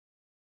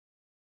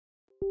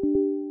Death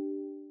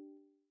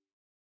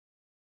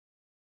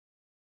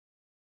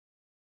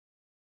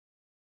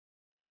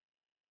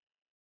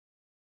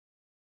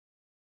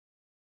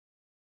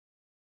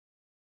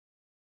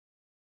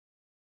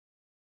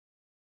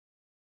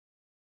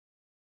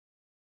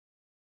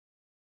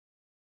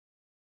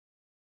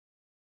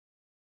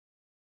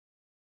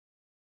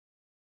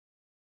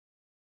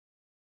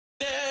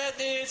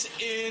is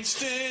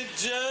instant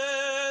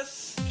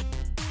death.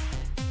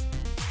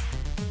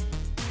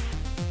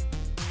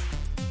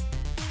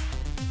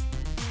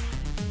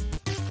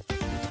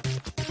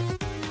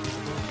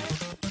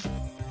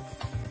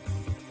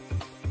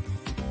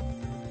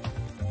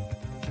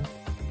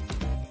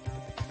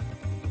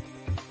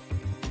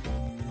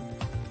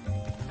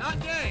 Not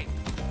dead!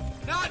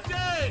 Not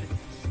dead!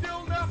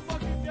 Still not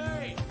fucking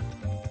dead!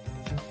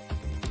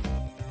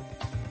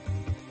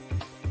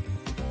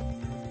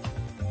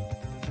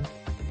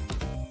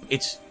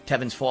 It's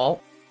Tevin's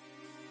fault.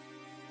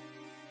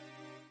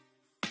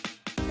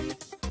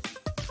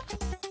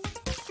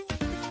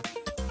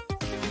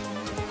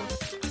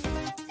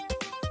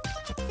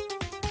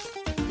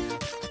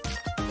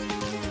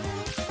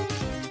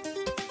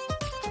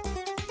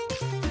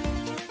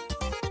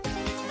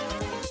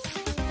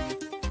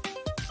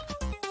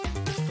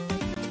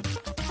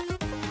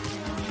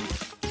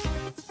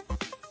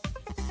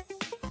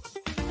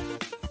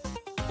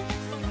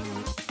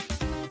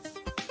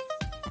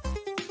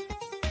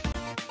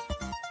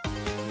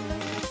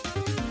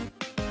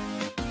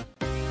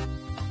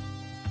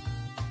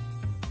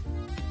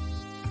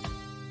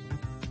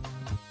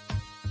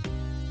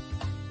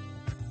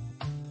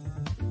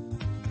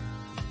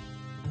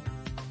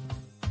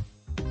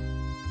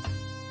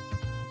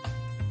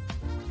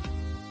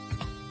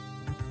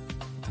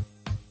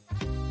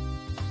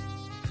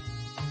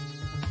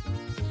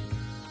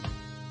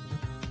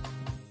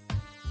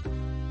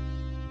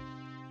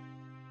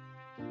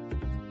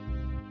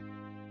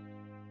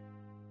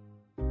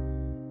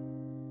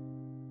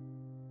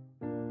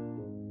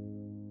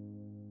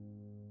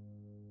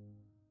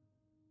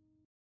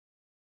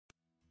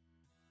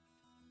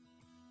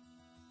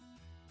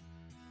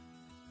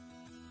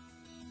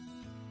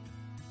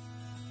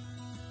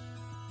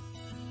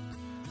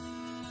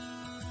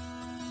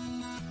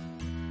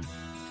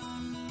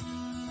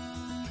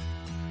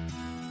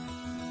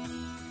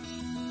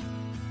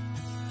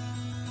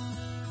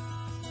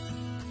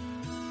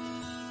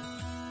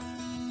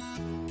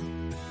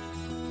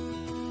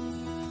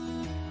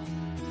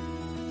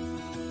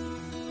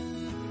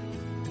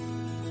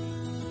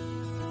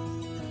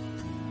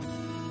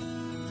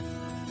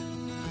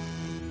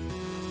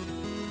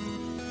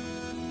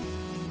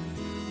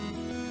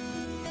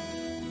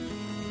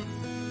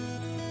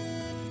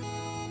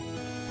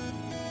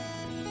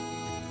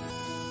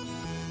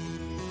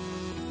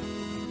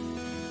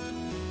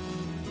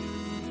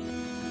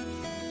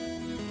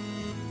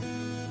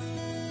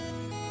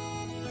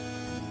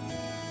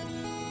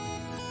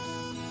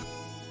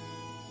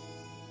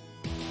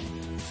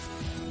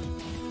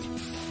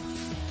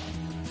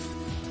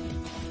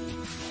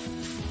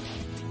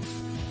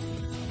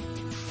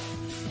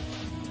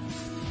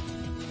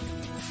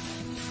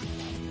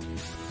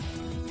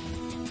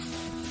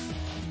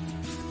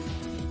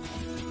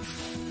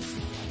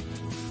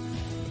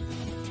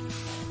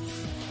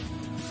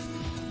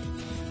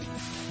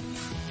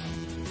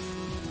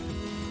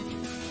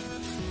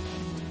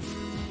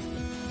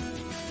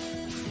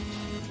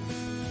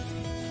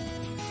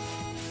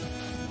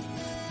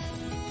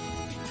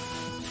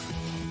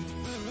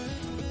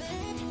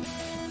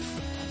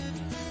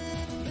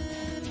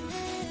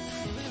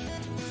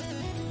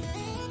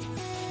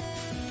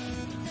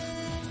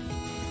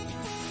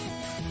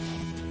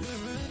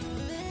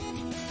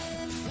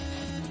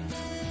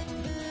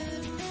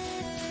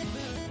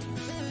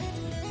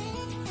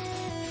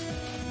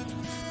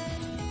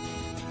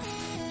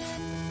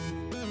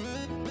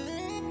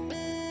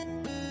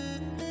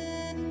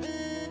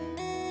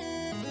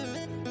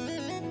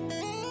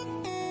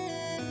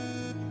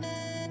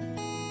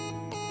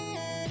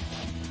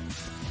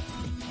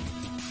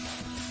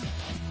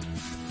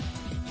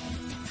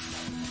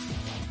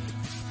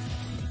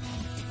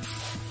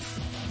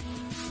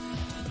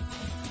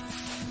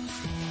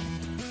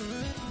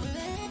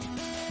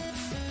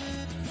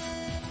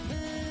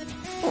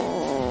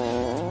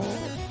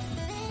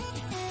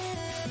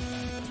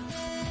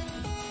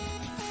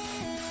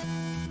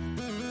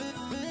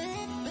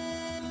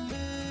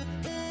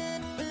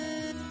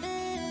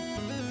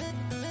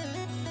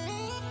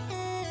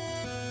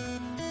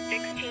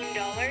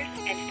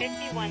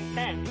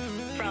 $16.51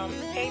 from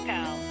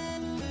PayPal.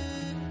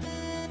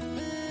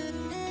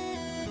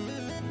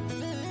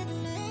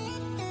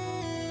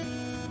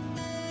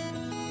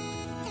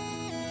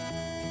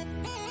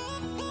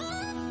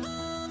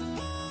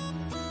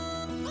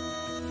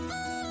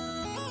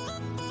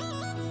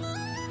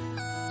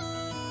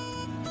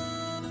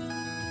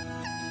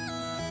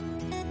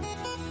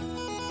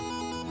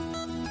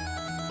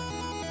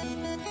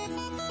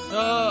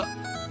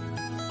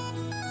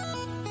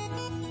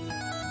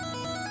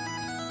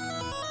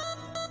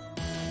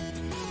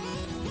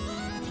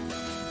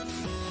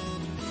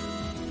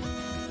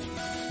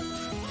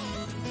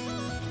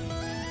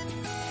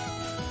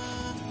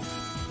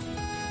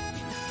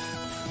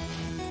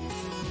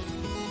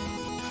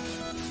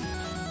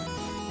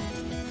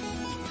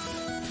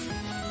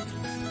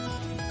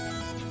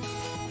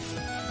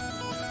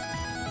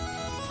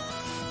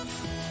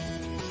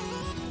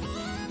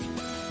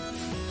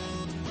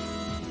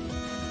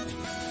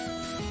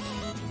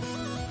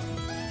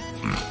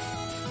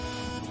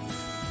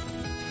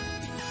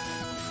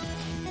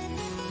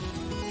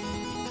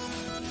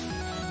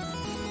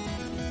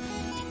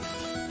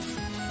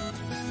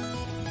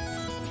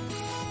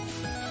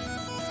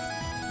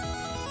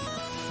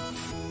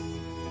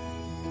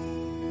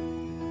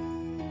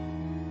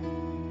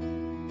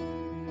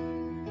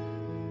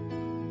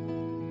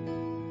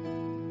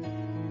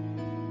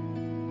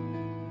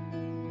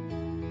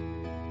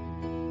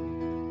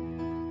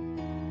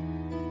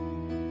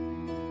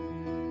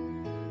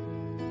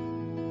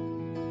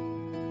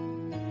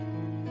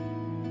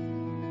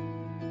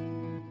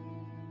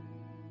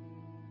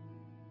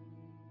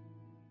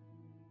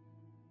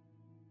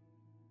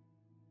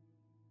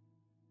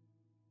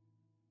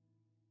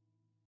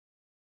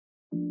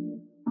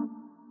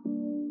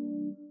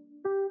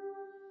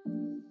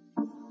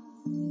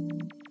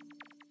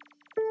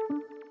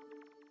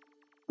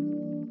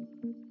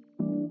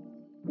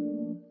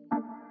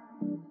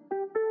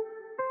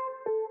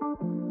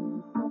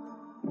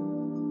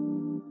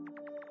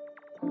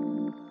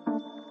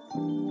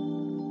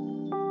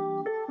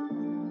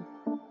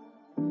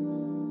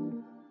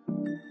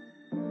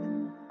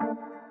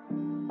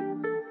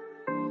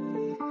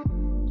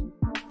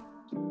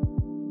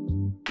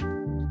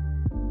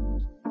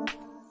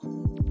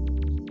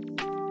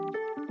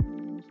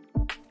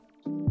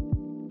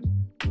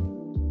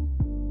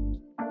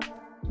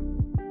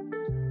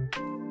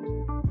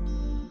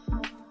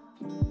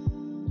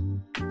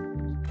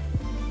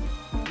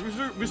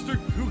 Mr.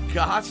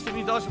 Gugas to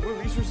me, Dawson. What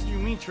resources do you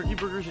mean? Turkey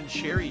burgers and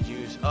cherry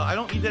juice. I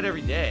don't eat that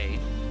every day.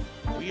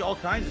 We eat all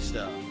kinds of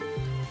stuff.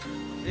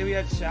 Today we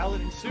had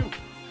salad and soup.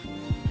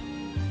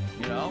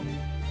 You know?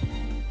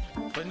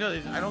 But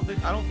no, I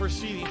don't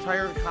foresee the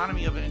entire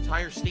economy of an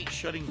entire state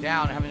shutting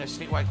down and having a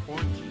statewide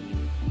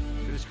quarantine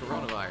for this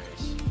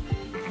coronavirus.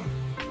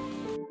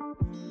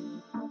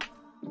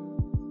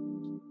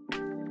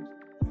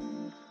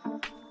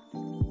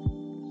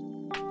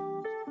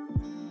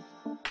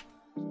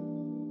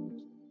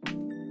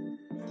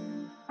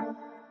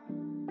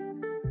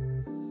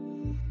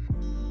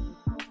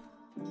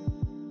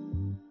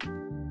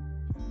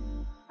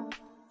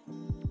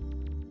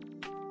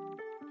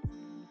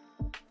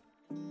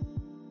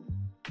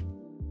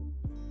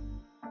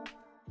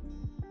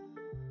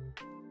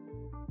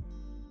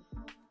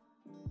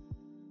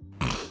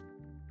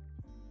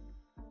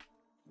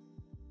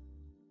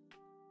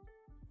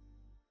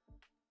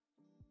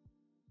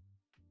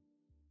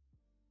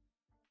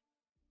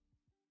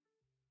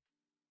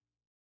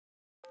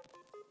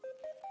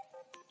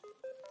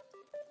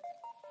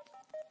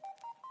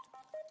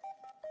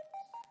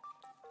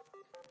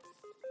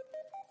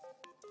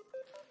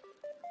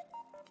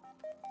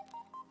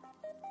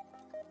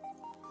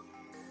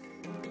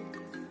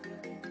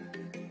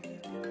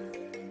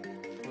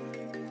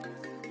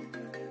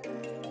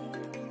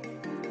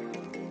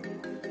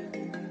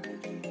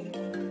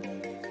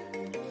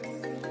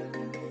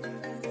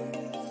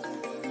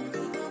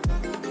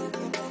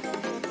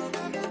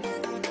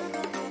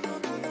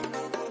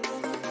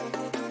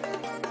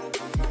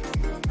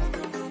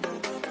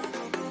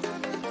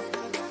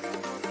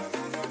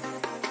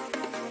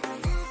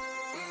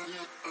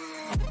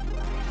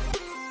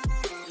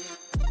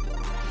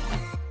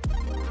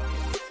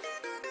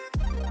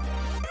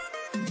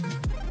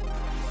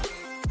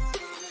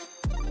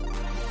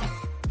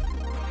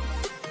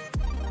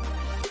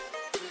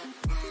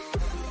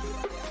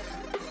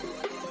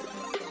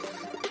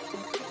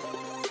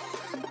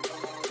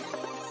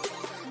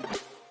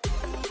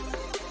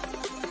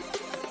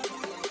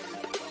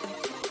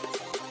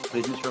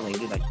 Business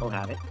related, I still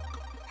have it.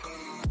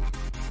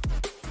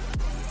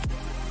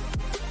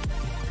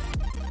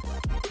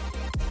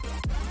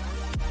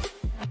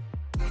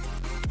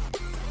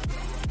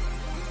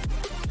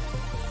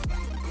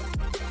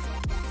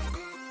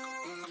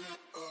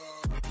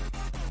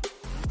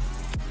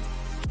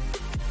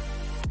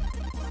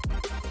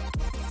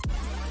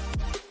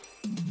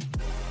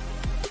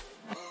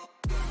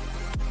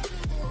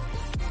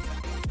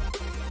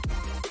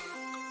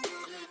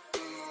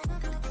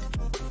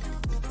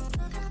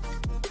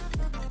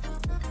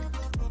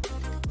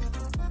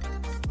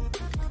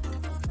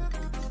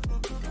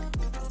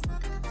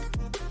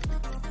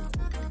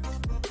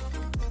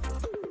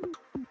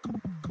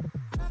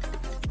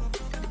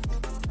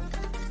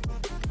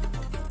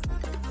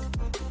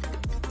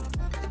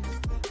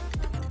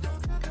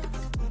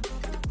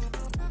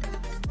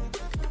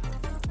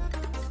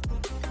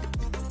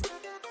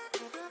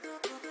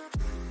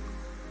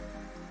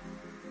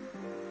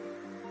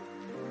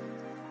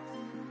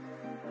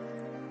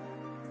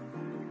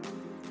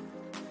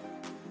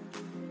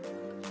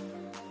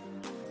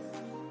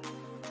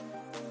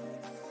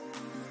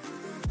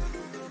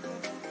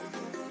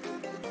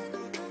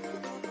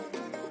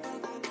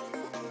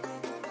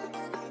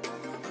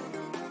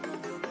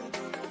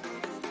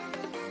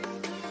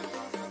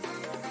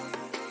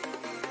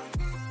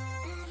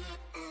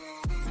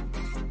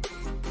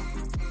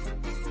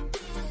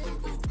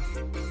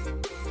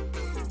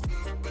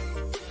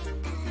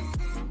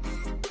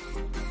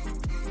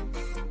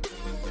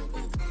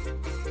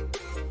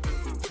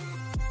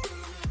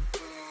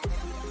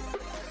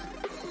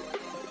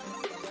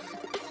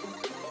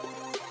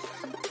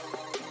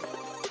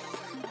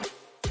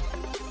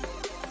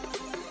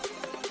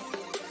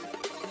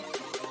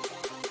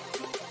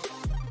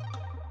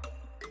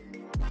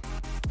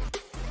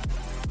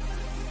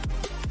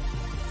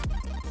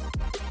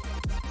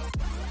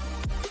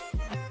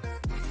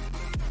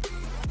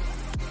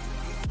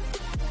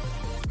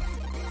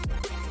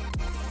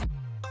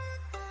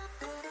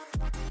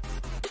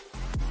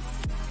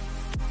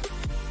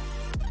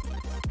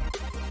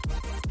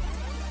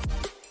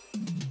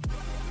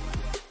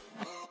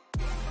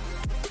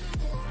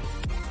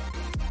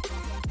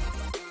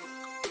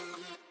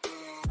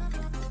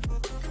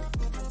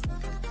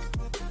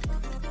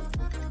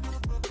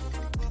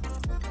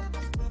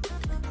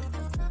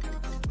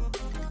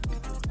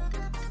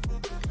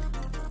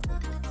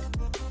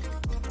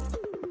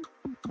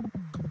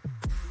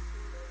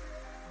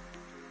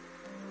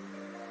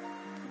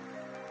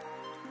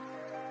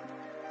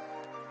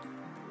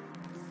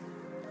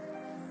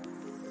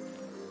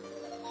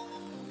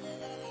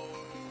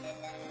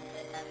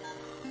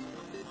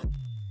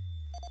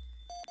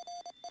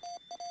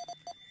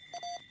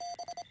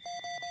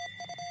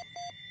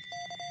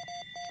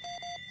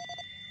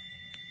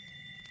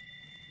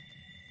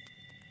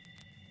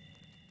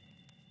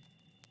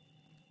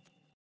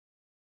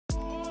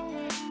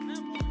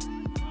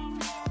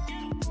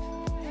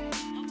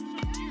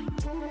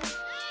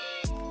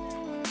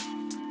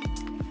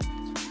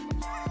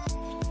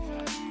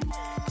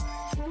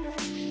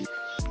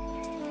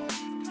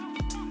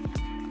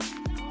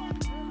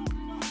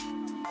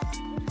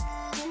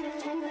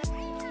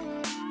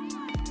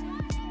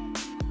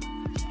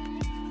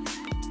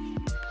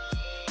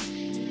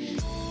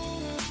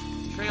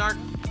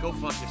 Go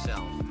fuck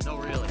yourself. No,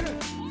 really.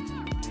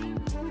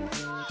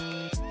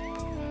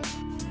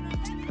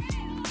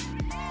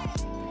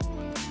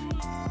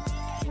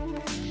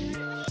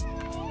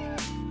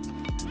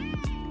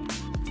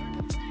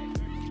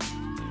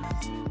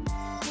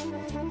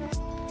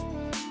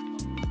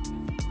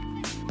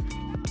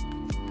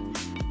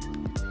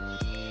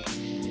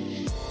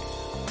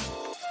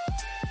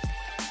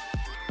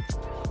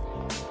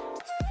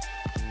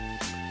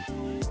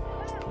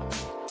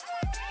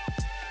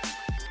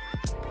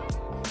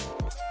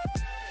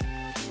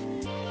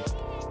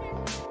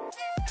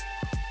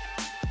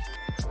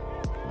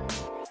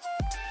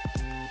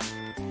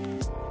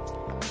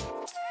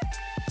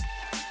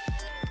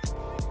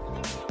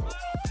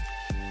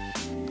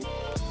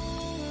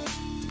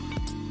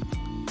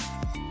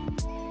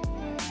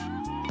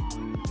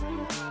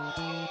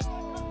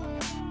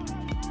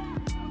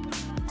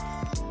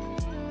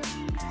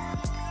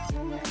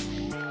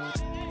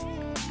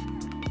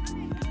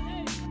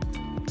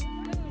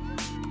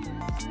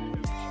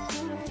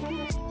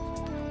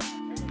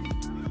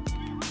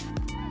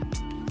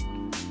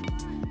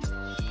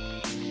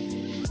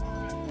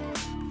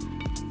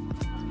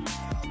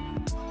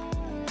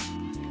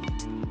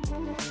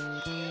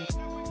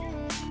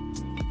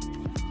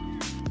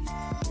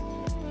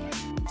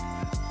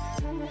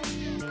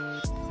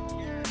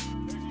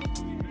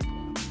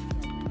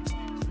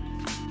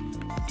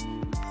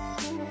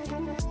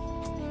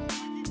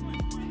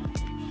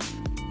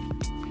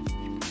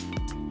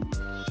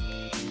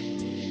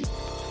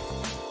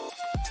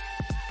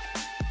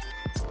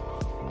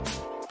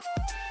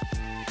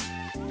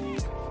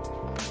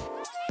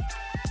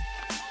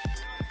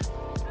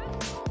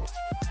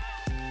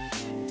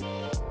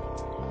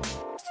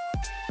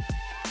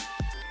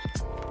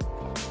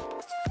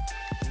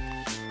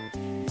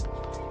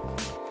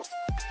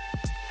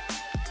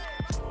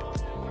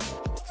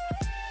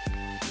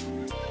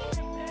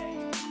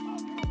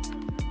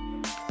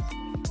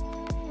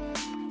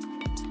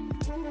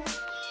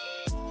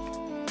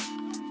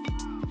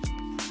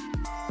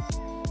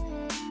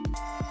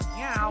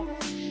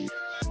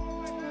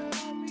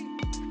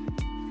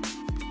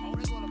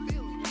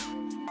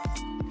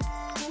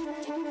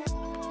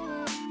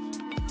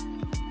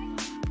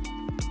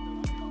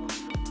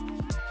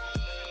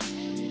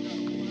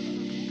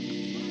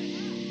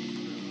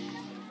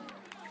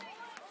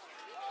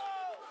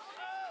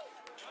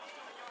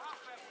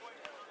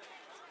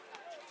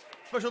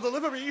 Special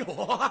delivery!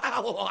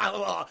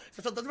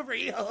 Special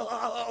delivery!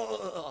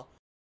 I'm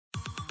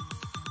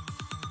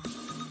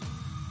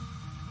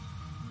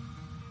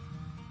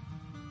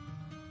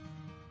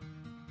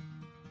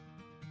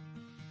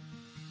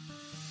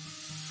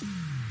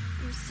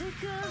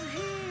sick of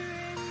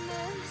hearing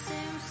the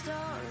same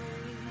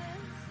story.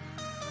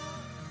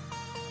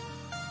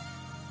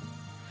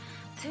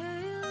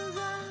 Tales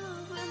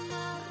of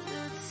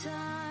another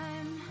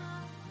time.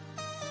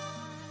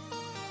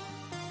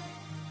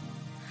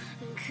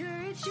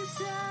 Encourage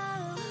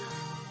yourself,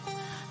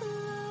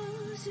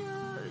 lose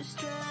your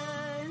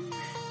strength.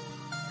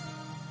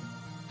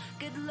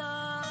 Get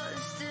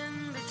lost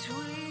in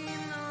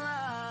between the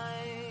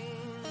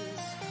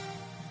lines.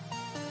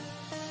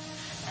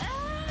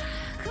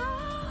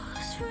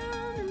 Echoes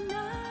from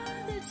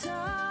another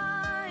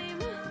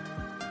time.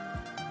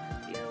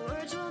 Your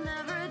words will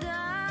never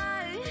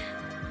die.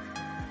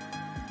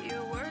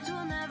 Your words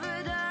will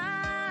never die.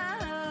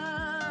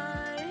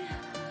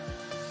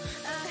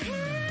 I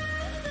hear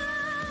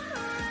them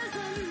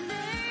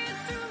resonate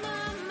through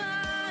my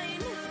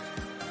mind.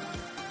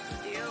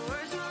 Your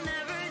words will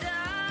never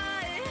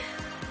die.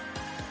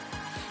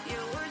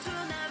 Your words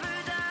will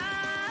never die.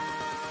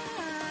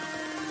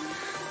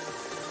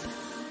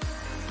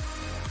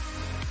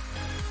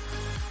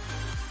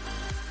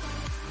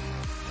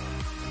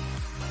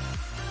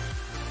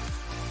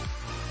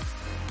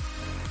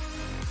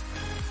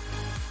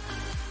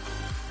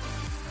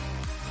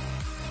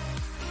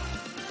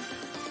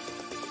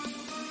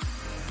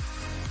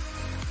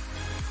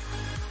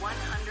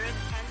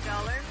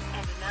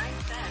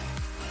 110.09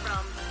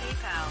 from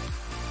PayPal.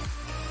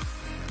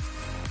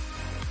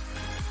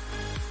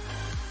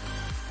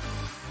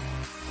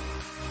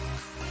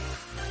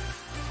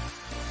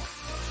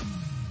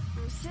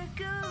 I'm sick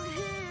of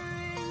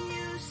hearing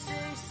you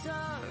say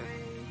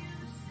sorry.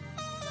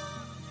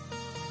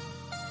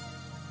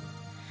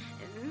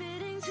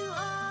 Admitting to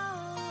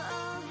all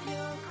of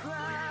your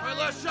crimes. My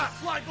last shot,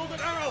 fly golden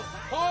arrow!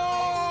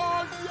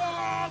 Oh,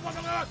 yeah! Look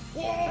at that!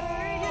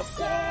 Whoa!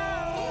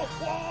 Whoa!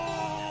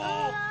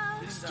 Whoa!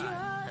 Lost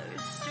your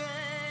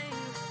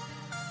strength.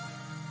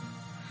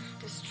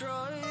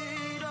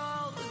 Destroyed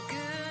all the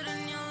good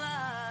in your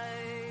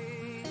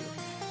life.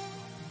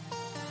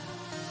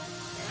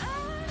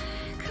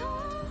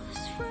 Echoes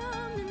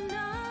from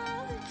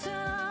another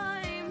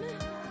time.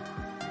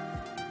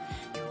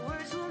 Your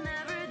words will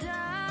never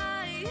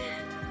die.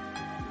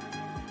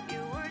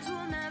 Your words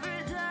will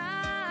never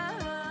die.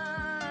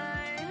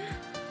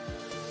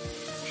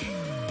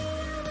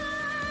 Hear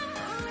them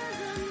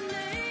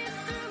resonate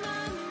through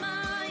my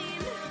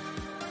mind.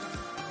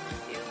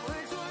 Your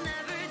words will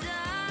never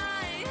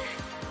die.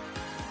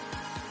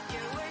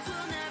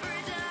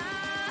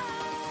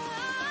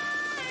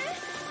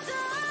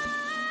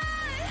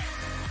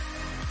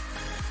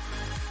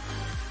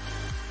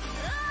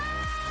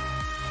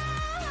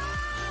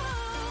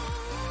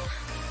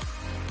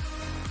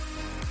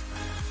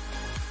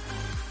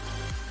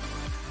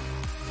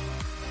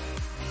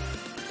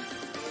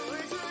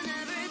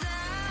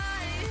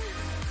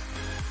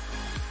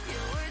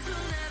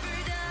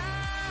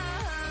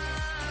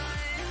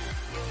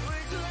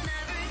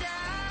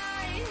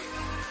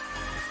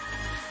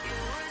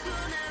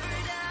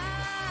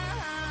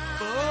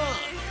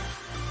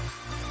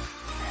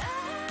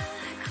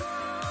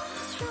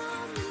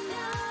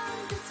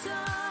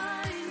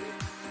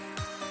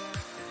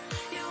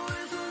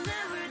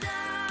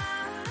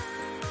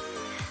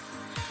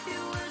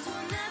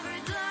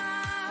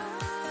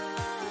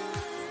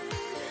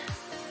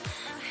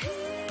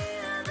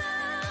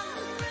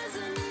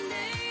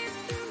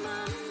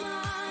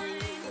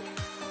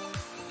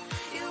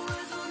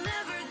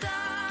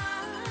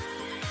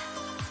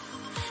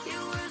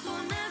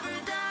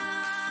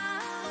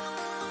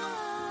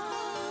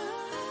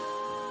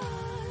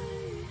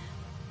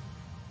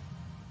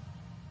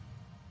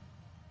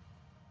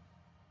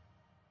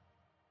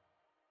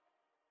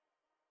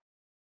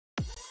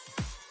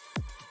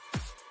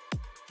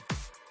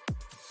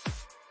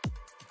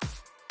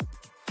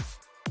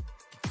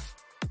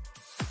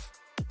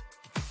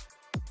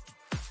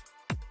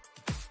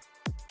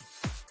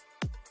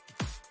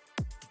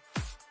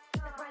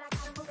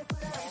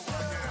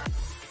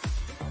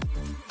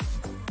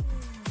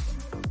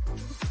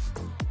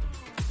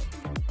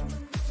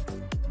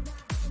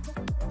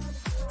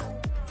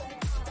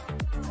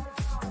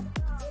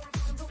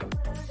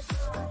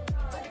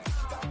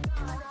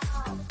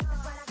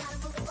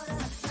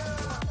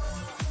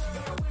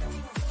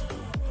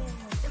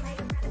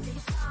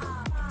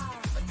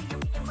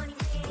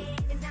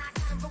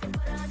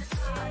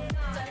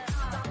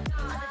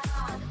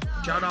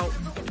 Shout out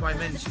to my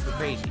men, Super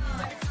Crazy.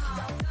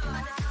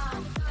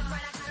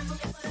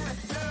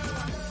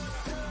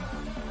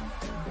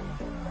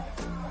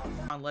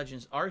 On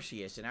Legends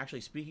Arceus, and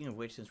actually, speaking of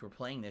which, since we're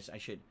playing this, I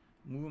should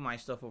move my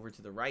stuff over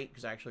to the right,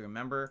 because I actually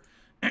remember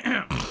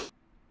the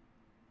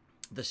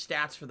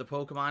stats for the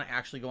Pokemon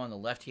actually go on the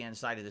left-hand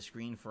side of the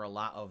screen for a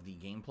lot of the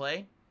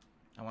gameplay.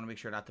 I want to make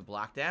sure not to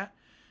block that.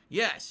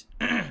 Yes,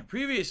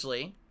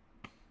 previously,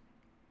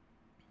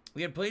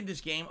 we had played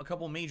this game a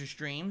couple major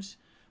streams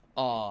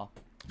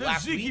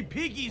last week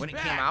when it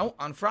came out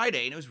on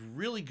Friday, and it was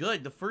really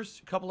good. The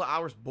first couple of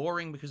hours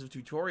boring because of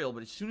tutorial,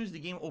 but as soon as the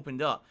game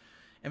opened up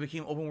and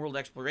became open world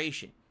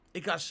exploration,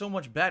 it got so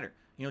much better.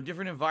 You know,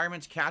 different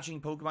environments, catching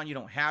Pokemon you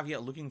don't have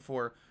yet, looking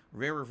for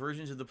rarer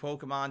versions of the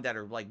Pokemon that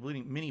are like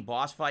mini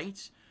boss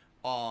fights.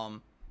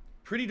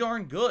 Pretty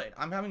darn good.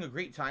 I'm having a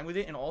great time with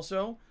it, and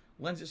also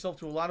lends itself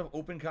to a lot of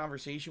open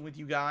conversation with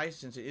you guys,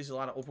 since it is a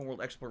lot of open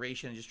world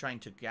exploration and just trying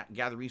to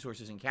gather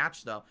resources and catch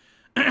stuff.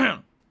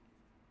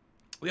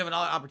 We have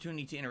another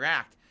opportunity to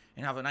interact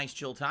and have a nice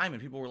chill time,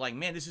 and people were like,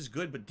 man, this is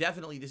good, but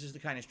definitely this is the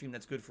kind of stream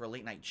that's good for a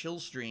late night chill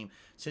stream,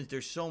 since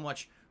there's so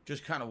much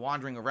just kind of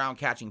wandering around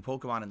catching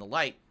Pokemon in the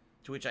light.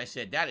 To which I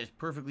said, that is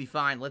perfectly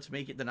fine. Let's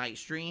make it the night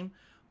stream,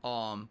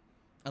 and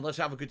let's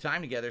have a good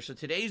time together. So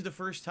today's the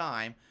first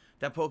time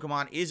that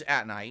Pokemon is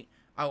at night.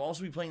 I'll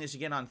also be playing this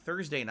again on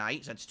Thursday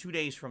night, so that's 2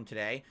 days from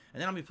today.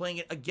 And then I'll be playing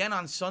it again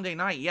on Sunday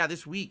night. Yeah,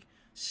 this week.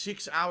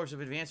 6 hours of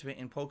advancement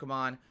in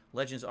Pokemon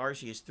Legends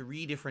Arceus.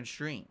 3 different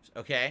streams,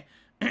 okay?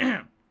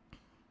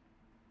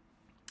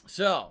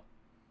 So,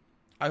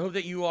 I hope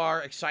that you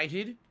are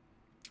excited.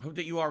 I hope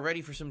that you are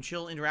ready for some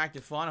chill,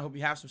 interactive fun. I hope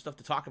you have some stuff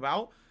to talk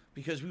about,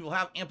 because we will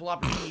have ample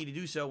opportunity to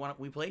do so when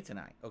we play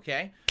tonight,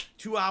 okay?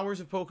 2 hours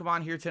of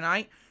Pokemon here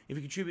tonight. If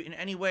you contribute in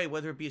any way,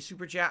 whether it be a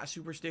super chat, a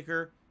super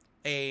sticker,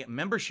 a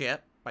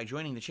membership by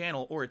joining the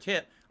channel, or a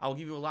tip, I will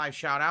give you a live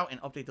shout out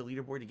and update the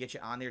leaderboard to get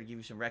you on there to give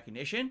you some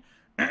recognition.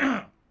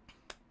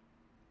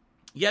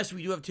 Yes,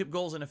 we do have tip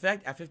goals in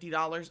effect. At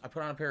 $50, I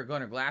put on a pair of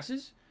Gunner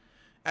glasses.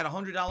 At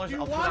 $100,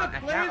 I'll put on a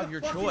hat of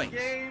your choice.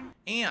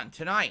 And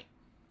tonight,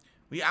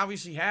 we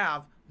obviously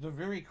have the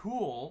very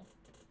cool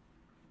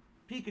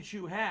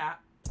Pikachu hat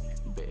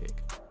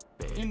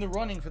in the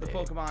running for the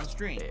Pokemon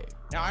stream.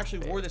 Now, I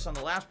actually wore this on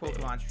the last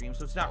Pokemon stream,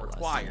 so it's not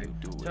required.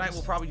 Tonight,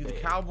 we'll probably do the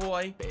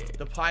Cowboy,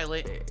 the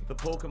Pilot, the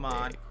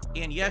Pokemon,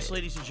 and yes,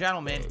 ladies and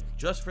gentlemen,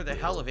 just for the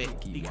hell of it,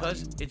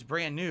 because it's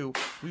brand new,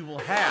 we will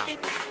have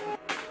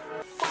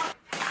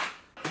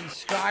the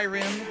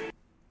Skyrim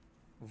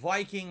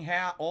Viking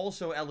hat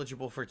also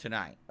eligible for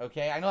tonight,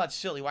 okay? I know that's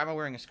silly. Why am I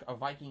wearing a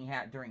Viking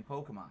hat during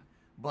Pokemon?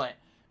 But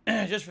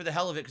just for the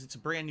hell of it, because it's a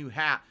brand new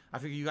hat, I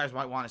figure you guys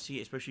might want to see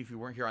it, especially if you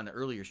weren't here on the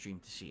earlier stream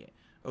to see it,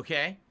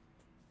 okay?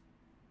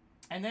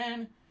 And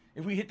then,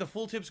 if we hit the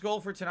full tips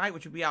goal for tonight,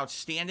 which would be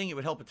outstanding, it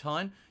would help a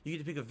ton. You get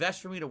to pick a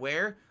vest for me to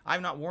wear.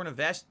 I've not worn a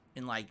vest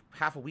in like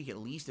half a week at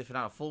least, if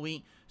not a full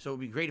week. So it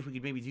would be great if we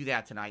could maybe do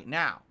that tonight.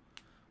 Now,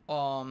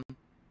 what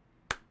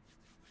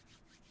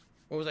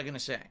was I going to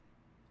say?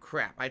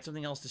 Crap, I had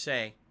something else to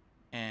say,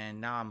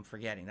 and now I'm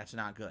forgetting. That's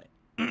not good.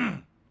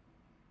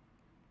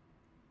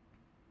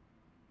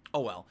 Oh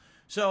well.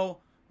 So,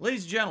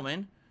 ladies and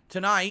gentlemen,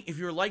 tonight, if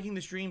you're liking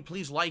the stream,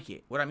 please like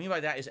it. What I mean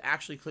by that is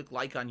actually click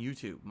like on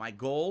YouTube. My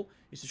goal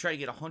is to try to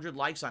get 100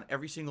 likes on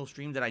every single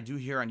stream that I do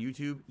here on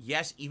YouTube.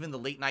 Yes, even the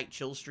late night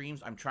chill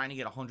streams, I'm trying to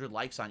get 100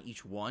 likes on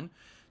each one.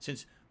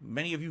 Since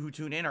many of you who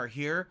tune in are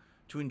here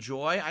to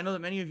enjoy. I know that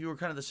many of you are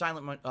kind of the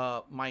silent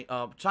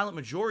silent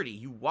majority.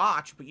 You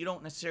watch, but you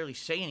don't necessarily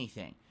say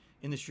anything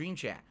in the stream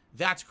chat.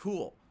 That's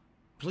cool.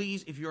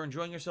 Please, if you're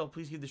enjoying yourself,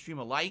 please give the stream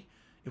a like.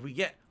 If we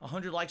get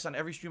 100 likes on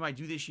every stream I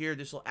do this year,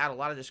 this will add a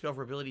lot of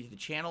discoverability to the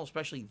channel,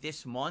 especially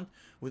this month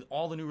with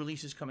all the new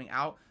releases coming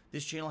out.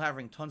 This channel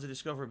having tons of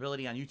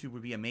discoverability on YouTube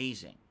would be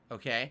amazing,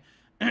 okay?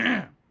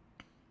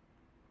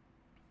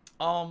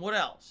 What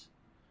else?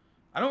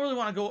 I don't really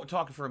want to go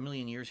talking for a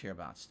million years here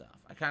about stuff.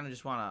 I kind of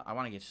just want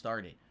to get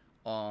started.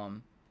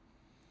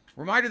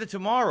 Reminder that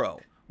tomorrow,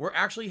 we're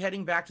actually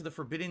heading back to the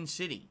Forbidden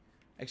City.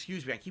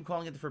 Excuse me, I keep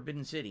calling it the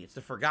Forbidden City. It's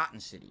the Forgotten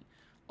City.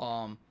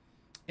 An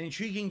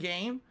intriguing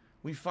game.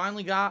 We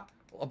finally got,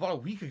 about a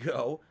week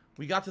ago,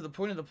 we got to the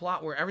point of the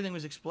plot where everything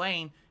was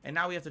explained, and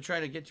now we have to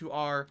try to get to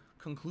our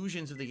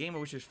conclusions of the game,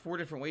 which there's 4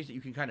 different ways that you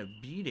can kind of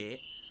beat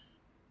it.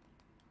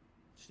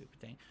 Stupid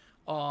thing.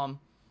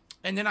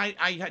 And then I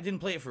didn't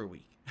play it for a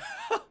week.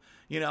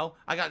 You know,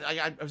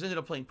 I was ended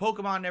up playing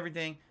Pokemon and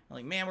everything. I'm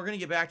like, man, we're going to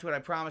get back to it, I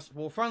promise.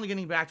 Well, we're finally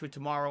getting back to it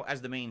tomorrow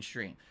as the main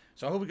stream.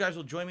 So I hope you guys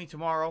will join me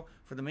tomorrow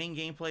for the main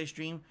gameplay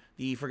stream,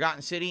 the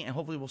Forgotten City, and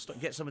hopefully we'll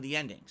get some of the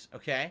endings,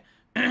 okay?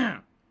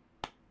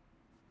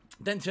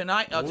 Then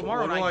tonight,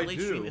 tomorrow night, the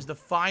late stream is the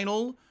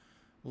final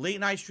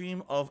late night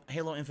stream of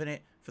Halo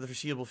Infinite for the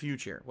foreseeable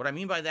future. What I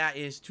mean by that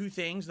is 2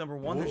 things. Number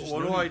 1, there's just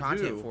no new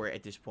content for it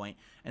at this point.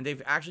 And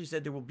they've actually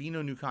said there will be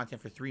no new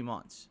content for 3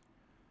 months.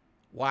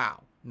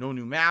 Wow. No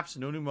new maps,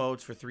 no new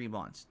modes for 3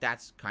 months.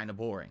 That's kind of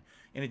boring.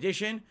 In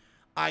addition,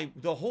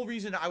 the whole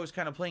reason I was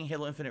kind of playing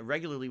Halo Infinite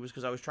regularly was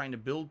because I was trying to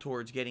build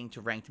towards getting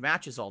to ranked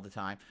matches all the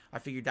time. I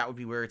figured that would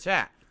be where it's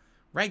at.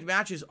 Ranked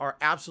matches are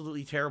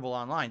absolutely terrible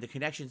online. The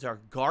connections are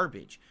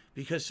garbage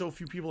because so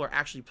few people are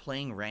actually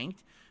playing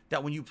ranked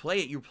that when you play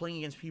it, you're playing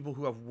against people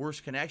who have worse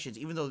connections,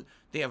 even though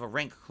they have a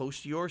rank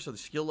close to yours, so the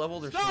skill level,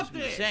 they're supposed to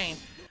be the same.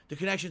 The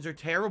connections are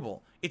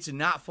terrible. It's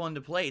not fun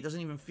to play. It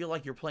doesn't even feel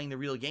like you're playing the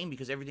real game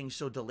because everything's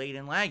so delayed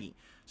and laggy.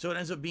 So it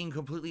ends up being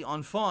completely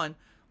unfun.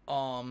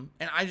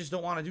 And I just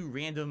don't want to do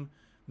random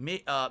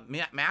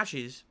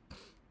matches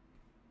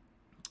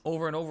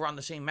over and over on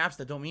the same maps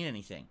that don't mean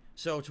anything.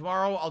 So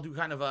tomorrow I'll do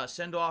kind of a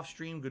send-off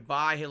stream,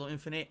 goodbye Halo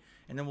Infinite,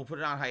 and then we'll put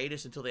it on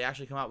hiatus until they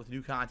actually come out with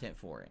new content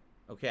for it.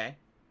 Okay?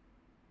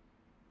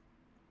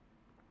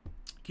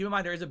 Keep in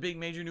mind there is a big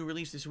major new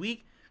release this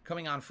week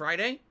coming on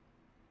Friday.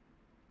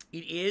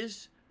 It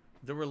is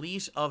the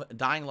release of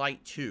Dying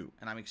Light 2,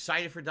 and I'm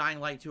excited for Dying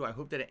Light 2. I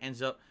hope that it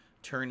ends up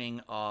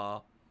turning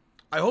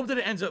I hope that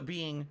it ends up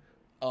being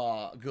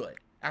good.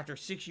 After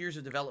 6 years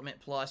of development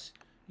plus,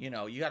 you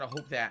know, you got to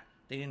hope that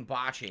they didn't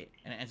botch it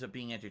and it ends up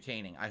being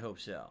entertaining. I hope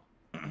so.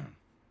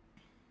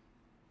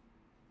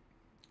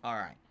 All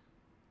right.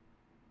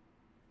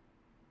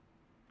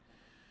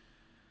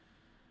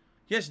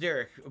 Yes,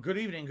 Derek. Good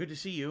evening. Good to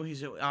see you. He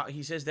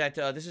says that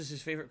this is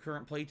his favorite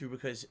current playthrough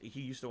because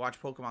he used to watch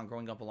Pokemon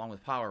growing up along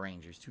with Power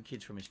Rangers. Two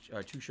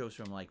shows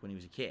from like when he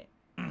was a kid.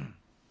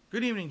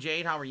 Good evening,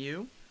 Jade. How are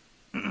you?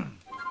 For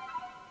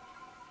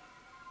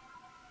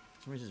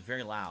some reason, it's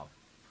very loud.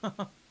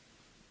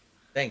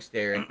 Thanks,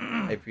 Derek.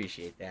 I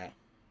appreciate that.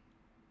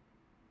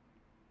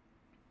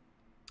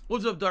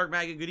 What's up, Dark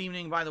Maggot? Good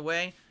evening, by the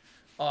way.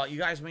 You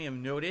guys may have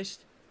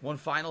noticed one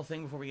final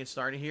thing before we get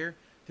started here.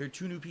 There are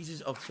 2 new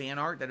pieces of fan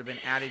art that have been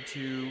added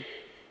to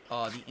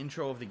the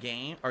intro of the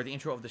game, or the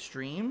intro of the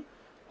stream.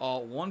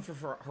 One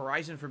for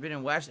Horizon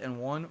Forbidden West and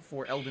one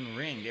for Elden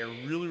Ring. They're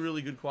really,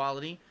 really good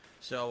quality.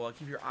 So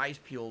keep your eyes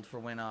peeled for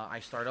when I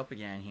start up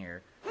again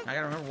here. I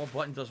gotta remember what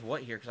button does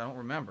what here because I don't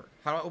remember.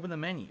 How do I open the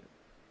menu?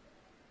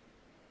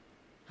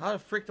 How the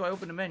frick do I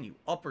open the menu?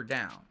 Up or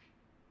down?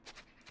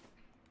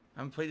 I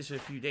haven't played this in a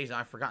few days and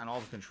I've forgotten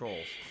all the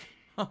controls.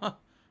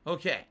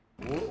 Okay.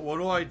 What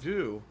do I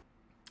do?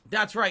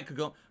 That's right,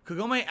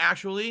 Kagome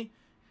actually,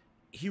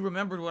 he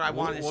remembered what I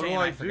wanted to say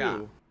and I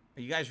forgot.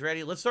 Are you guys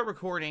ready? Let's start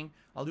recording.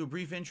 I'll do a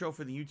brief intro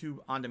for the YouTube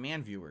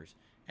on-demand viewers.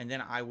 And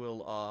then I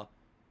will,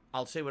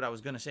 I'll say what I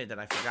was going to say that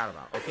I forgot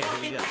about. Okay,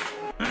 here we go.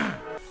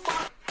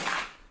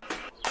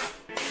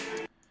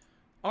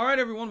 Alright,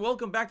 everyone.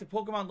 Welcome back to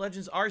Pokemon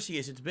Legends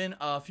Arceus. It's been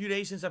a few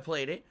days since I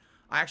played it.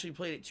 I actually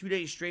played it 2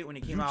 days straight when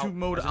it came out. YouTube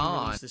mode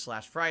on. This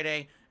last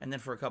Friday. And then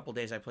for a couple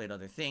days I played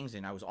other things.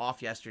 And I was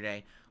off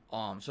yesterday.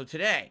 So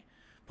today,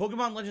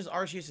 Pokemon Legends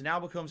Arceus now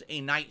becomes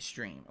a night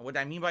stream. What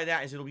I mean by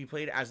that is it'll be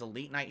played as a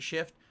late night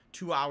shift,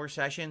 2-hour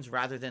sessions,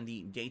 rather than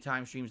the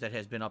daytime streams that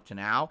has been up to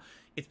now.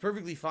 It's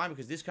perfectly fine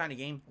because this kind of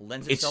game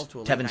lends itself to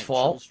a late night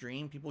chill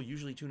stream. People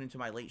usually tune into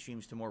my late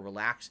streams to more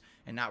relax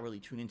and not really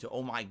tune into,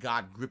 oh my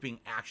god, gripping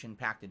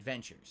action-packed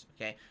adventures,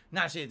 okay?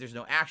 Not to say that there's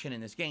no action in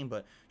this game,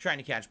 but trying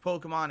to catch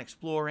Pokemon,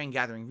 exploring,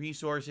 gathering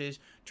resources,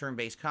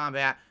 turn-based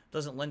combat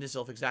doesn't lend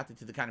itself exactly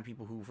to the kind of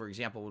people who, for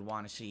example, would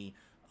want to see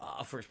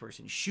a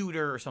first-person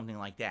shooter or something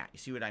like that. You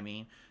see what I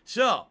mean?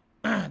 So,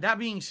 that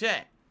being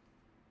said,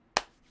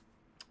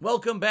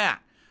 welcome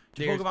back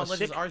to Pokemon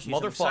Legends Arceus.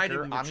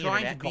 Motherfucker, I'm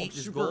trying to beat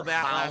this Golbat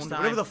last time.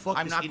 Whatever the fuck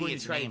I'm this not going to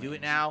idiot's try to name do is.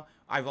 it now.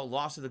 I've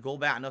lost to the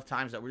Golbat enough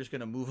times that we're just going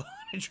to move on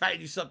and try to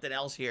do something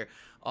else here.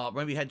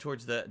 Maybe head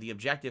towards the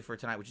objective for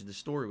tonight, which is the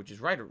story, which is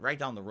right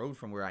down the road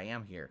from where I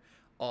am here.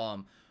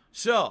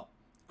 So,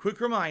 quick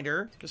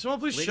reminder. Can someone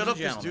please shut up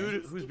this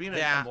dude who's being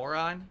a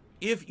moron?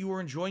 If you are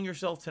enjoying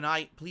yourself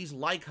tonight, please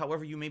like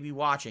however you may be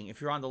watching.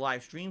 If you're on the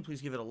live stream, please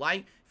give it a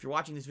like. If you're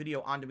watching this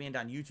video on demand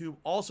on YouTube,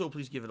 also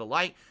please give it a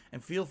like.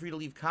 And feel free to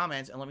leave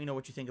comments and let me know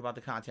what you think about the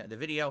content of the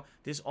video.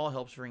 This all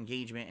helps for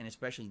engagement, and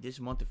especially this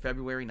month of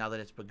February, now that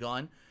it's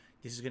begun,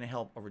 this is going to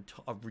help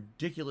a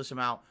ridiculous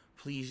amount.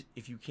 Please,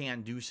 if you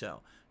can, do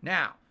so.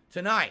 Now,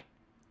 tonight,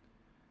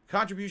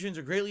 contributions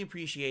are greatly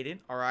appreciated,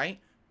 all right?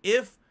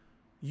 If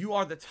you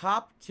are the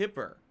top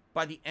tipper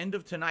by the end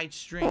of tonight's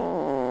stream,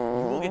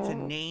 you will get to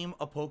name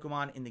a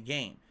Pokemon in the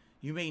game.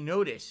 You may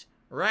notice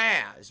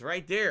Raz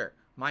right there,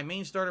 my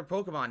main starter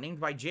Pokemon, named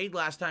by Jade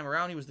last time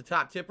around. He was the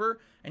top tipper,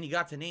 and you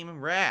got to name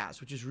him Raz,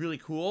 which is really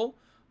cool.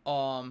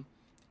 And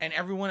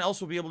everyone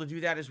else will be able to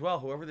do that as well,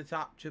 whoever the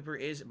top tipper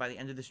is by the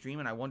end of the stream,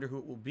 and I wonder who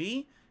it will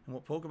be and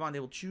what Pokemon they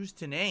will choose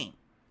to name.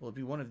 Will it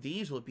be one of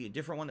these? Will it be a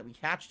different one that we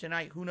catch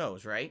tonight? Who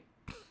knows, right?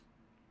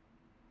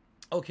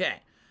 Okay.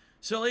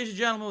 So, ladies and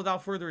gentlemen,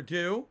 without further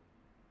ado,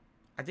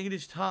 I think it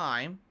is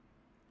time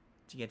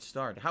to get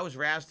started. How is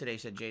Raz today?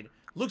 Said Jade.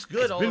 Looks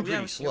good. It's been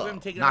pretty slow. We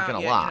haven't taken Not him out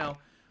gonna yet, lie. you know.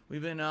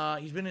 We've been.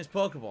 He's been in his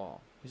Pokeball.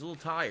 He's a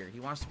little tired. He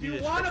wants to be. Do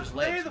you want to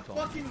play the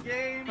fucking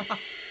game?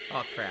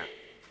 Oh crap!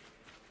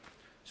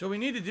 So what we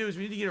need to do is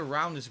we need to get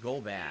around this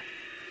Golbat,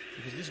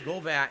 because this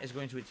Golbat is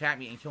going to attack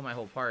me and kill my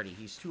whole party.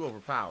 He's too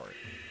overpowered.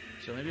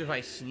 So maybe if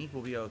I sneak,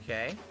 we'll be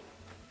okay.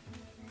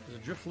 There's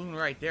a Drifloon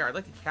right there. I'd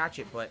like to catch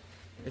it, but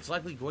It's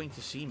likely going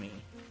to see me.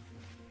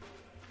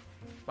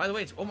 By the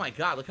way, it's... Oh my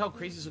god, look how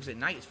crazy this looks at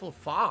night. It's full of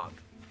fog.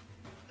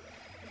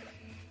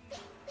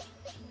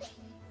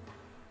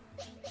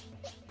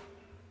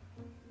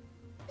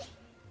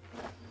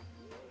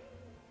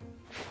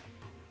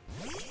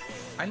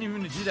 I didn't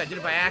even mean to do that. I did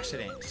it by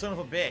accident. Son of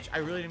a bitch. I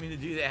really didn't mean to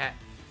do that.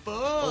 Fuck.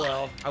 Oh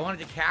well. I wanted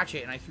to catch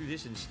it, and I threw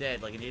this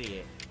instead like an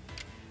idiot.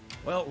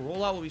 Well,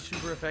 rollout will be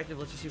super effective.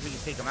 Let's just see if we can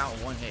take them out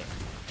in one hit.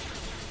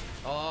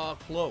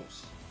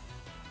 Close.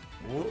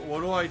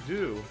 What do I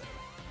do?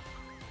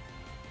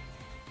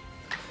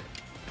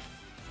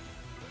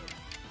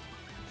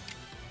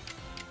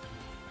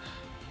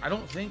 I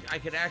don't think I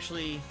could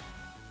actually...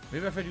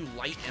 Maybe if I do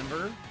Light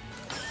Ember?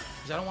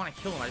 Because I don't want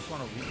to kill him. I just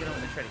want to weaken him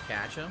and then try to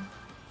catch him.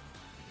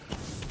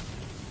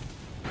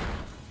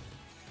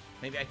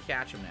 Maybe I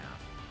catch him now.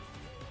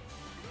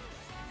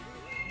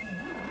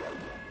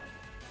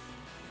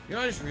 You know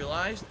what I just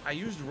realized? I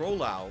used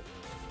rollout,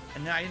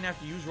 and now I didn't have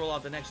to use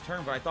rollout the next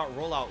turn, but I thought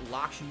rollout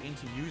locks you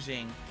into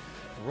using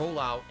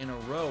rollout in a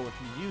row if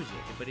you use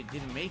it, but it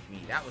didn't make me.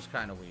 That was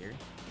kind of weird.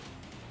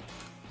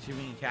 Let's see if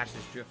we can catch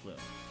this Drifloon.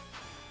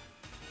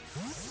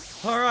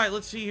 Alright,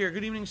 let's see here.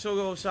 Good evening,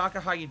 Sogo Osaka.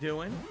 How you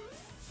doing?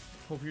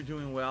 Hope you're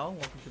doing well.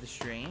 Welcome to the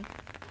stream.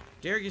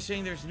 Derek is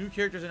saying there's new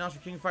characters announced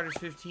for King of Fighters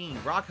 15.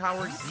 Rock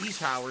Howard, Bees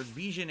Howard,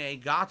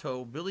 Bijane,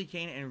 Gato, Billy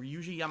Kane, and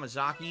Ryuji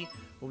Yamazaki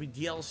will be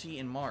DLC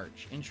in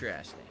March.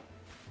 Interesting.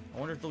 I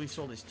wonder if they'll be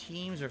sold as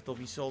teams or if they'll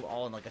be sold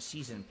all in like a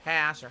season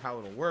pass or how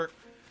it'll work.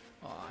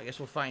 I guess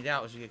we'll find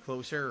out as we get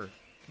closer.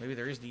 Maybe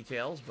there is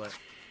details, but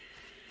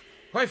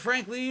quite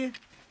frankly,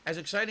 as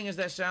exciting as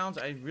that sounds,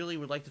 I really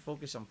would like to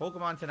focus on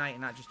Pokemon tonight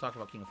and not just talk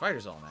about King of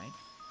Fighters all night.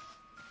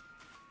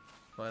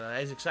 But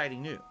that is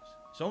exciting news.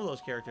 Some of those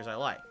characters I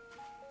like.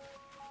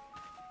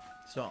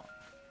 So.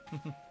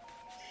 I'd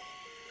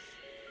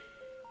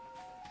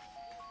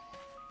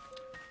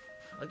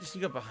like to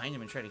sneak up behind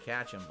him and try to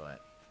catch him,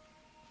 but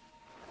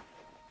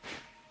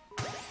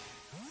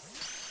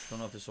don't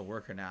know if this will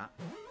work or not.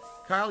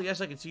 Kyle,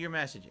 yes, I can see your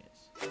messages.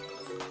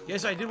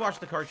 Yes, I did watch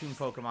the cartoon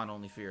Pokemon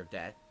Only Fear of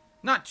Death.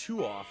 Not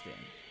too often.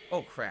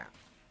 Oh, crap.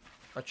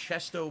 A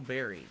Chesto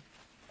Berry.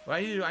 But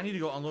I need to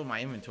go unload my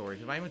inventory,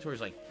 because my inventory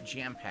is, like,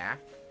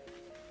 jam-packed.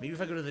 Maybe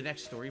if I go to the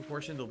next story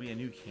portion, there'll be a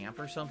new camp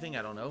or something.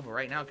 I don't know. But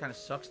right now, it kind of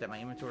sucks that my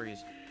inventory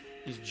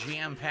is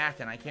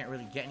jam-packed, and I can't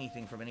really get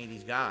anything from any of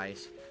these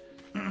guys.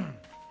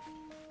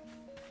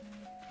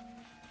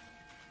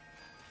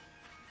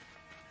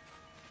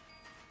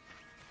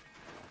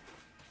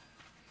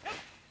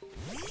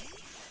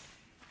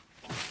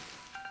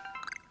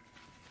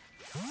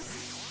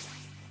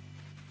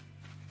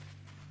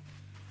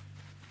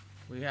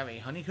 We have a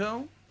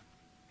honeycomb.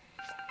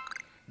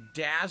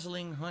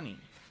 Dazzling honey.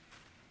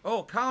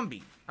 Oh,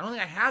 combi. I don't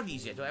think I have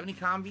these yet. Do I have any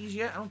combis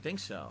yet? I don't think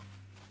so.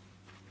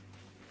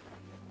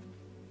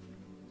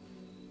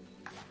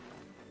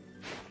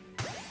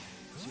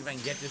 See if I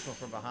can get this one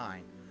from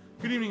behind.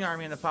 Good evening,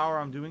 Army and the Power.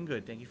 I'm doing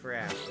good. Thank you for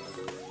asking.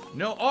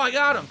 No. Oh, I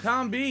got him.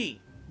 Combi.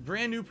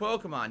 Brand new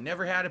Pokemon.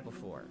 Never had it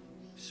before.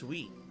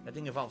 Sweet. That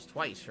thing evolves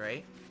twice,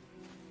 right?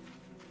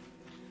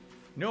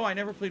 No, I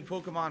never played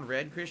Pokemon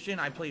Red, Christian.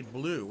 I played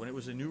Blue. When it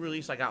was a new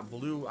release, I got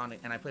Blue on it,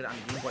 and I played it on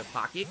the Game Boy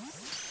Pocket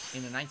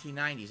in the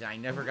 1990s, and I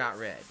never got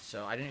Red.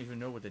 So I didn't even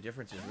know what the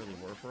differences really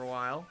were for a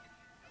while.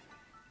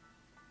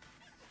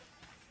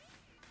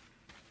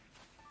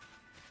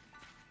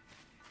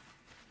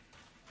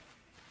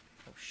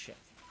 Oh, shit.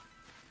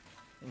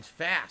 Thing's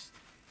fast.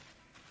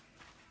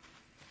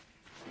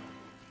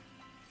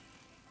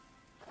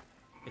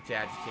 It's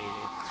agitated.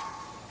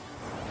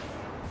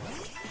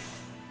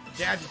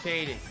 It's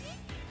agitated.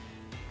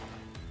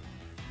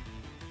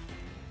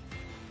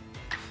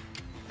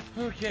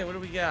 Okay, what do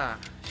we got?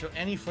 So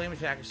any flame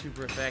attack is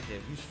super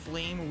effective. Use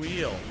Flame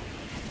Wheel.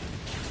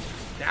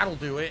 That'll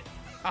do it.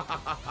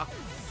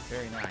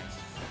 Very nice.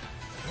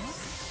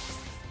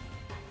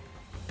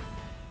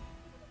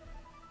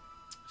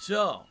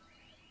 So,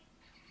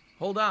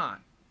 hold on.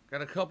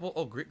 Got a couple.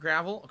 Oh, Grit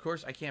Gravel. Of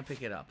course, I can't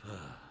pick it up.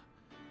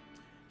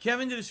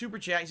 Kevin did a super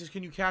chat. He says,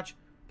 can you catch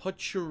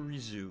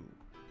Pachirisu?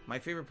 My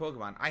favorite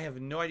Pokemon. I have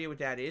no idea what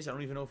that is. I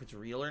don't even know if it's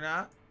real or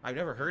not. I've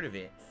never heard of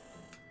it.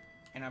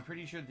 And I'm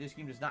pretty sure this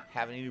game does not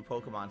have any new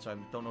Pokemon, so I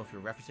don't know if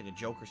you're referencing a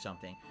joke or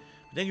something.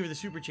 But thank you for the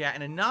super chat.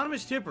 An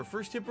anonymous tipper,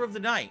 first tipper of the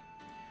night,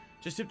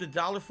 just tipped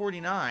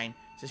 $1.49.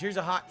 Says, here's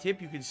a hot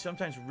tip. You can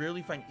sometimes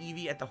rarely find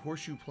Eevee at the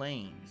Horseshoe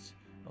Plains.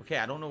 Okay,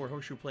 I don't know where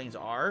Horseshoe Plains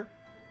are.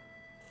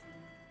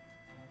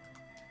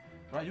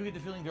 But I do get the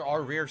feeling there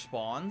are rare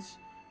spawns.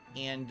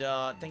 And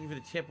thank you for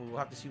the tip. We'll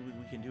have to see what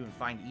we can do and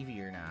find Eevee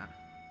or not.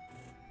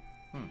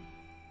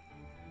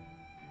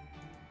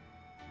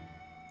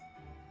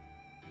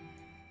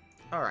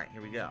 Alright,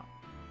 here we go.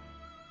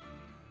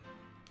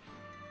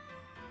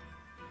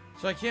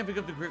 So I can't pick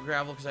up the Grit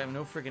Gravel because I have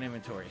no freaking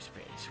inventory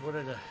space. What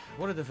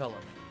a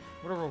development.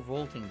 What a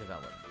revolting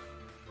development.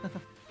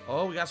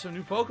 Oh, we got some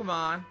new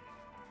Pokemon.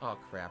 Oh,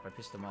 crap. I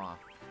pissed them off.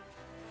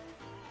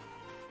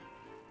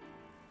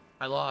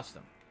 I lost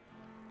them.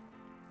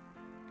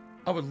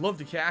 I would love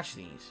to catch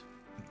these.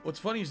 What's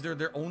funny is they're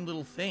their own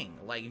little thing.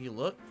 Like, if you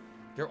look,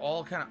 they're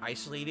all kind of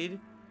isolated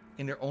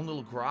in their own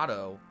little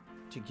grotto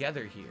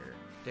together here.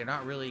 They're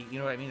not really, you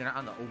know what I mean? They're not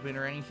on the open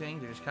or anything.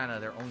 They're just kind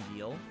of their own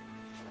deal.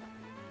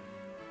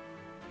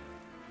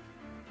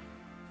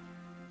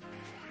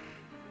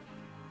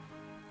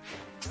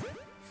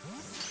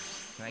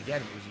 Can I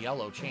get him? It was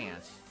yellow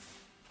chance.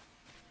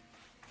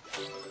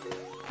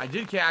 I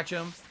did catch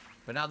him,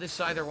 but now this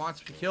Scyther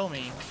wants to kill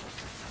me.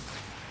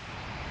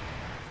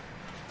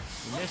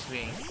 You missed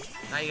me.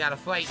 Now you gotta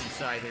fight me,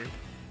 Scyther.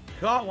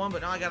 Caught one,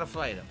 but now I gotta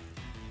fight him.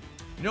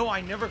 No,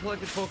 I never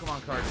collected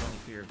Pokemon cards, only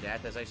fear of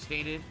death. As I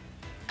stated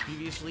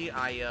previously,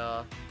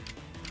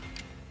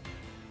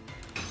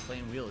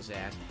 playing wheel his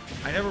ass.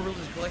 I never really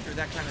was a collector of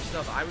that kind of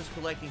stuff. I was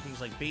collecting things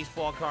like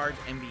baseball cards,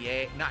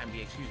 not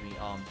NBA, excuse me,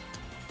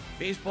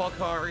 baseball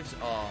cards,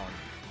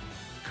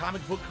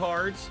 comic book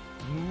cards,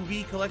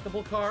 movie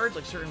collectible cards,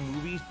 like certain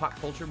movies, pop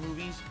culture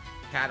movies,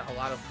 had a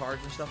lot of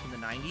cards and stuff in the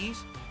 90s.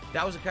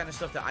 That was the kind of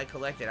stuff that I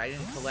collected. I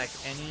didn't collect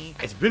any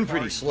It's been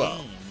pretty slow.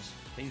 games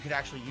that you could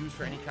actually use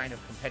for any kind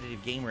of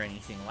competitive game or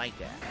anything like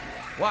that.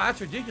 Wow,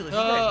 that's ridiculous. He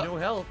has no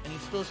health, and he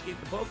still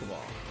escaped the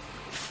Pokeball.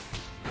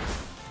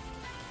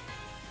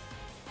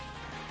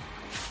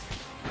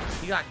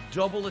 He got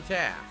double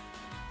attack.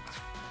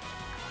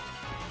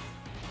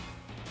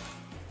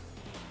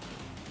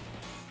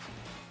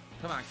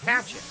 Come on,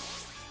 catch it.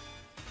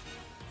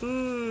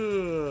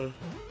 I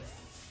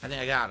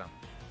think I got him.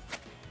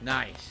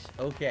 Nice.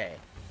 Okay.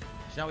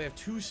 So now we have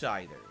 2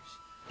 Scythers.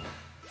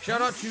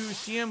 Shout out to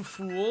CM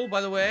Fool,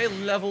 by the way.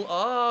 Level...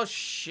 Oh,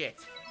 shit.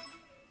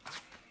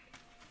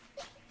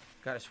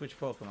 Gotta switch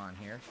Pokemon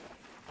here.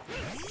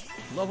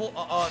 Level...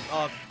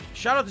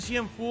 shout out to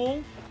CM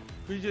Fool,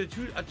 who did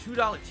a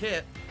 $2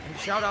 tip. And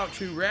shout out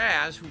to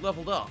Raz, who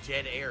leveled up.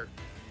 Dead air.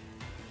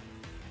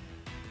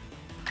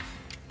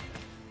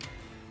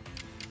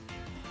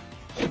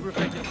 Super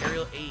effective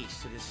aerial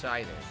ace to this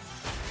Scyther.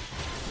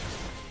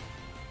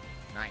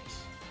 Nice.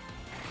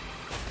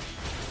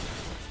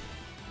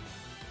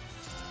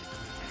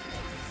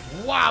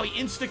 Wow, he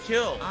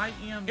insta-kill. I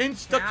am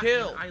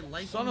Insta-kill. I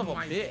like Son of a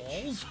my bitch.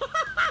 balls.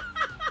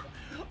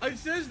 It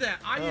says that.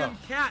 I am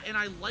cat and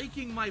I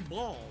liking my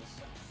balls.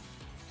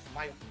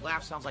 My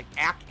laugh sounds like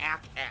ack,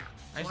 ack, ack.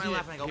 I When see I it.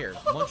 laugh and I go, here,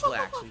 munch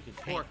lack, so you can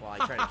paint while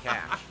I try to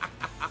catch.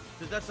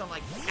 Does that sound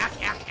like ack,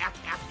 ack, ack,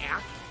 ack,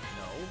 ack?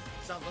 No, it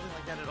sounds nothing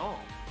like that at all.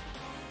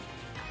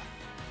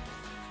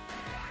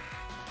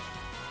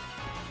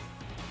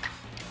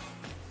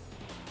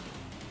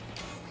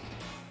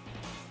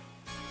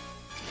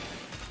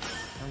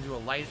 I'm gonna do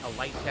a light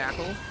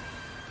tackle.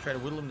 Try to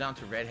whittle him down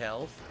to red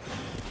health.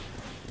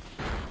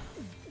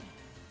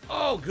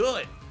 Oh,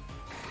 good.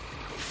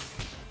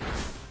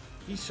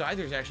 These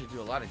Scythers actually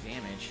do a lot of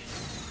damage.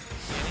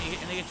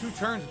 And they get 2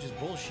 turns, which is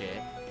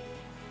bullshit.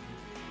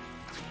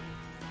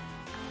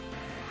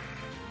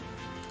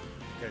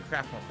 Gotta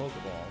craft more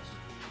Pokeballs.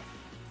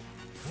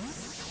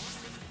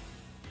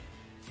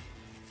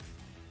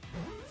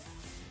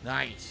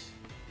 Nice.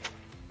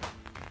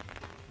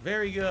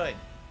 Very good.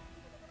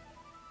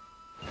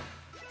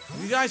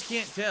 If you guys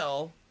can't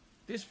tell,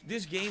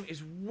 this game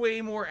is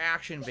way more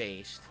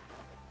action-based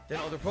than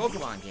other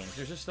Pokemon games.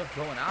 There's just stuff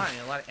going on, and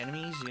a lot of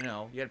enemies, you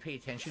know, you gotta pay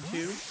attention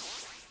to.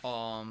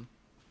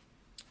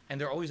 And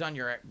they're always on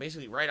your,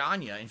 basically right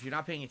on you. And if you're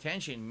not paying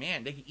attention,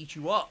 man, they can eat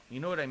you up. You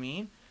know what I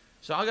mean?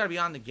 So I gotta be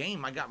on the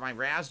game. I got my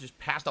Raz just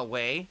passed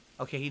away.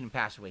 Okay, he didn't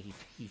pass away.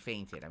 He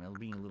fainted. I mean,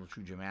 being a little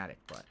too dramatic,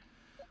 but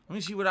let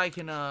me see what I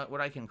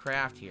can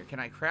craft here. Can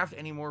I craft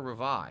any more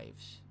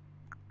revives?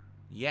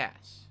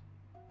 Yes,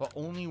 but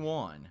only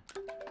 1.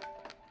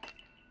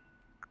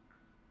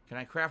 Can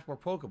I craft more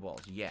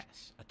Pokeballs?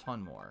 Yes, a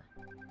ton more.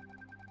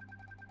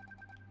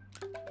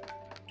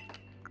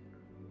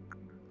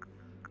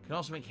 Can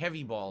also make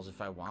heavy balls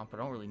if I want, but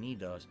I don't really need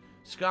those.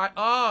 Sky.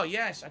 Oh,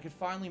 yes, I could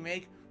finally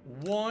make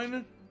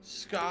 1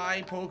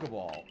 Sky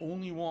Pokeball.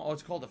 Only 1. Oh,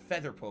 it's called a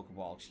Feather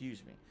Pokeball.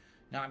 Excuse me.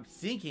 Now, I'm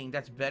thinking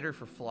that's better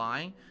for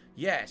flying.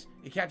 Yes,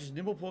 it catches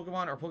nimble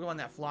Pokemon or Pokemon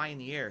that fly in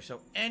the air.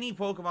 So any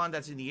Pokemon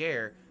that's in the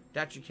air,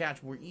 that should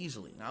catch more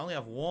easily. Now, I only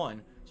have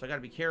 1, so I got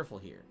to be careful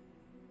here.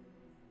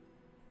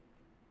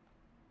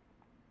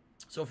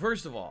 So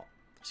first of all,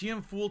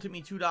 CM Fool took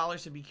me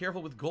 $2 to be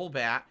careful with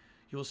Golbat.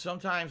 He will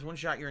sometimes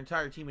one-shot your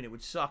entire team, and it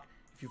would suck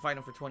if you fight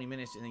him for 20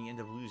 minutes and then you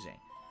end up losing.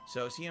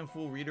 So CM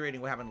Fool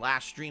reiterating what happened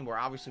last stream, where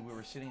obviously we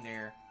were sitting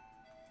there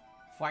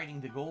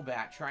fighting the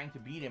Golbat, trying to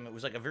beat him. It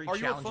was like a very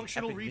challenging,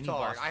 epic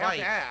mini-boss I have fight,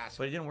 to ask.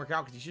 but it didn't work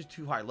out because he's just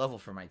too high level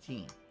for my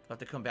team. I'll have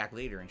to come back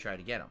later and try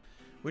to get him.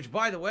 Which,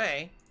 by the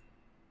way,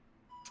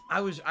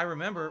 I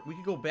remember we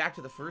could go back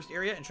to the first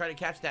area and try to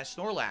catch that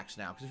Snorlax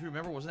now. Because if you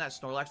remember, wasn't that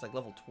Snorlax like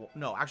level 12?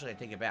 No, actually, I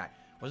take it back.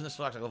 Wasn't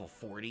the Snorlax like level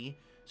 40?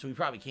 So we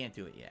probably can't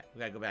do it yet. We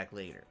gotta go back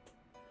later.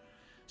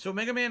 So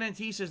Mega Man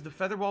NT says the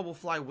Feather Ball will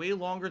fly way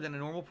longer than a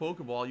normal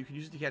Pokeball. You can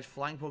use it to catch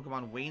flying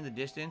Pokemon way in the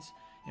distance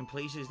in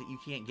places that you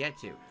can't get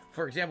to.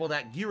 For example,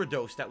 that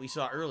Gyarados that we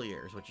saw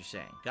earlier is what you're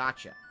saying.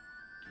 Gotcha.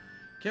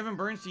 Kevin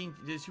Bernstein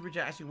did a super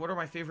chat asking, what are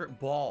my favorite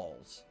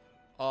balls?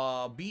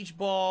 Beach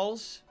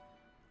balls.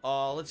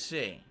 Let's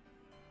see.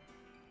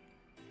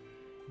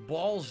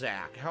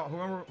 Balzac.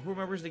 Who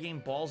remembers the game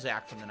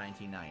Balzac from the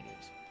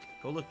 1990s?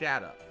 Go look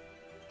that up.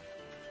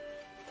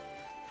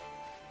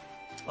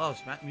 Oh,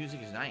 this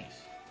music is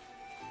nice.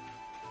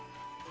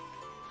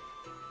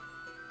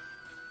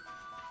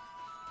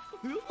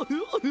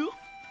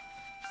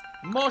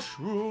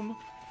 Mushroom.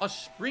 A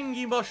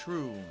springy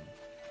mushroom.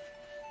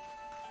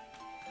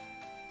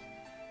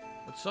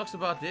 What sucks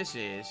about this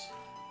is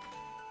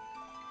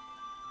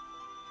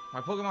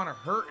my Pokemon are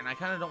hurt and I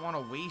kind of don't want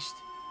to waste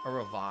a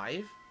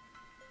revive.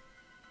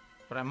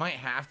 But I might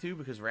have to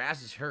because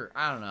Raz is hurt.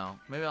 I don't know.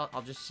 Maybe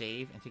I'll just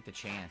save and take the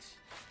chance.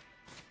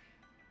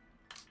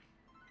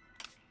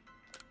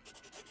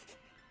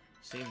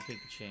 Save and take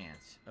the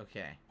chance.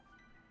 Okay.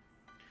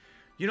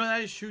 You know,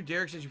 that is true.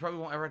 Derek says you probably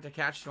won't ever have to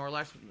catch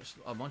Snorlax.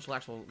 A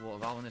Munchlax will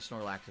evolve into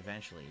Snorlax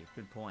eventually.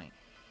 Good point.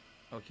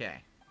 Okay.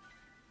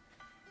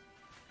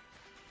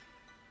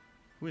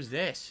 Who is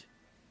this?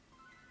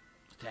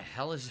 What the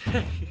hell is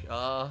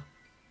that?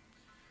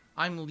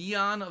 I'm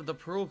Leon of the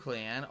Pearl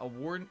Clan,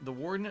 the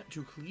Warden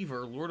to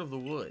Cleaver, Lord of the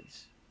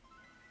Woods.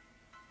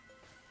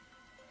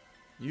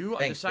 You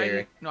Thanks, decided...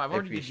 Derek. No, I've I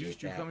already appreciate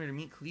deduced you that. come here to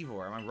meet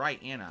Cleavor. Am I right,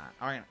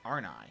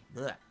 aren't I?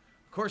 Blech.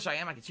 Of course I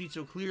am. I can see it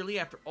so clearly.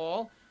 After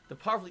all, the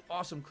powerfully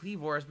awesome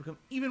Cleavor has become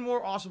even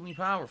more awesomely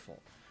powerful.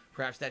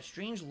 Perhaps that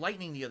strange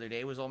lightning the other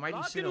day was Almighty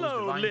Sinnoh's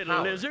divine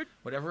power. Lizard.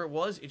 Whatever it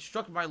was, it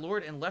struck my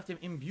lord and left him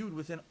imbued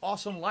with an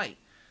awesome light.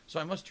 So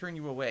I must turn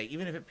you away,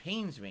 even if it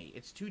pains me.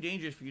 It's too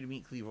dangerous for you to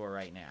meet Cleavor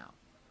right now.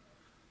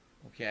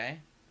 Okay.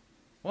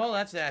 Well,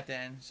 that's that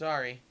then.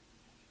 Sorry.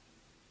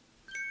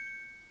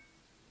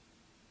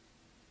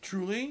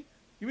 Truly?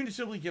 You mean to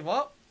simply give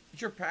up?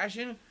 It's your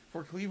passion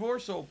for Cleavor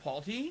so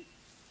paltry?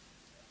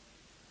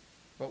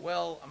 But,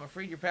 well, I'm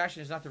afraid your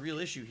passion is not the real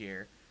issue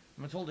here.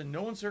 I'm told in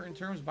no uncertain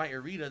terms by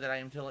Irida that I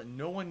am to let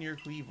no one near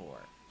Cleavor.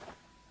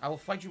 I will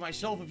fight you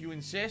myself if you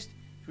insist.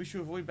 If you wish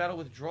to avoid battle,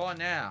 withdraw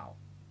now.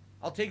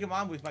 I'll take him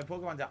on with my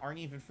Pokemon that aren't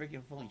even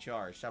freaking fully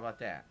charged. How about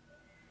that?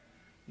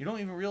 You don't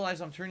even realize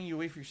I'm turning you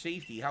away for your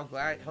safety.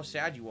 How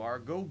sad you are.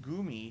 Go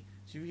Goomy.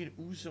 See if you can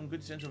ooze some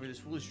good sense over this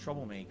foolish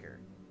troublemaker.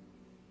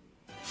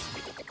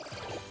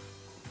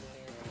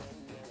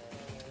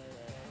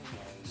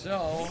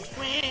 So,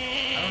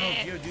 I don't know if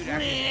Geodude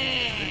actually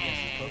is good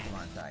against the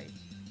Pokemon type.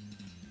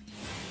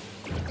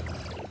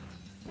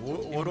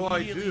 What do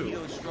I do?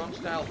 Geo's strong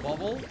style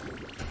bubble,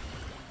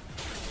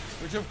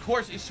 which of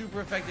course is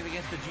super effective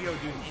against the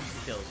Geodude and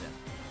insta-kills him.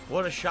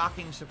 What a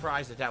shocking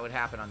surprise that would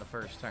happen on the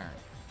first turn.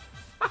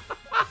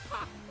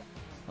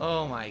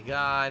 Oh my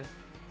god.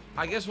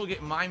 I guess we'll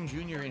get Mime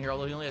Jr. in here,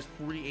 although he only has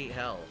 48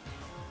 health.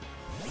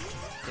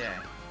 Okay.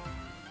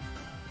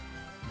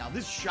 Now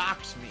this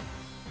shocks me.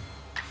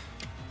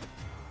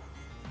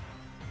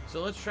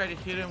 So let's try to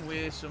hit him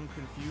with some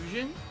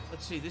confusion.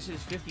 Let's see, this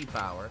is 50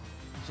 power.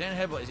 Zen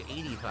Headbutt is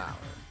 80 power.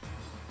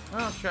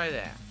 Well, let's try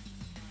that.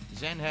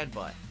 Zen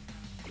Headbutt.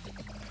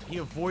 He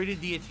avoided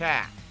the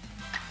attack.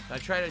 So I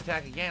try to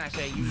attack again, I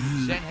say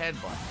use Zen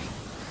Headbutt.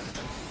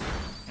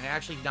 And it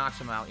actually knocks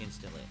him out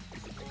instantly.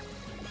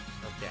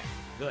 Okay,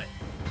 good.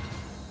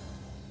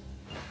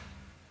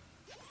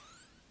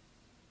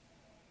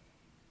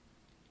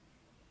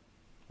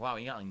 Wow,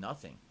 he got like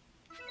nothing.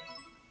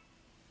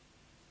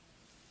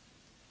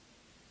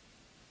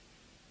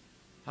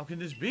 How can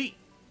this be?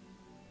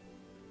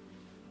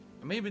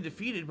 I may have been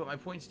defeated, but my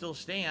point still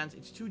stands.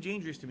 It's too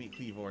dangerous to meet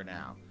Cleavor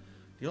now.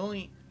 The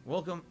only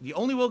welcome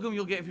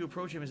you'll get if you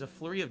approach him is a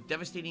flurry of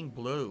devastating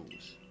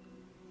blows.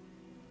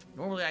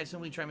 Normally, I'd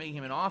simply try making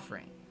him an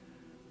offering.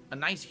 A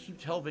nice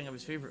heaped helping of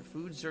his favorite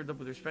food served up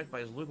with respect by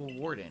his local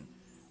warden.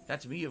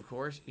 That's me, of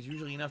course, is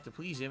usually enough to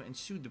please him and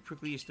soothe the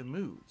prickliest of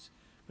moods.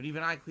 But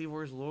even I,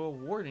 Cleavor's loyal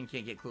warden,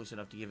 can't get close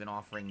enough to give an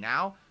offering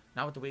now.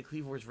 Not with the way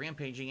Cleavor's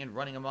rampaging and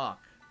running amok.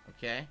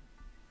 Okay?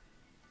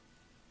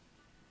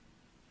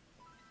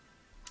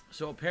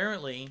 So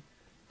apparently,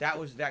 that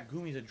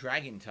Goomy's a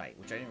dragon type,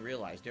 which I didn't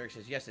realize. Derek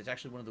says, yes, it's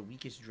actually one of the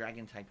weakest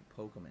dragon type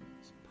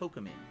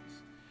Pokemons.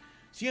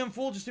 CM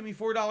Full just sent me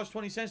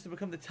 $4.20 to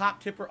become the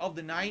top tipper of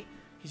the night.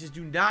 He says,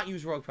 do not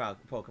use rogue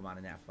Pokemon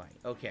in that fight.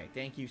 Okay,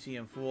 thank you,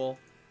 CM Fool,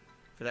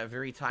 for that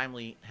very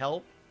timely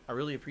help. I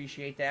really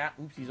appreciate that.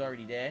 Oops, he's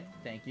already dead.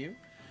 Thank you.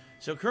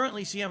 So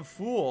currently, CM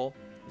Fool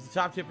is the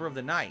top tipper of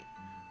the night.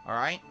 All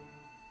right?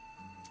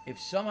 If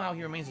somehow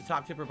he remains the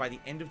top tipper by the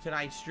end of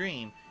tonight's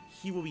stream,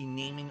 he will be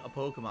naming a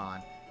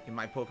Pokemon in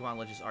my Pokemon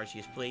Legends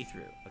Arceus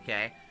playthrough.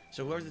 Okay?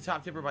 So whoever's the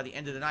top tipper by the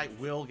end of the night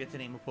will get to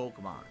name a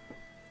Pokemon.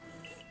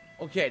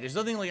 Okay, there's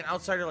nothing like an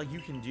outsider like you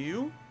can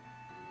do.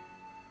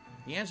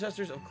 The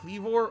ancestors of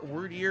Cleavor,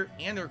 Wordeer,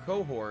 and their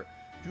cohort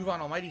drew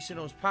on Almighty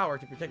Sinnoh's power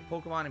to protect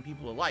Pokemon and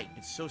people alike.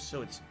 It's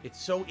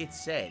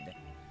said.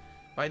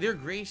 By their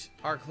grace,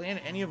 our clan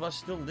and any of us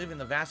still live in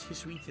the vast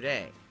history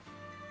today.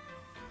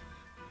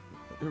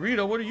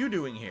 Rita, what are you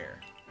doing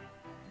here?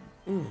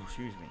 Ooh,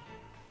 excuse me.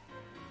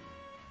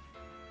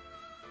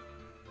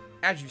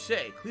 As you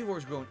say,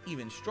 Cleavor's grown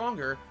even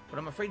stronger, but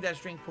I'm afraid that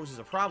strength poses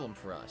a problem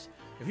for us.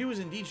 If he was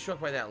indeed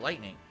struck by that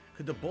lightning,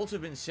 Could the bolts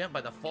have been sent by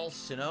the false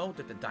Sinnoh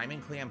that the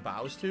Diamond Clan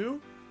bows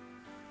to?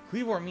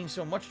 Cleavor means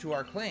so much to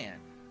our clan.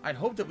 I'd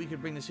hoped that we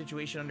could bring the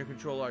situation under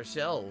control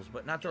ourselves,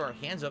 but not throw our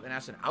hands up and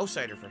ask an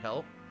outsider for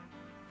help.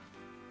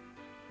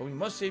 But we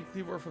must save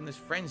Cleavor from this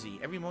frenzy.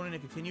 Every moment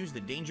it continues,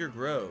 the danger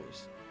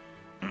grows.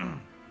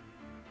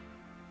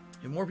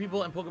 If more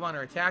people and Pokemon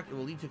are attacked, it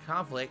will lead to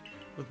conflict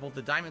with both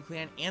the Diamond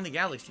Clan and the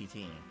Galaxy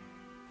team.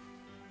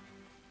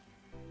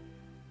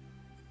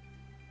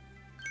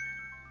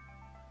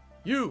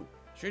 You,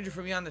 stranger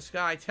from beyond the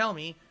sky, tell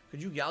me,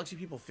 could you Galaxy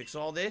people fix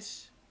all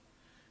this?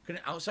 Could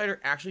an outsider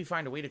actually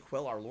find a way to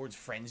quell our Lord's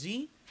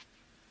frenzy?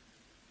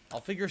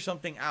 I'll figure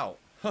something out.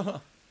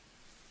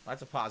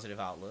 That's a positive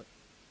outlook.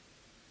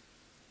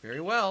 Very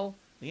well.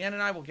 Leanne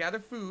and I will gather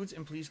foods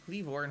and please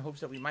Cleavor in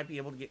hopes that we might be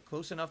able to get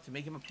close enough to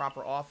make him a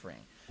proper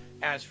offering.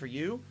 As for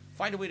you,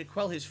 find a way to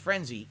quell his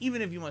frenzy,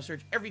 even if you must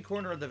search every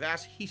corner of the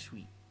vast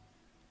He-Suite.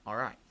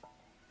 Alright.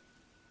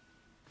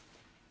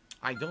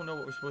 I don't know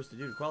what we're supposed to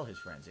do to quell his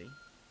frenzy.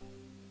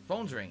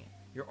 Phone's ringing.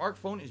 Your ARC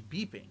phone is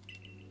beeping.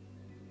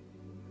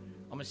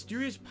 A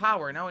mysterious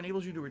power now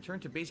enables you to return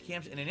to base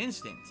camps in an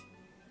instant.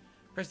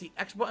 Press the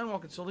X button while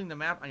consulting the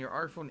map on your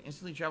ARC phone to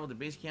instantly travel to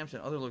base camps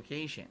and other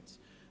locations.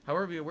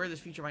 However, be aware this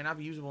feature might not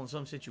be usable in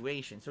some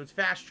situations. So it's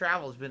fast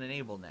travel has been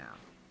enabled now.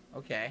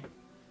 Okay.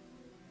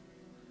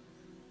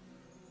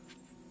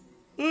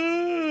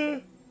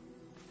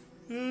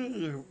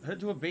 Head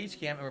to a base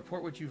camp and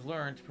report what you've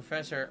learned to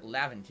Professor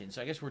Laventon.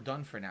 So I guess we're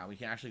done for now. We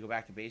can actually go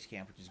back to base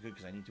camp, which is good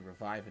because I need to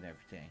revive and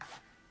everything.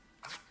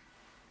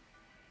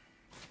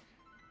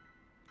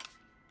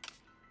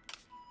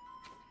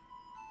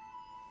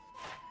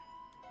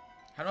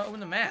 How do I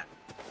open the map?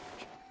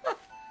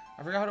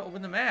 I forgot how to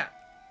open the map.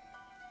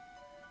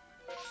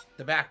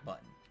 The back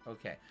button.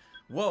 Okay.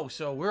 Whoa,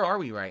 so where are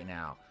we right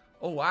now?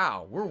 Oh,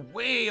 wow. We're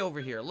way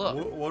over here.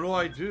 Look. What do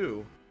I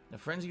do? The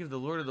Frenzy of the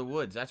Lord of the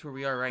Woods. That's where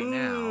we are right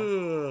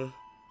now.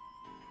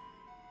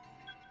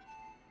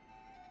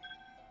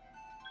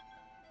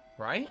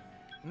 Right?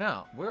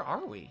 No. Where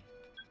are we?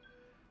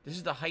 This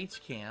is the Heights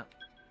camp.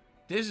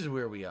 This is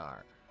where we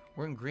are.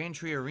 We're in Grand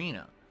Tree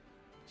Arena.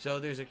 So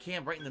there's a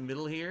camp right in the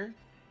middle here.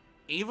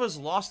 Ava's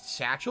Lost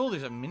Satchel.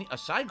 There's a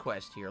side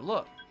quest here.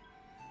 Look.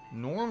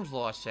 Norm's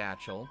Lost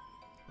Satchel.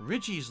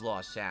 Richie's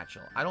Lost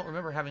Satchel. I don't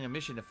remember having a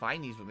mission to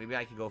find these, but maybe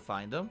I could go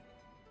find them.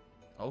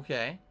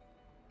 Okay.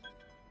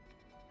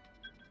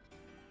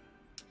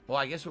 Well,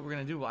 I guess what we're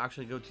going to do, we'll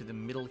actually go to the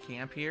middle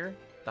camp here.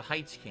 The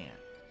Heights camp.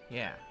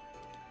 Yeah.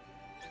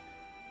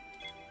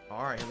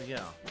 Alright, here we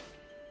go.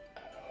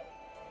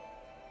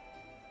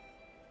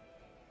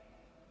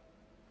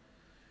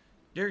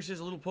 Derek says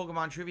a little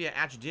Pokemon trivia.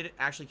 Ash did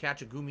actually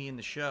catch a Gumi in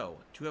the show.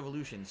 2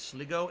 evolutions,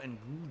 Sligo and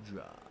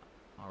Gudra.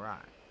 Alright.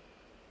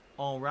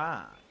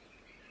 Alright.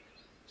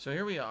 So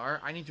here we are.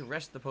 I need to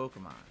rest the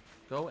Pokemon.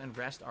 Go and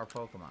rest our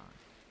Pokemon.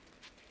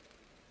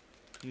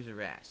 Use a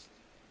rest.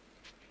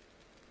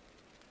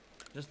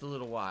 Just a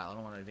little while. I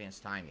don't want to advance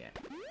time yet.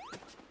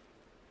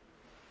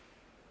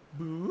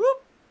 Boop.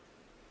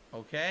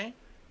 Okay.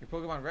 Your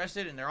Pokemon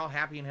rested and they're all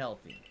happy and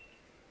healthy.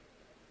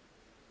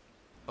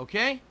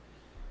 Okay.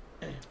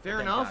 Fair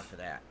Thank enough. God for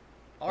that.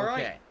 All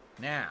right.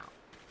 Now.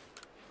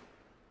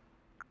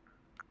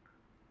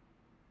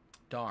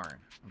 Darn.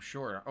 I'm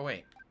short. Oh,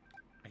 wait.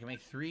 I can make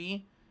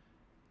 3.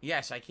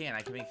 Yes, I can.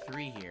 I can make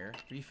 3 here.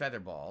 3 feather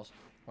balls.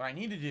 What I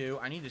need to do,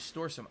 I need to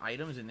store some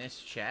items in this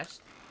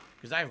chest.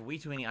 Because I have way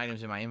too many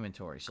items in my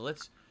inventory. So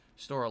let's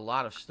store a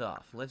lot of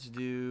stuff. Let's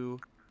do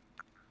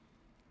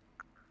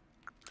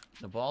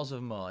the balls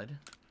of mud.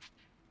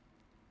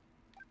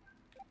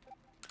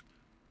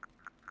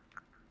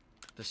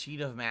 The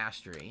Seed of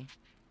Mastery.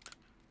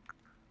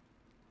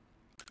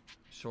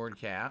 Sword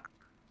Cap.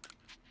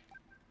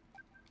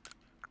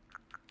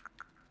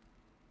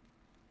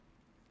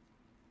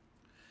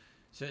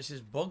 So it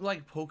says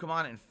bug-like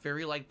Pokemon and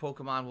fairy-like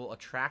Pokemon will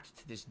attract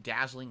to this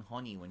dazzling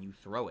honey when you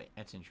throw it.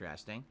 That's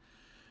interesting.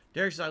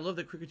 Derek says, I love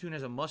that Kricketune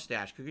has a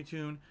mustache.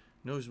 Kricketune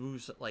knows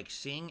moves like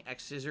Sing,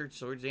 X-Scissor,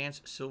 Sword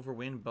Dance, Silver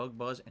Wind, Bug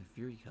Buzz, and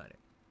Fury Cutter.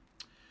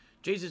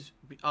 Jay says,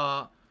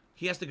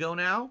 he has to go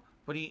now,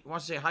 but he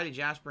wants to say hi to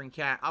Jasper and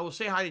Kat. I will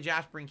say hi to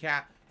Jasper and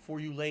Kat for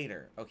you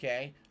later,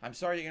 okay? I'm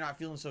sorry that you're not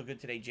feeling so good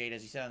today, Jade.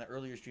 As he said on the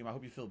earlier stream, I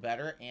hope you feel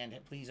better, and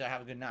please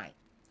have a good night.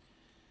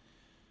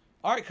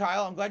 All right,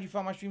 Kyle, I'm glad you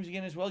found my streams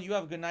again as well. You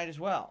have a good night as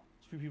well.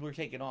 A few people are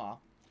taking off.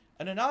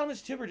 An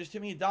anonymous tipper just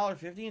tipped me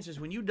 $1.50 and says,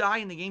 when you die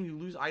in the game, you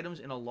lose items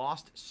in a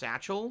lost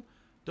satchel.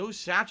 Those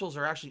satchels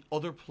are actually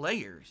other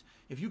players.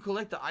 If you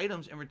collect the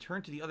items and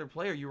return to the other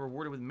player, you're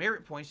rewarded with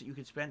merit points that you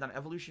can spend on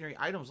evolutionary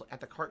items at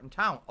the cart in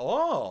town.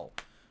 Oh,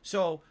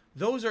 so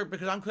those are,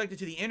 because I'm connected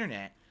to the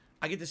internet,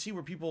 I get to see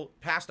where people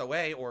passed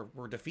away or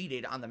were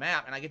defeated on the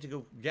map, and I get to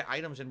go get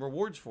items and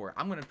rewards for it.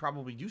 I'm going to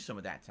probably do some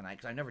of that tonight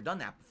because I've never done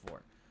that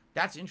before.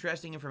 That's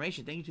interesting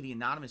information. Thank you to the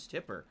anonymous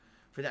tipper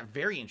for that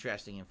very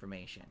interesting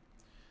information.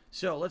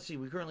 So, let's see.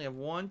 We currently have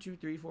 $1, $2,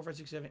 $3, $4,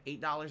 $5, $6, $7,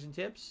 $8 in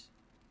tips.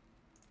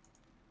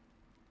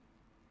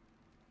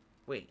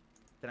 Wait.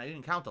 Then I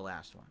didn't count the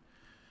last one.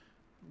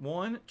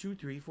 1, 2,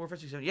 3, 4, 5,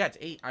 6, 7. Yeah, it's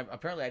 8.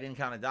 Apparently, I didn't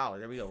count $1.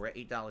 There we go. We're at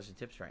 $8 in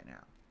tips right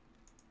now.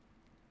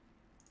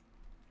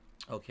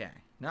 Okay.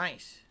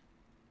 Nice.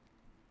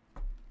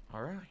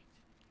 All right.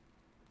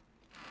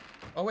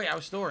 Oh, wait. I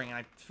was storing, and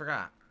I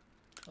forgot.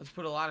 Let's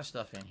put a lot of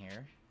stuff in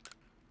here.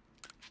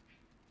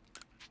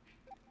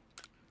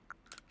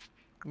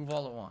 Move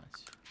all at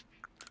once.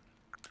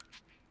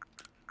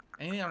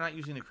 Anything I'm not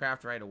using to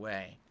craft right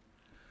away.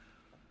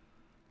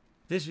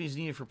 This is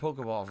needed for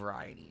Pokeball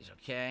varieties,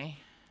 okay?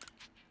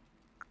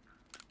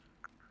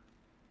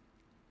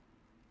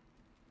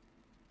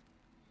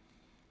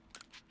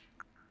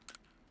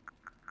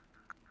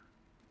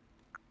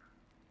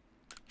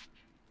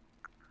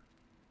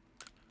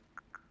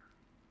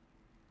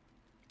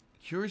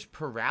 Cures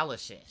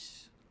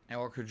paralysis.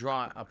 Or could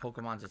draw a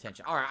Pokemon's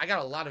attention. Alright, I got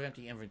a lot of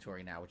empty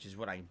inventory now, which is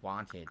what I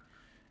wanted.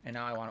 And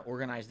now I want to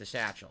organize the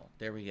satchel.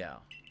 There we go.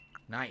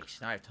 Nice.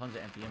 Now I have tons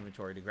of empty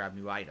inventory to grab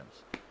new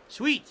items.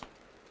 Sweet!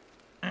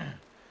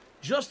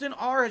 Justin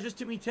R. has just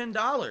tipped me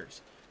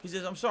 $10. He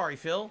says, I'm sorry,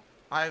 Phil.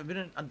 I've been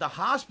in the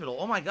hospital.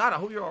 Oh my god, I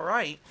hope you're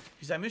alright.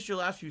 He says, I missed your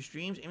last few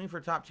streams, aiming for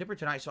a top tipper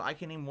tonight so I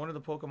can name one of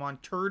the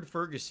Pokemon Turd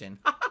Ferguson.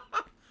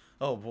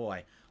 Oh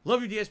boy.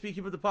 Love your DSP.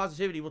 Keep up the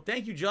positivity. Well,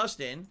 thank you,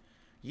 Justin.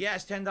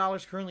 Yes,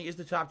 $10 currently is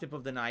the top tip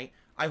of the night.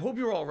 I hope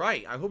you're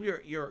alright. I hope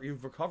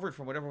you've recovered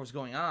from whatever was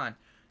going on.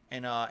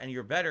 And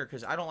you're better,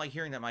 because I don't like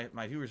hearing that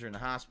my viewers are in the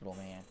hospital,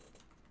 man.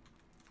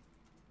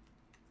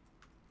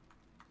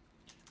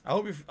 I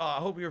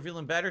hope you're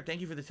feeling better.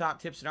 Thank you for the top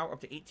tips. Now we're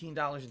up to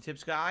 $18 in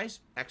tips, guys.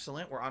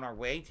 Excellent. We're on our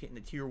way to hitting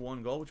the tier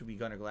 1 goal, which will be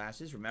Gunner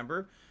Glasses.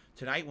 Remember,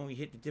 tonight when we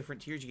hit the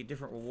different tiers, you get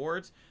different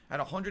rewards. At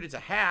 100, it's a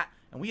hat,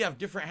 and we have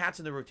different hats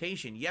in the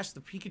rotation. Yes, the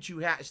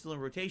Pikachu hat is still in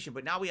rotation,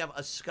 but now we have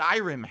a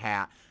Skyrim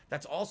hat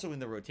that's also in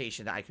the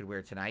rotation that I could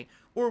wear tonight.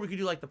 Or we could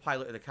do like the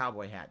pilot or the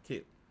cowboy hat,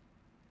 too.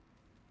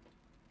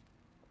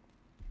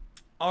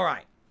 All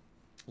right.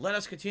 Let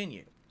us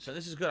continue. So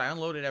this is good. I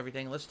unloaded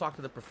everything. Let's talk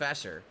to the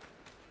professor.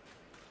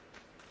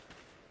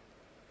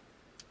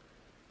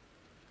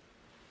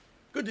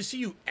 Good to see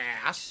you,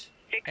 ass.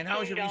 And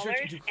how is your research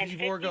into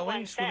Cleavor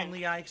going?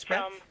 Swimmingly, I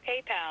expect. From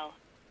PayPal.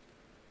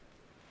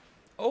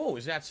 Oh,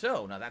 is that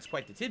so? Now, that's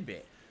quite the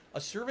tidbit.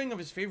 A serving of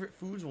his favorite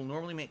foods will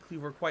normally make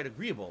Cleavor quite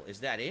agreeable. Is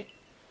that it?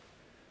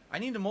 I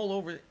need to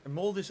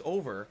mull this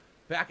over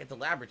back at the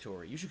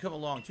laboratory. You should come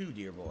along too,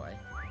 dear boy.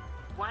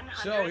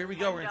 So, here we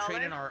go. We're going to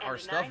trade in our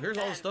stuff. Here's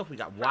all the stuff we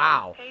got.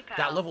 Wow.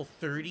 That level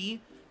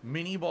 30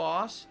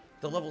 mini-boss.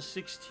 The level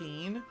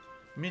 16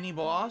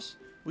 mini-boss.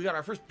 We got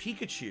our first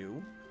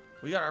Pikachu.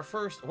 We got our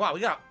first... Wow, we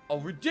got a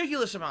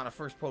ridiculous amount of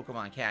first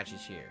Pokemon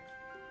catches here.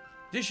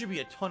 This should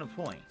be a ton of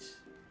points.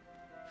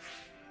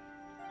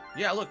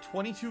 Yeah, look,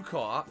 22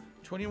 caught.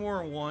 20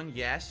 more in 1,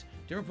 yes.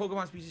 Different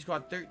Pokemon species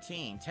caught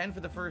 13. 10 for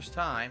the first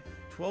time.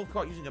 12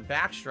 caught using a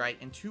backstrike.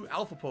 And 2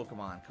 Alpha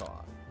Pokemon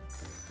caught.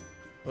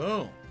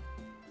 Boom.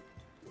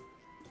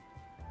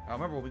 Now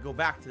remember, when we go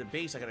back to the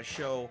base, I got to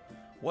show...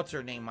 What's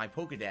her name? My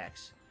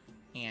Pokedex.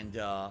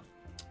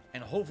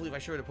 And hopefully if I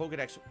show her the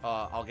Pokedex,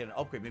 I'll get an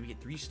upgrade. Maybe get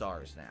 3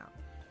 stars now.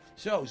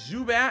 So,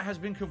 Zubat has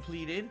been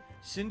completed.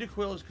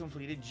 Cyndaquil is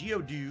completed.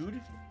 Geodude.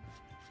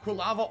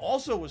 Quilava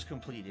also was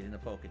completed in the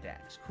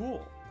Pokedex.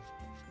 Cool.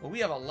 Well, we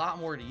have a lot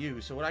more to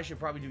use. So what I should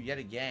probably do yet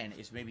again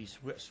is maybe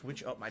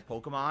switch up my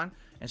Pokemon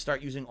and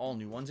start using all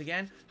new ones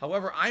again.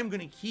 However, I'm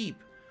going to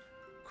keep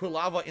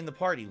Quilava in the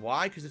party.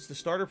 Why? Because it's the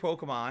starter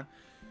Pokemon.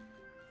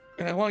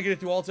 And I want to get it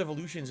through all its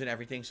evolutions and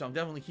everything. So I'm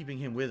definitely keeping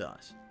him with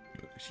us.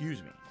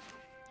 Excuse me.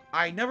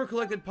 I never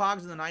collected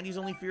Pogs in the 90s,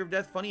 only Fear of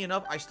Death. Funny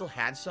enough, I still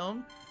had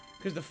some.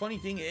 Because the funny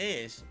thing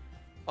is...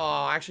 Oh,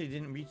 I actually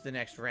didn't reach the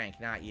next rank.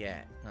 Not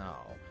yet. No.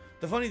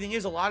 The funny thing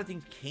is, a lot of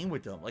things came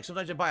with them. Like,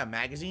 sometimes I'd buy a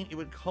magazine, it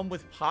would come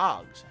with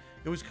Pogs.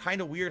 It was kind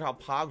of weird how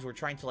Pogs were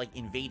trying to, like,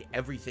 invade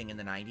everything in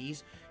the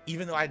 90s.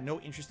 Even though I had no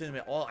interest in them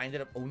at all, I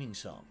ended up owning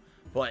some.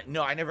 But,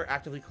 no, I never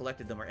actively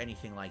collected them or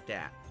anything like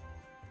that.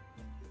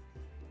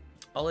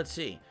 Oh, let's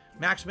see.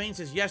 Max Main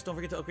says, yes, don't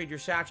forget to upgrade your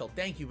satchel.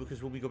 Thank you,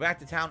 because when we go back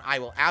to town, I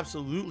will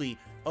absolutely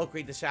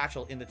upgrade the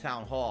satchel in the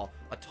town hall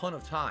a ton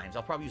of times.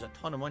 I'll probably use a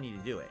ton of money to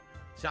do it.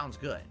 Sounds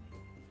good.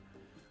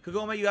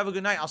 Kagome, you have a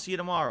good night. I'll see you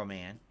tomorrow,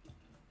 man.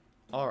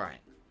 Alright.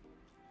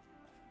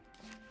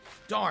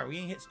 Darn, we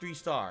didn't hit 3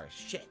 stars.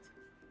 Shit.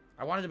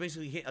 I wanted to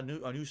basically hit a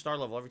new star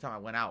level every time I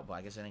went out, but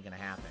I guess that ain't gonna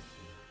happen.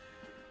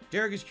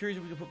 Derek is curious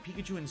if we can put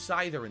Pikachu and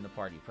Scyther in the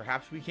party.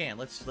 Perhaps we can.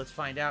 Let's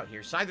find out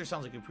here. Scyther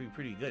sounds like it'd be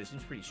pretty good. It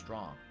seems pretty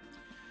strong.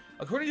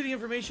 According to the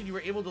information you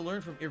were able to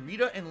learn from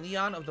Irida and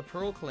Leon of the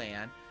Pearl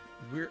Clan,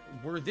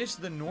 were this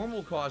the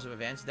normal cause of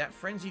events, that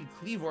frenzied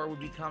Cleavor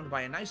would be calmed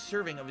by a nice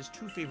serving of his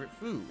 2 favorite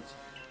foods.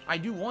 I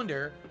do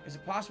wonder, is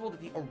it possible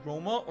that the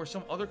aroma or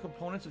some other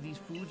components of these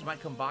foods might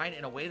combine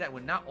in a way that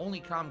would not only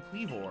calm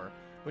Cleavor,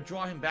 but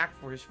draw him back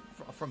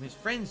from his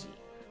frenzy?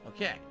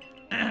 Okay.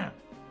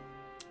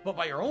 But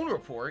by your own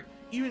report,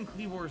 even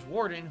Cleavor's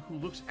warden, who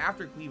looks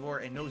after Cleavor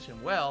and knows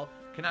him well,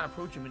 cannot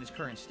approach him in his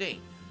current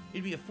state.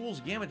 It'd be a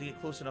fool's gambit to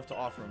get close enough to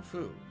offer him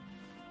food.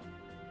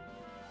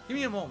 Give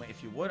me a moment,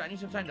 if you would. I need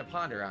some time to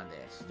ponder on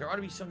this. There ought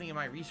to be something in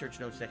my research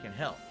notes that can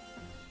help.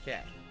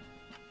 Okay.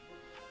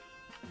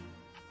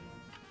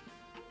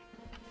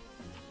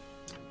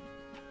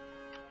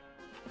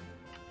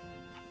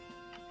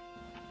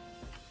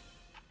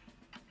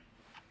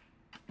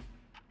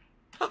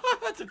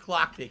 That's a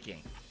clock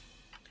ticking.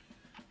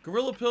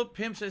 Gorilla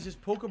Pimp says his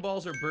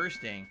Pokeballs are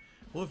bursting.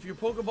 Well, if your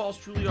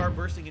Pokeballs truly are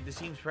bursting into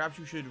seams, perhaps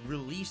you should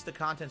release the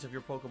contents of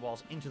your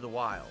Pokeballs into the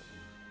wild.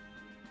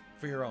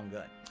 For your own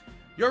good.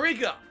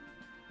 Eureka!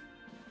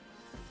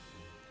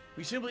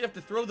 We simply have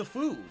to throw the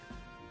food.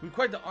 We've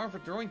quite the arm for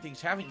throwing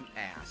things, haven't you,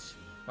 ass?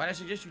 Might I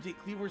suggest you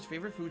take Cleavor's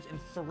favorite foods and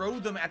throw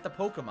them at the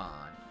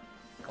Pokemon?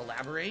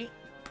 Elaborate?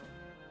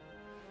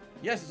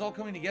 Yes, it's all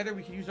coming together.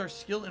 We can use our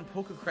skill in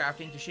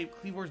Pokecrafting to shape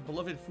Cleavor's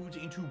beloved foods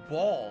into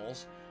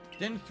balls,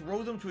 then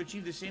throw them to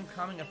achieve the same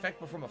calming effect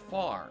but from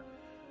afar.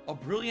 A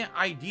brilliant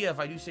idea, if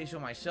I do say so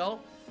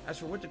myself. As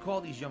for what to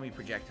call these yummy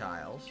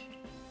projectiles,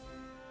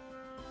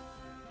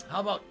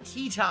 how about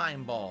tea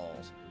time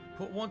balls?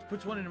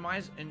 Puts one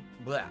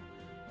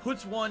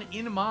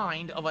in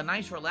mind of a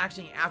nice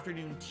relaxing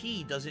afternoon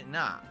tea, does it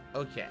not?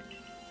 Okay.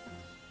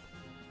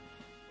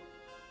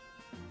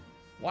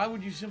 Why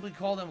would you simply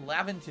call them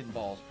Laventon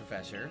balls,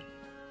 Professor?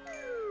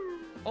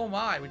 Oh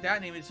my, with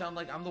that name it sounds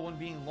like I'm the one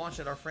being launched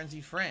at our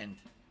frenzied friend.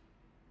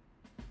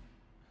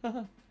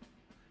 In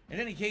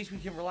any case, we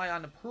can rely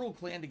on the Pearl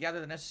Clan to gather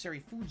the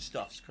necessary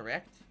foodstuffs,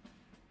 correct?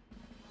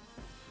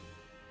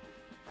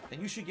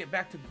 Then you should get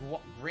back to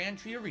Grand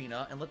Tree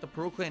Arena and let the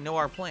Pearl Clan know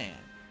our plan.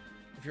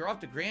 If you're off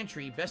to Grand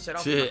Tree, best set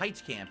out for the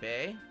Heights camp,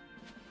 eh?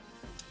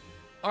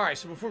 Alright,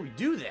 so before we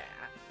do that,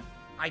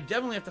 I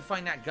definitely have to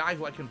find that guy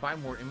who I can buy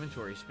more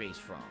inventory space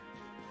from.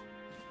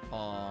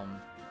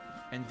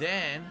 And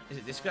then, is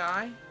it this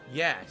guy?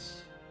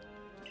 Yes.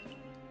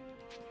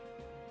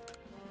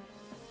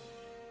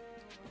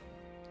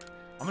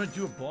 I'm gonna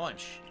do a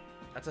bunch.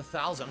 That's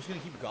 1,000. I'm just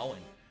gonna keep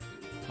going.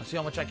 I'll see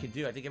how much I can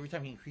do. I think every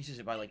time he increases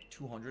it by like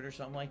 200 or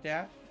something like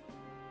that.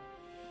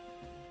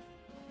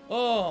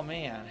 Oh,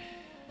 man.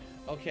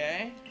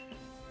 Okay.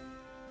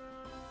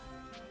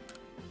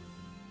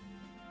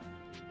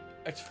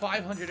 It's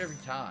 500 every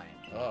time.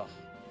 Ugh.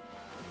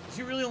 Is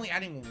he really only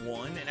adding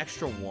one? An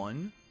extra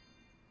one?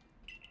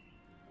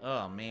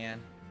 Oh, man.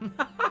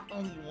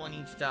 Only one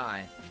each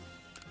time.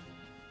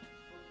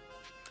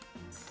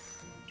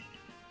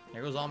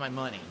 There goes all my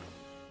money.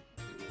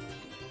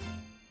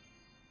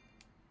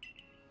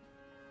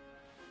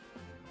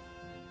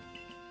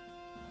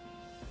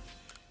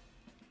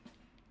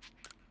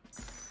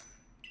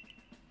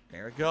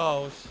 There it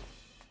goes.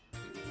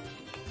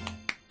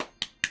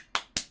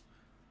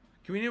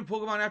 Can we name a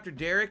Pokemon after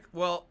Derek?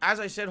 Well, as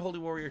I said, Holy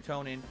Warrior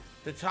Tonin,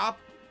 the top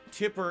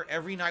tipper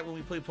every night when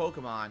we play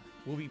Pokemon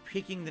will be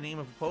picking the name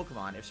of a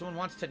Pokemon. If someone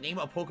wants to name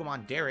a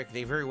Pokemon Derek,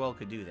 they very well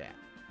could do that.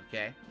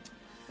 Okay?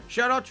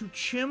 Shout out to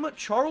Chim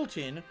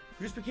Charlton,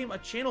 who just became a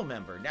channel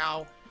member.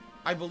 Now,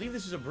 I believe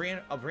this is a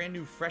brand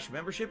new fresh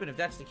membership, and if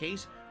that's the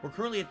case, we're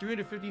currently at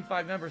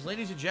 355 members.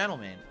 Ladies and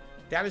gentlemen,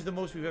 that is the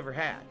most we've ever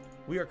had.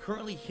 We are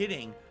currently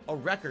hitting a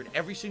record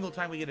every single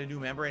time we get a new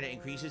member and it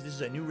increases. This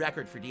is a new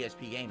record for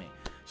DSP Gaming.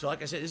 So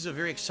like I said, this is a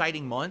very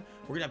exciting month.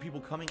 We're going to have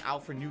people coming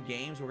out for new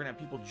games. We're going to have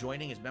people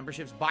joining as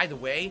memberships. By the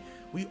way,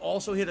 we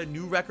also hit a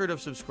new record of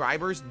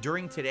subscribers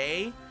during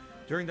today.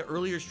 During the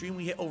earlier stream,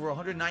 we hit over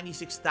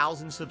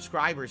 196,000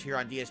 subscribers here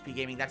on DSP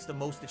Gaming. That's the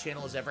most the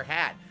channel has ever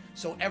had.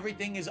 So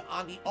everything is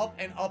on the up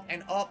and up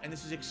and up, and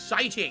this is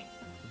exciting.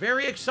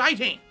 Very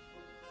exciting.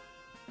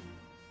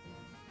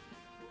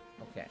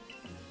 Okay.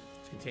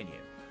 Let's continue.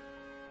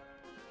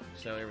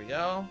 So here we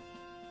go.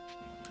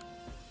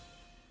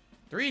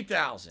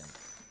 3,000.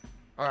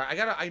 All right,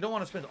 I don't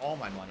want to spend all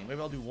my money. Maybe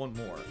I'll do one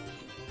more.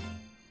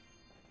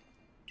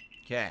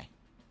 Okay.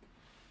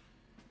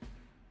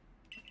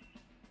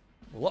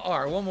 Well,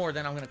 all right, one more,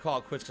 then I'm going to call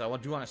it quits because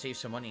I do want to save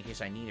some money in case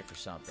I need it for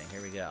something.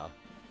 Here we go.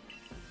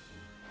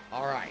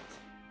 All right.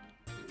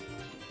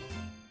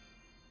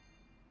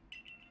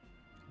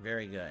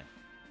 Very good.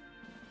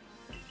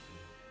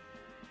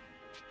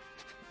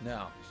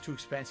 No, it's too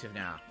expensive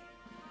now.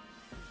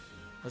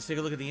 Let's take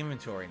a look at the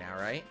inventory now,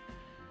 right?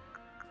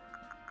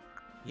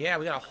 Yeah,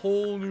 we got a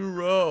whole new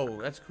row.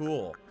 That's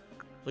cool.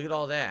 Look at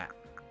all that.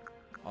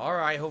 All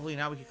right, hopefully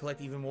now we can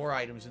collect even more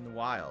items in the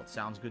wild.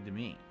 Sounds good to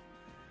me.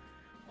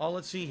 Oh,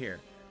 let's see here.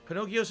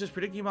 Pinocchio says,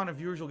 predict the amount of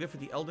viewers we'll get for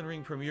the Elden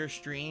Ring premiere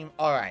stream.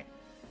 All right.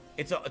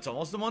 It's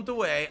almost a month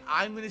away.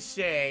 I'm going to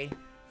say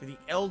for the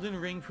Elden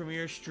Ring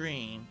premiere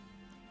stream,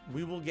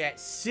 we will get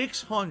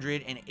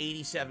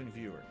 687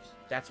 viewers.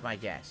 That's my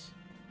guess.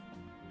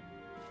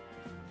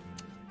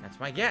 That's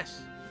my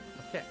guess.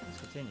 Okay, let's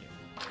continue.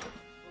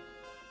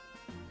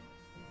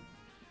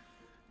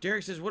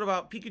 Derek says, what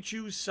about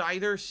Pikachu,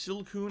 Scyther,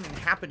 Silcoon, and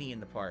Happiny in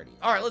the party?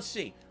 All right, let's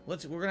see. We're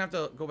going to have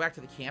to go back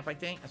to the camp, I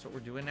think. That's what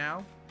we're doing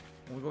now.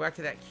 When we go back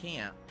to that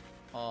camp,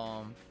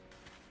 I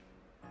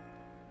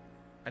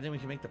think we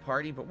can make the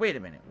party. But wait a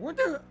minute.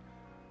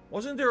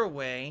 Wasn't there a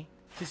way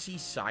to see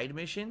side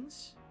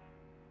missions?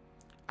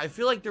 I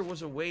feel like there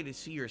was a way to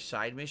see your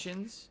side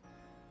missions.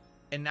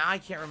 And now I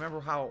can't remember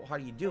how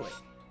do you do it.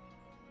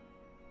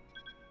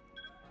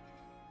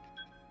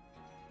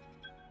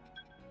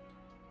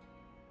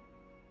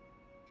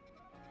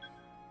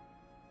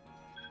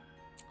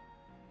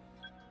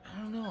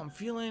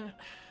 feeling...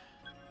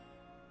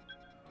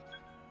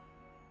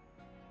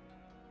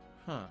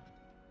 Huh.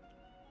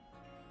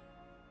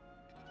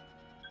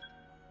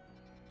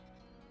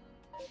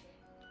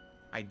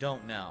 I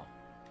don't know.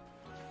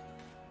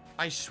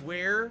 I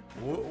swear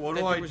What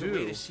that do there I was a way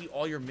do? to see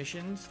all your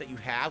missions that you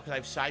have, because I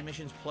have side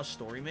missions plus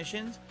story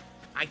missions.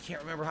 I can't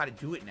remember how to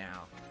do it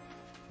now.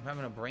 I'm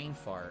having a brain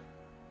fart.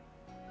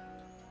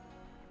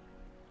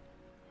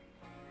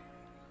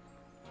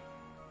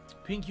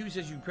 Pink Q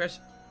says you press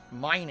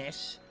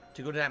minus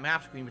to go to that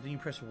map screen, but then you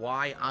press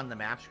Y on the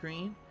map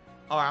screen.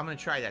 Oh, I'm going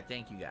to try that.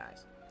 Thank you,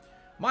 guys.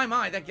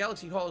 My, that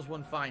Galaxy Hall is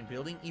one fine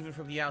building, even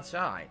from the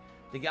outside.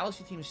 The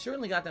Galaxy team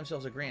certainly got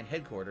themselves a grand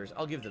headquarters.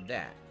 I'll give them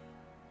that.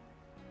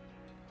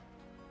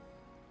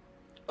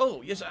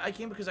 Oh, yes, I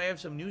came because I have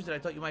some news that I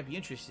thought you might be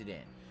interested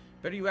in.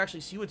 Better you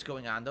actually see what's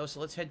going on, though, so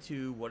let's head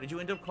to, what did you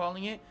end up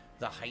calling it?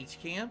 The Heights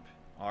Camp?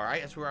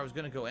 Alright, that's where I was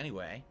going to go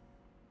anyway.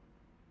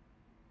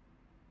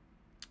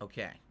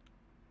 Okay.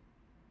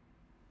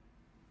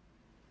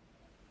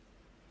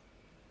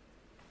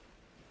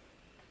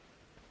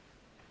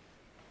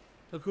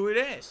 Look who it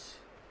is.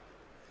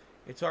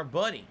 It's our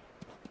buddy.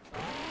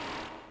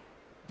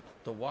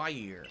 The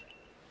Y-Ear.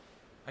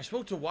 I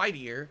spoke to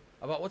White-Ear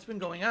about what's been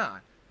going on.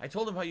 I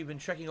told him how you've been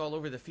trekking all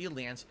over the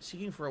Fieldlands,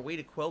 seeking for a way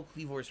to quell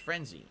Cleavor's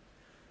frenzy.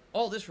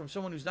 All this from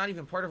someone who's not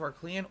even part of our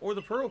clan or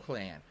the Pearl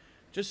clan.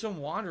 Just some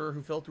wanderer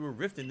who fell through a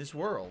rift in this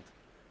world.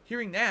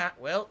 Hearing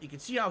that, well, you can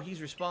see how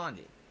he's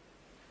responded.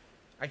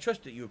 I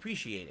trust that you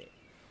appreciate it.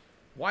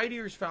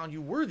 White-Ear's found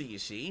you worthy, you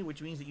see,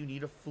 which means that you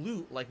need a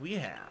flute like we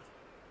have.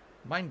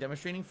 Mind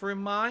demonstrating for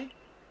him, Mai?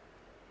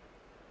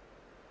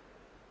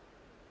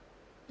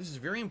 This is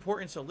very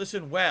important, so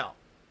listen well.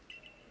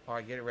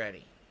 Alright, get it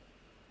ready.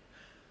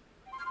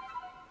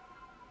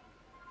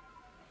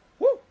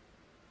 Woo!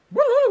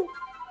 Woo!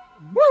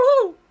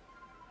 Woo!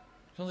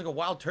 Sounds like a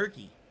wild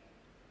turkey.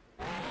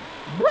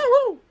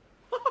 Woo!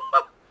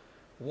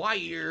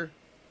 White-Ear.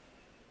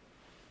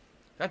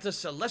 That's a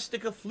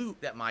Celestica flute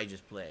that Mai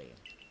just played.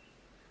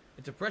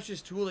 It's a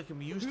precious tool that can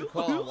be used to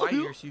call on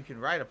White-Ear so you can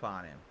ride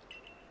upon him.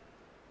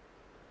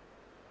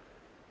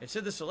 It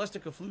said the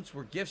Celestica flutes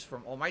were gifts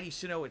from Almighty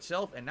Sinnoh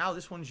itself, and now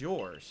this one's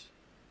yours.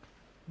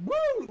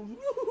 Woo!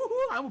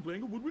 I'm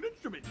playing a woodwind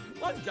instrument.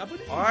 I'm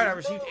Japanese. Alright, I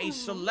received a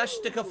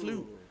Celestica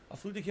flute. A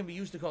flute that can be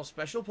used to call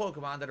special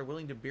Pokemon that are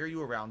willing to bear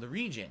you around the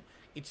region.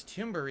 Its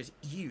timbre is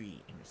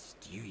eerie and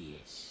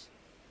mysterious.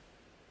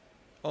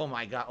 Oh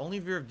my god, only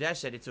Veer of Death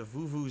said it's a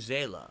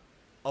Vuvuzela.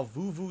 A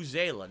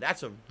Vuvuzela.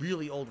 That's a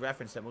really old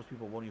reference that most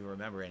people won't even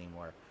remember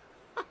anymore.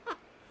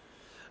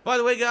 By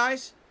the way,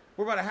 guys,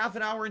 we're about a half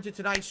an hour into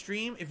tonight's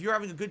stream. If you're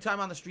having a good time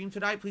on the stream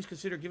tonight, please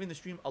consider giving the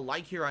stream a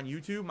like here on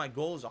YouTube. My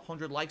goal is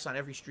 100 likes on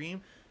every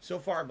stream. So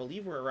far, I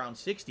believe we're around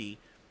 60.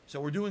 So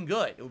we're doing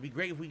good. It would be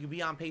great if we could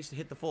be on pace to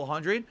hit the full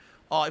 100.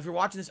 If you're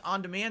watching this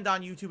on demand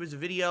on YouTube as a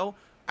video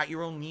at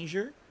your own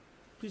leisure,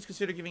 please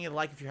consider giving it a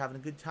like if you're having a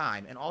good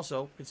time. And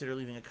also, consider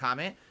leaving a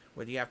comment,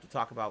 whether you have to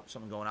talk about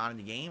something going on in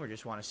the game or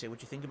just want to say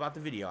what you think about the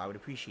video. I would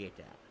appreciate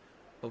that.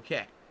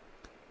 Okay.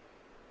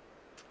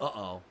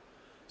 Uh-oh.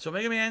 So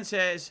Mega Man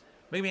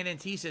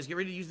NT says, get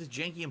ready to use this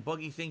janky and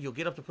buggy thing. You'll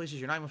get up to places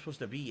you're not even supposed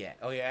to be yet.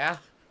 Oh, yeah?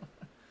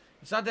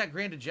 It's not that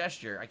grand a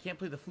gesture. I can't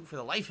play the flute for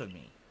the life of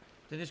me.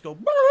 Then just go,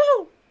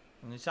 boo!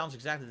 And it sounds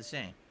exactly the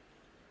same.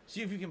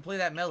 See if you can play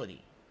that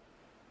melody.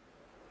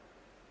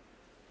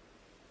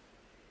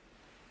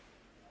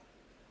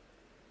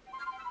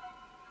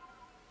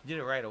 You did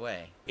it right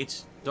away.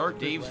 It's Dark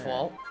Dave's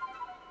fault.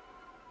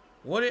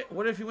 What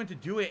if he went to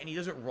do it and he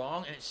does it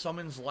wrong and it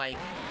summons, like,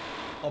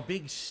 a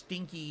big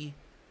stinky,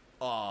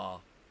 the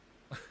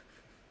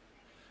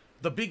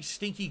big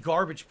stinky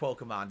garbage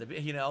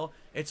Pokemon, you know?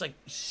 It's like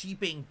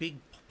seeping big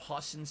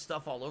pus and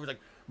stuff all over. It's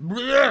like,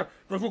 bleh,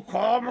 does you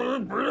call me,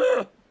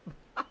 bleh?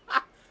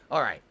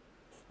 Alright,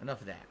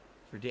 enough of that.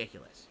 It's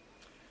ridiculous.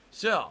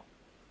 So,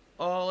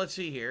 let's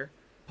see here.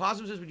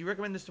 Possum says, would you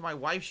recommend this to my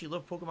wife? She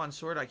loved Pokemon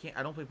Sword. I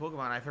don't play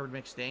Pokemon. I've heard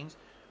mixed things.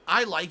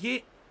 I like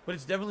it, but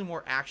it's definitely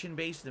more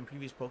action-based than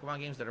previous Pokemon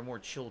games that are more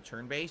chill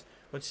turn-based.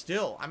 But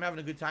still, I'm having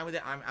a good time with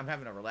it. I'm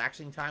having a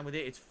relaxing time with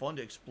it. It's fun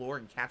to explore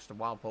and catch the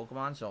wild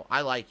Pokemon, so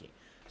I like it.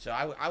 So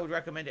I would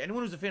recommend it.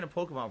 Anyone who's a fan of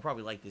Pokemon will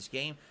probably like this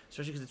game,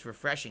 especially because it's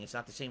refreshing. It's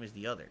not the same as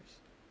the others.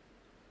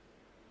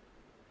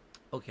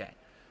 Okay.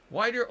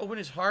 White-Ear opened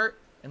his heart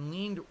and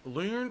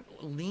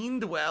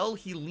leaned well.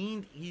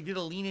 He did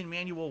a lean-in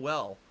manual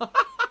well.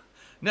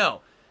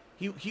 No.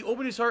 He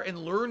opened his heart and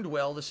learned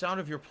well the sound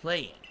of your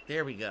playing.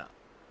 There we go.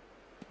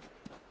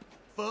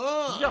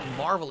 Fun. He's got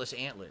marvelous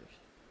antlers.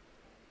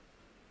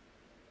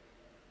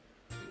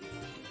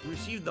 You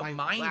received the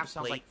Mind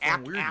Plate like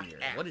from Weird-Ear.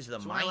 What is the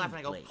Mind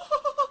Plate?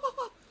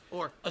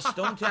 Or a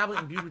stone tablet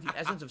imbued with the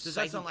essence of Does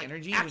that psychic sound like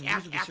energy. ack, When ack,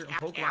 used with a ack, certain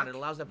ack, Pokemon, ack? it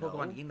allows that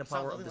Pokemon to gain the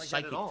Sounds power of nothing the like that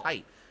at psychic all.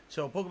 type.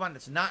 So a Pokemon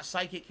that's not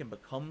psychic can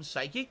become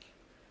psychic?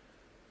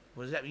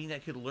 What does that mean?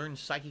 That could learn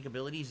psychic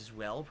abilities as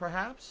well,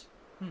 perhaps?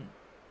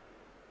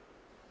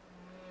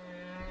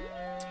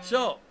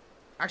 So,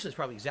 actually, it's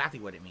probably exactly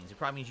what it means. It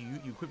probably means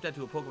you equip that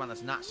to a Pokemon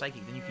that's not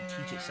psychic, then you can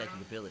teach it psychic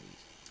abilities.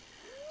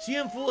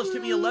 CM Fool has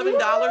tipped me $11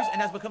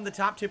 and has become the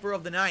top tipper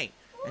of the night.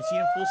 And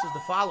CM Fool says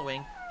the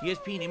following.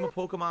 DSP, name a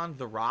Pokemon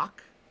The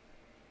Rock.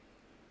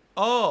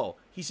 Oh,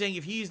 he's saying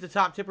if he's the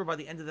top tipper by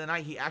the end of the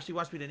night, he actually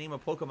wants me to name a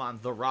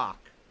Pokemon The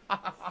Rock.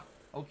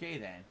 Okay,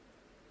 then.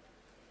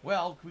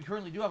 Well, we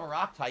currently do have a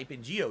rock type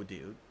in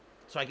Geodude,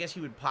 so I guess he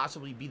would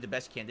possibly be the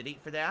best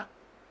candidate for that.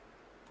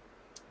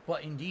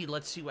 But indeed,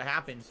 let's see what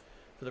happens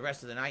for the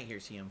rest of the night here,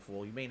 CM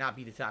Fool. You may not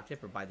be the top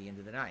tipper by the end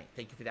of the night.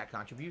 Thank you for that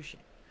contribution.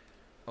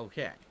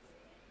 Okay.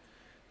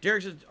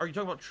 Derek says, are you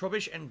talking about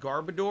Trubbish and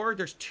Garbodor?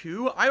 There's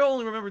two? I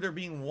only remember there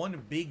being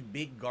one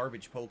big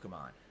garbage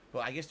Pokemon. But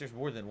I guess there's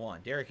more than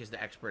one. Derek is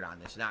the expert on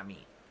this, not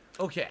me.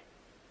 Okay.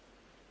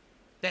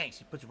 Thanks.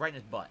 He puts it right in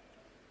his butt.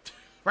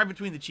 Right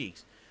between the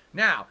cheeks.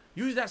 Now,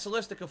 use that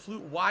Celestica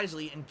flute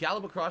wisely and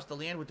gallop across the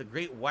land with the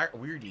great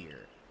Weirdeer.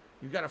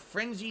 You've got a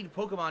frenzied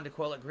Pokemon to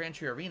quell at Grand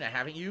Tree Arena,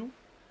 haven't you?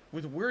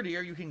 With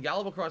Weirdeer, you can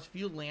gallop across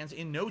field lands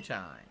in no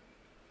time.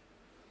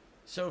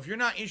 So if you're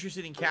not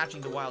interested in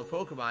catching the wild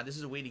Pokemon, this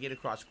is a way to get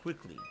across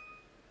quickly.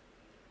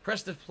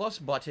 Press the plus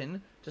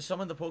button to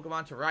summon the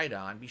Pokemon to ride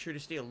on. Be sure to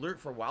stay alert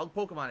for wild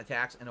Pokemon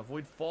attacks and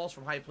avoid falls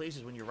from high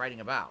places when you're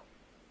riding about.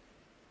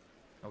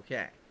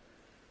 Okay.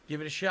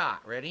 Give it a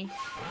shot. Ready?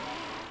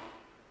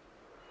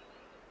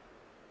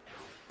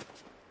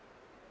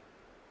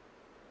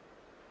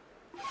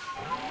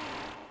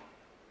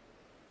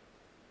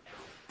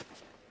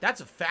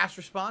 That's a fast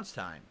response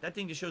time. That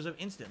thing just shows up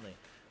instantly.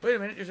 Wait a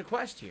minute, there's a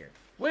quest here.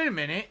 Wait a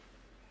minute.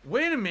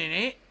 Wait a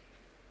minute.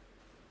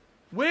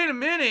 Wait a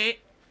minute.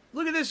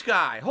 Look at this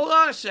guy. Hold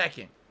on a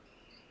second.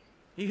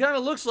 He kind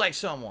of looks like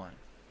someone.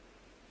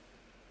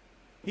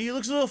 He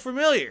looks a little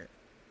familiar.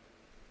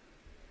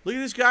 Look at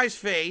this guy's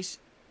face.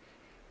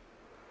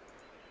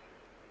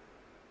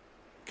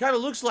 Kind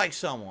of looks like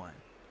someone.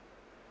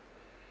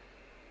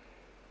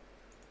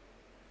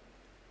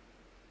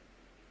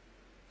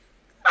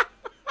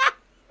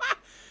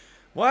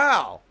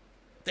 Wow.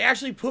 They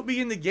actually put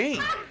me in the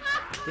game.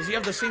 Does he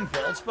have the same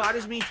bald spot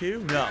as me,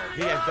 too? No,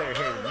 he has better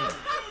hair than me.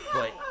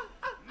 But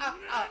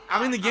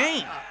I'm in the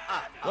game.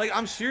 Like,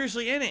 I'm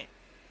seriously in it.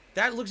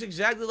 That looks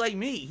exactly like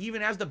me. He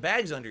even has the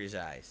bags under his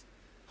eyes.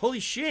 Holy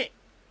shit.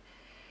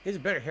 He has a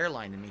better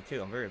hairline than me,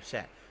 too. I'm very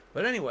upset.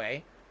 But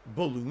anyway,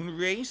 balloon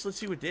race. Let's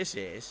see what this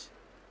is.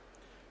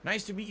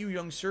 Nice to meet you,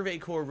 young Survey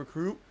Corps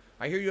recruit.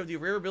 I hear you have the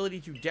rare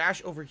ability to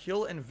dash over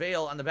hill and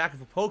vale on the back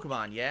of a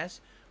Pokemon,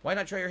 yes? Why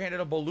not try your hand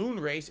at a balloon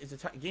race? It's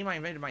a game I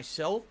invented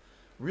myself.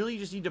 Really, you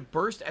just need to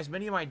burst as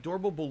many of my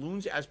adorable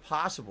balloons as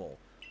possible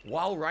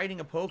while riding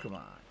a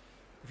Pokemon.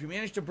 If you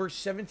manage to burst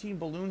 17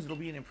 balloons, it'll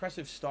be an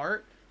impressive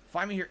start.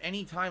 Find me here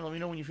anytime. Let me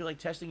know when you feel like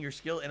testing your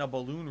skill in a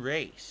balloon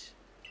race.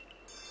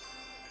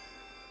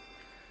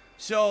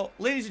 So,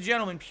 ladies and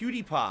gentlemen,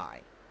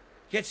 PewDiePie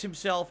gets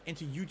himself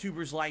into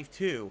YouTuber's life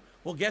too.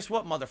 Well, guess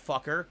what,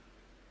 motherfucker?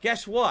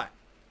 Guess what?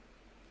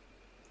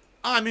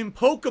 I'm in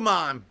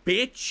Pokemon,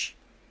 bitch!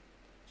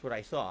 That's what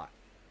I thought.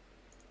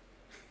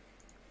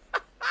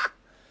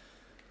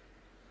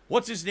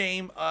 What's his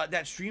name?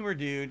 That streamer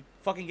dude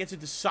fucking gets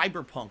into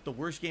Cyberpunk, the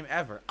worst game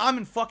ever. I'm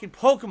in fucking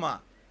Pokemon.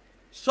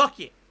 Suck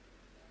it.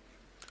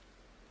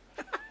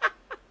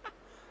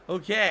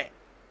 Okay.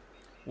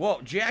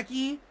 Whoa,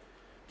 Jackie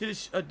did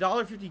a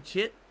 $1.50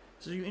 tip.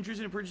 So you're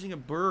interested in purchasing a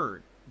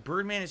bird?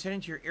 Birdman is heading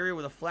to your area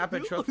with a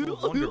flatbed truck full of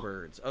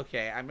Wonderbirds.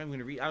 Okay, I'm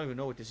gonna read. I don't even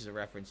know what this is a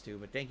reference to,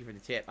 but thank you for the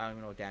tip. I don't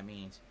even know what that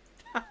means.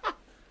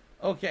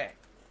 Okay.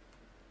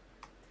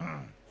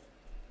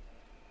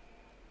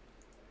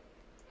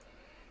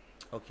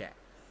 Okay.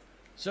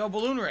 So,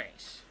 balloon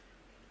race.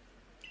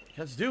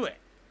 Let's do it.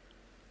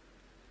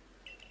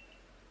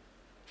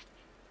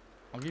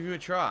 I'll give you a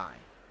try.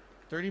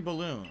 30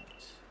 balloons.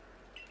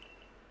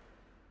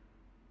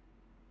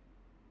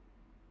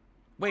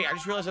 Wait, I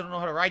just realized I don't know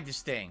how to ride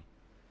this thing.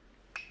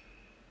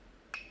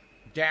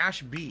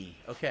 Dash B.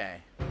 Okay.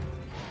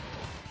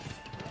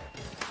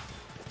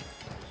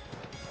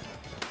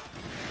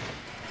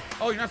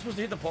 Oh, you're not supposed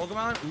to hit the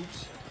Pokemon?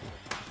 Oops.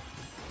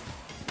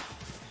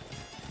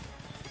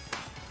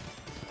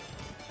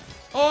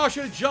 Oh, I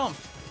should have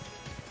jumped.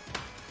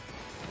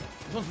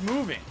 This one's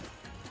moving.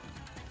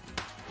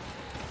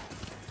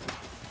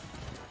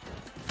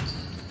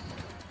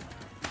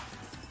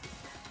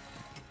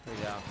 There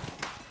we go.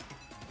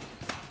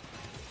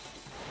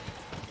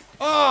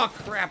 Oh,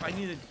 crap. I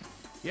needed...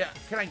 Yeah,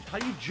 can I... How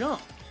do you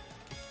jump?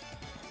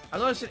 I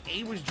thought I said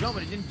A was jump,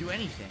 but it didn't do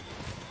anything.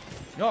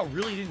 No, it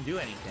really didn't do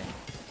anything.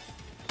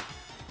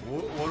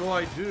 What do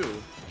I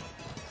do?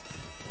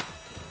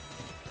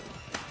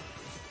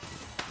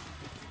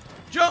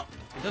 Jump!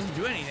 It doesn't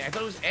do anything. I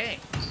thought it was A.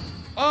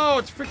 Oh,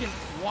 it's freaking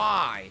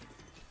Y.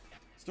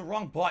 It's the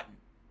wrong button.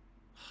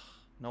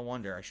 No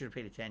wonder. I should have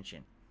paid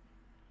attention.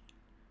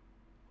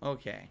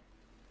 Okay.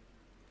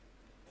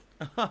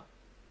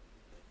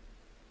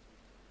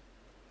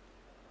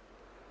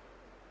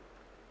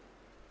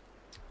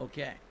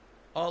 Okay.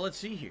 Oh, let's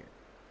see here.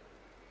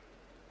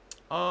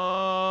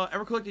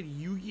 Ever collected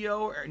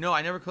Yu-Gi-Oh? No,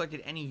 I never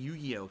collected any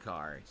Yu-Gi-Oh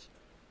cards.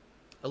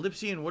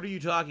 Ellipsian, what are you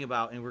talking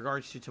about in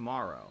regards to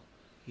tomorrow?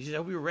 He says, I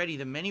hope we were ready.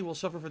 The many will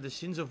suffer for the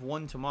sins of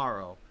one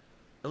tomorrow.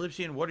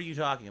 Ellipsian, what are you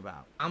talking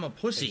about? I'm a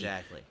pussy.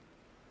 Exactly.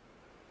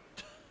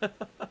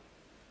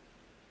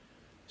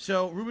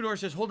 So, Rubidor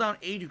says, hold down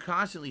A to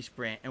constantly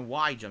sprint and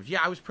Y jumps.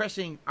 Yeah, I was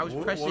pressing... What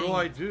do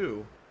I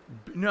do?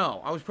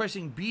 No, I was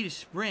pressing B to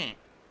sprint,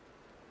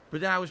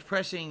 but then I was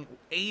pressing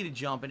A to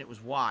jump, and it was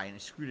Y, and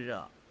it screwed it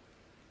up.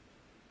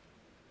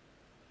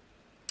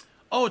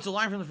 Oh, it's a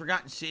line from the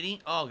Forgotten City?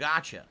 Oh,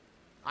 gotcha.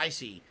 I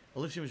see.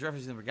 Ellipsian was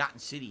referencing the Forgotten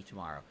City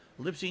tomorrow.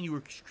 Ellipsian, you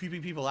were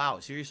creeping people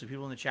out. Seriously,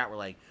 people in the chat were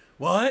like,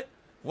 what?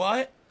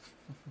 What?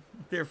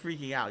 They're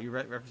freaking out. You're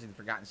referencing the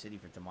Forgotten City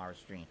for tomorrow's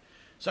stream.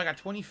 So I got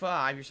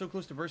 25. You're so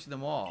close to bursting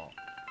them all.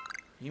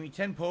 You give me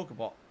 10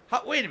 Pokeball.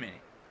 Wait a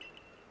minute.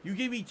 You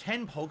gave me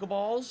 10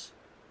 Pokeballs?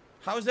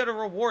 How is that a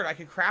reward? I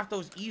could craft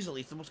those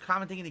easily. It's the most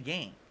common thing in the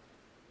game.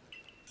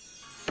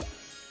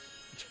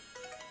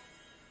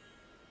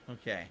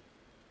 Okay.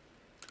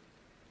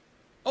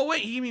 Oh,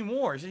 wait. He gave me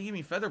more. He said he gave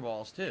me Feather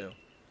Balls, too.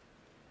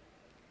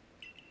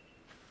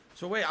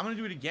 So, wait. I'm going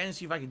to do it again and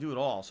see if I can do it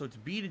all. So, it's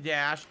B to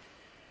dash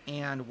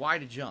and Y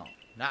to jump.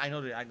 Now I know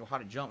that I know how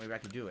to jump. Maybe I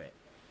can do it.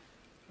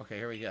 Okay,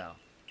 here we go.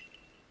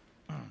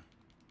 Here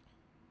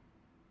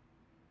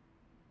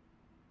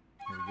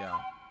we go.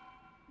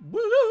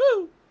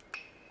 Woo!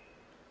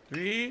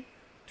 3,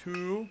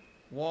 2,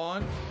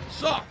 1,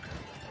 suck!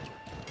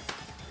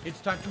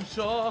 It's time to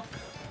suck.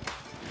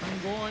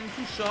 I'm going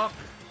to suck.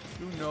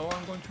 You know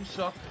I'm going to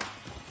suck.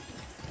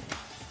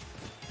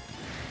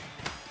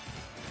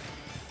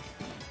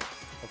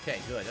 Okay,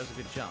 good. That was a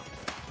good jump.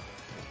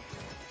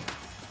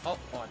 Oh,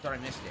 I thought I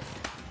missed it.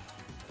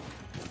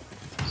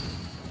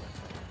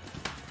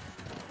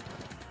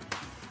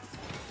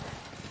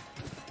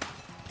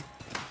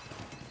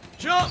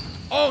 Jump!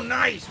 Oh,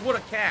 nice! What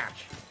a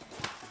catch!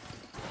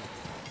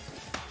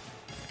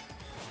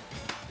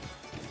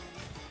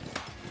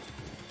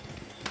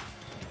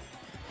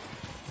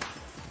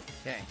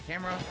 Okay,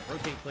 camera,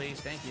 rotate please,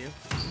 thank you.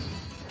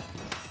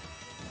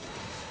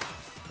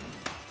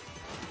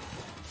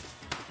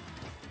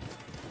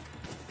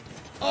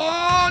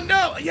 Oh,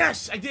 no!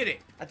 Yes, I did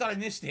it! I thought I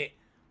missed it.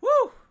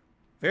 Woo!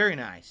 Very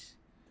nice.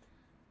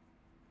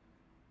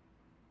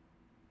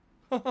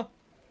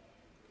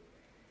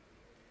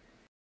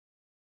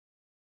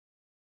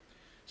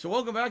 So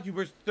welcome back, you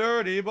burst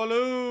 30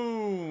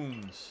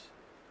 balloons.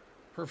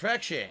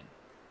 Perfection.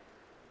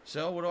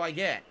 So what do I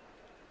get?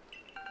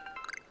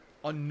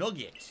 A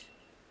nugget.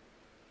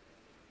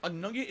 A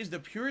nugget is the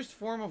purest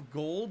form of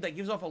gold that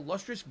gives off a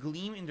lustrous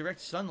gleam in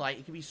direct sunlight.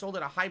 It can be sold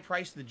at a high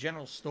price to the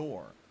general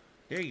store.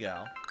 There you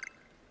go.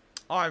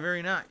 Alright,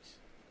 very nice.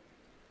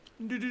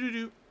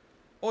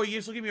 Oh, you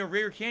also give me a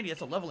rare candy.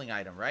 That's a leveling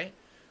item, right?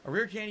 A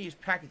rare candy is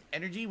packed with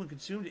energy. When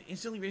consumed, it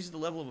instantly raises the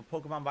level of a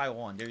Pokemon by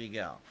 1. There you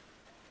go.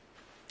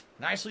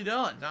 Nicely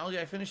done. Not only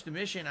did I finish the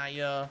mission,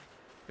 I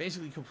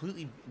basically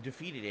completely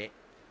defeated it.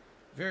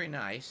 Very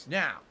nice.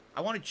 Now, I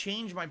want to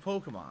change my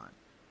Pokemon.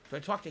 Do I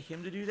talk to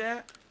him to do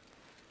that?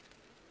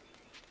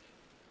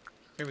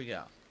 Here we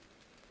go.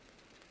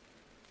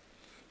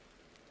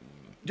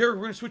 Derek,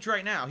 we're going to switch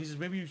right now. He says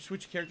maybe you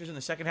switch characters in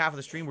the second half of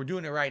the stream. We're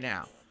doing it right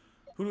now.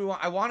 Who do we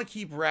want? I want to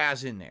keep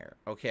Raz in there,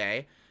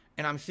 okay?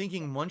 And I'm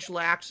thinking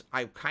Munchlax,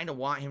 I kind of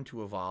want him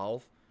to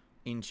evolve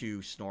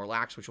into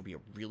Snorlax, which will be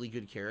a really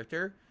good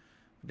character.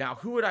 Now,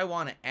 who would I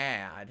want to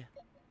add?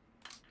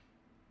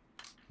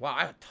 Wow,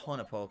 I have a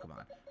ton of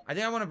Pokemon. I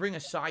think I want to bring a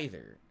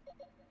Scyther.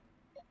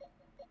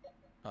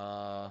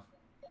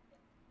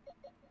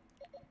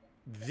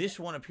 This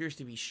one appears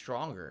to be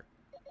stronger.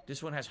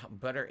 This one has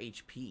better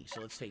HP, so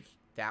let's take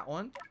that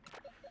one.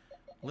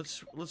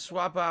 Let's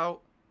swap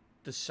out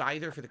the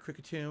Scyther for the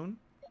Kricketune.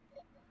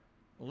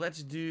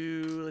 Let's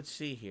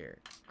see here.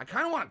 I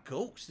kind of want a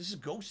Ghost. This is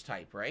Ghost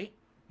type, right?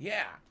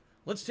 Yeah.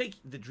 Let's take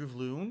the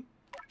Drivloon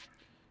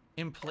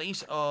in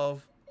place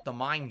of the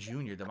Mime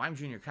Jr. The Mime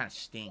Jr. kind of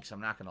stinks,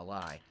 I'm not going to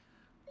lie.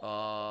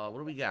 What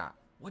do we got?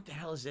 What the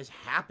hell is this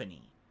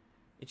happening?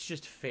 It's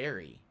just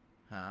Fairy.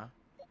 Huh?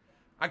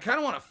 I kind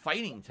of want a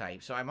fighting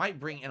type, so I might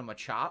bring in a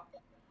Machop.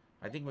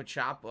 I think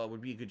Machop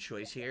would be a good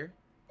choice here.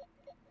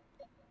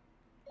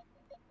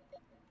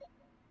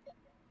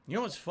 You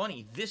know what's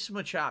funny? This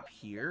Machop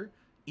here,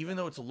 even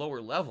though it's a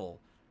lower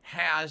level,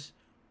 has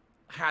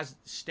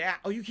stat...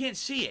 Oh, you can't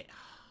see it.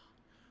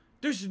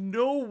 There's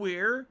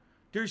nowhere...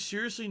 There's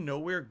seriously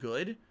nowhere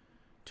good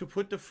to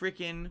put the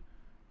frickin'...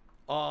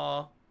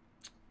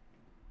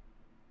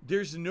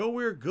 There's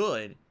nowhere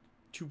good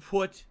to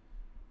put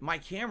my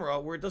camera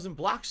where it doesn't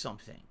block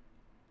something.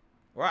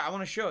 Alright, I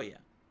want to show you.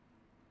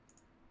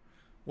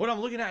 What I'm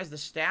looking at is the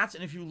stats,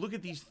 and if you look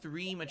at these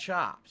 3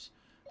 Machops,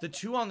 the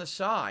 2 on the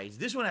sides,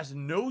 this one has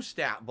no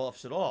stat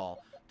buffs at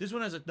all. This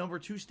one has a number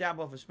 2 stat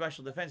buff of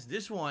special defense.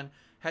 This one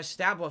has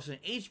stat buffs in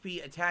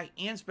HP, attack,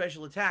 and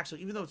special attack. So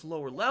even though it's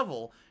lower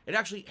level, it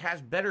actually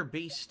has better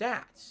base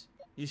stats.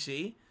 You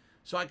see?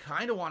 So I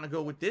kind of want to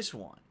go with this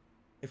one.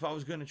 If I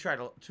was going to try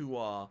to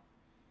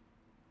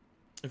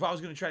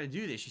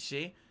do this, you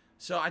see?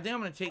 So I think I'm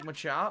going to take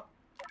Machop.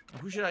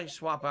 Who should I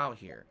swap out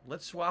here?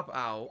 Let's swap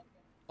out,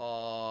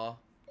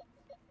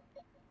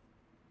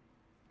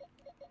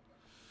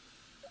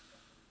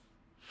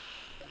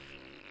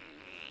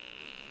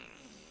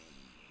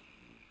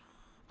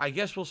 I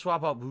guess we'll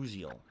swap out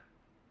Buizel.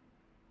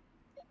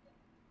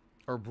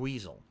 Or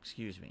Buizel,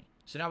 excuse me.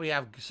 So now we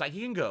have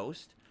Psychic and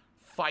Ghost,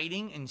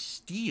 Fighting and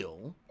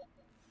Steel,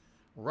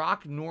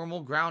 Rock,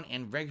 Normal, Ground,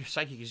 and regular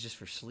Psychic is just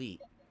for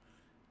Sleep.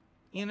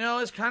 You know,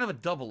 it's kind of a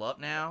double up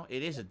now.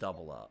 It is a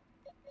double up.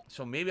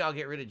 So maybe I'll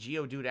get rid of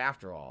Geodude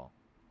after all.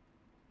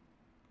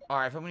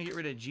 Alright, if I'm going to get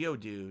rid of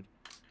Geodude,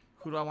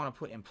 who do I want to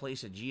put in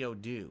place of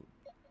Geodude?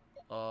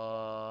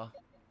 Oh,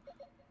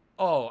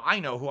 I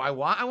know who I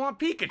want. I want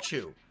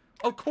Pikachu.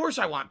 Of course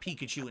I want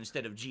Pikachu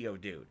instead of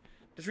Geodude.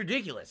 That's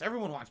ridiculous.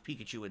 Everyone wants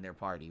Pikachu in their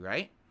party,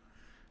 right?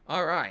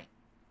 Alright.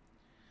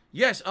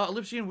 Yes,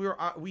 Ellipsian,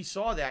 we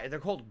saw that. They're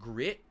called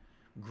Grit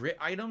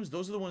items.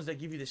 Those are the ones that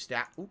give you the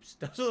stat... Oops.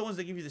 Those are the ones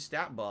that give you the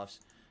stat buffs.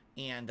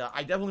 And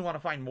I definitely want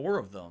to find more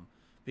of them.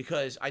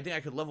 Because I think I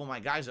could level my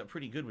guys up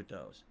pretty good with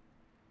those.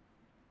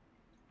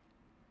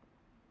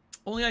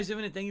 Only Eyes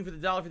Infinite, thank you for the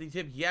 $1.50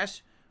 tip.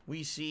 Yes,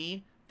 we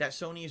see that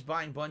Sony is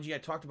buying Bungie. I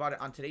talked about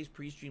it on today's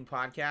pre-stream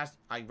podcast.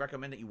 I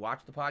recommend that you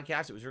watch the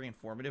podcast. It was very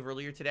informative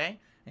earlier today.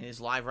 And it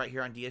is live right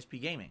here on DSP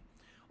Gaming.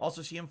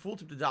 Also, CM Full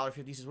tip the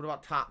 $1.50 says, what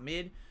about top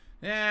mid?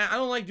 I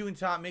don't like doing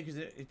top mid because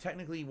it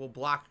technically will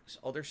block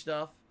other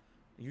stuff.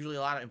 Usually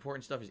a lot of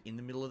important stuff is in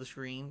the middle of the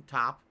screen,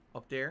 top,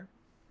 up there.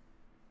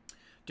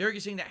 Derek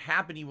is saying that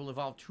Happiny will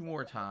evolve 2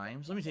 more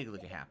times. Let me take a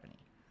look at Happiny.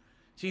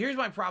 See, here's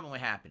my problem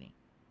with Happiny.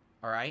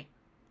 Alright?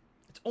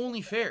 It's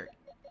only fair.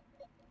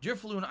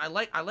 Drifloon, I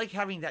like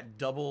having that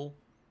double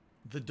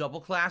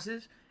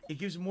classes. It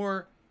gives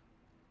more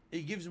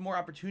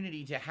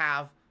opportunity to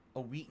have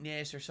a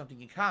weakness or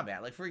something in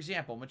combat. Like, for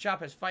example, Machop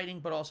has Fighting,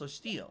 but also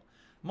Steel.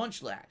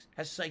 Munchlax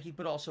has Psychic,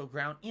 but also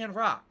Ground and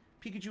Rock.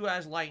 Pikachu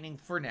has Lightning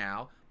for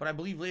now, but I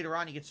believe later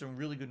on he gets some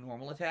really good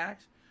normal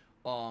attacks.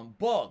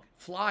 Bug,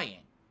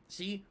 Flying.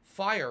 See?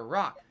 Fire,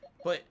 Rock.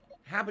 But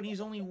Happiny is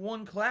only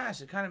one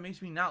class. It kind of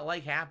makes me not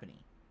like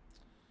Happiny.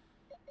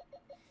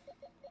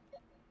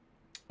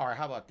 Alright,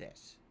 how about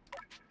this?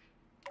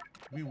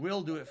 We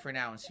will do it for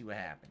now and see what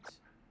happens.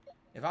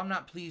 If I'm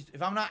not pleased,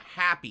 if I'm not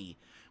happy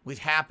with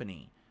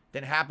Happiny,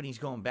 then Happiny's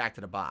going back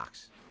to the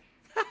box.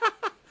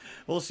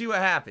 We'll see what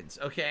happens,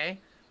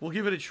 okay? We'll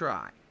give it a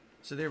try.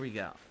 So there we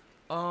go.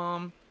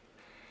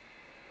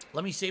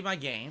 Let me save my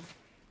game,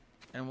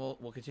 and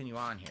we'll continue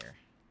on here.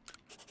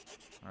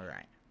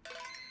 Alright.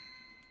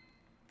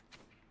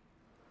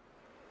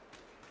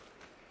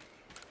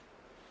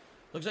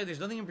 Looks like there's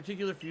nothing in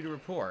particular for you to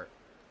report.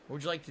 What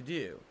would you like to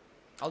do?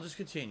 I'll just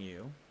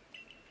continue.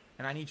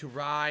 And I need to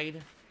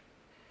ride...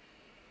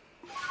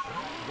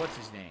 What's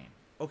his name?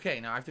 Okay,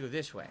 now I have to go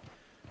this way.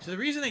 So the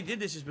reason they did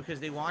this is because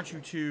they want you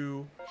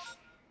to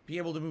be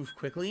able to move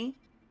quickly.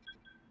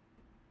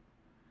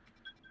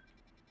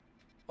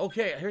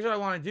 Okay, here's what I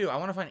want to do. I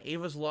want to find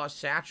Ava's Lost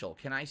Satchel.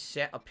 Can I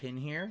set a pin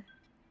here?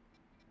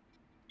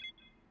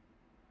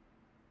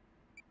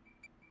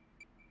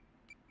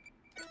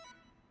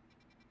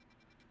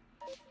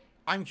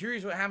 I'm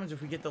curious what happens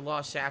if we get the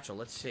Lost Satchel.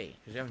 Let's see,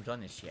 because we haven't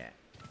done this yet.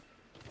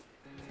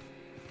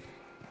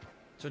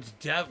 So it's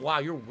wow,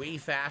 you're way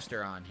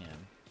faster on him.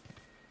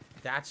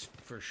 That's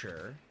for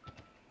sure.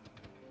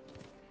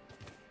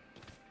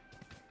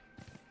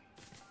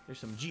 There's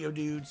some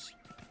Geodudes.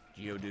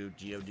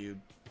 Geodude.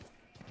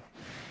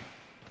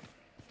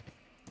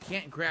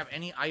 Can't grab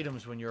any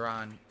items when you're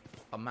on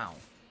a mount.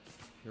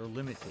 You're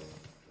limited.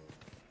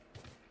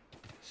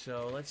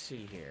 So let's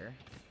see here.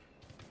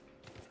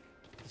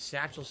 The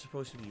satchel's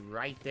supposed to be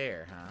right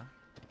there, huh?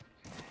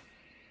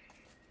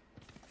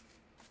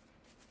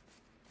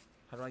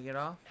 How do I get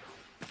off?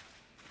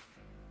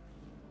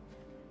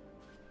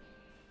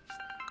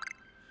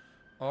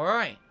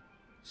 Alright.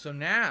 So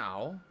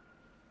now...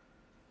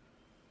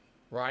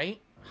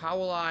 Right? How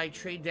will I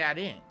trade that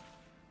in?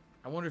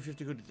 I wonder if you have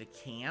to go to the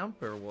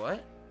camp or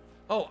what?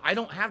 Oh, I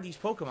don't have these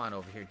Pokemon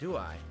over here, do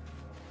I?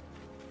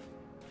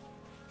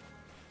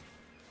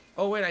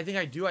 Oh, wait, I think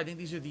I do. I think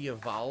these are the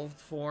evolved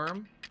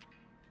form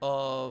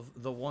of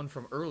the one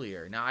from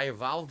earlier. Now, I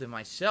evolved it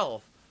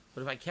myself,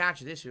 but if I catch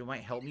this, it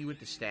might help me with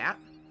the stat.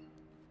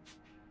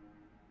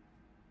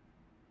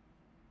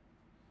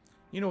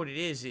 You know what it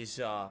is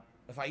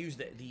if I use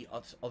the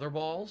other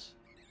balls,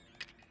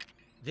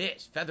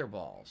 this, Feather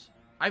Balls.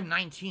 I have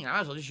 19. I might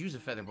as well just use a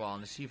Feather Ball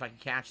and see if I can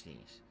catch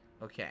these.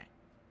 Okay.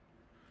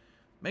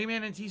 Mega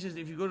Man NT says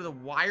if you go to the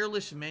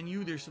wireless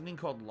menu, there's something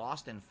called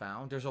Lost and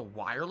Found. There's a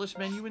wireless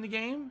menu in the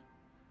game?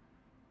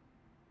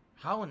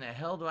 How in the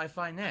hell do I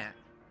find that?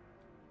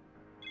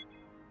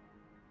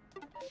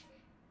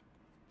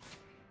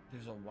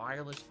 There's a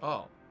wireless...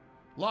 Oh.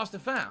 Lost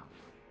and Found.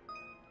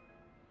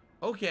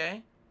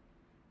 Okay.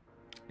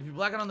 If you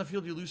black out on the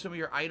field, you lose some of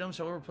your items.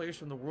 However, players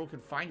from the world can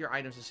find your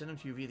items and send them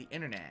to you via the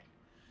internet.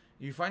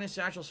 If you find a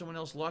satchel someone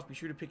else lost, be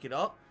sure to pick it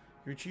up.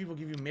 Your retrieve will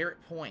give you merit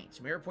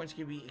points. Merit points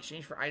can be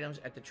exchanged for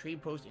items at the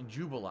trade post in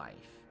Jubilife.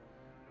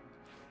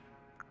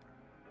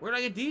 Where did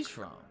I get these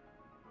from?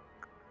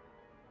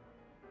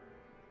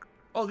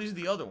 Oh, these are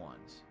the other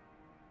ones.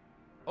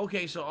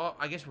 Okay, so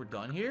I guess we're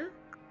done here?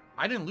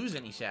 I didn't lose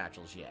any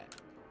satchels yet.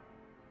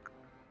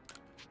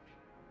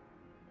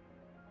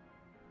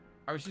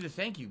 I received a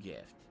thank you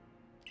gift.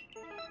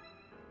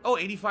 Oh,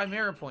 85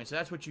 merit points. So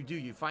that's what you do.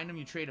 You find them,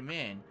 you trade them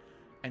in,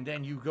 and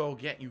then you go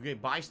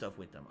buy stuff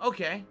with them.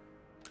 Okay.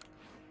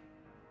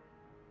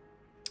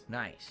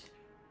 Nice.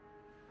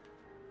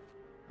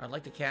 I'd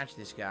like to catch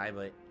this guy,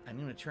 but I'm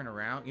going to turn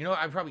around. You know what?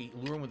 I'd probably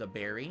lure him with a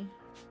berry.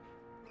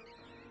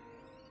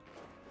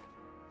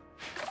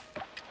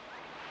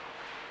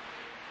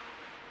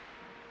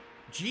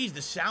 Jeez,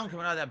 the sound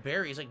coming out of that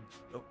berry is like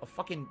a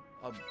fucking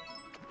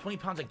 20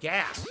 pounds of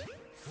gas.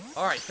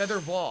 Alright,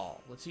 feather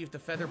ball. Let's see if the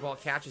feather ball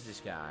catches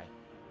this guy.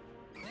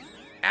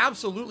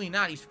 Absolutely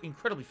not. He's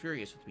incredibly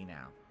furious with me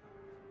now.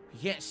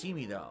 He can't see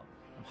me, though.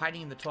 I'm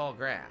hiding in the tall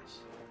grass.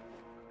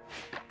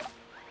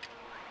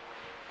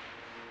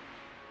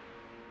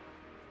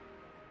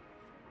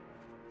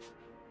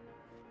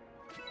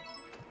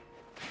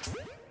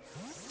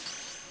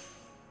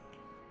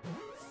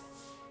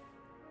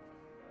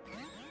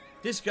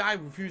 This guy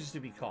refuses to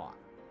be caught.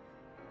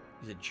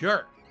 He's a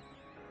jerk.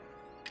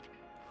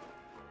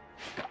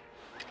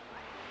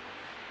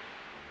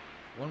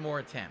 One more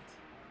attempt.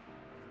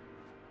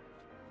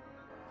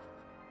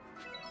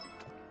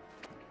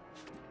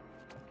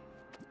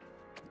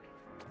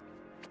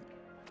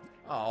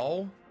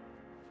 Oh.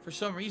 For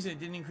some reason, it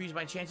didn't increase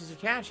my chances of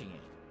catching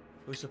it.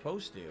 It was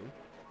supposed to.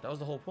 That was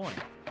the whole point.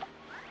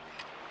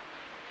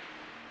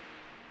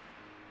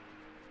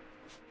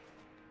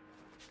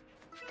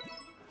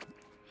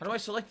 How do I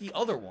select the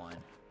other one?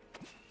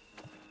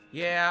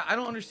 Yeah, I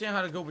don't understand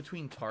how to go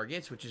between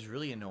targets, which is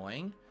really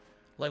annoying.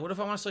 Like, what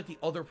if I want to select the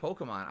other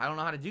Pokemon? I don't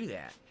know how to do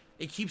that.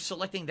 It keeps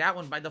selecting that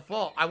one by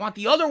default. I want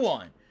the other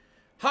one.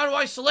 How do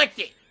I select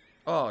it?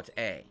 Oh, it's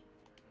A.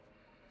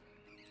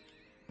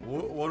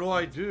 What do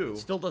I do? It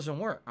still doesn't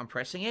work. I'm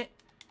pressing it.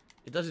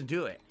 It doesn't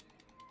do it.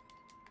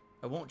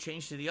 I won't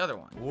change to the other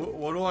one.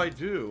 What do I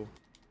do?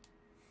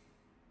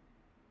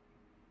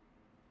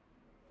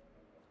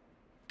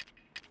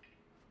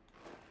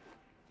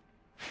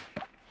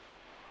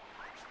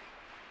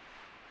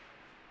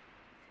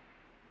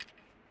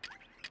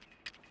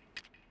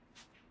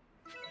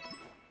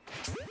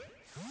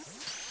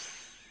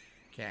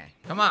 Okay,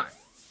 come on.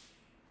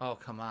 Oh,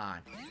 come on.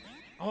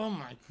 Oh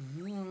my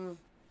god.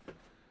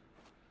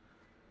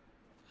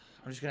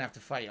 I'm just gonna have to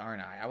fight,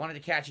 aren't I? I wanted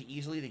to catch it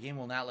easily. The game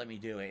will not let me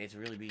do it. It's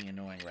really being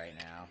annoying right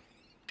now.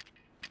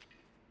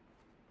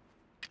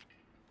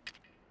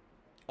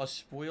 A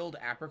spoiled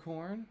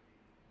apricorn?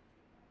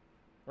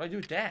 What do I do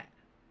with that?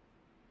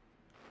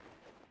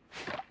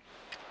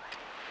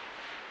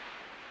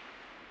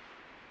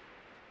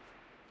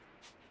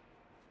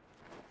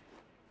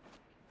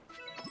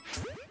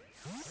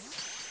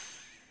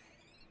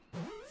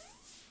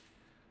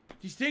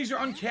 These things are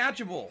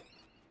uncatchable.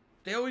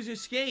 They always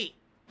escape.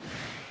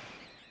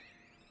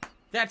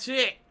 That's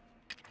it.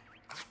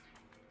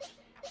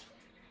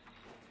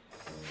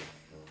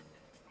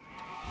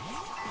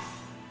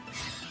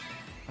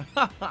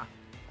 Alright,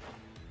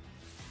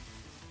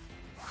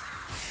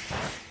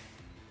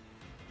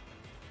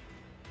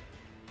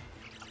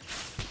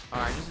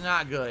 this is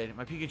not good.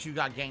 My Pikachu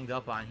got ganged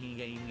up on. He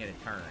didn't even get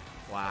a turn.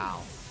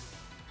 Wow.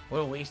 What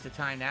a waste of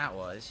time that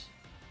was.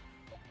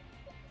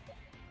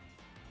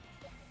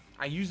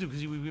 I used him because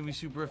he was going to be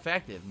super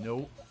effective.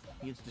 Nope.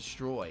 He gets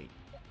destroyed.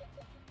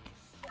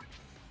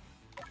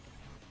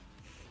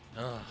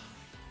 Ugh.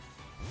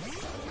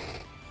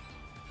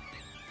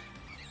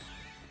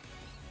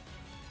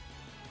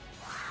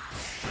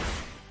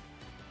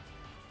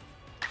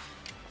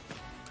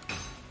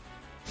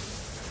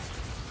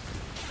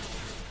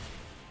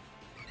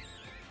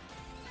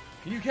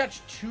 Can you catch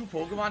 2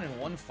 Pokemon in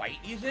one fight,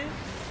 you think?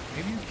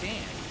 Maybe you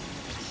can.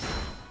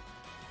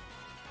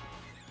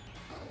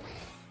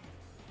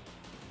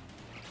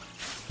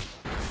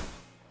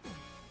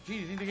 Gee,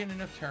 do you think they're getting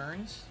enough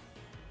turns?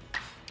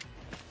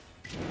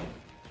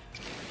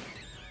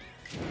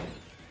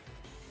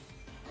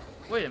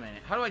 Wait a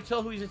minute. How do I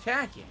tell who he's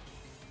attacking?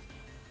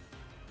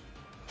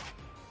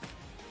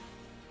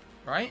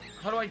 Right?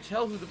 How do I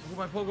tell who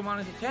my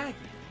Pokemon is attacking?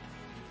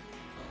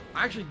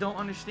 I actually don't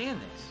understand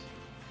this.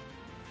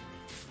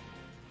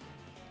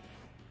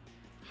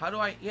 How do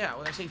I... Yeah,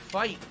 when I say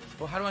fight,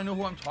 well, how do I know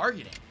who I'm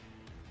targeting?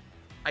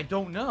 I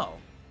don't know.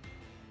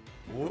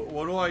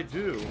 What do I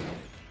do?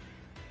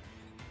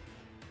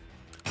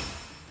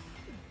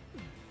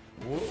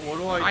 What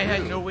do I do? I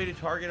had no way to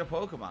target a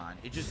Pokemon.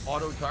 It just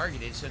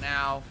auto-targeted, so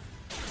now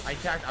I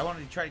attacked. I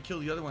wanted to try to kill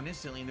the other one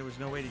instantly, and there was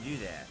no way to do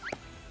that.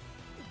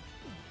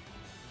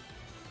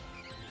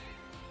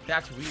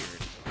 That's weird.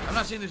 I'm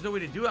not saying there's no way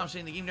to do it. I'm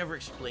saying the game never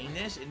explained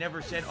this. It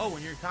never said, oh,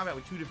 when you're in combat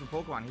with 2 different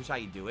Pokemon, here's how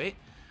you do it.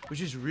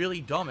 Which is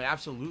really dumb. It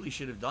absolutely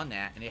should have done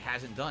that, and it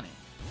hasn't done it.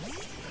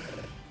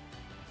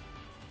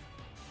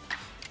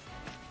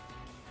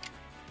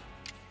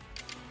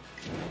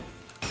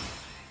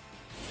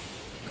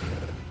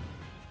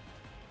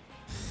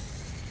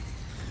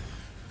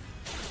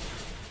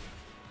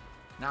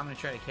 Now I'm going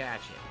to try to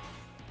catch it.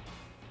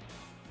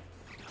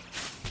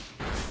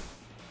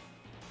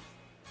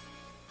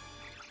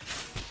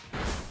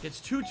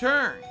 Gets 2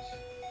 turns.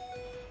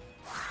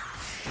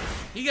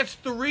 He gets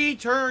 3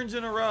 turns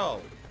in a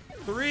row.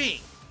 3.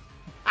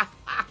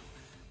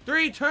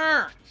 3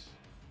 turns!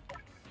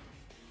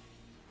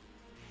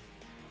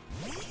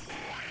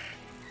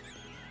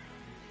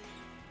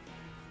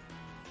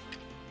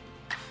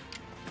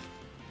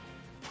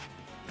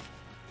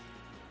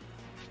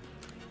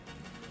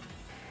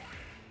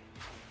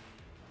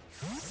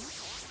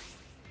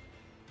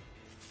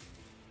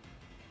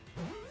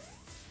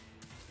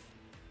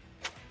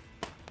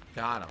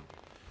 Got him.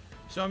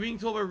 So I'm being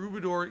told by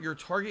Rubador, your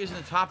target is in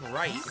the top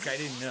right, which I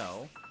didn't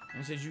know.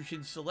 And it says you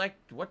can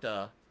select, what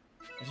the?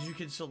 It says you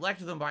can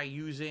select them by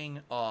using,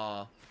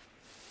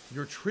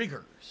 your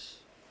triggers.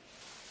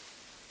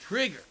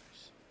 Triggers.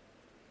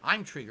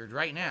 I'm triggered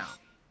right now.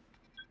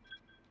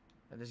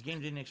 But this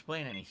game didn't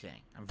explain anything.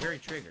 I'm very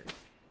triggered.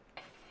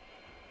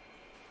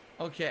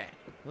 Okay,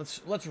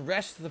 let's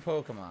rest the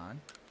Pokemon.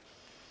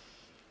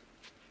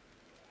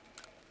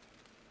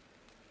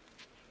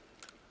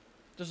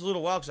 Just a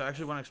little while, because I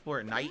actually want to explore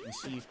at night and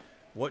see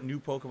what new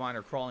Pokemon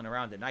are crawling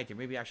around at night. There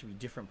may be actually be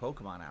different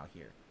Pokemon out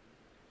here.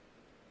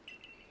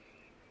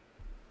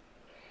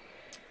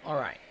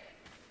 Alright.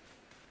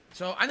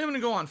 So, I think I'm going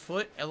to go on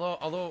foot,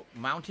 although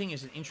mounting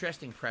is an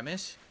interesting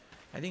premise.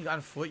 I think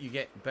on foot you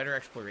get better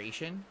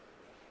exploration.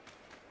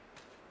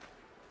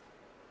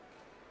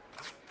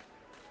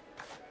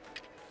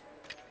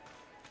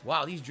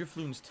 Wow, these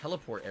Drifloons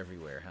teleport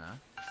everywhere, huh?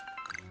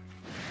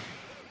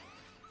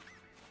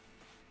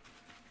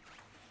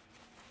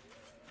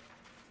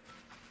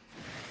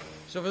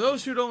 So for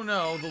those who don't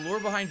know, the lore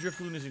behind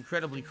Drifloon is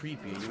incredibly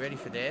creepy. Are you ready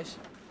for this?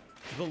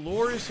 The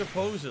lore is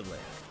supposedly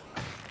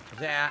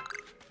that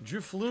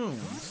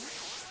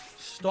Drifloons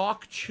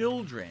stalk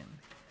children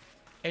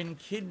and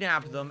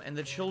kidnap them, and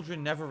the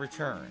children never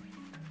return.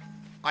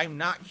 I'm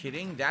not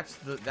kidding. That's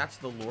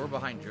the lore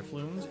behind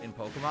Drifloons in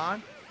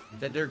Pokemon.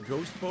 That they're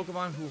ghost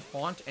Pokemon who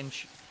haunt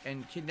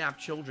and kidnap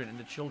children, and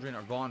the children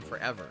are gone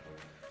forever.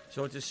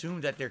 So it's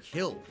assumed that they're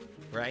killed,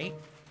 right?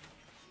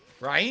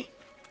 Right?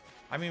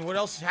 I mean, what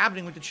else is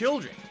happening with the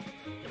children?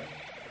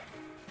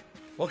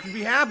 What could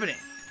be happening?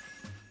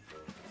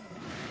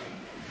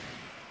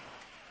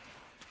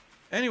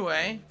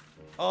 Anyway,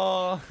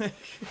 CM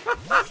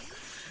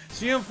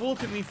Fool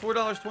took me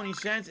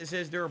 $4.20. It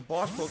says there are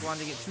boss Pokemon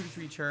to get 2 to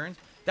 3 turns.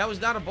 That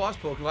was not a boss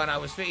Pokemon I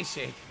was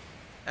facing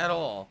at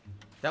all.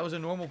 That was a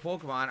normal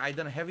Pokemon. I'd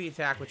done a heavy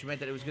attack, which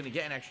meant that it was going to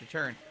get an extra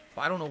turn.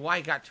 But I don't know why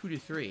it got 2 to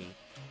 3.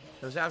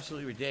 It was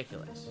absolutely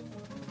ridiculous.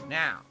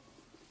 Now,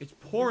 it's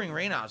pouring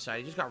rain outside.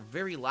 It just got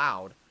very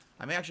loud.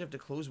 I may actually have to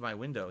close my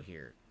window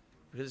here,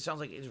 because it sounds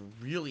like it's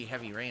really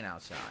heavy rain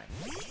outside.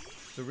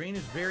 The rain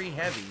is very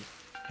heavy.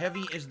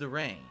 Heavy is the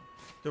rain.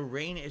 The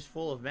rain is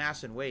full of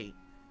mass and weight,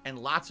 and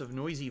lots of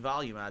noisy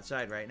volume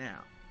outside right now.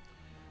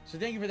 So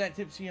thank you for that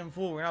tip, CM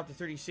Fool. We're now up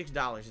to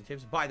 $36 in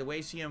tips. By the way,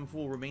 CM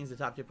Fool remains the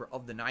top tipper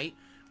of the night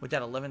with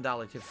that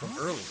 $11 tip from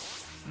earlier.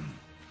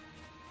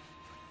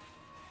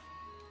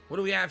 What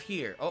do we have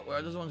here? Oh,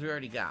 are those ones we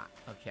already got?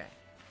 Okay.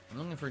 I'm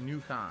looking for new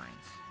kinds.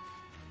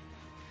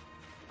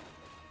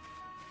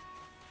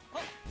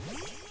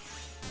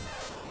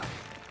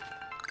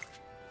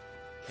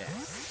 Okay.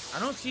 I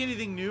don't see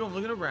anything new. I'm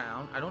looking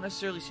around. I don't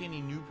necessarily see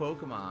any new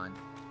Pokemon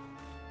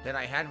that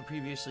I hadn't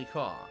previously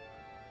caught.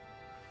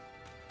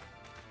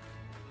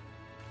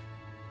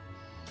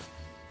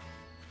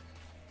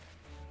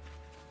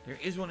 There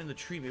is one in the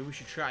tree. Maybe we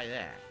should try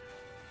that.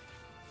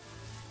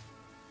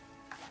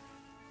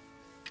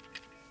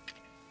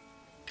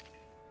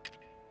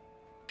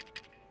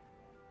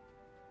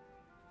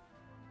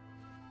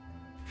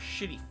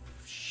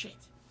 Shit.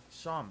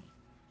 Saw me.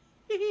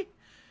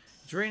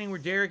 It's raining where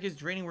Derek is.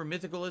 It's raining where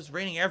Mythical is. It's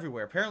raining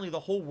everywhere. Apparently the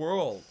whole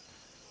world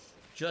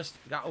just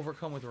got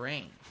overcome with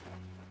rain.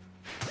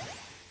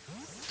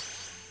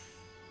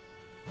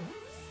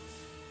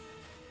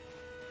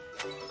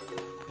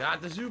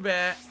 Got the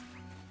Zubat.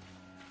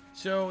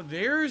 So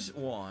there's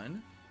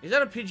one. Is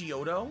that a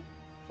Pidgeotto?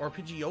 Or a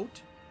Pidgeot?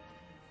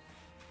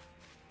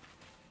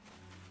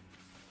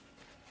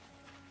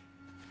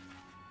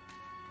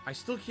 I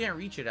still can't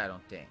reach it, I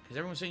don't think. Because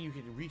everyone's saying you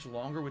can reach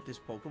longer with this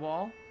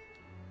Pokeball.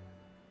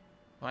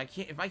 Well, I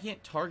can't. If I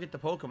can't target the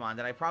Pokemon,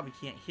 then I probably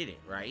can't hit it,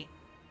 right?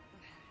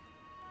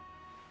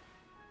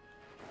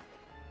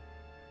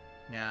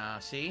 Nah,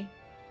 see?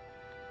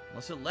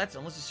 Unless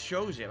it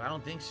shows it. I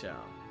don't think so.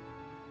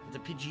 It's a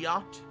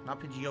Pidgeot,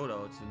 not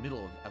Pidgeotto. It's the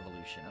middle of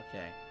evolution.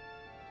 Okay.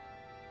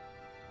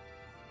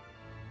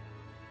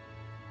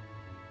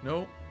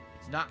 Nope.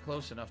 It's not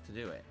close enough to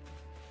do it.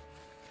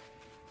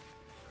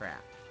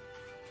 Crap.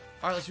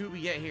 Alright, let's see what we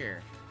get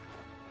here.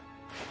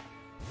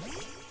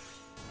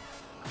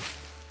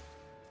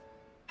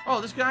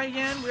 Oh, this guy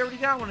again? We already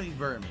got one of these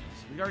Burmese.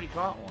 We already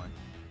caught one.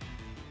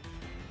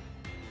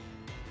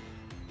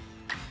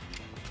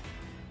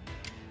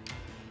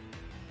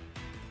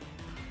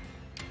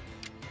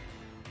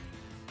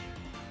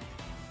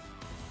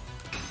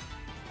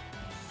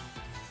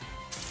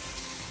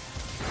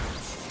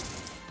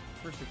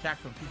 First attack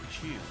from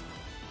Pikachu.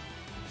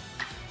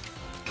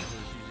 Let's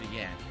use it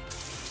again.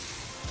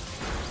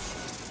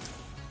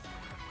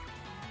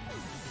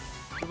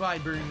 Goodbye,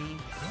 Bernie.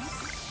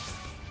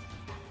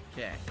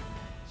 Okay.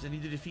 Because I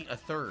need to defeat a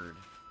third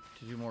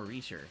to do more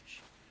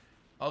research.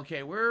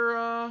 Okay, where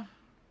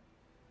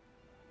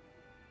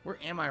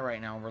am I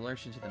right now in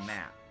relation to the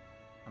map?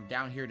 I'm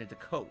down here at the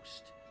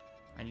coast.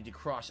 I need to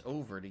cross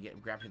over to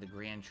grab to the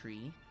Grand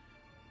Tree.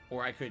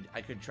 Or I could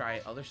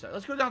try other stuff.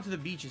 Let's go down to the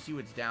beach and see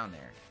what's down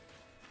there.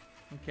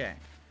 Okay.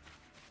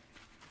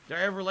 Did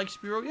I ever like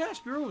Spearow? Yeah,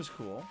 Spearow was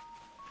cool.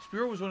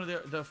 Spearow was one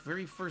of the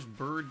very first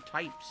bird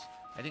types,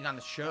 I think, on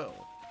the show.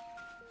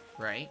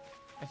 Right?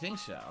 I think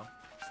so.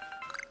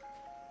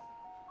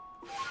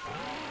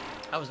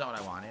 That was not what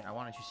I wanted. I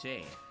wanted to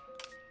save.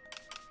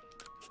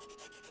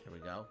 Here we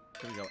go.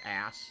 Here we go,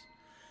 ass.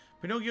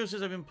 Pinocchio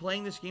says, I've been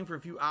playing this game for a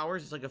few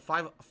hours. It's like a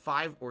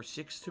 5 or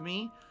 6 to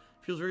me.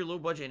 Feels very low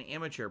budget and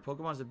amateur.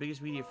 Pokemon's the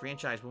biggest media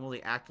franchise. When will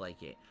they act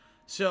like it?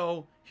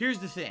 So, here's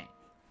the thing.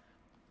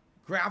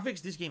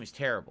 Graphics, this game is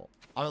terrible.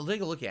 I'll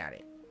take a look at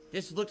it.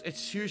 It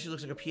seriously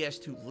looks like a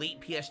PS2,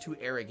 late PS2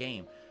 era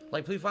game.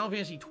 Like, play Final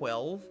Fantasy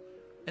 12,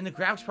 and the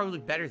graphics probably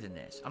look better than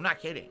this. I'm not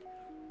kidding.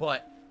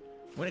 But,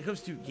 when it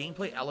comes to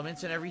gameplay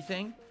elements and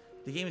everything,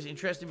 the game is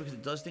interesting because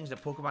it does things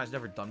that Pokemon has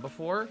never done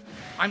before.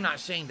 I'm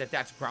not saying that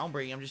that's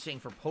groundbreaking. I'm just saying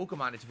for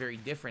Pokemon, it's very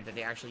different that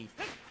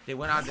they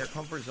went out of their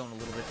comfort zone a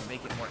little bit to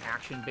make it more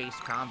action-based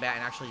combat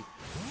and actually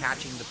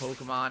catching the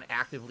Pokemon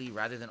actively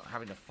rather than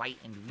having to fight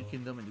and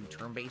weaken them and do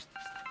turn-based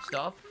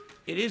stuff.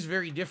 It is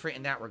very different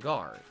in that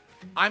regard.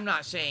 I'm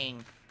not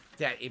saying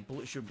that it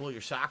should blow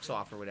your socks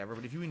off or whatever,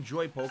 but if you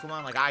enjoy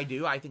Pokemon like I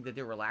do, I think that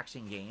they're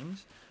relaxing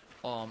games.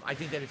 I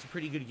think that it's a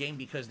pretty good game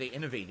because they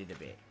innovated a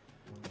bit.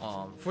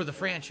 For the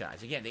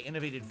franchise. Again, they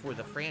innovated for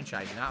the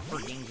franchise, not for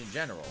games in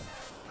general.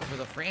 But for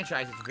the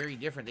franchise, it's very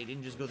different. They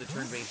didn't just go the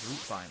turn-based route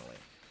finally.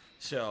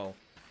 So,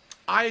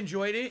 I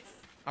enjoyed it.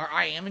 Or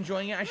I am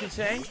enjoying it, I should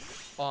say.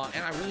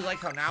 And I really like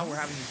how now we're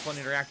having these fun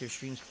interactive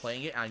streams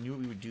playing it. I knew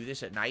we would do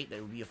this at night. That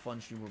it would be a fun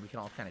stream where we can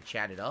all kind of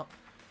chat it up.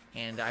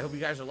 And I hope you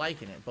guys are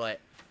liking it. But,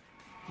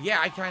 yeah,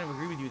 I kind of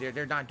agree with you there.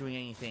 They're not doing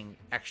anything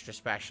extra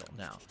special,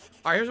 no.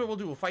 Alright, here's what we'll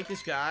do. We'll fight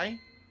this guy.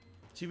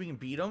 See if we can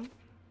beat him.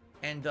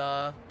 And,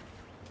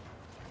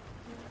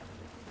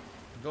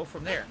 go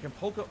from there. Can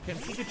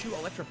Pikachu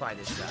electrify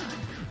this guy?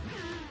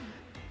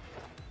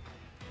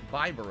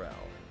 Bibarel.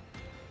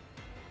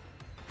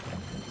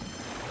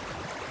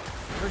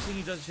 First thing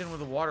he does is hit him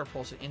with a water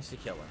pulse and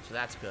insta-kill him, so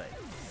that's good.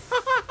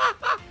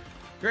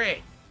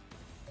 Great.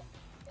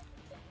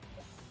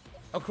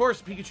 Of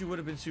course, Pikachu would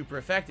have been super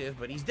effective,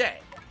 but he's dead.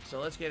 So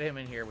let's get him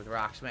in here with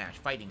Rock Smash,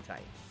 fighting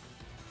type.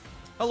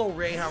 Hello,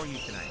 Ray. How are you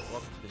tonight?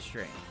 Welcome to the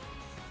stream.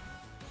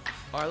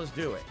 Alright, let's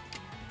do it.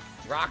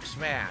 Rock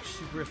Smash,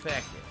 super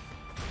effective.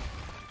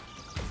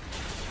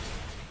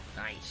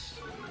 Nice.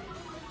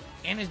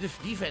 And his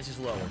defense is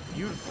lower.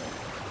 Beautiful.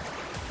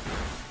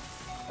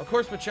 Of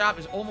course, Machop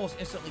is almost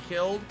instantly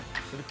killed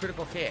with a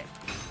critical hit.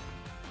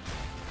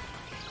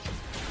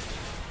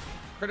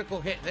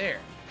 Critical hit there,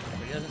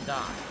 but he doesn't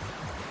die.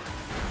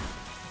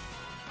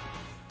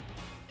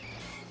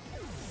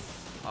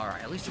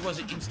 Alright, at least it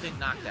wasn't instant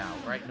knockdown,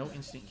 right? No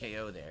instant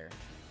KO there.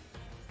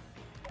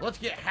 Let's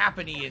get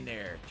Happiny in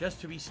there,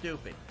 just to be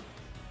stupid.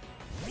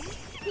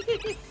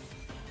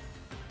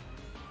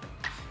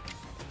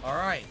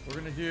 Alright, we're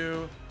gonna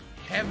do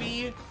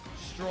heavy,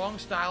 strong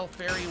style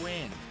fairy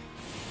wind.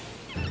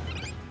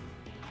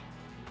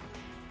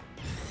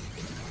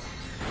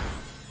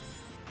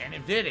 And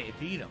it did it. It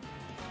beat him.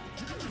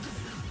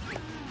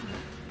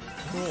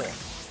 Cool.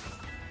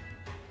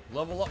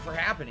 Level up for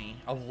Happiny.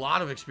 A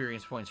lot of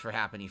experience points for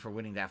Happiny for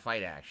winning that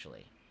fight,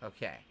 actually.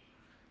 Okay.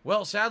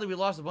 Well, sadly, we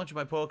lost a bunch of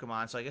my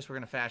Pokemon, so I guess we're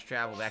going to fast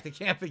travel back to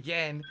camp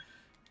again.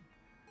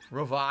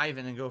 Revive,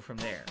 and then go from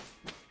there.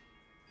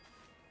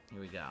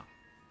 Here we go.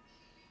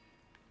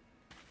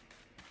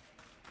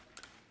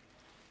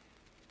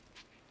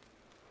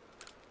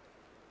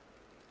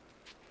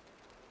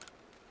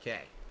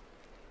 Okay.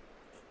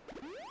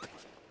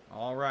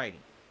 Alrighty.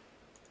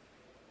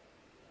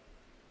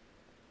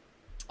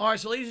 Alright,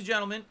 so ladies and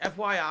gentlemen,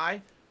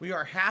 FYI, we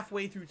are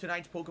halfway through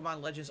tonight's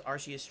Pokemon Legends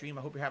Arceus stream.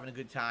 I hope you're having a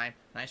good time.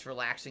 Nice,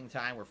 relaxing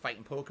time. We're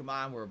fighting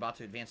Pokemon. We're about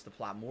to advance the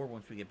plot more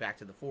once we get back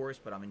to the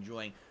forest, but I'm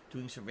enjoying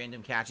doing some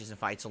random catches and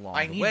fights along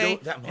the way. I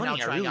need that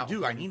money. I really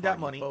do. I need that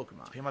money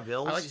Pokemon. to pay my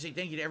bills. I'd like to say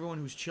thank you to everyone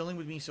who's chilling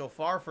with me so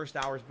far. First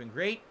hour has been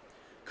great.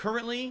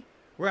 Currently,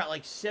 we're at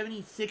like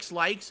 76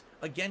 likes.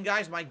 Again,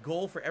 guys, my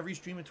goal for every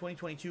stream in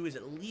 2022 is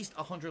at least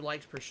 100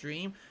 likes per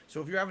stream.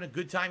 So if you're having a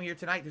good time here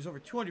tonight, there's over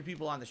 200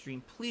 people on the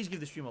stream. Please give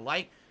the stream a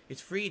like.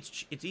 It's free.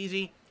 It's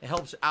easy. It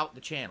helps out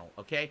the channel,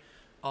 okay?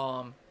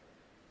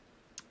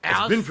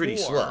 It's been pretty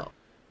slow.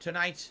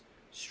 Tonight's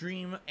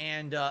stream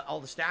and all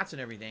the stats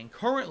and everything.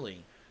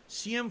 Currently,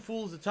 CM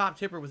Fool is the top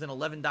tipper with an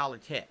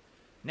 $11 tip.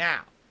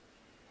 Now,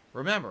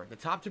 remember, the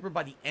top tipper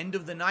by the end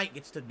of the night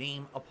gets to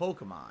name a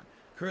Pokemon.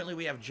 Currently,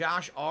 we have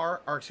Justin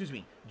R,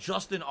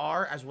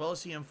 as well as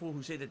CM Fool,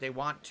 who say that they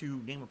want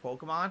to name a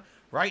Pokemon.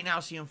 Right now,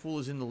 CM Fool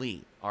is in the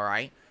lead, all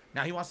right?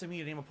 Now, he wants me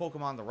to name a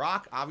Pokemon The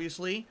Rock,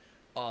 obviously.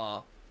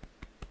 Oh,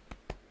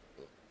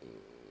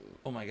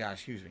 my gosh,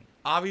 excuse me.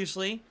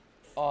 Obviously,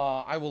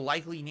 I will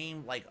likely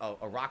name, like,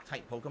 a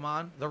Rock-type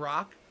Pokemon The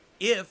Rock.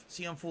 if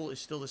CM Fool is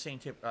still the same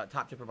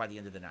top tipper by the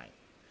end of the night.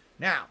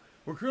 Now,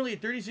 we're currently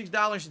at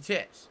 $36 in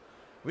tips.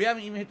 We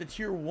haven't even hit the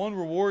tier 1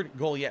 reward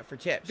goal yet for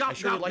tips. I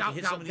sure would like to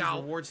hit some of these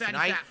rewards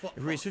tonight. If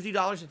we raise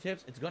 $50 in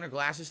tips, it's Gunner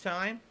Glasses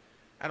time.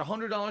 At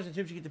 $100 in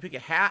tips, you get to pick a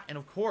hat. And,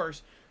 of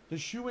course, the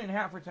shoe-in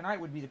hat for tonight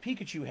would be the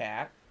Pikachu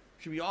hat.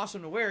 Should be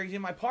awesome to wear. He's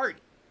in my party.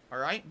 All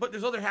right? But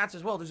there's other hats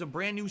as well. There's a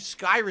brand new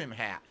Skyrim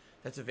hat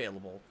that's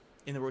available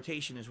in the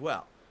rotation as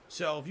well.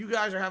 So if you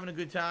guys are having a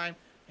good time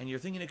and you're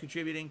thinking of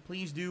contributing,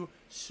 please do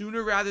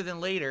sooner rather than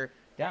later.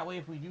 That way,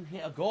 if we do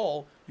hit a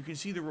goal, you can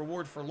see the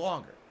reward for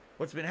longer.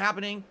 What's been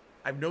happening,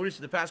 I've noticed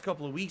in the past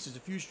couple of weeks, there's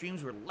a few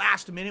streams where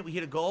last minute we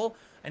hit a goal,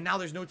 and now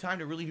there's no time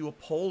to really do a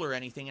poll or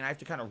anything, and I have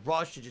to kind of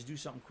rush to just do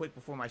something quick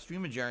before my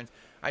stream adjourns.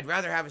 I'd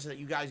rather have it so that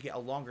you guys get a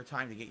longer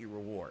time to get your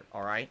reward,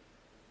 all right?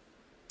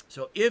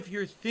 So if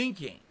you're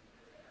thinking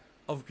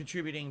of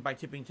contributing by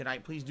tipping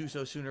tonight, please do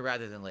so sooner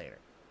rather than later.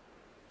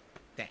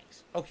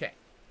 Thanks. Okay.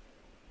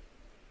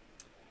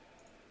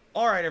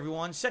 All right,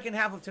 everyone. Second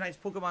half of tonight's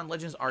Pokemon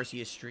Legends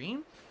Arceus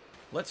stream.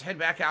 Let's head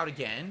back out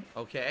again,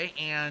 okay?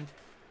 And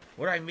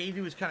what I may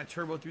do is kind of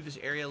turbo through this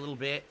area a little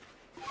bit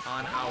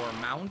on our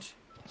mount.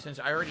 Since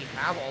I already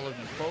have all of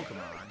these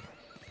Pokemon,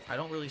 I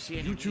don't really see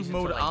any YouTube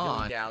mode to, like, on.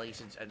 dilly-dally,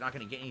 since I'm not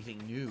going to get anything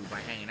new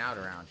by hanging out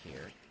around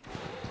here.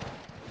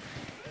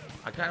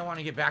 I kind of want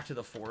to get back to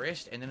the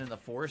forest, and then in the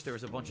forest there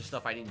was a bunch of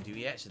stuff I didn't do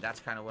yet, so that's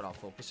kind of what I'll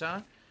focus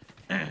on.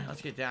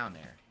 Let's get down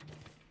there.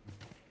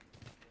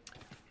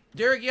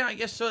 Derek, yeah, I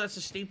guess so. That's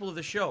a staple of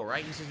the show,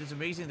 right? He says it's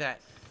amazing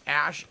that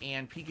Ash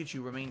and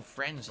Pikachu remain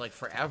friends like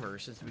forever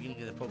since the beginning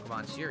of the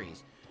Pokemon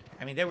series.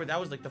 I mean, that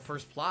was like the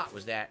first plot,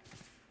 was that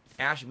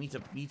Ash meets a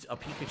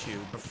Pikachu,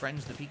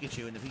 befriends the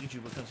Pikachu, and the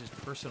Pikachu becomes his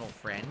personal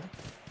friend.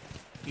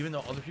 Even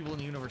though other people in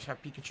the universe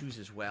have Pikachus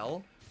as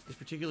well, this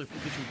particular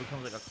Pikachu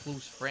becomes like a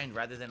close friend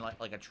rather than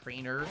like a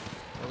trainer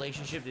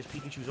relationship. This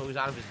Pikachu's always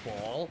out of his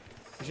ball,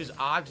 which is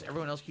odd because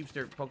everyone else keeps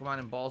their Pokemon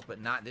in balls,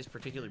 but not this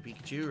particular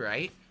Pikachu,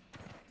 right?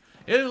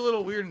 It is a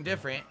little weird and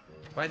different,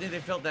 but I think they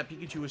felt that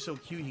Pikachu was so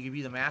cute he could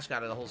be the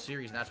mascot of the whole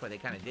series, and that's why they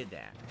kind of did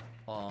that.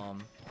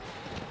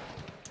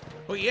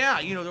 But yeah,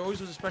 you know, there always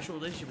was a special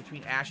relationship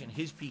between Ash and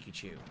his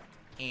Pikachu.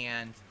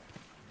 And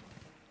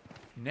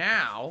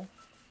now,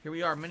 here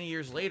we are many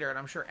years later, and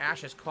I'm sure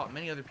Ash has caught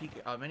many other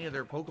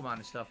Pokemon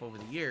and stuff over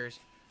the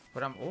years.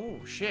 But oh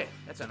shit,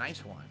 that's a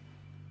nice one.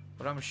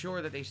 But I'm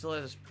sure that he still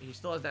has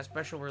that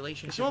special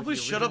relationship. Can someone with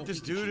please the shut up original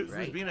this Pikachu, dude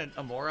right? who's being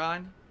a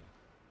moron?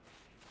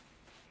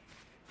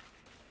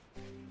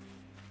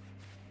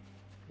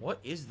 What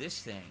is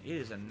this thing? It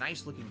is a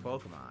nice looking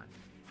Pokemon.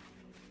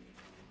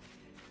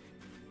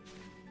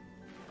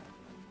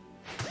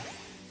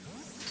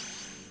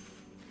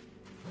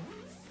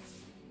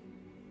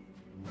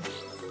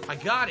 I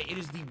got it. It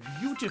is the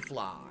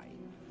Beautifly.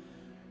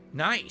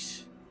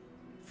 Nice.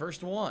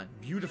 First one.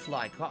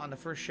 Beautifly. Caught on the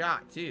first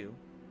shot, too.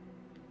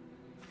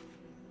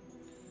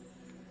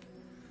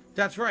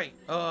 That's right.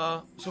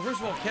 So first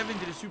of all, Kevin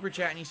did a super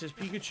chat and he says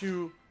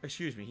Pikachu...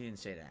 Excuse me, he didn't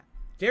say that.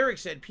 Derek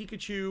said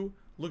Pikachu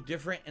looked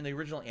different in the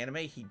original anime.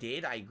 He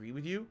did. I agree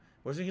with you.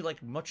 Wasn't he,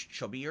 like, much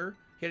chubbier?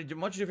 He had a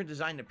much different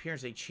design and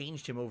appearance. They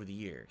changed him over the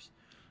years.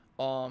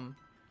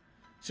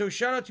 So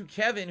shout out to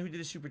Kevin who did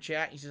a super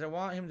chat. He says, I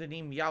want him to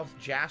name Meowth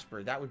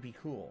Jasper. That would be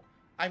cool.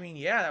 I mean,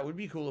 yeah, that would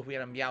be cool if we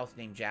had a Meowth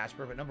named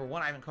Jasper. But number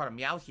one, I haven't caught a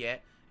Meowth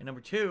yet. And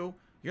number two,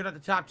 you're not the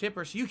top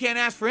tipper, so you can't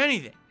ask for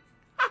anything.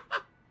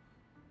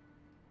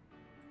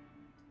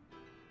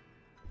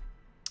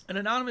 An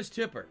anonymous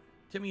tipper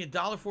tipped me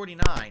 $1.49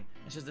 and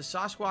says the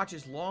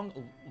Sasquatch's long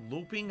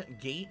loping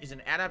gait is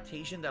an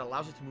adaptation that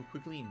allows it to move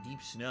quickly in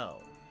deep snow.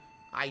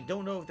 I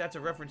don't know if that's a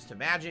reference to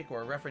Magic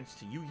or a reference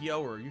to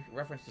Yu-Gi-Oh! Or a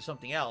reference to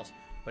something else,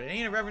 but it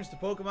ain't a reference to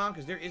Pokemon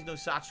because there is no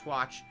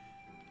Sasquatch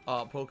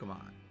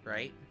Pokemon,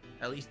 right?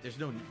 At least there's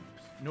no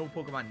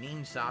Pokemon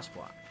named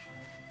Sasquatch.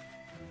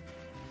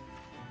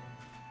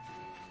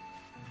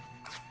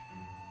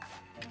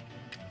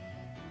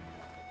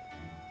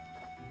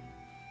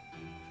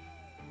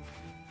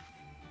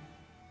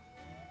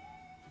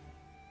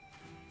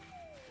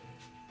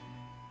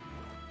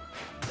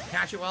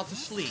 Catch it while it's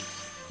asleep.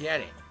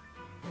 Get it.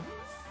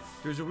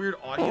 There's a weird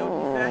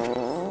audio defect.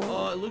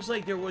 It looks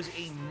like there was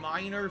a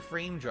minor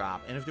frame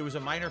drop. And if there was a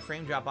minor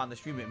frame drop on the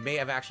stream, it may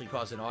have actually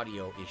caused an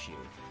audio issue.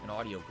 An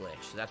audio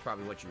glitch. So that's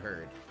probably what you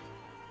heard.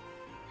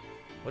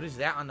 What is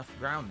that on the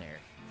ground there?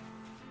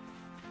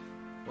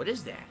 What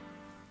is that?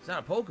 It's not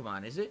a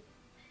Pokemon, is it?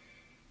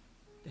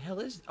 The hell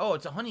is it? Oh,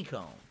 it's a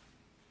honeycomb.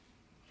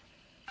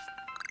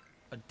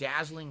 A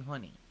dazzling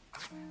honey.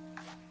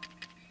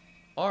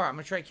 Alright, I'm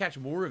going to try to catch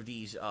more of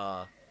these,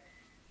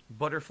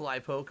 butterfly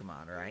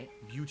Pokemon, right?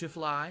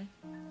 Beautifly.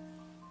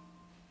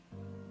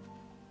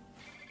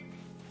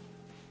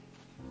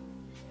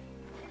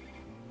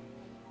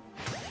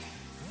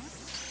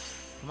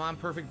 Come on,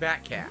 perfect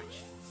bat catch.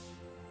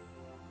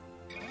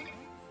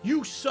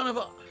 You son of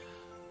a...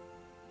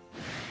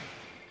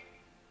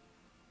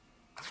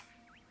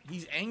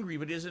 He's angry,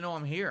 but he doesn't know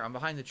I'm here. I'm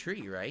behind the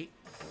tree, right?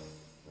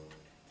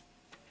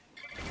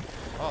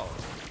 Oh,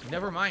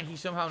 never mind. He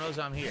somehow knows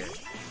I'm here.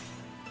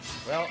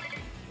 Well,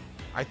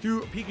 I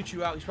threw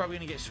Pikachu out. He's probably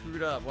going to get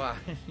screwed up. Wow,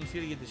 he's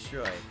going to get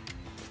destroyed.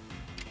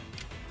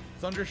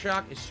 Thunder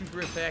Shock is super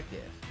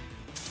effective.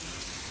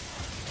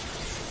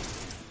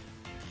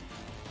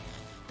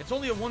 It's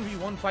only a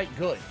 1v1 fight.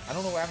 Good. I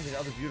don't know what happened to the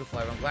other Beautifly,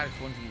 but I'm glad it's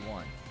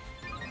 1v1.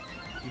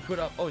 You put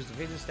up... Oh, his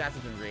defensive stats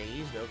have been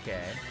raised?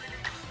 Okay.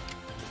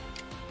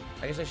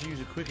 I guess I should use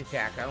a quick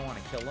attack. I don't want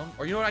to kill him.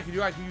 Or you know what I could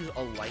do? I could use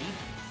a light.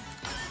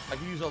 I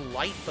could use a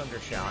light Thunder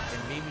Shock,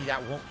 and maybe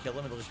that won't kill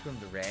him. It'll just put him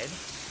to red.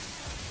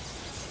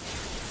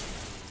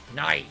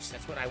 Nice.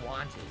 That's what I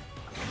wanted.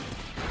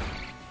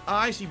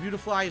 I see.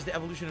 Beautifly is the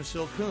evolution of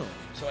Silcoon.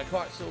 So I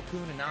caught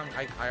Silcoon, and now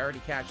I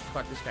already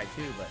caught this guy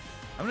too, but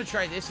I'm going to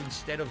try this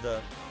instead of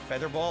the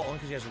Feather Ball, only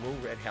because he has low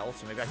red health,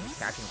 so maybe I can just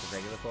catch him with the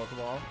regular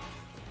Pokeball.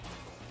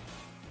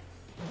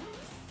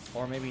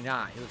 Or maybe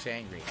not. He looks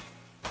angry.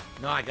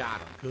 No, I got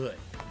him. Good.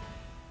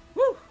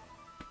 Woo!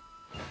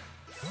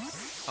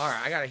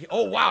 Alright, I gotta...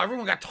 Oh, wow,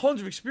 everyone got tons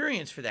of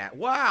experience for that.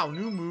 Wow,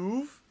 new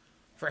move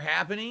for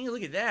happening.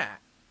 Look at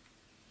that.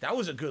 That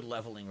was a good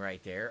leveling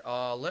right there.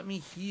 Let me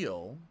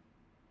heal.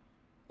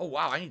 Oh,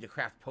 wow, I need to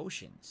craft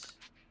potions.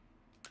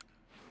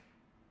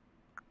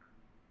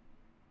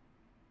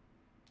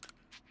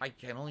 I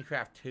can only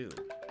craft 2.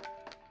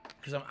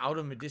 Because I'm out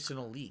of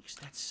medicinal leaks.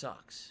 That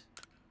sucks.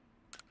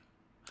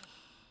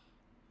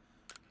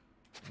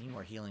 I need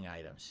more healing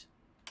items.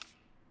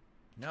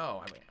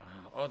 No, I mean...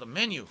 Oh, the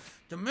menu!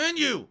 The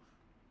menu!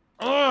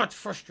 Oh, it's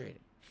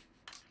frustrating.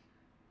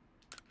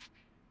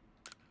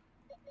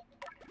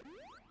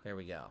 There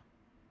we go.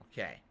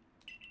 Okay.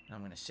 Now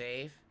I'm going to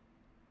save.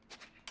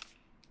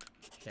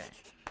 Okay.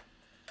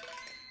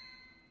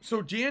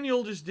 So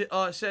Daniel just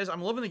says,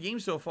 I'm loving the game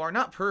so far.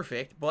 Not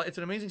perfect, but it's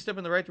an amazing step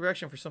in the right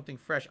direction for something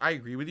fresh. I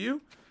agree with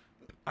you.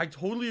 I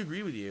totally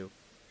agree with you.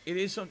 It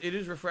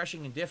is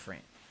refreshing and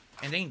different.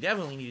 And they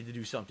definitely needed to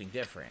do something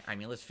different. I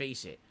mean, let's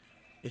face it.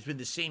 It's been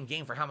the same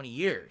game for how many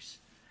years?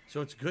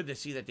 So it's good to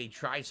see that they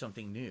tried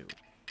something new.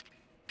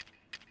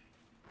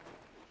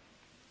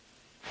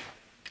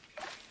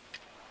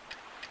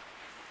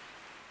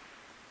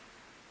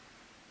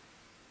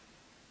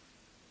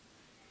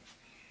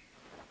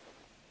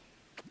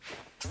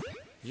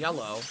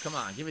 Yellow. Come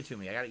on, give it to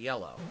me. I got it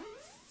yellow.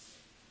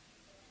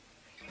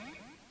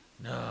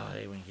 No,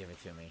 they wouldn't give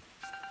it to me.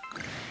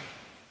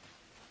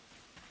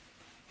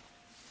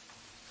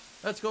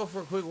 Let's go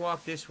for a quick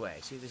walk this way.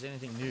 See if there's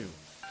anything new.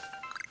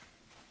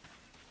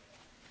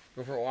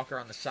 Go for a walk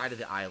around the side of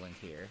the island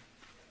here.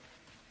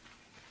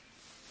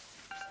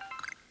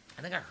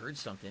 I think I heard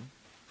something.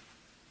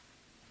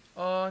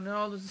 Oh,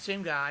 no, those are the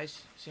same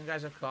guys. Same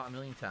guys I've caught a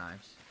million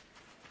times.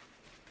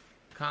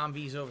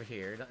 Combies over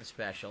here. Nothing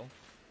special.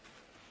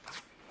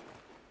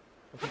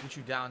 We'll get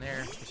you down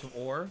there for some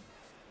ore.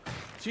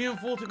 CM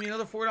Full took me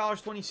another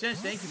 $4.20.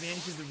 Thank you, man. He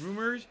says the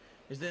rumors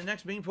is that the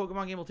next main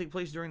Pokemon game will take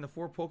place during the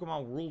 4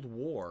 Pokemon World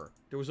War.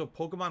 There was a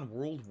Pokemon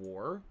World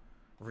War?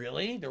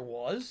 Really? There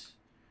was?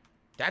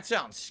 That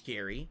sounds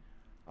scary.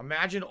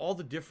 Imagine all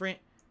the different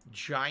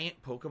giant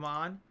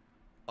Pokemon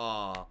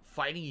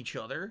fighting each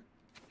other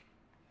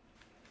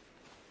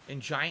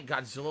in giant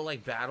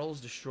Godzilla-like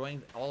battles,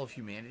 destroying all of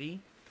humanity.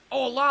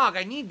 Oh, a log!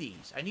 I need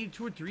these. I need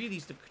 2 or 3 of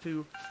these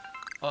to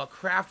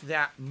craft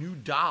that new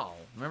doll.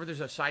 Remember,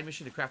 there's a side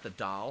mission to craft a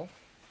doll?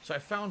 So I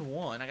found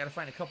one. I gotta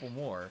find a couple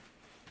more.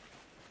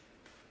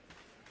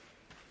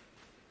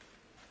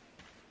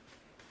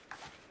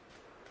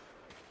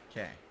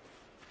 Okay.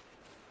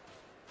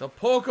 The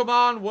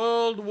Pokemon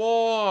World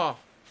War.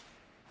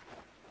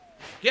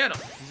 Get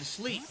him. He's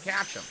asleep.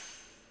 Catch him.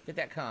 Get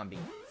that combi.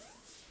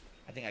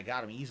 I think I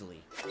got him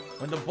easily.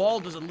 When the ball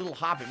does a little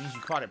hop, it means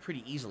you caught it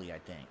pretty easily, I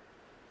think.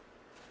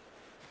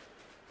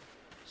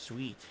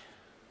 Sweet.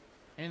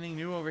 Anything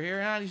new over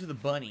here? Ah, these are the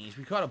bunnies.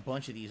 We caught a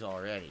bunch of these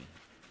already.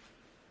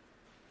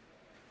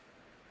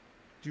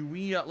 Do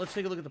we, let's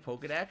take a look at the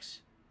Pokedex.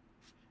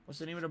 What's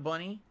the name of the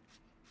bunny?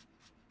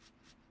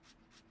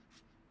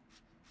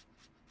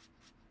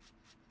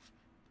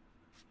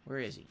 Where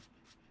is he?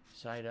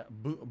 Side up.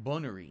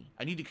 Bunnery.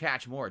 I need to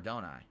catch more,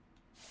 don't I?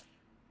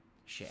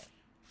 Shit.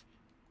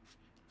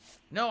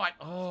 No,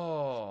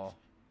 oh.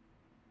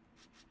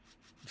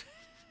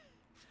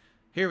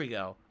 Here we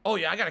go. Oh,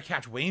 yeah, I gotta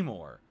catch way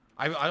more.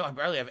 I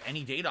barely have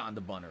any data on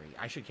the Bunnery.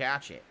 I should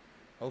catch it.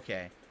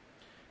 Okay.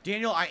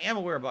 Daniel, I am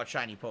aware about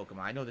shiny Pokemon.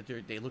 I know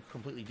that they look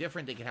completely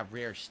different. They can have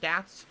rare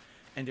stats,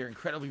 and they're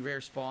incredibly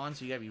rare spawns,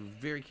 so you gotta be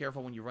very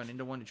careful when you run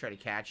into one to try to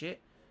catch it.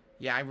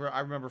 Yeah, I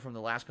remember from the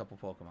last couple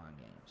Pokemon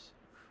games.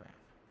 Crap.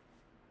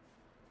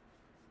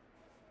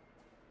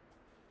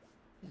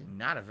 This is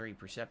not a very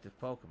perceptive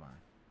Pokemon.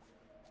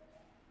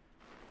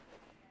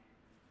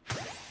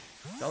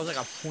 That was like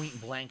a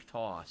point-blank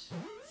toss.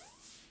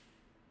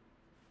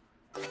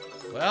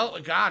 Well, I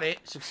got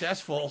it.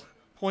 Successful.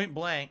 Point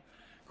blank.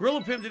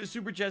 Gorilla Pimp did a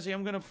super chat saying,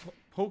 I'm going to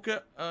poke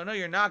it. No,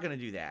 you're not going to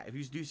do that. If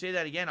you do say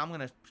that again, I'm going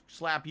to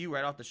slap you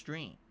right off the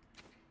stream.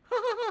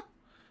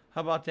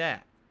 How about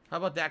that? How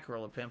about that,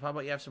 Gorilla Pimp? How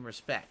about you have some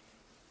respect?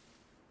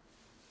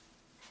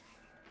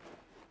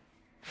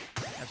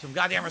 Have some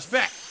goddamn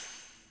respect.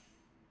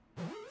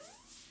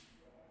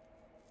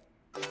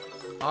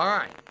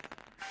 Alright.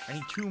 I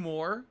need 2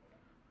 more.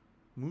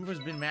 Move has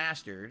been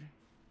mastered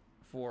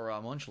for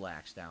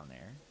Munchlax down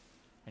there.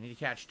 I need to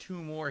catch 2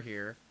 more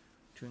here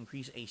to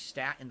increase a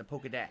stat in the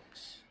Pokedex.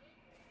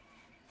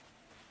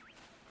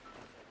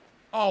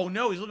 Oh,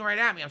 no, he's looking right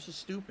at me. I'm so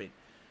stupid.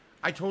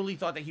 I totally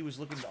thought that he was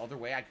looking the other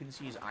way. I couldn't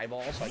see his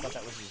eyeballs, so I thought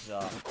that was his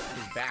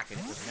back, and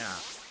it was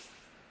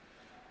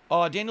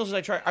not. Daniel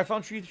says, I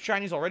found 3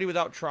 shinies already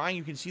without trying.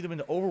 You can see them in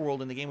the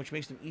overworld in the game, which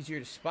makes them easier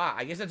to spot.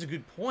 I guess that's a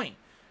good point.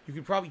 You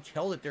can probably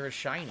tell that they're a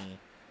shiny,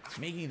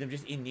 making them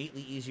just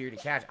innately easier to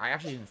catch. I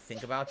actually didn't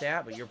think about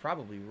that, but you're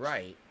probably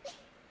right.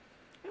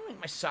 I don't think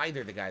my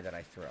Scyther the guy that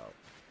I throw.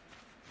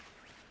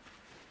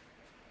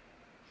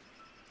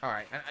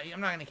 Alright,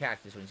 I'm not going to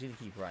catch this one. He's going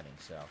to keep running,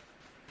 so...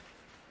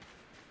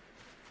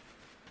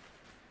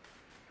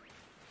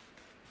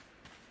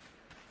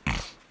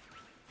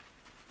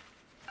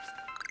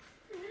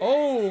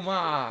 Oh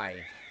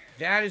my!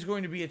 That is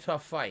going to be a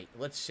tough fight.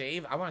 Let's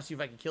save. I want to see if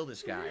I can kill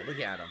this guy. Look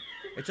at him.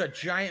 It's a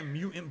giant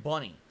mutant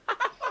bunny.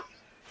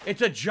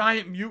 It's a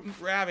giant mutant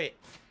rabbit.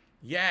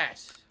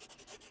 Yes.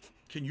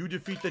 Can you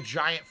defeat the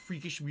giant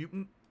freakish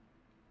mutant?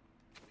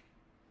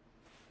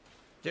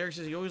 Derek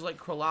says he always liked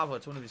Krolava.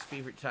 It's one of his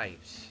favorite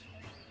types.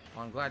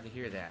 Well, I'm glad to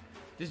hear that.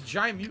 This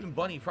giant mutant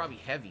bunny is probably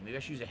heavy. Maybe I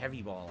should use a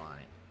heavy ball on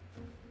it.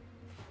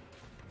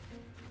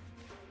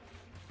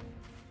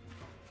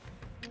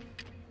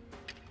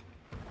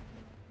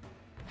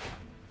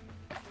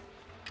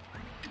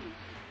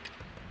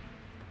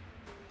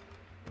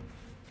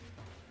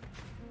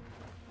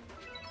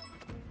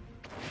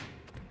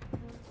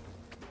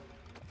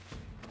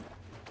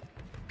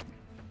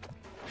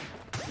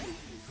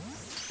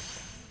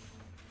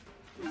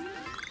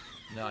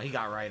 No, he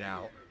got right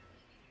out.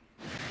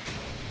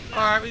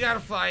 Alright, we gotta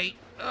fight.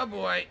 Oh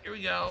boy, here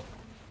we go.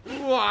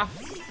 Ooh-ah.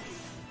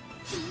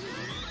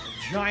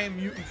 Giant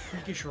mutant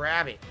freakish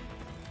rabbit.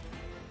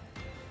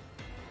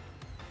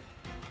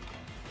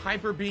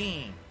 Hyper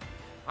beam.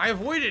 I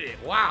avoided it.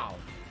 Wow.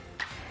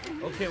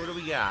 Okay, what do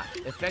we got?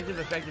 Effective,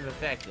 effective,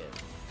 effective.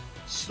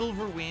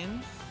 Silver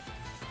Wind.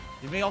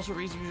 You may also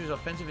raise the user's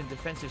offensive and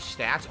defensive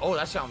stats. Oh,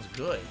 that sounds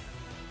good.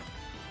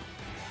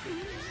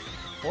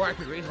 Or I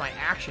could raise my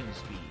action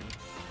speed.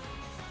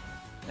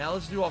 Now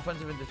let's do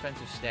offensive and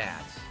defensive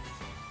stats.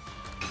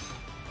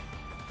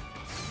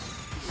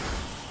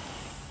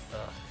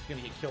 Ugh, he's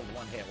gonna get killed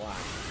one hit. Watch.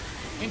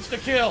 Insta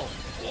kill.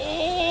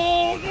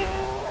 Oh no!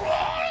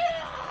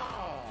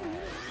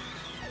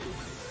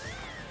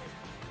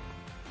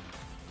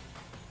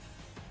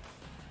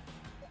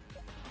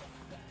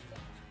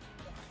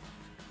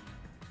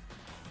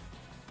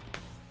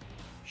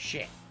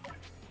 Shit.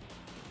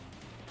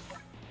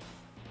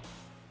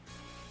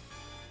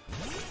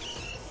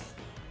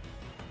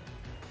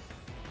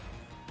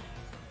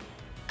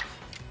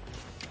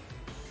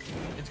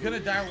 It's gonna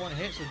die one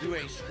hit, so do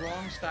a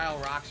strong style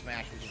rock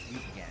smash, which is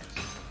weak against.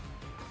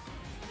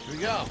 Here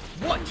we go.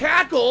 What?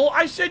 Tackle?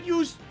 I said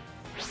use...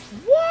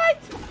 What?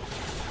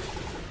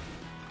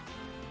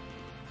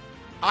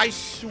 I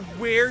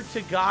swear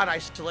to God I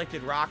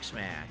selected rock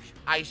smash.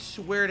 I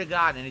swear to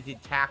God, and it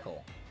did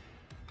tackle.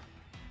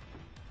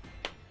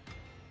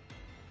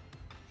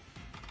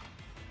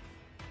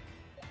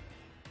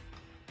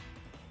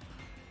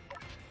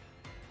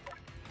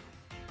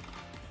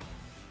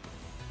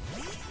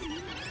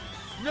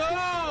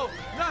 No!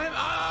 Not him!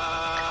 Ah!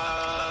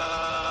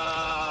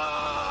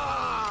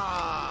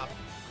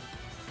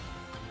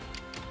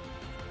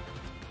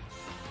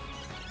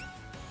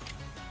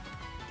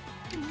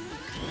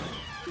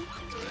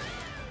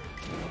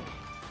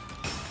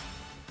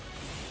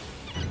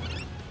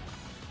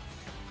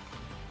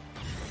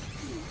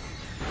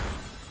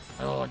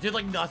 Oh, it did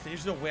like nothing.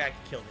 There's no way I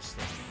could kill this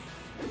thing.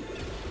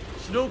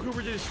 Snow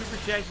Cooper did a super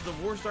chat. The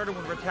war started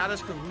when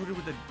Rattatas colluded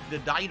with the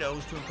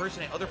Dinos to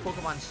impersonate other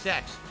Pokemon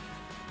sects.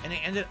 And they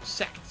ended up...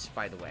 Sects,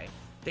 by the way.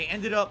 They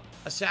ended up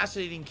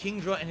assassinating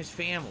Kingdra and his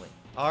family.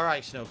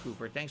 Alright, Snow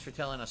Cooper. Thanks for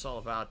telling us all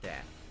about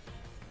that.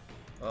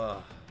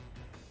 Ugh.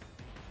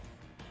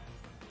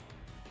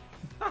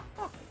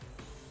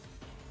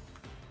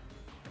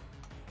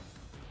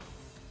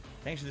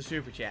 Thanks for the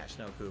super chat,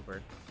 Snow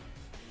Cooper.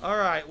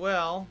 Alright,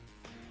 well...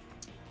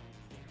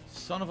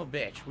 Son of a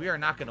bitch. We are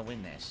not going to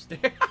win this.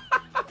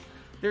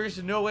 There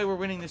is no way we're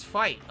winning this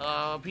fight.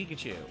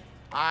 Pikachu.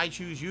 I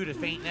choose you to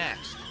faint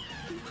next.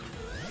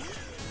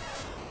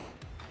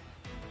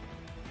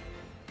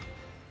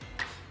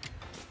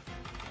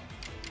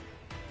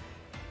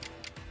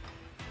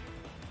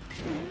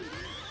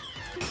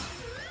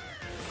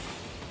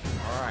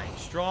 Alright,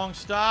 strong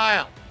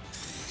style.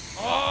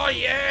 Oh,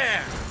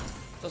 yeah!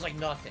 Does like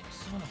nothing.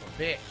 Son of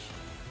a bitch.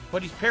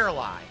 But he's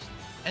paralyzed.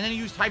 And then he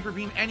used Hyper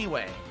Beam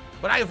anyway.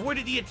 But I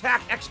avoided the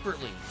attack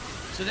expertly.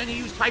 So then he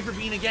used Hyper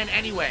Beam again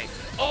anyway.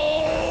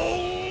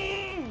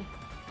 Oh!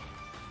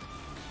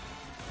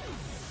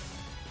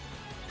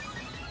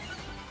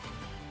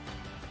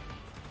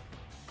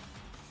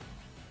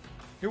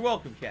 You're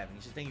welcome, Kevin.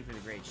 He says, thank you for the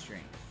great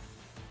stream.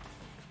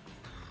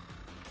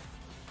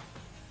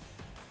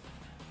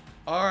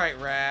 Alright,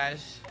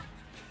 Raz.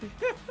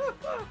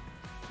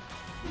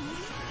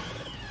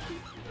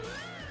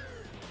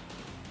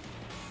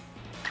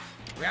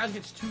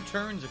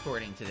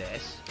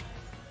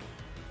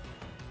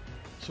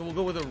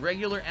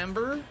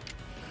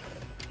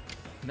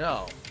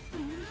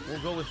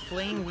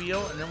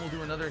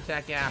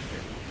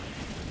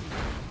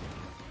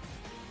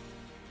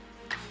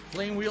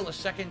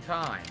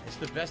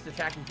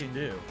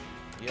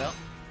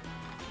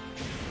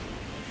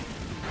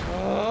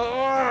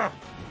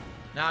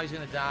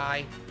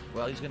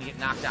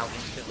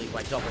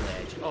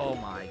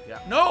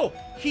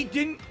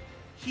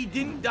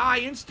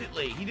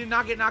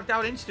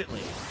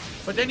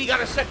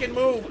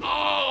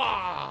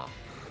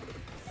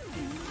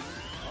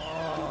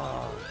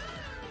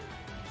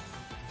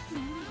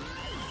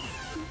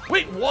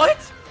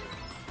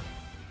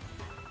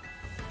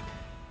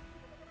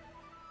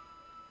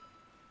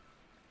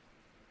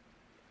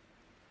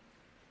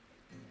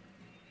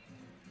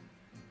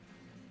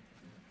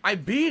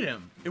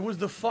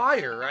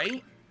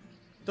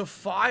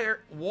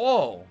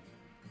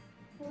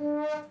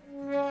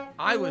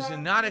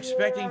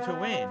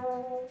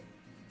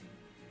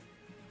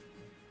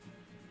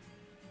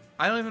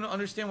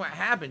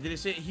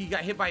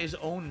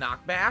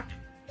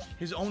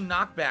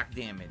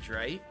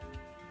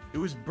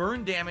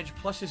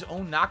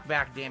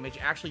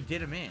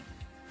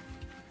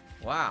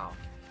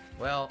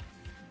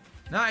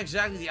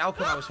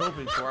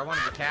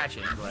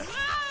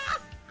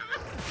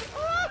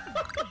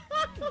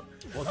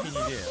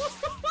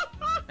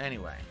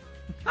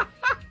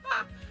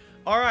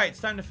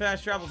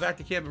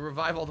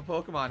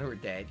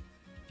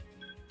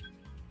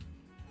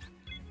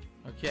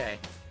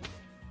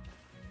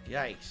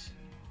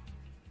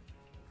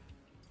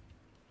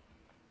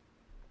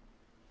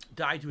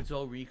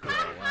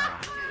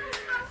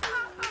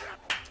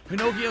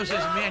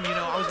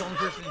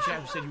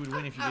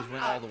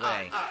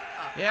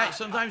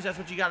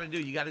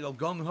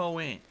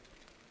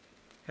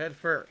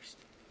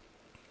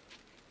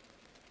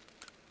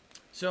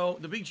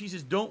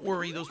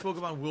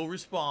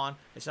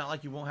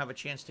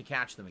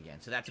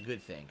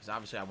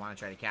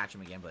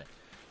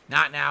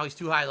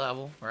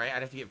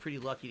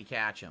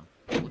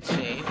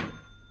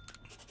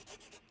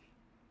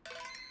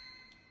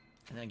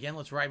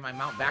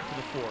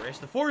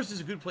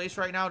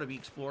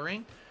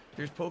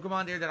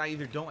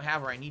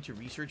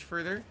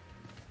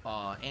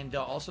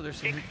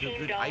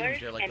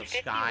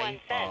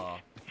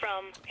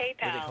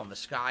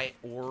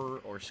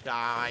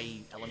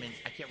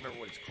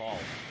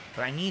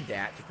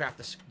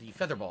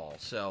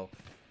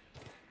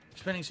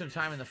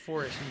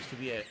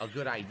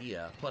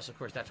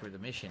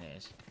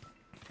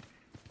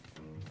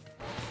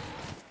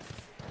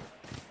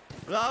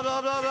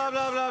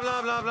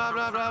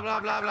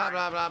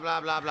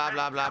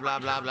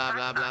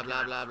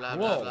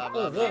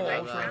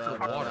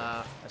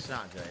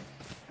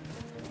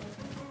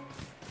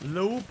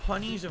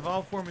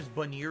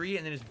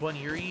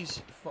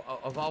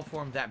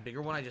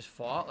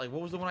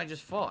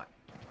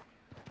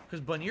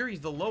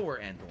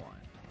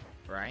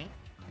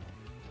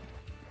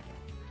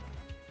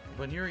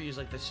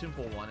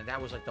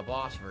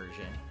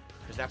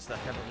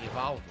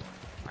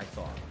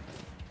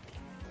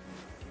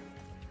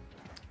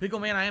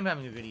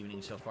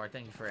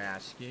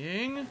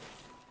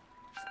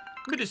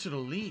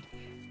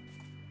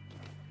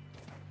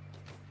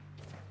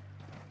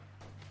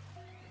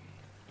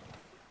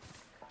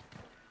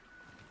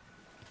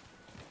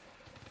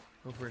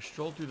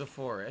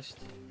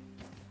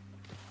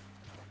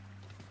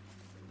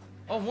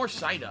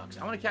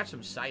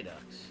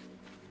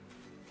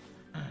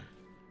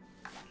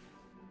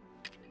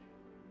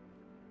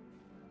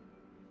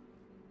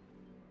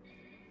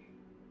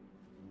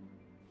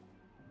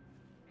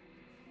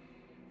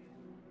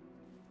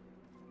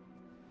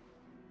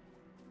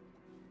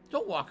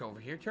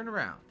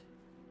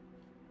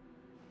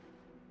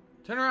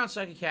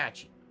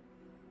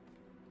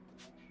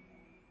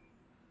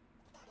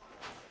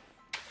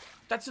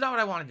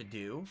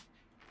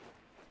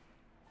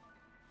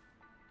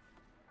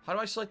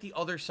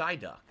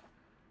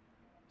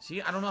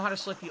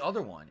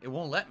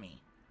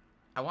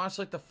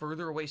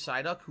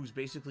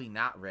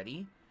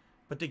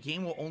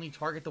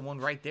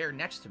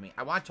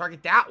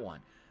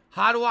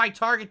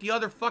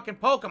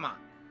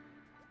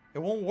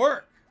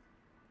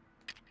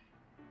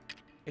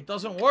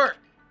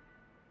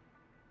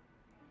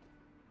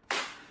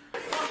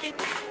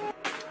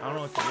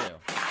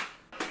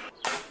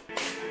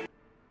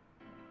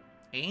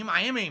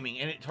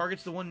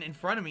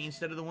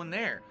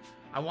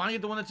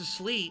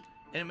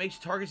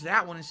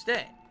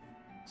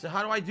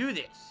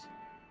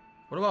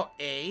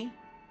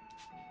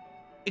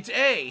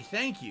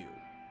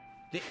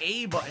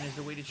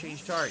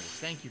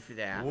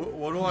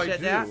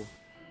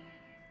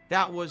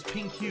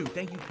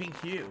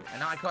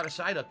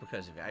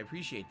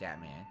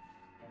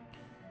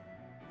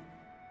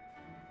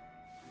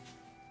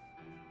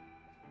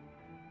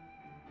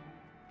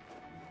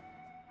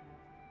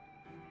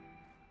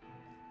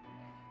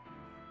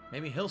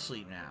 Maybe he'll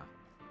sleep now.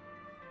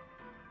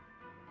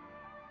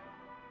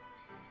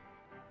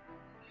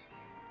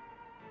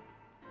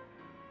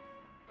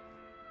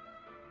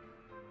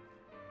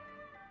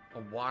 A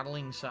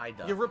waddling side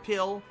duck. You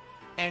repill,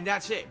 and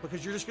that's it,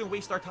 because you're just going to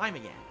waste our time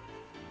again.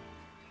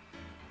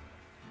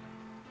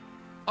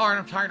 Alright,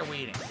 I'm tired of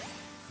waiting.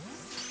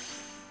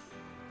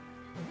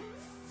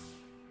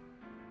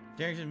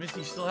 Darrington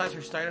Misty still has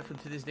her Psyduck from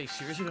to this day.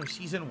 Seriously, from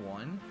Season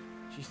 1?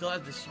 She still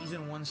has the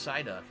Season 1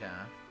 Psyduck,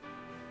 huh?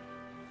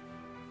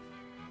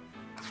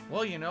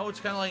 Well, you know, it's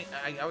kind of like,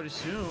 I would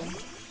assume,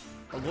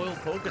 a loyal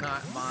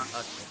Pokemon.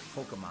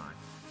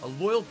 A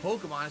loyal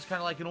Pokemon is kind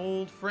of like an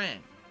old friend.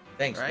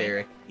 Thanks, right?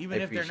 Derek.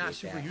 Even I if they're not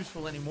appreciate super that.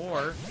 useful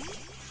anymore,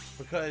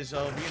 because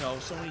of, you know,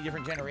 so many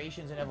different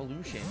generations and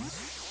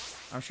evolutions.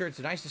 I'm sure it's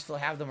nice to still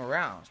have them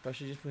around,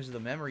 especially just because of the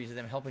memories of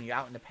them helping you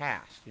out in the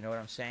past. You know what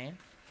I'm saying?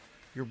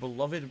 Your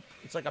beloved,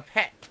 it's like a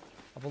pet.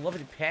 A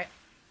beloved pet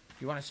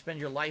you want to spend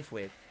your life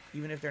with,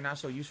 even if they're not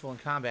so useful in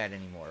combat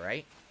anymore,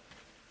 right?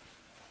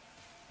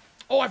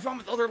 Oh, I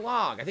found the other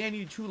log. I think I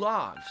need 2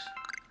 logs.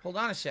 Hold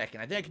on a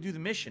second. I think I can do the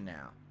mission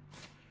now.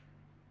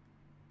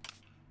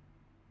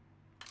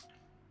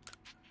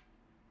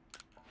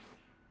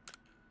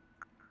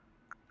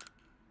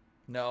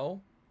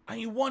 No. I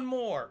need 1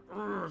 more.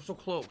 Urgh, so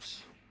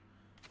close.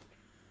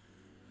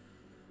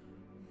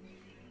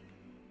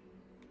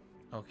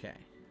 Okay.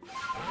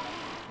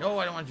 No,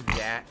 I don't want to do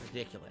that.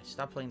 Ridiculous.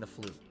 Stop playing the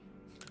flute.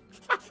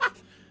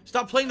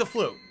 Stop playing the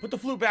flute. Put the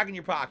flute back in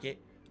your pocket.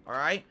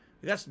 Alright?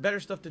 We got better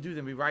stuff to do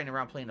than be riding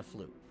around playing the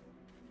flute.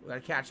 We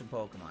gotta catch some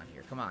Pokemon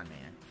here. Come on,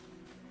 man.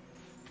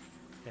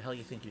 What the hell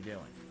you think you're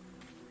doing?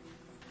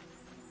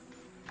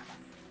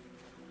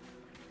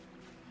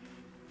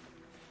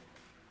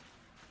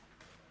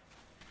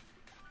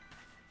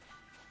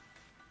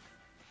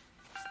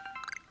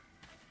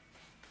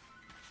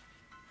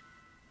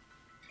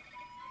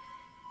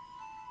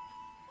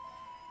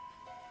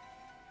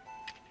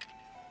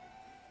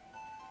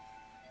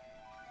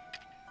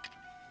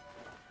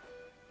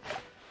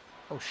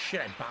 Oh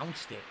shit, I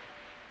bounced it.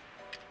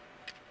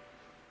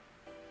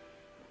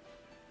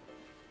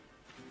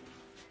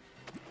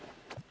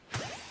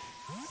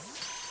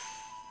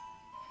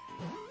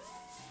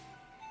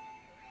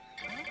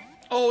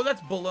 Oh, that's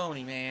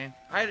baloney, man.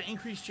 I had an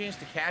increased chance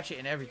to catch it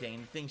and everything,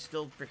 and the thing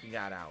still freaking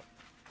got out.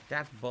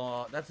 That's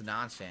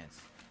nonsense.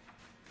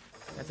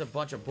 That's a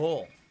bunch of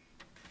bull.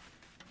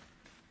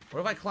 What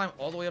if I climb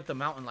all the way up the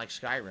mountain like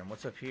Skyrim?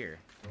 What's up here?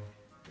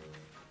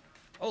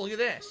 Oh, look at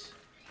this.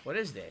 What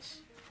is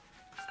this?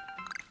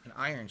 An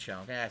iron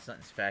chunk. Yeah, it's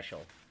nothing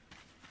special.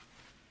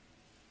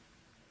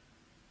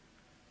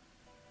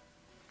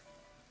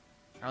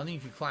 I don't think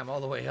if you climb all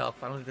the way up,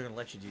 I don't think they're going to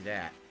let you do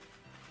that.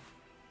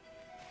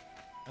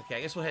 Okay,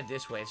 I guess we'll head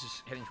this way. It's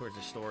just heading towards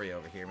the story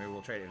over here. Maybe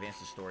we'll try to advance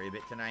the story a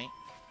bit tonight.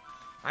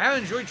 I have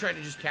enjoyed trying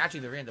to just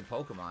catching the random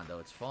Pokemon, though.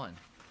 It's fun.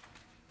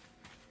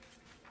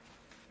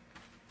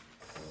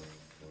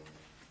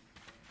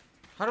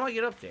 How do I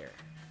get up there?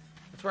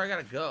 That's where I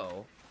gotta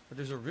go. But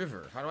there's a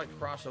river. How do I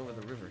cross over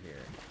the river here?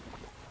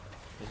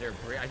 Is there a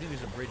bridge? I think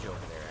there's a bridge over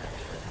there,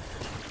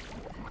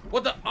 actually.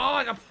 What the? Oh,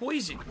 I got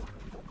poisoned.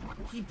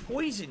 He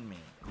poisoned me.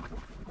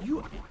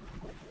 You...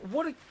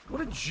 What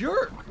a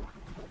jerk.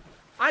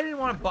 I didn't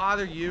want to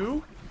bother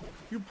you.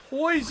 You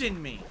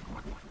poisoned me.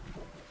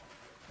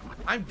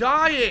 I'm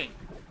dying.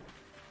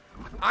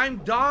 I'm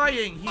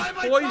dying. He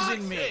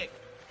poisoned me.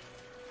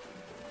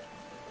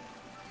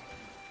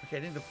 Okay, I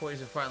think the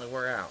poison finally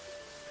wore out.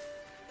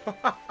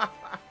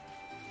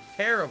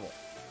 Terrible.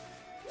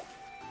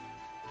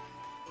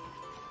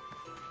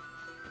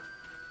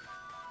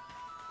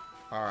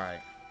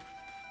 Alright.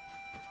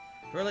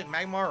 Do I like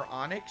Magmar or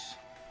Onyx?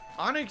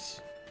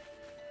 Onyx,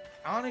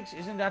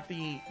 isn't that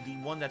the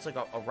one that's like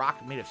a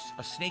rock made of...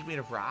 A snake made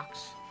of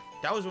rocks?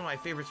 That was one of my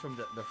favorites from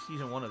the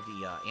season 1 of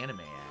the anime,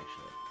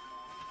 actually.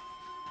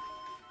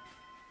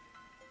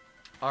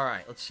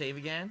 Alright, let's save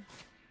again.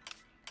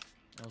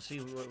 And we'll see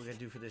what we're going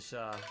to do for this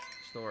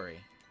story.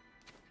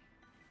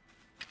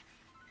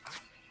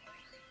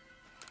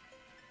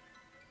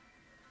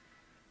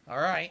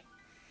 Alright.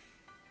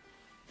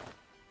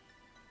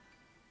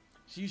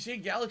 So you say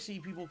Galaxy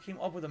people came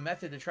up with a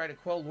method to try to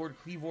quell Lord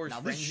Cleavor's Now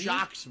this frenzy?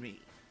 shocks me.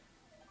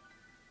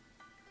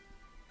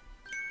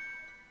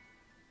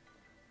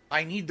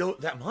 I need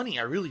that money.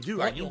 I really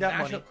do. I You'll need that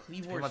mash money. up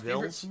Cleavor's Pay my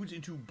favorite bills. Foods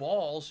into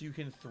balls so you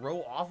can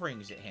throw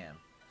offerings at him.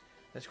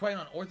 That's quite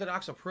an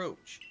unorthodox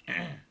approach.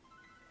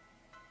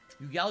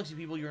 You Galaxy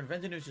people, your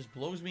inventiveness just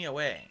blows me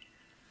away.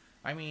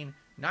 I mean,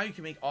 now you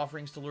can make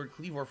offerings to Lord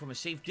Cleavor from a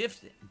safe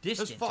distance.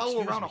 Just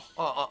follow around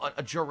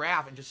a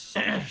giraffe and just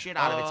suck the shit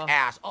out of its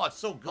ass. Oh, it's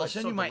so good. I'll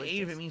send so you my delicious.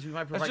 aid if it means we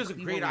might That's provide just a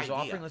Cleavor great with his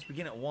idea. offering. Let's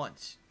begin at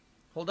once.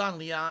 Hold on,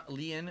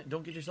 Leon.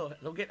 Don't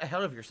get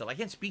ahead of yourself. I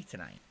can't speak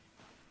tonight.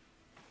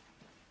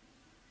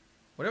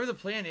 Whatever the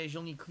plan is,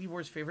 you'll need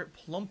Cleavor's favorite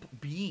plump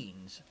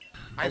beans.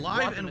 I brought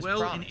Alive them and as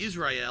well promised. in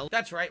Israel.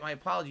 That's right. My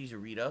apologies,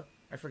 Arita.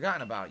 I've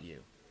forgotten about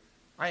you.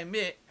 I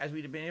admit, as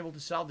we'd have been able to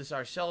solve this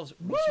ourselves,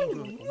 we seem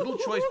to have little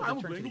choice but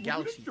to turn to the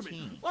Galaxy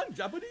team.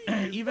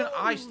 Even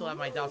I still have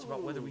my doubts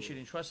about whether we should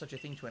entrust such a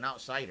thing to an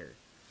outsider.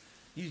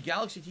 These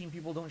Galaxy team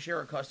people don't share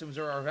our customs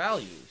or our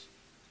values.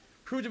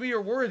 Prove to me you're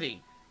worthy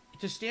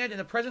to stand in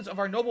the presence of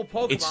our noble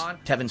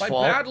Pokemon Tevin's by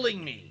fault.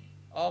 battling me.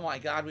 Oh my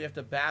god, we have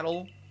to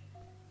battle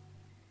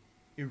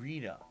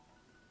Irina.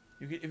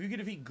 If you can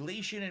defeat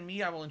Glacian and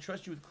me, I will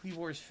entrust you with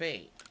Kleavor's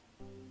fate.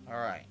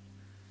 Alright.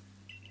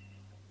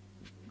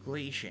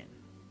 Glacian.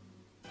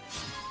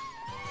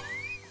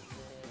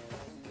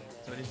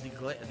 So it is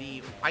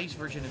the ice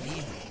version of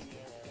Eevee.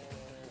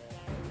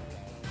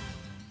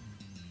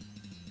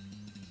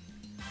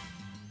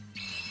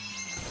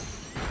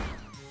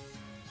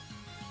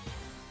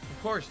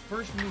 Of course,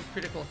 first move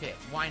critical hit.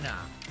 Why not?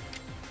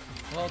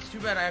 Well, it's too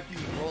bad I have to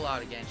use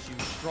rollout against you.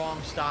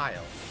 Strong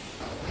style.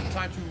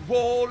 Time to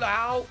roll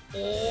out.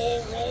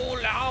 Oh,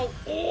 roll out.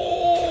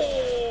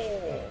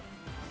 Oh!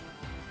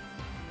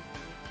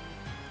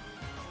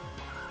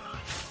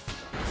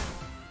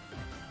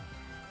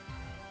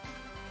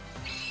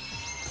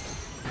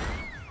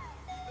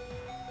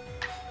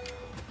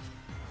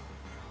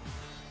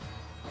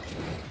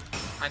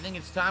 I think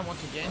it's time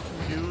once again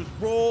to use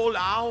roll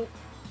out.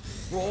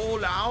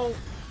 Roll out.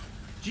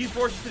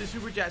 G-Forces to the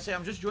Super Chat say,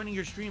 I'm just joining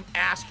your stream.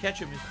 Ass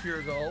Ketchum is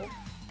pure gold.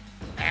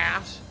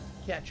 Ass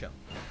Ketchum.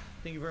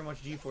 Thank you very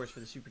much, G-Force, for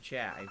the Super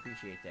Chat. I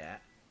appreciate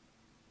that.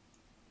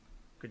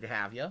 Good to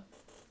have you.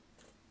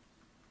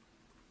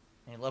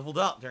 And leveled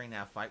up during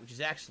that fight, which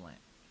is excellent.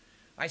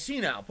 I see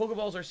now.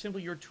 Pokeballs are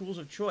simply your tools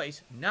of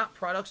choice, not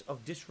products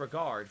of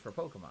disregard for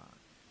Pokemon.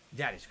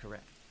 That is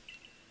correct.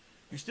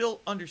 You still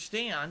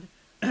understand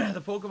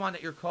the Pokemon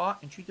that you're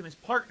caught and treat them as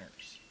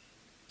partners.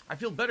 I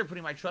feel better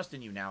putting my trust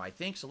in you now, I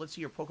think. So let's see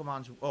your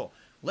Pokemon's... Oh,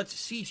 let's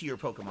see to your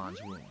Pokemon's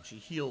wound. She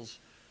heals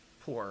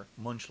poor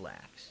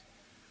Munchlax.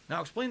 Now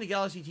explain the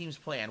Galaxy team's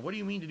plan. What do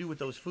you mean to do with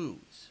those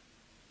foods?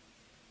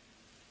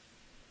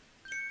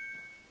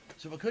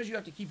 So because you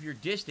have to keep your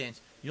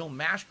distance, you'll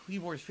mash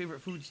Kleavor's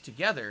favorite foods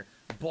together,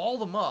 ball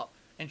them up,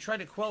 and try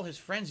to quell his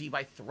frenzy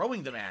by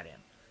throwing them at him.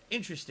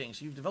 Interesting.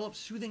 So you've developed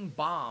soothing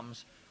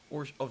bombs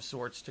of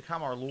sorts to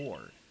calm our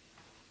lord.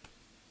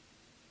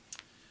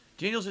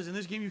 Daniel says, in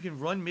this game you can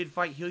run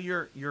mid-fight, heal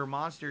your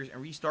monsters, and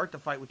restart the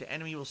fight with the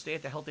enemy will stay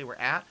at the health they were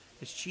at.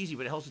 It's cheesy,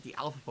 but it helps with the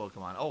alpha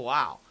Pokemon. Oh,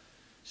 wow.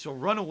 So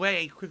run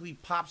away, quickly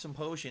pop some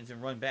potions,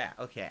 and run back.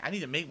 Okay, I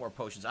need to make more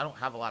potions. I don't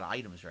have a lot of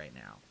items right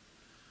now.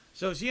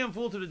 So CM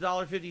Fool to the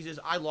 $1.50 says,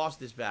 I lost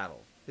this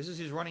battle. This is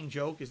his running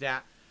joke, is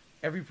that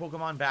every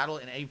Pokemon battle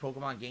in any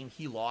Pokemon game,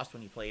 he lost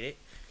when he played it.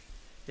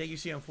 Thank you,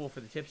 CM Fool,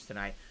 for the tips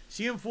tonight.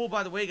 CM Fool,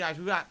 by the way, guys,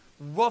 we've got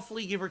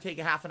roughly, give or take,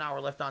 a half an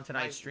hour left on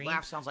tonight's stream.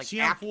 Laugh sounds like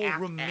CM Fool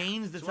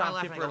remains the top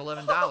tipper at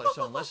 $11.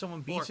 So unless someone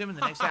beats him in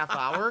the next half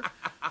hour,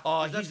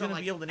 he's going to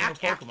be able to name a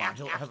Pokemon.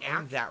 He'll have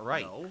earned that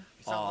right.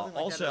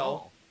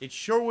 Also, it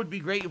sure would be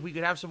great if we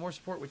could have some more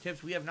support with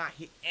tips. We have not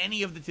hit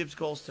any of the tips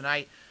goals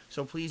tonight.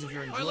 So please, if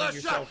you're enjoying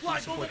yourself,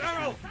 please support the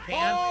stream if you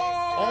can.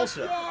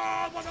 Also,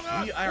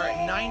 we are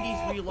at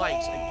 93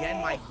 likes. Again,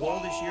 my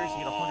goal this year is to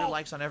get 100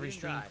 likes on every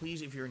stream.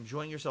 Please, if you're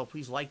enjoying yourself,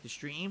 please like the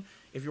stream.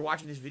 If you're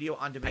watching this video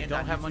on demand, I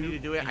don't have money to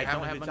do it. I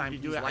don't have money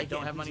to do it. I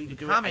don't have money to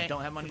do it. I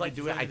don't have money to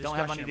do it. I don't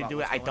have money to do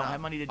it. I don't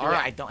have money to do it.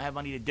 I don't have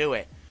money to do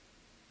it.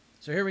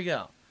 So here we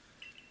go.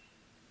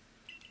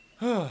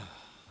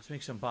 Let's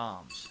make some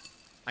bombs.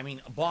 I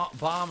mean,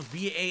 bombs,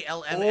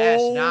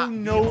 B-A-L-M-S, not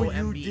no,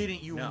 B-O-M-B. you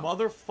didn't, you No.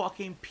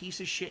 motherfucking piece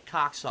of shit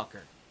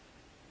cocksucker.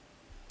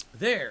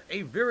 There,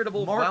 a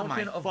veritable Mark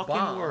fountain my of fucking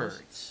bombs.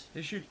 words.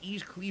 This should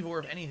ease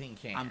Kleavor if anything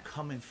can. I'm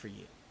coming for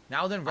you.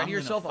 Now then, ready I'm gonna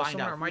yourself. I'll find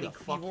summon out our who mighty the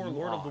fuck Kleavor, you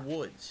Lord of the are.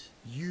 Woods.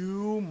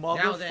 You Now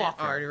then, motherfucker.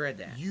 I already read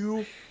that.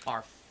 You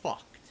are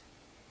fucked.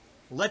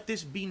 Let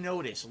this be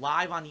noticed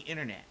live on the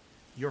internet.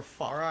 You're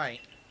fucked. All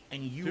right.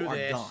 And you Do are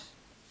this. done.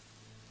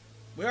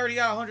 We already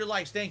got 100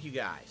 likes. Thank you,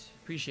 guys.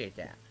 Appreciate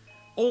that.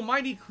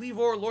 Almighty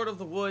Kleavor, Lord of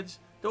the Woods,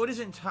 though it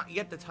isn't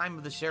yet the time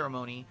of the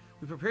ceremony,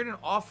 we prepared an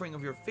offering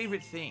of your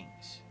favorite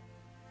things.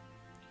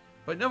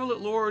 But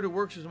nevertheless, Lord, who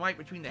works his might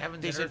between the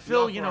heavens They and said, earth,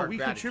 Phil, offer you know, our we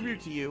gratitude.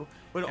 contribute to you,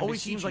 but it And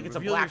always beseech seems you, like it's a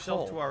reveal black yourself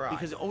hole. to our eyes.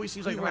 Because it always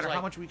seems like no Kleavor's matter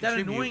how much we that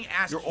contribute, annoying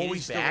ass you're kid always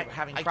is still bad.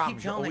 having I problems.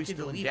 keep You're telling always that kid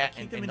to still in leave. debt, I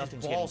kicked him and in his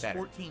nothing's getting balls better.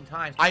 14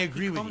 times. I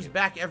agree with He comes you.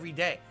 back every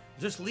day.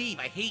 Just leave.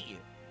 I hate you.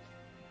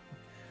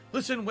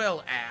 Listen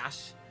well,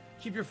 ass.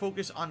 Keep your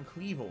focus on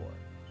Kleavor.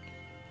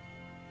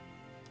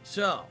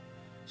 So,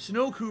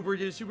 Snow Cooper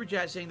did a super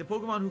chat saying the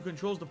Pokemon who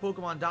controls the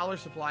Pokemon dollar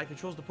supply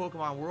controls the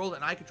Pokemon world,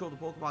 and I control the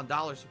Pokemon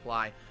dollar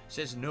supply.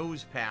 Says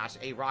Nose Pass,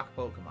 a rock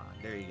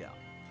Pokemon. There you go.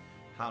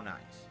 How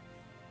nice.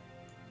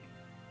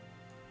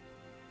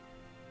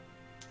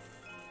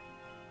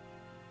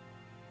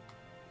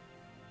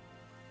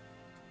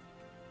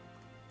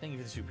 Thank you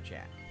for the super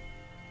chat.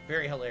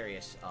 Very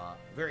hilarious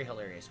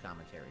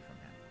commentary from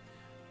him.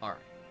 All right,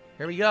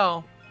 here we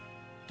go.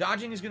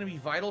 Dodging is going to be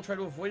vital. Try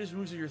to avoid his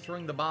moves as you're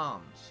throwing the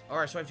bombs. All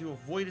right, so I have to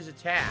avoid his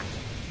attack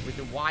with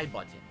the Y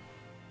button.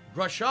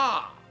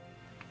 Grusha!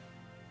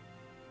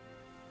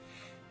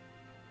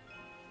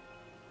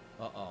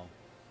 Uh-oh.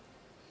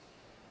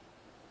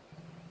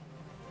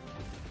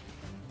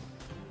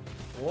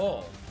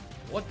 Whoa.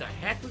 What the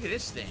heck? Look at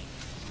this thing.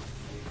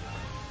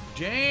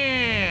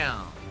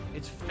 Damn.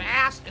 It's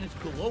fast and it's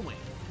glowing.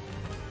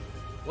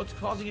 What's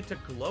causing it to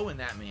glow in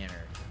that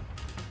manner?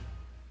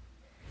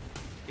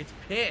 It's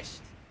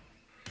pissed.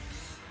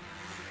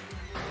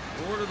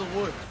 Lord of the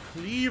Woods.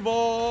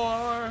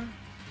 Cleavor.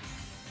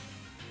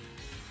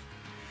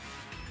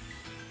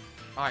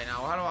 Alright,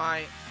 now how do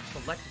I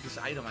select this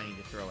item I need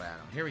to throw at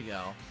him? Here we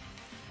go.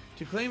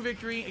 To claim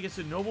victory against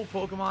a noble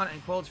Pokemon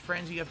and quell its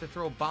frenzy, you have to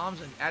throw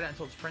bombs and add it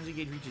until its frenzy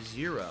gauge reaches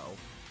 0.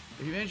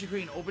 If you manage to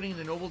create an opening in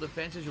the noble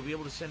defenses, you'll be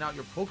able to send out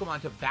your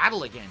Pokemon to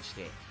battle against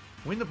it.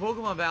 Win the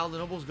Pokemon battle, the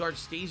noble's guard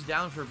stays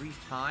down for a brief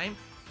time.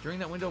 During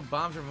that window,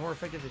 bombs are more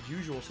effective as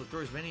usual, so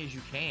throw as many as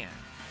you can.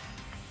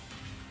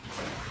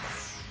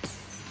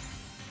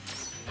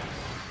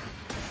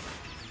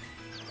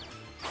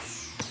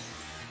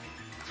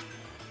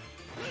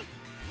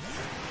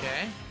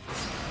 Okay.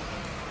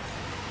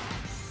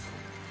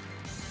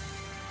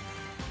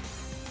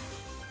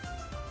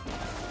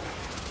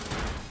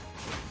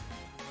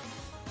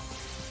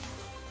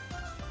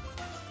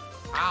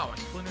 Ow, my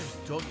splinters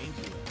dug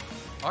into it.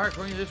 Alright,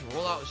 according to this,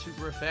 rollout is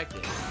super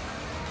effective.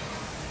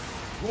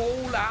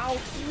 Roll out!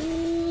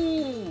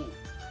 Ooh!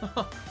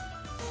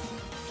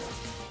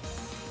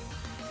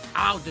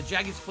 Ow, the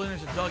jagged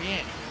splinters are dug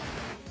in.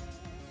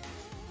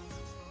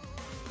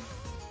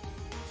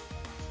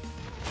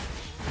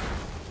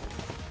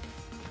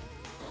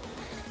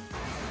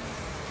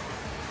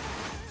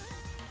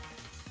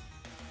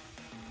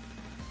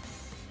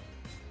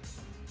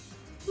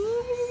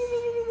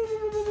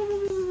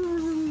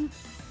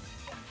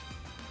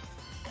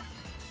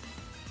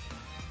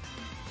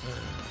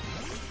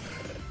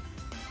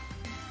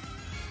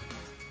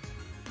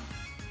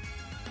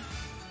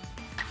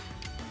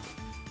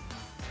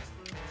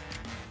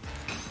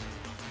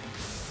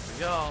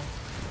 Go.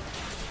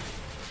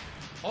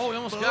 Oh, we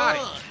almost got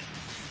it.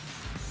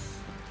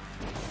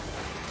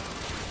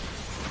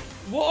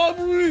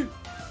 Robbery!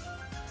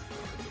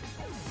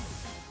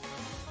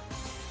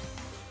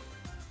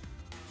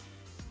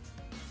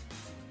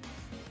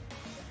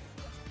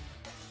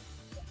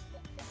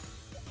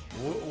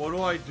 What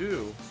do I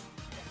do?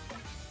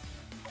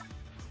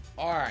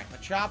 Alright, a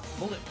chop,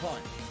 bullet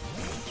punch.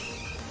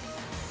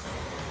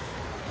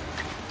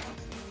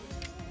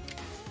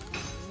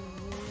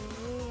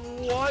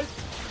 What?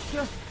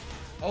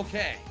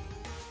 Okay.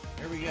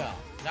 Here we go.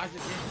 Knock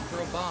this in and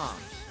throw bombs.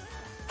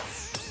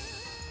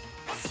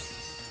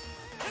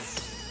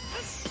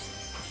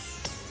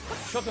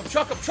 Chuck him,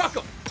 chuck him, chuck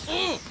him!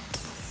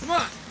 Come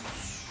on!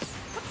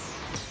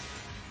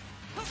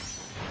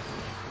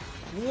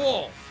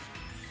 Whoa!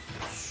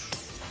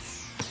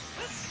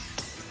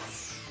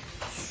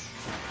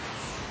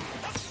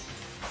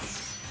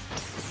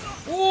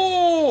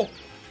 Oh!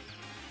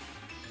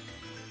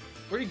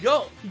 Where'd he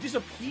go? He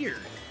disappeared.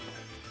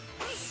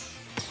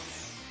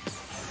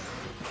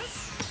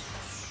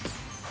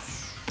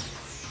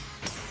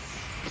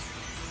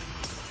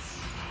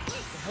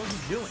 What is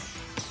he doing?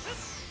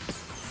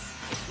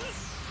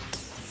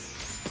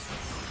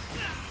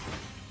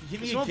 Hit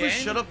me Someone again?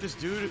 please shut up this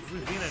dude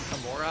who's being a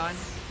moron.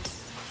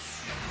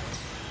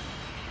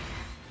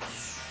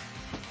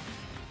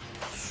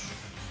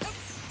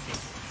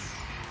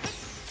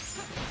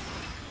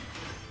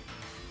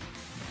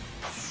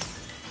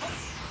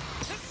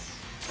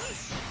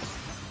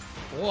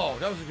 Whoa,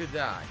 that was a good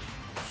dodge.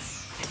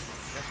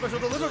 Special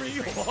delivery!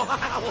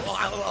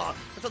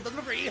 Special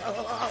delivery!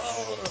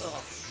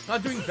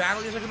 Not doing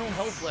battle, he has like no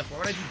health left. Why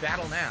would I do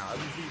battle now? That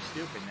would be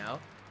stupid now.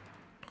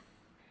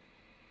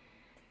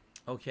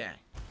 Okay.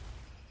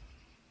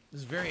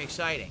 This is very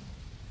exciting.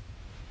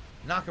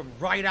 Knock him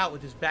right out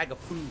with this bag of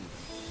food.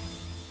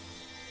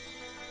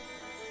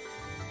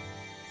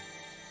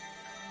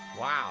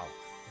 Wow.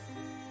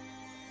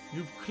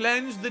 You've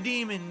cleansed the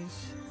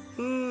demons.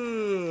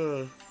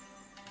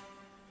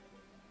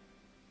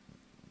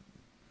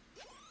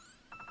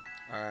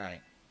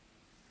 Alright.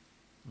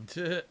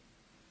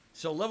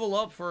 So level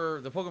up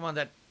for the Pokemon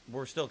that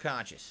were still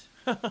conscious.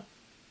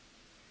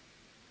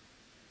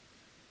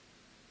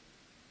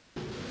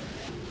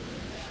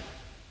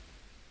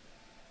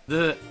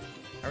 I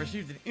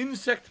received an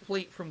insect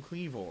plate from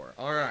Cleavor.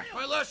 Alright.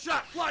 My last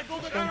shot! Fly,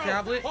 golden Stone arrow!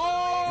 tablet.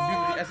 Oh, Imbued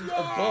with the essence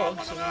of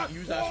bugs, so when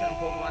used on a certain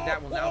Pokemon,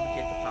 that will now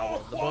get the power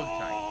of the bug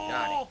type.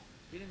 Got it.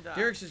 He didn't die.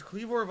 Derek says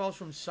Cleavor evolves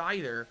from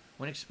Scyther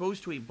when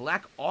exposed to a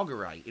black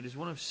Augerite. It is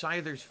one of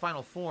Scyther's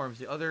final forms,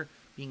 the other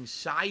being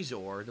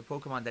Scizor, the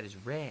Pokemon that is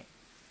red.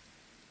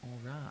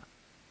 Alright.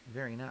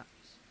 Very nice.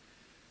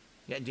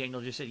 Yeah, Daniel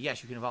just said,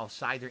 yes, you can evolve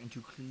Scyther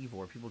into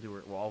Cleavor. People do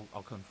it. We're all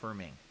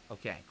confirming.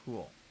 Okay,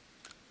 cool.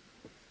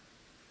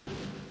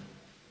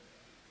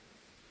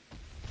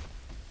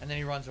 And then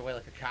he runs away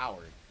like a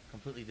coward.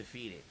 Completely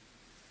defeated.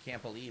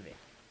 Can't believe it.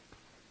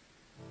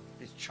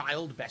 This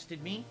child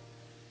bested me?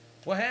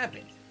 What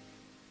happened?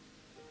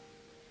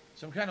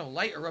 Some kind of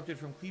light erupted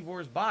from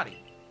Cleavor's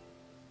body.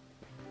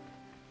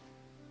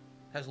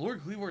 Has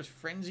Lord Cleavor's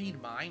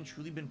frenzied mind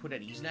truly been put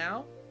at ease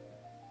now?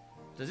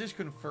 Does this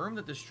confirm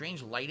that the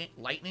strange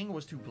lightning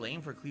was to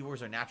blame for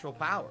Kleavor's unnatural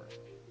power?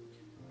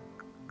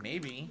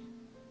 Maybe.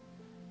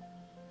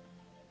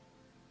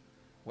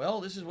 Well,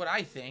 this is what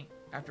I think,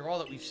 after all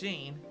that we've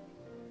seen.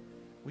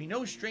 We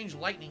know strange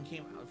lightning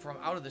came from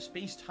out of the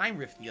space-time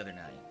rift the other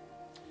night.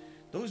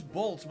 Those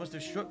bolts must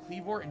have struck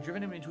Kleavor and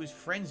driven him into his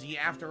frenzy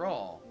after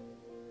all.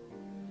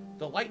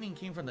 The lightning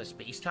came from the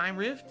space-time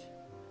rift?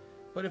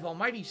 But if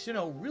Almighty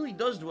Sinnoh really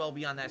does dwell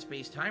beyond that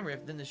space-time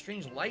rift, then the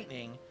strange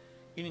lightning,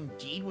 it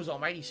indeed was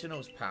Almighty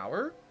Sinnoh's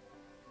power?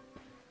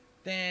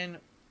 Then,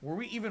 were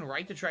we even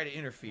right to try to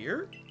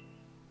interfere?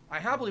 I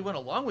happily went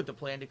along with the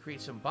plan to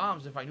create some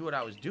bombs if I knew what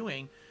I was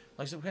doing,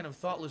 like some kind of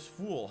thoughtless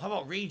fool. How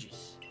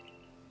outrageous.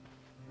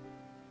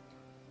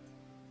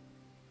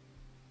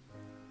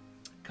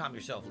 Calm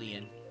yourself,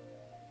 Leon.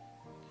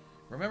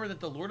 Remember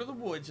that the Lord of the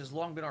Woods has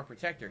long been our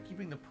protector,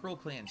 keeping the Pearl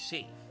Clan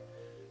safe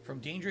from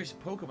dangerous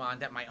Pokemon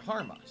that might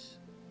harm us.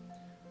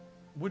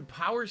 Would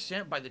power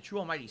sent by the true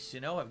Almighty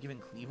Sinnoh have given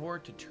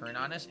Kleavor to turn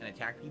on us and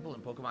attack people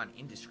and Pokemon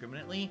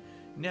indiscriminately?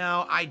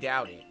 No, I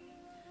doubt it.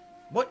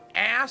 What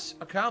ass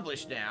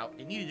accomplished now,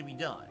 it needed to be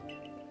done.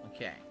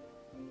 Okay.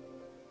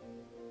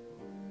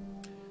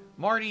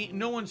 Marty,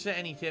 no one sent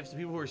any tips. The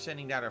people who are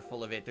sending that are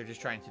full of it. They're just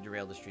trying to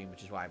derail the stream,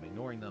 which is why I'm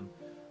ignoring them.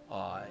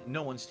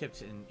 No one's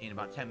tipped in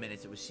about 10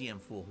 minutes. It was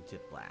CM Fool who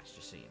tipped last,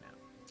 just so you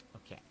know.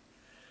 Okay.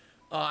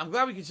 I'm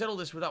glad we can settle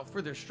this without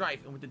further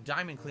strife and with the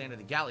Diamond Clan of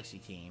the Galaxy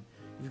team.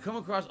 If you come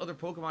across other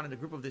Pokemon in the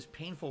group of this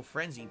painful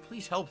frenzy,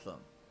 please help them.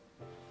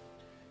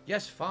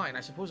 Yes, fine.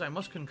 I suppose I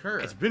must concur.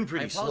 It's been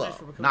pretty slow,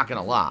 for not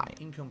gonna lie.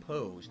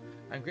 Incomposed.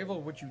 I'm grateful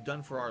for what you've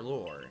done for our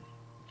Lord.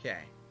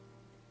 Okay.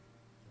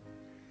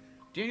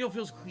 Daniel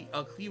feels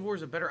Kleavor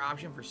is a better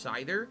option for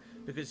Scyther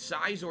because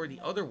Scizor,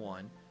 the other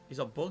one, is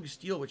a bug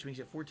steel, which makes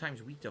it 4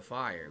 times weak to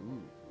fire.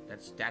 Ooh,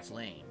 that's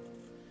lame.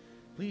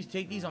 Please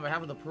take these on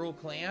behalf of the Pearl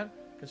Clan.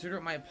 Consider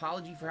it my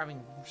apology for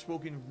having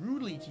spoken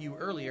rudely to you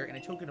earlier and a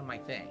token of my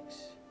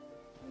thanks.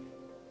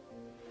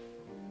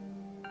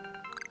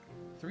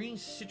 3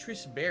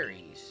 citrus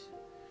berries.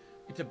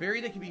 It's a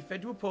berry that can be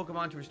fed to a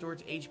Pokemon to restore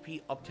its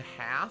HP up to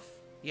half.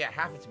 Yeah,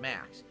 half its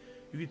max.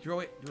 You can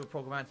throw it to a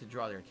Pokemon to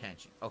draw their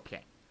attention.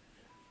 Okay.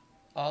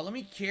 Let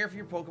me care for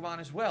your Pokemon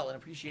as well, in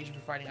appreciation for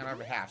fighting on our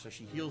behalf. So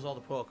she heals all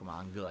the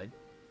Pokemon. Good.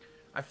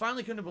 I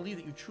finally couldn't believe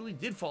that you truly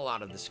did fall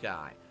out of the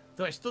sky,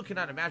 though I still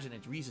cannot imagine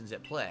its reasons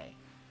at play.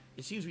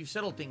 It seems we've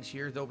settled things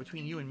here, though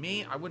between you and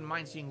me, I wouldn't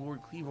mind seeing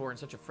Lord Kleavor in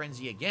such a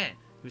frenzy again.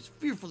 He was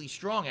fearfully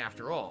strong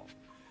after all.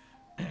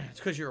 It's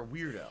because you're a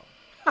weirdo.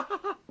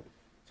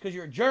 It's because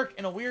you're a jerk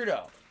and a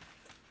weirdo.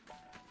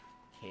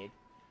 Kid.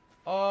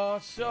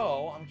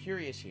 So, I'm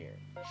curious here.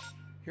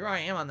 Here I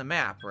am on the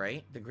map,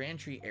 right? The Grand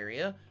Tree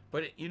area.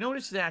 But you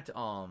notice that,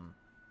 oh,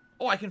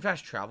 I can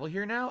fast travel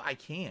here now? I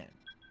can.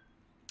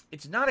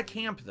 It's not a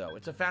camp, though.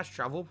 It's a fast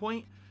travel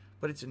point,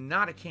 but it's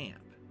not a camp.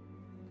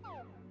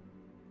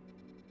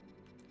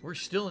 We're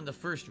still in the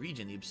first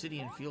region, the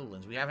Obsidian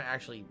Fieldlands. We haven't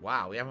actually,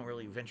 wow, we haven't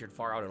really ventured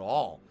far out at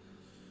all,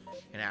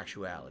 in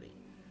actuality.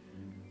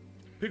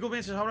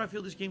 Pickleman says, how do I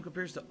feel this game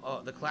compares to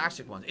the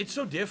classic ones? It's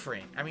so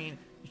different. I mean,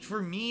 for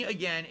me,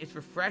 again, it's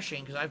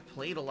refreshing, because I've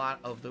played a lot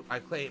of the, I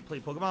played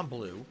Pokemon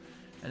Blue,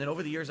 and then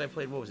over the years I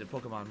played, what was it,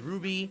 Pokemon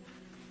Ruby,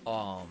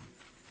 what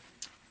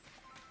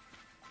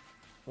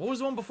was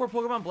the one before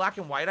Pokemon Black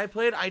and White I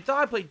played? I thought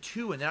I played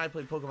 2, and then I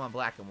played Pokemon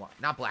Black and White.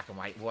 Not Black and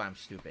White, boy, I'm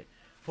stupid.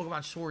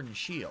 Pokemon Sword and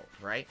Shield,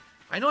 right?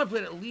 I know I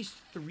played at least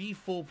 3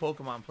 full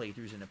Pokemon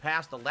playthroughs in the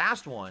past. The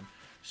last one,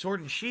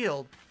 Sword and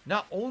Shield,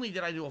 not only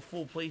did I do a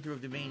full playthrough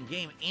of the main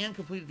game and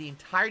completed the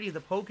entirety of the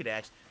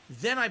Pokedex,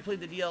 then I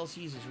played the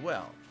DLCs as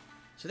well.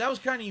 So that was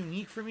kind of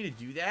unique for me to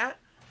do that,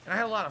 and I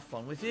had a lot of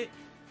fun with it,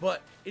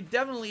 but it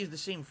definitely is the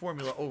same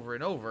formula over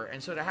and over,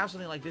 and so to have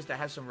something like this that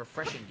has some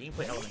refreshing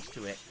gameplay elements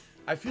to it,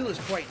 I feel is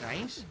quite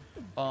nice.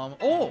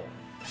 Oh!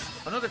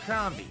 Another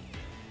combi.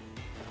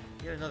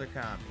 Get another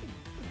combi.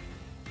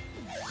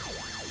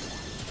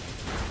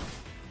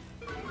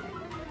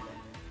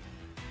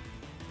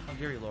 How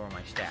dare you lower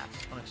my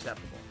stats?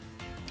 Unacceptable.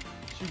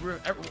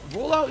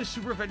 Rollout is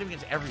super effective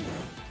against everyone.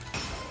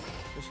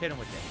 Just hit him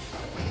with it.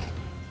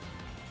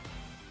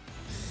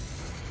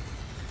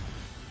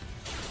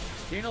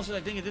 Daniel says, I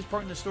think at this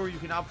part in the story you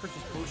can now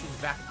purchase potions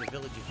back at the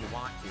village if you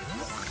want to. If you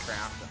don't want to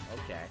craft them.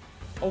 Okay.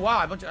 Oh wow,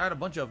 I had a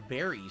bunch of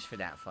berries for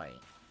that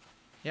fight.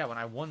 Yeah, when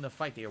I won the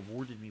fight, they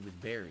awarded me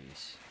with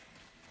berries.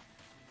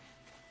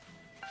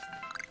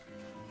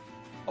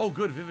 Oh,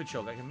 good,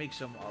 Vivichoke. I can make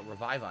some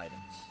revive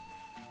items.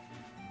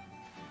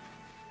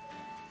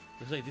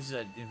 Looks like this is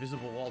an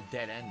invisible wall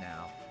dead end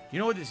now. You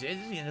know what this is?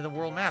 This is the end of the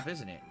world map,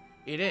 isn't it?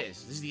 It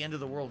is. This is the end of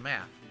the world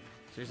map.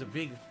 So there's a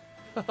big,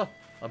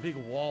 a big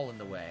wall in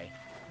the way.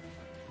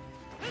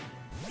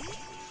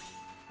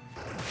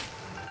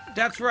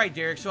 That's right,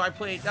 Derek. So I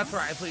played, that's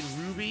right, I played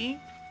Ruby.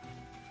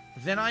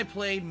 Then I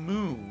played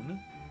Moon.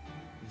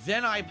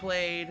 Then I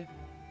played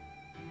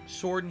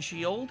Sword and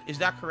Shield. Is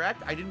that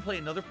correct? I didn't play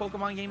another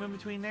Pokemon game in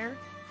between there.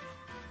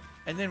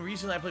 And then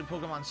recently I played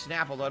Pokemon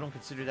Snap, although I don't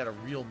consider that a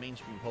real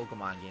mainstream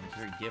Pokemon game. It's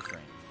very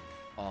different.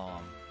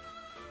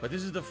 But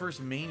this is the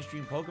first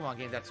mainstream Pokemon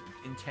game that's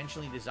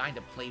intentionally designed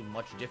to play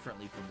much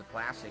differently from the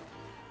classic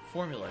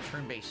formula,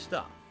 turn-based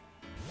stuff.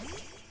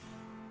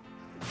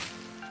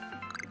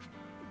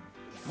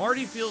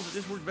 Marty feels that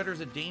this worked better as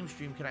a Dame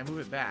stream. Can I move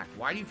it back?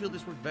 Why do you feel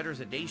this worked better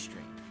as a day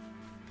stream?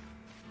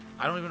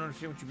 I don't even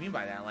understand what you mean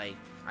by that. Like,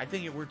 I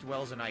think it worked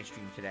well as a night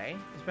stream today.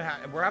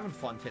 We're having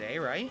fun today,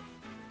 right?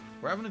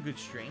 We're having a good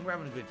stream. We're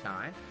having a good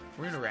time.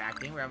 We're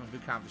interacting. We're having a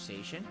good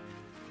conversation.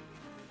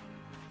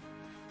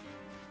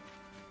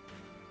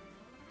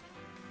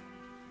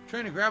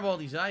 Trying to grab all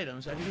these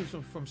items. I can do this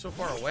from so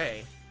far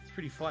away. It's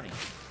pretty funny.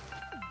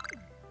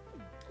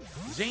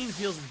 Zane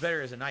feels it's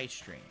better as a night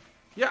stream.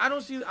 Yeah, I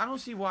don't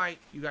see why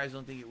you guys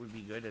don't think it would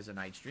be good as a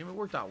night stream. It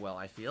worked out well,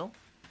 I feel.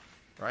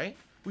 Right?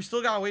 We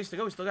still got a ways to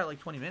go. We still got like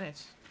 20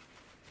 minutes.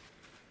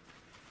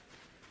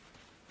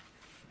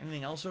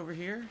 Anything else over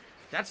here?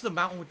 That's the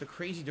mountain with the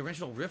crazy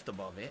dimensional rift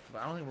above it,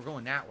 but I don't think we're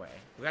going that way.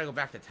 We gotta go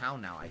back to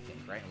town now, I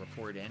think, right? And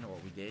report in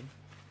what we did.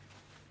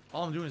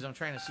 All I'm doing is I'm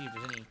trying to see if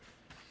there's any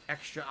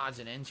extra odds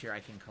and ends here I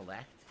can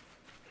collect.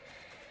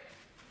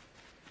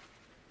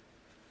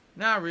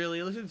 Not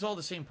really. Listen, it's all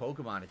the same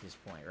Pokemon at this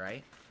point,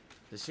 right?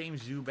 The same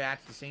Zubats,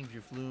 the same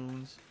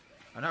Drifloons.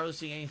 I'm not really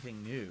seeing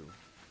anything new.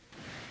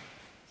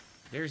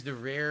 There's the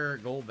rare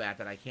Golbat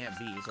that I can't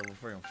beat. It's level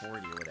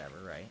 440 or whatever,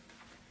 right?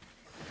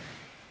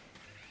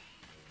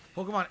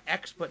 Pokemon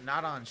X but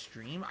not on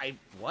stream?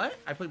 What?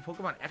 I played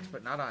Pokemon X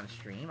but not on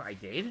stream? I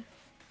did?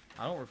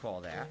 I don't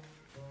recall that.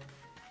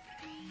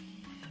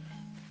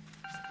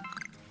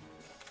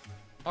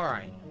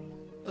 Alright.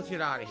 Let's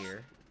get out of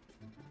here.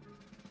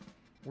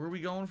 Where are we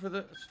going for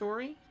the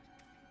story?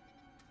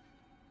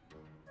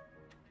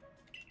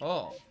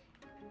 Oh.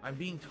 I'm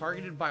being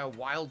targeted by a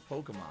wild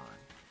Pokemon.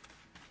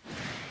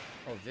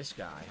 Oh, this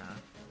guy, huh?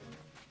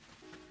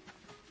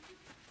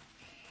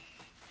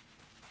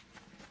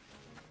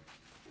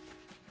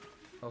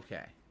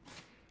 Okay.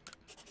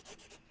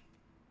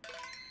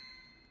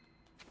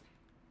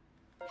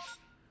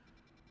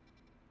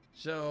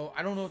 So,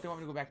 I don't know if they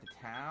want me to go back to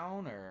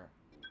town, or...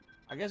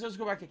 I guess let's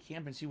go back to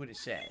camp and see what it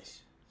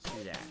says. Let's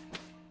do that.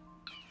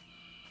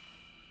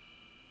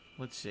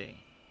 Let's see.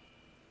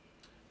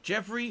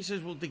 Jeffrey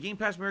says, will the Game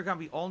Pass Americon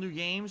be all new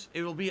games?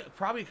 It will be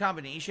probably a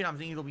combination. I'm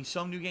thinking it'll be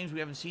some new games we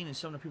haven't seen and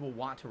some that people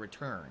want to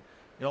return.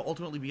 It'll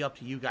ultimately be up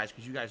to you guys,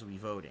 because you guys will be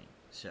voting.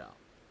 So...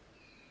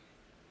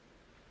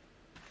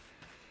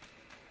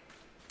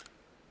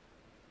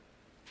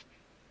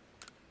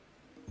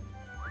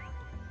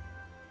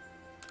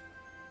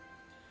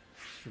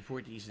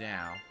 report these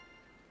now.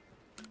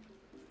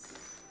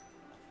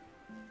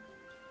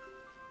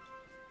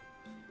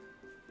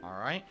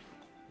 Alright.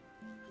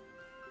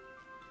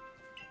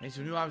 Made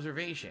some new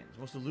observations.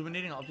 Most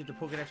illuminating, I'll update the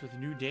Pokedex with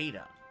new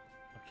data.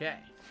 Okay.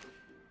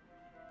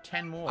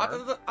 10 more. Nice, I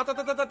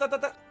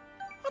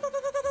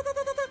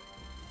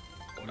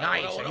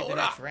get the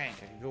next rank.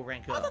 I can go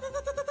rank up.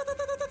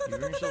 You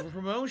earned yourself a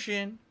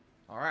promotion.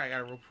 Alright, I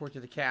gotta report to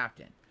the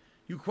captain.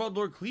 You quelled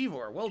Lord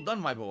Cleavor. Well done,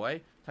 my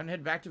boy. Time to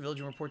head back to village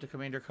and report to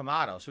Commander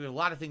Kamato. So we have a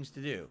lot of things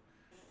to do.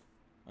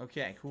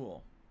 Okay,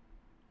 cool.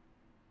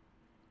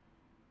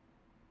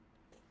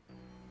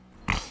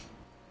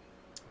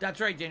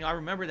 That's right, Daniel. I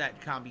remember that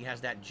Combi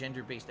has that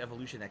gender-based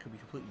evolution that could be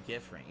completely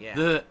different.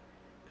 Yeah.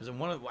 Because in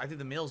one of, I think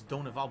the males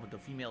don't evolve, but the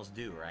females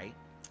do, right?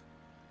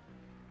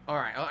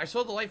 Alright, I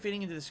saw the light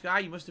fading into the sky.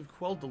 You must have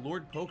quelled the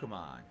Lord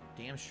Pokemon.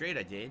 Damn straight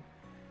I did.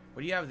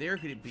 What do you have there?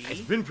 Could it be?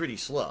 It's been pretty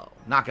slow.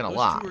 Not gonna Those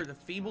lie. two are the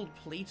fabled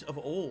plates of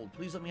old.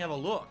 Please let me have a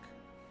look.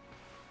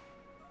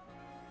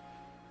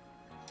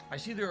 I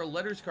see there are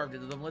letters carved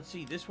into them. Let's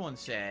see. This one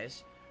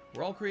says,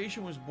 where all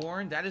creation was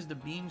born, that is the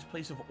being's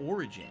place of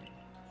origin.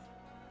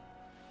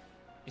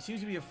 It seems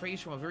to be a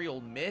phrase from a very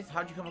old myth.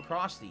 How'd you come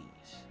across these?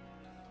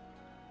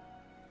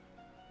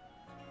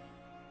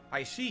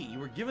 I see. You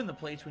were given the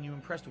plates when you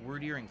impressed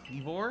Wordier and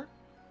Cleavor.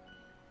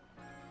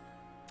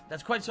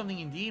 That's quite something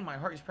indeed. My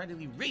heart is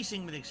practically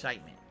racing with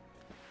excitement.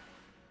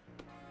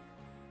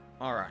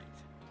 Alright.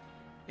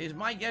 It is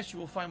my guess you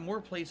will find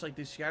more plates like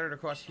this scattered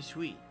across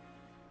Hisui.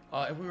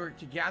 If we were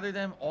to gather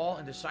them all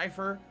and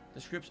decipher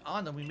the scripts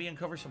on them, we may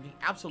uncover something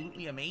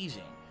absolutely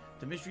amazing.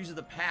 The mysteries of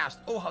the past.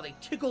 Oh, how they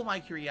tickle my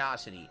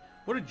curiosity.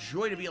 What a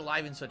joy to be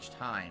alive in such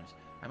times.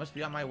 I must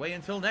be on my way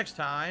until next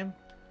time.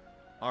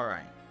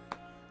 Alright.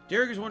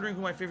 Derek is wondering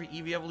who my favorite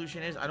Eevee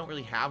evolution is. I don't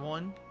really have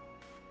one.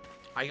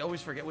 I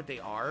always forget what they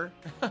are.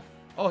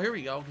 Oh, here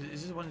we go.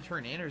 Is this one to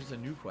turn in, or is this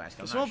a new quest?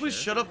 I'm Someone not please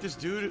sure. shut up this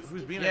dude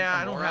who's being Yeah,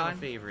 a I don't moron. have a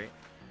favorite.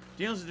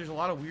 Daniel says there's a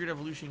lot of weird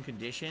evolution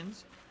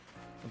conditions.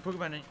 And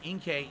Pokemon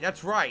and Inkay,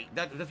 that's right.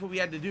 That's what we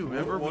had to do.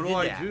 Remember? What we do did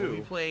I that. do? When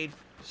we played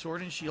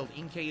Sword and Shield,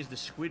 Inkay is the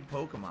squid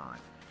Pokemon.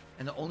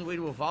 And the only way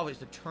to evolve it is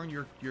to turn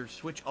your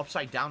switch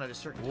upside down at a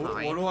certain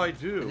time. What do I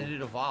do? And then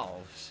it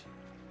evolves.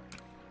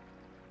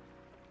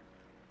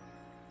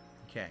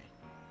 Okay.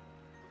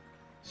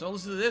 So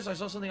listen to this. I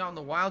saw something out in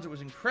the wilds. It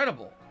was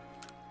incredible.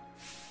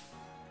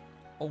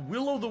 A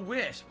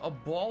will-o'-the-wisp. A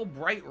ball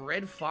bright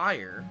red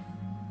fire.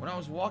 When I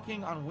was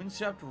walking on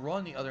Wincept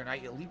Run the other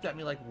night, it leaped at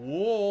me like,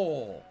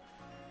 whoa.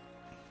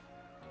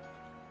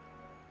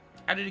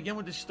 At it again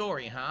with the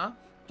story, huh?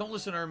 Don't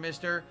listen to her,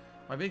 mister.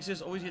 My big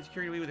sis always gets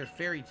carried away with her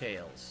fairy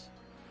tales.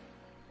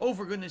 Oh,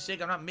 for goodness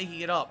sake, I'm not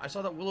making it up. I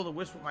saw that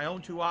will-o'-the-wisp with my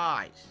own 2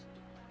 eyes.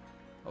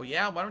 Oh,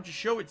 yeah? Why don't you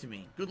show it to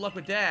me? Good luck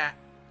with that.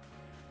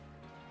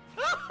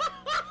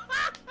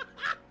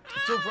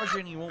 It's so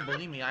frustrating you won't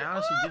believe me. I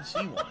honestly did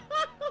see one.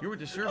 You're with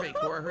the Survey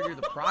Corps. I heard you're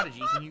the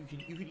prodigy. You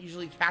could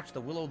easily catch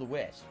the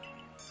will-o'-the-wisp.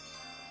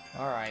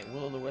 Alright,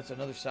 will-o'-the-wisp,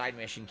 another side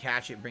mission.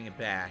 Catch it, bring it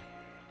back.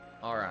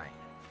 Alright.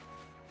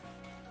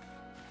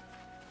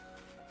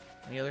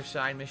 Any other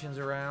side missions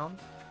around?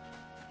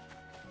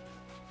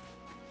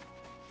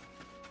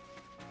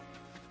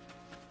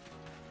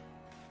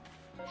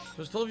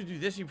 So it's told you to do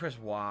this, you press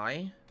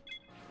Y.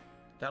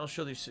 That'll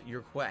show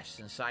your quests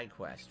and side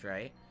quests,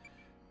 right?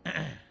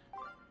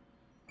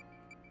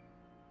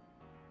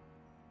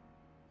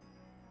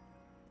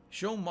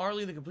 Show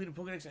Marley the completed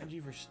Pokedex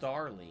MG for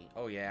Starly.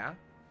 Oh, yeah?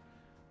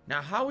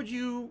 Now, how would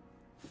you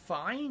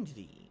find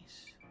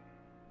these?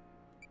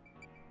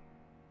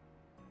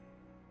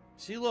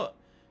 See, look.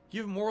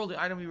 Give Moral the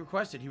item he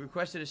requested. He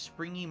requested a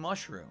springy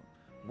mushroom.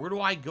 Where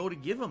do I go to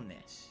give him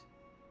this?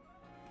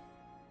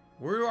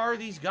 Where are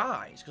these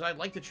guys? Because I'd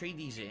like to trade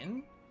these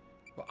in.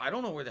 But I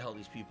don't know where the hell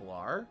these people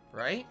are,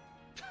 right?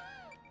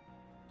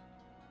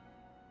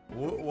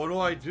 What do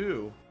I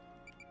do?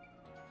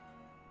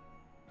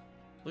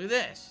 Look at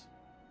this.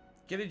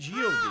 Get a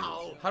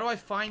Geodude. How do I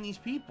find these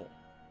people?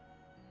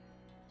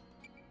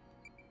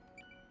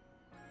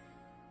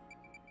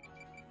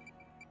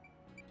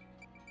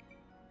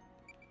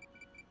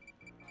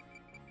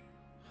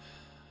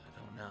 I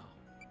don't know.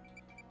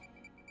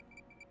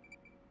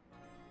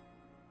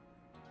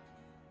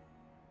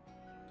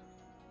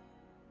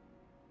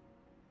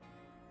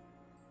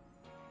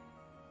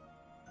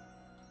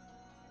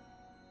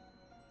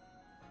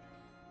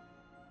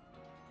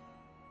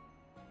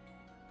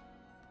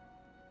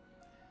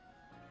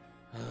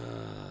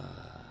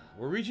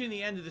 We're reaching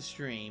the end of the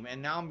stream,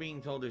 and now I'm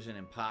being told there's an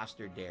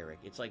imposter Derek.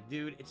 It's like,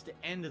 dude, it's the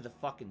end of the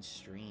fucking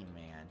stream,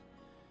 man.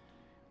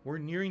 We're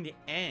nearing the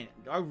end.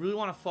 Do I really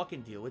want to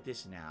fucking deal with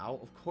this now?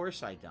 Of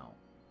course I don't.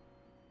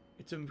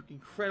 It's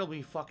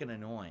incredibly fucking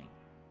annoying.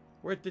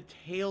 We're at the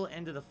tail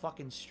end of the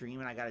fucking stream,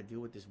 and I gotta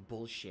deal with this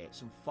bullshit.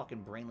 Some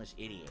fucking brainless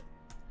idiot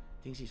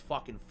thinks he's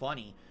fucking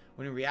funny,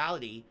 when in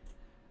reality...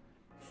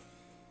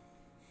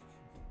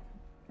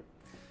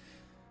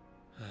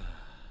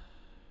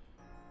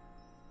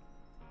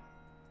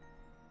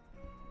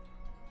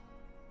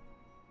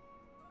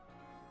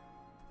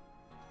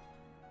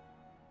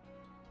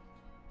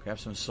 Grab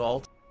some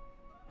salt.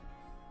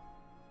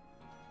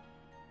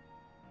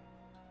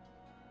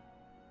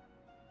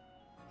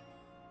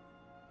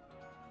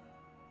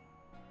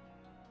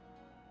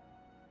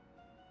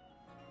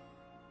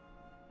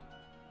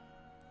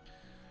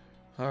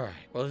 Alright.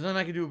 Well, there's nothing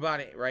I can do about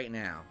it right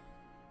now.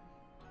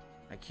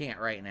 I can't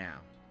right now.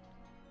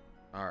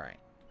 Alright.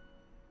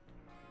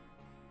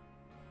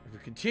 If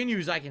it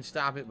continues, I can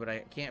stop it, but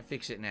I can't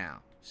fix it now.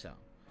 So,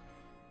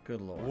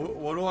 good lord.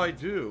 What do I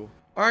do?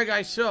 Alright,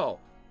 guys, so...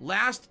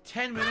 last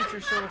 10 minutes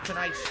or so of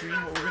tonight's stream,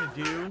 what we're going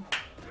to do,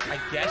 I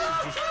guess,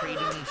 is just trade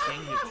in these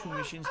things. We have 2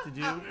 missions to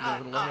do. We're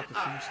going to level up to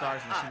 3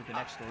 stars and see what the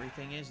next story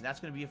thing is. And that's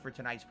going to be it for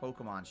tonight's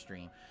Pokemon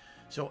stream.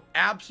 So,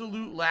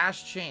 absolute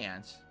last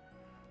chance,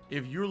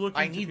 if you're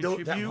looking to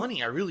contribute that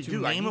money. I really do.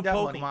 name a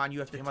Pokemon, you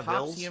have to Pay my top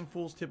bills. CM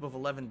Fool's tip of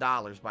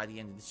 $11 by the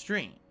end of the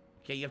stream.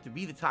 Okay, you have to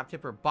be the top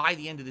tipper by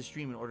the end of the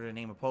stream in order to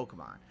name a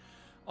Pokemon.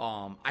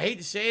 I hate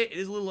to say it, it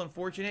is a little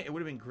unfortunate. It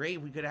would have been great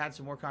if we could have had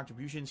some more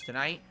contributions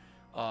tonight.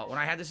 When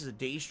I had this as a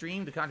day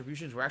stream, the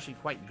contributions were actually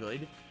quite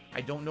good.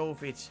 I don't know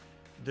if it's...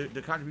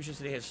 The contributions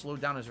today has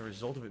slowed down as a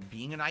result of it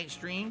being a night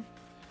stream,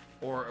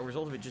 or a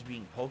result of it just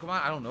being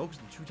Pokemon. I don't know, because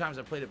the 2 times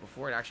I played it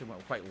before, it actually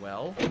went quite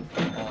well.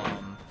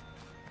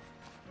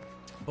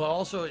 But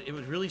also, it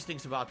what really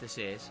stinks about this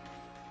is,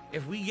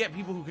 if we get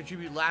people who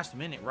contribute last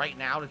minute right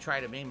now to try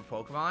to name a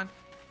Pokemon,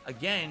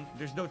 again,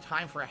 there's no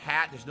time for a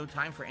hat, there's no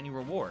time for any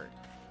reward.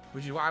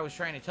 Which is why I was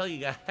trying to tell you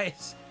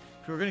guys...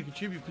 if you're going to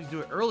contribute, please do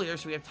it earlier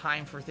so we have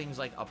time for things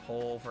like a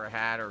poll for a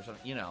hat or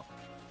something, you know.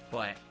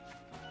 But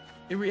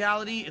in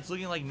reality, it's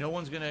looking like no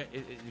one's going to...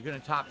 you're going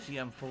to top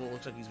CM Full. It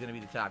looks like he's going to be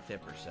the top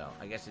tipper, so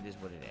I guess it is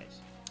what it is.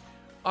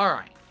 All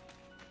right.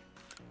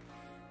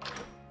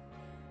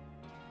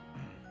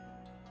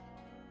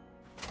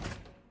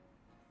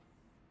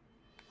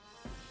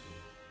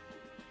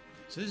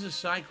 So this is a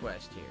side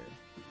quest here.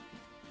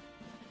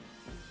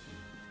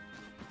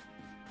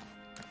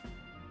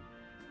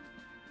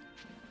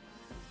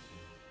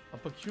 A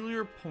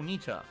peculiar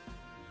Ponyta.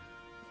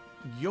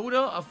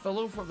 Yoda, a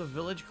fellow from the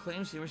village,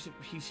 claims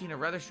he's seen a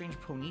rather strange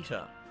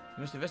Ponyta.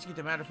 You must investigate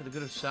the matter for the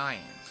good of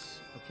science.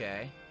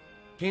 Okay.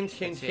 Hint,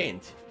 hint,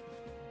 hint.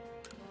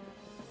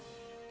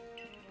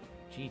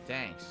 Gee,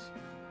 thanks.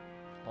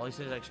 All he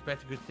says is I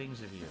expect good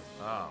things of you.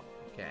 Oh,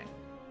 okay.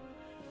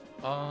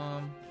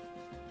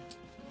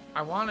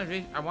 I want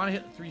to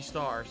hit 3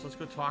 stars. Let's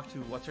go talk to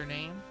what's her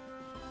name?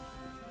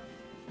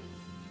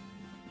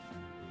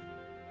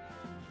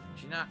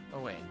 She not? Oh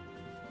wait.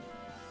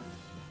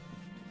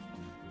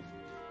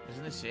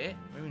 Isn't this it?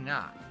 Maybe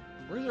not.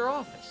 Where's her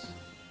office?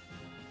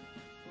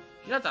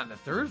 She's not on the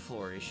 3rd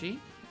floor, is she?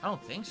 I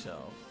don't think so.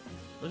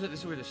 Looks like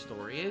this is where the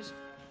story is.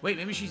 Wait,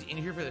 maybe she's in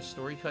here for the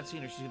story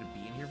cutscene, or she's gonna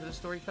be in here for the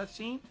story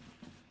cutscene?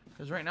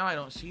 Because right now I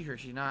don't see her.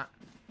 She's not...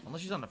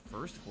 Unless she's on the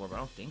 1st floor, but I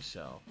don't think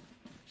so.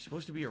 She's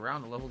supposed to be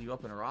around to level you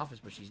up in her office,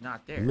 but she's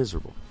not there.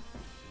 Miserable.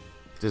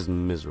 Just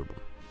miserable.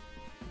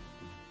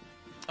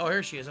 Oh,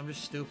 here she is. I'm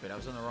just stupid. I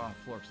was on the wrong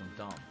floor because I'm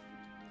dumb.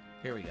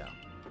 Here we go.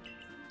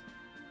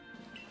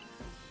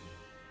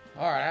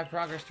 Alright, I have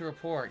progress to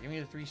report. Give me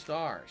the 3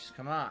 stars.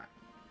 Come on.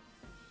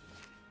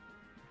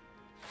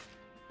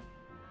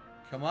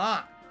 Come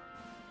on.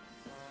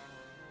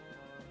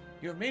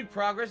 You have made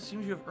progress. It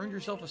seems you have earned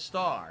yourself a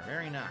star.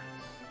 Very nice.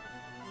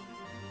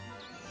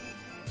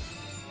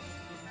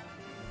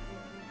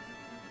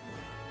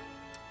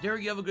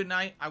 Derek, you have a good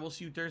night. I will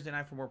see you Thursday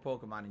night for more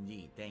Pokemon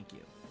indeed. Thank you.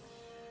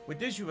 With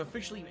this, you've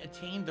officially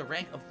attained the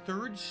rank of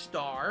 3rd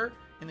star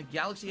in the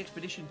Galaxy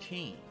Expedition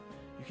team.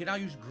 You can now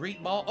use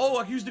Great Ball. Oh,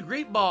 I can use the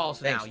Great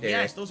Balls now. Thanks, Derek.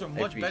 Yes, those are I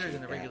much better appreciate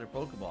than the that. regular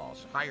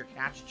Pokeballs. Higher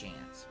catch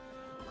chance.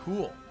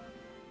 Cool.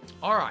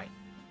 All right.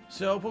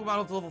 So, Pokemon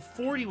up to level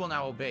 40 will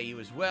now obey you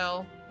as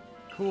well.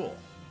 Cool.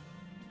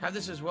 Have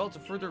this as well. It's a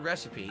further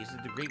recipe. Is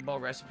it the Great Ball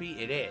recipe?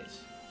 It is.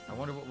 I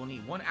wonder what we'll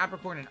need. 1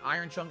 Apricorn, an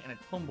Iron Chunk, and a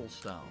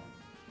Tumblestone.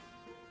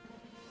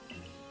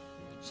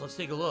 So let's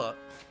take a look.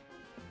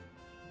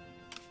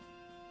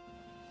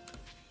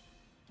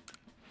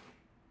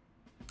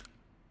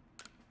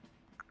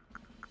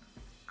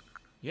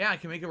 Yeah, I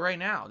can make it right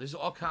now. This is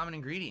all common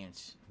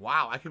ingredients.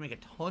 Wow, I can make a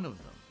ton of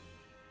them.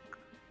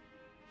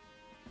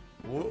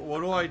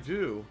 What do I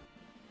do?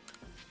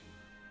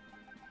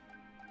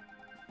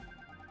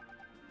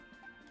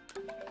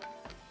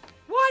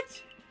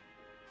 What?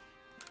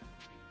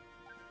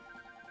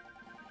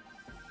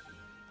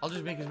 I'll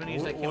just make as many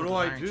as I can. What with do the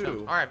I Iron do? Chunk.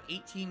 All right, I have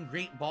 18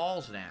 Great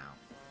Balls now.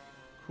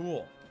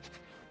 Cool.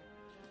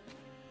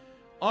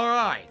 All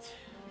right.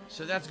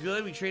 So that's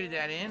good. We traded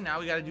that in. Now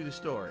we got to do the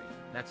story.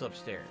 That's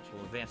upstairs.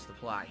 We'll advance the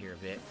plot here a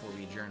bit before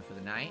we adjourn for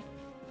the night.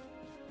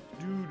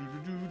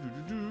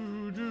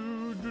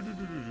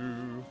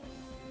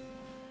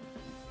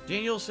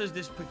 Daniel says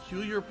this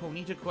peculiar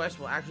Ponyta quest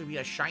will actually be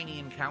a shiny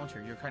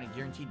encounter. You're kind of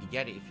guaranteed to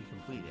get it if you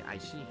complete it. I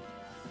see.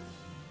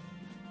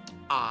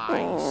 I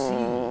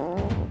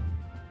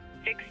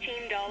see.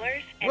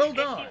 $16.51. Well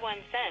done.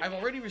 I've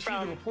already received the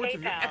from reports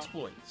of your PayPal.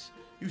 exploits.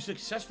 You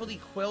successfully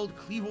quelled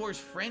Cleavor's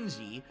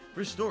frenzy,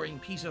 restoring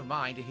peace of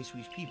mind to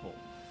Hisui's people.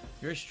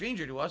 You're a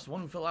stranger to us,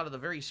 one who fell out of the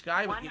very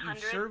sky, but yet you've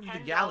served the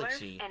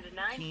galaxy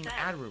team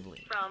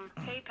admirably. From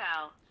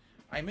PayPal.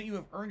 I admit you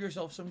have earned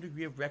yourself some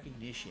degree of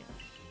recognition.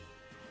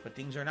 But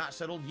things are not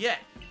settled yet.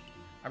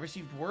 I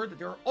received word that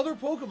there are other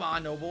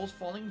Pokemon nobles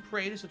falling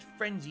prey to such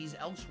frenzies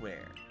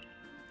elsewhere.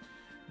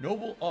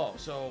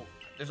 So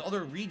there's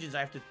other regions I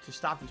have to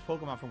stop these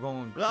Pokemon from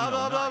going Blah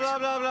blah blah blah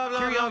blah blah blah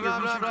Carry blah on your blah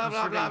blah research blah and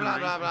blah survey blah blah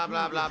blah blah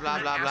blah blah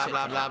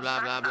blah blah blah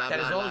blah blah. That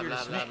is all you're blah,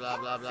 dismissed. blah,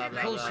 blah, blah,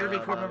 blah, Fellow blah, survey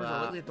blah, corps blah, members are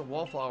blah. lately at the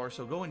Wallflower,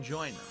 so go and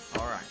join them.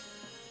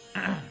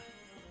 Alright.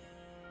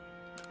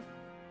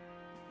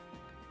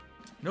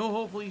 No,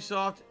 hopefully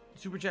soft.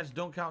 Super chats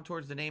don't count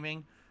towards the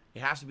naming.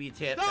 It has to be a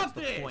tip. Stop That's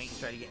the this! point.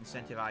 Try to get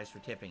incentivized for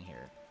tipping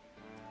here.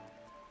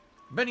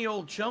 Benny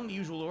Old Chum, the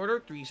usual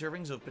order. 3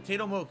 servings of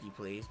potato mochi,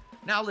 please.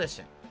 Now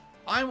listen.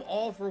 I'm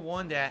all for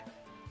one that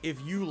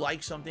if you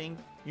like something,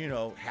 you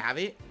know, have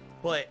it.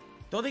 But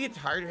don't they get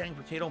tired of having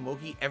potato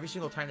mochi every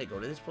single time they go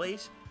to this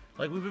place?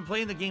 Like, we've been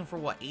playing the game for,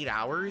 what, 8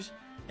 hours?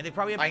 And they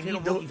probably have potato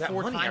mochi that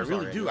 4 money. times I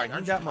really already. do. Like, I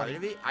aren't need you that tired money.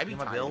 of it? I'd be Pay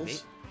my tired of bills.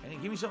 it. And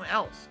then give me something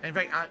else. And in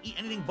fact, I'll eat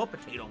anything but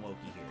potato mochi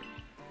here.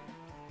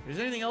 If there's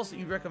anything else that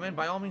you'd recommend,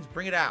 by all means,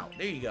 bring it out.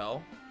 There you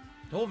go.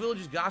 The whole village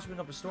is gossiping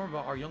up a storm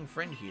about our young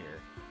friend here,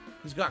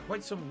 who's got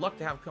quite some luck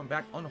to have come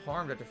back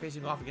unharmed after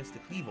facing off against the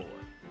Cleavor.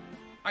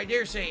 I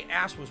dare say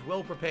Ash was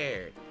well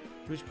prepared.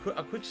 It was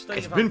a quick study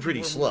It's of how been the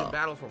pretty Cleavor moved slow. in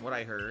battle from what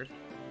I heard.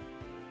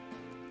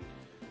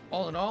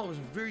 All in all, it was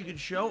a very good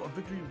show, a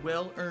victory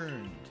well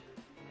earned.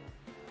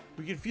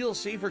 We can feel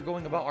safer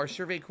going about our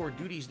Survey Corps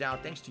duties now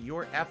thanks to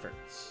your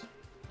efforts.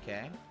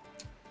 Okay.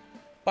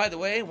 By the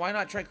way, why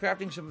not try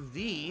crafting some of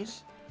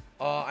these?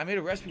 I made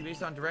a recipe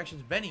based on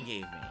directions Benny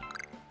gave me.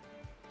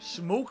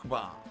 Smoke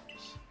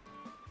bombs.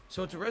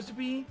 So it's a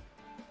recipe...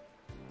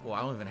 Well,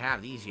 I don't even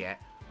have these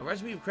yet. A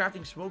recipe of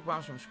crafting smoke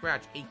bombs from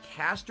scratch. A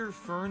castor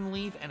fern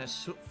leaf and a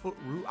sootfoot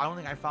root. I don't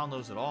think I found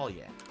those at all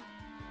yet.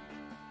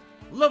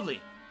 Lovely.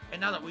 And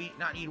now that we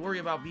not need to worry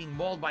about being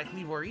mauled by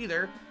Cleavor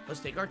either, let's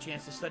take our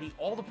chance to study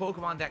all the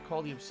Pokemon that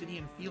call the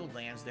Obsidian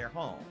Fieldlands their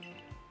home.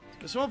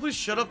 Can someone please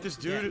shut up this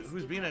dude Yeah.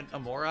 who's being a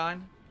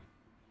moron?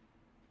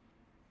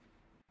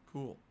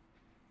 Cool.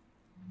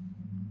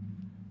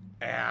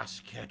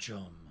 Ass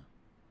Ketchum.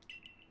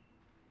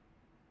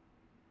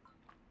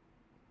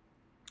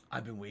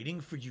 I've been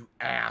waiting for you,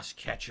 Ass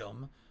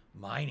Ketchum.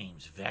 My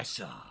name's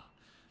Vesa.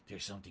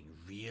 There's something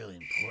real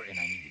important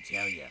I need to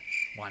tell you.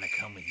 Wanna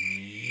come with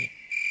me?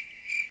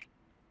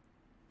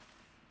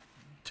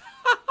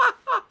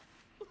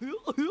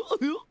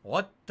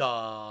 What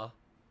the?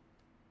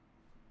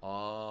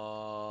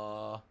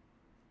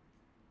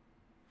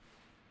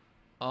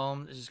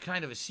 This is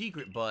kind of a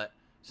secret, but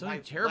something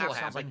My terrible laugh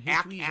sounds happened. like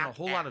History is in a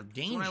whole lot of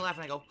So when danger. I laugh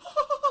and I go,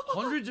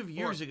 Hundreds of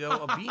years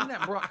ago, a being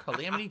that brought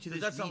calamity to Does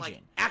this that sound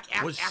region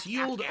like was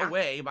sealed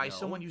away by No,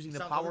 someone using the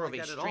sounds power nothing of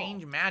like a that at all.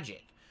 strange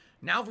magic.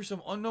 Now, for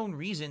some unknown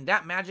reason,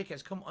 that magic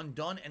has come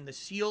undone and the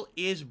seal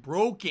is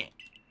broken.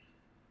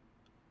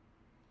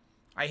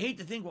 I hate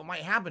to think what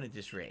might happen at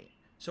this rate.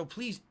 So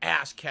please,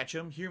 Ass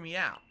Ketchum, hear me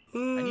out.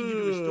 I need you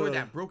to restore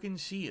that broken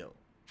seal.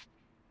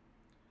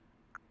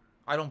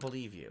 I don't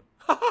believe you.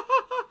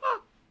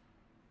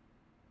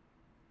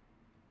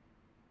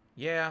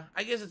 Yeah,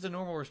 I guess it's a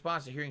normal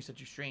response to hearing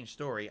such a strange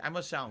story. I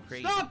must sound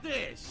crazy. stop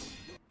this!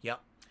 Yep.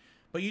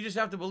 But you just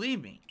have to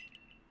believe me.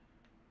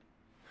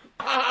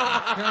 Can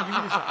I give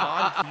you this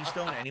odd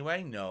keystone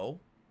anyway?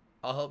 No.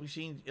 I'll help you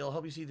see. It'll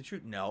help you see the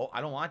truth. No,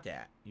 I don't want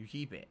that. You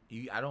keep it.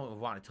 I don't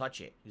want to touch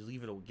it. You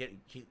leave it.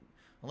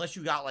 Unless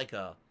you got like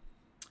a,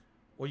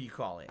 what do you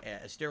call it?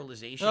 A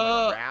sterilization,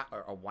 like a wrap,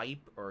 or a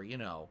wipe, or you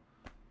know,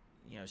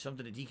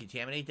 something to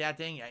decontaminate that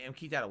thing.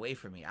 Keep that away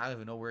from me. I don't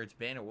even know where it's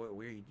been or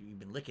where you've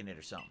been licking it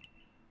or something.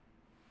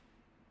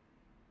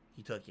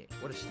 He took it.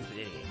 What a stupid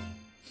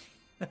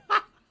idiot.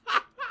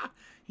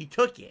 He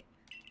took it.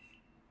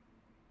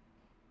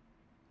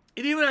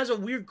 It even has a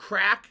weird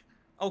crack.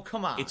 Oh,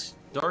 come on. It's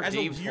Dark It has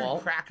Dave's a weird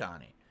fault. crack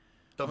on it.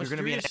 So if you're going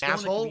to be an Mysterious stone that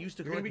can asshole, be used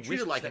to you're going to be collect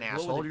treated like wisps an that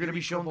glow asshole. with You're going to be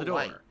pure shown the purple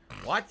door.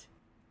 light. What?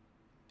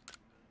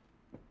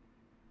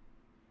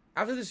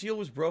 After the seal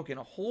was broken,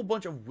 a whole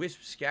bunch of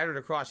wisps scattered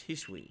across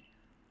Hisui.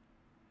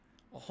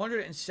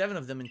 107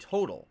 of them in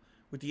total.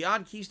 With the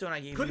odd keystone I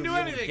gave Couldn't you, do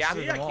you'll be able to anything.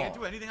 gather See, them I can't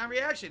all. do anything on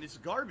reaction. It's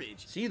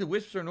garbage. See, the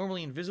wisps are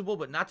normally invisible,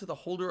 but not to the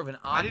holder of an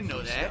odd didn't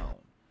know that. keystone.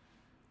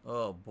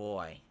 Oh,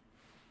 boy.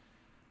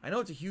 I know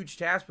it's a huge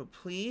task, but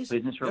please,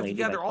 Business you have to related,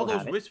 gather I all still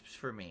those have it. wisps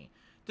for me.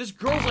 This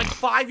girl's like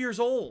 5 years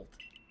old.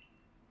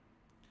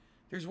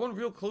 There's one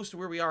real close to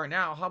where we are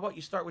now. How about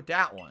you start with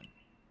that one?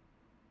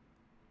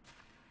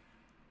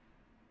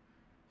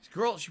 This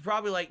girl, she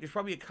probably like, there's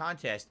probably a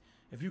contest.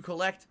 If you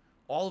collect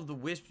all of the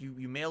wisps,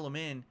 you mail them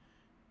in,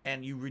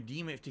 and you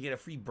redeem it to get a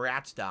free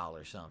Bratz doll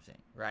or something,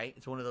 right?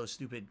 It's one of those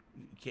stupid,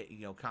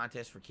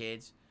 contests for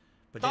kids.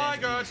 But then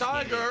it ends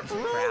up being a piece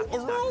of crap.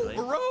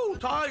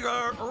 It's not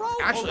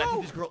good. Actually, I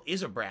think this girl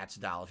is a Bratz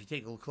doll if you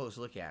take a close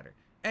look at her.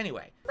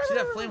 Anyway, see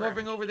that flame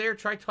hovering over there?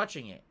 Try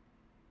touching it.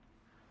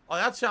 Oh,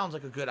 that sounds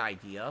like a good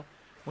idea.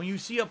 When you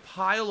see a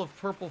pile of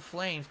purple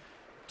flames,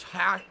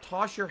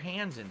 toss your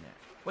hands in there.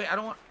 Wait, I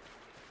don't want...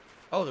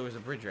 Oh, there was a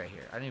bridge right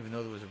here. I didn't even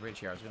know there was a bridge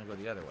here. I was going to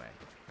go the other way.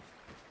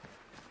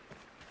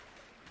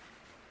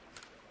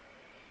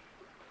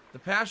 The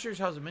pastures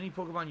house as many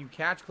Pokemon you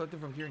catch, collect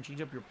them from here, and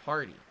change up your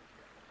party.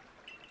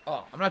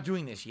 Oh, I'm not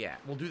doing this yet.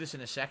 We'll do this in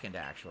a second,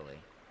 actually.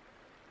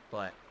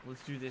 But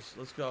let's do this.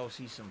 Let's go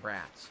see some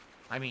brats.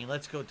 I mean,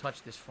 let's go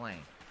touch this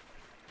flame.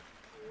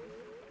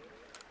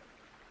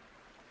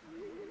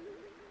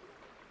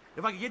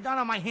 If I could get down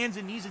on my hands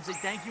and knees and say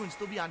thank you and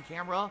still be on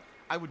camera,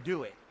 I would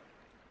do it.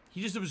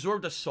 He just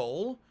absorbed a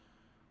soul?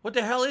 What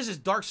the hell is this,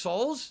 Dark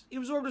Souls? He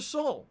absorbed a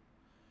soul.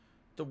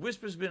 The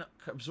wisp has been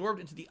absorbed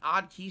into the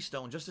odd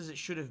keystone, just as it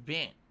should have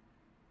been.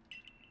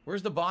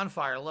 Where's the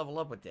bonfire to level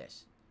up with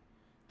this?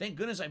 Thank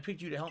goodness I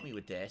picked you to help me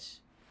with this.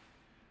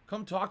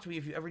 Come talk to me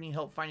if you ever need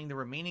help finding the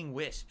remaining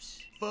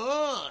wisps.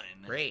 Fun!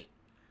 Great.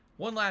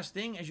 One last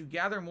thing, as you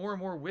gather more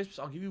and more wisps,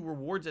 I'll give you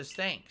rewards as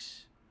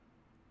thanks.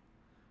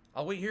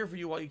 I'll wait here for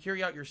you while you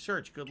carry out your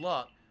search. Good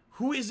luck.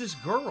 Who is this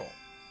girl?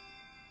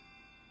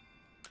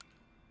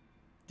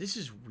 This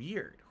is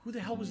weird. Who the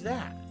hell was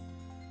that?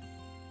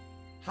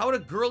 How would a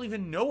girl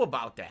even know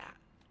about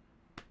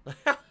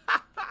that?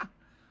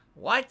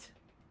 What?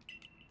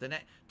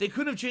 They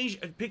couldn't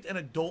have picked an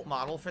adult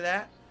model for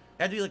that?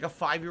 It had to be like a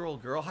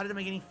 5-year-old girl? How did it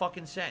make any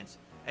fucking sense?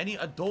 An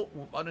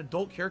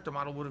adult character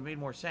model would have made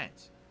more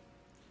sense.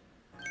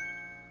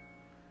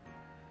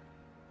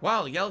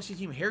 Wow, the Galaxy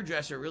Team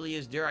hairdresser really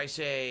is, dare I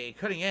say,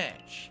 cutting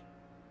edge.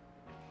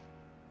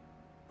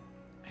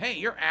 Hey,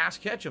 you're Ass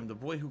Ketchum, the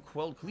boy who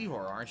quelled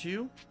Cleavor, aren't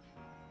you?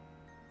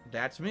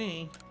 That's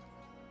me.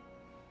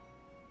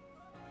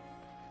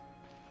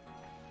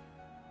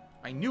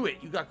 I knew it.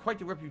 You got quite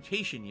the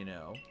reputation, you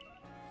know.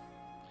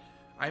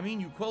 I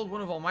mean, you quelled one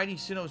of Almighty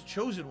Sinnoh's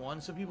chosen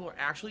ones, so people are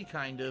actually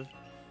kind of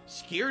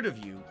scared of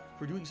you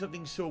for doing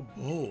something so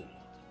bold.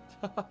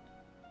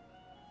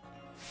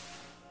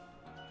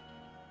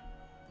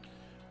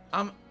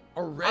 I'm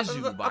a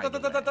Rezu, by the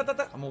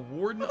way. I'm a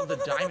warden of the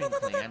Diamond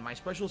Clan. My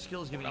special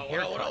skill is giving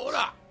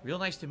haircuts. Real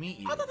nice to meet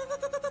you.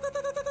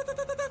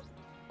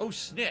 Oh,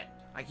 snit.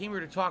 I came here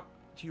to talk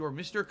to your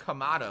Mr.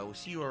 Kamato.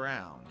 See you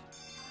around.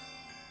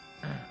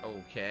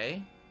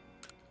 Okay.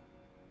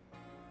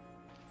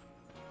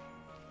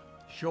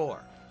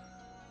 Sure.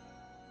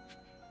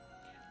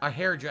 A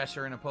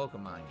hairdresser in a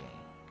Pokemon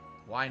game.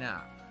 Why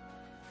not?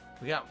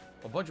 We got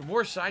a bunch of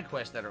more side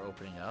quests that are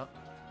opening up.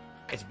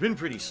 It's been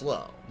pretty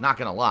slow, not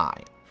gonna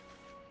lie.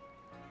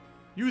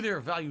 You there,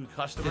 valued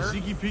customer.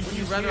 Would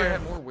you rather I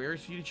had more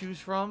wares for you to choose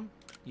from?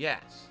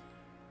 Yes.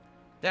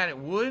 That it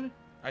would?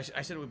 I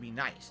said it would be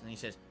nice. And he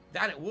says,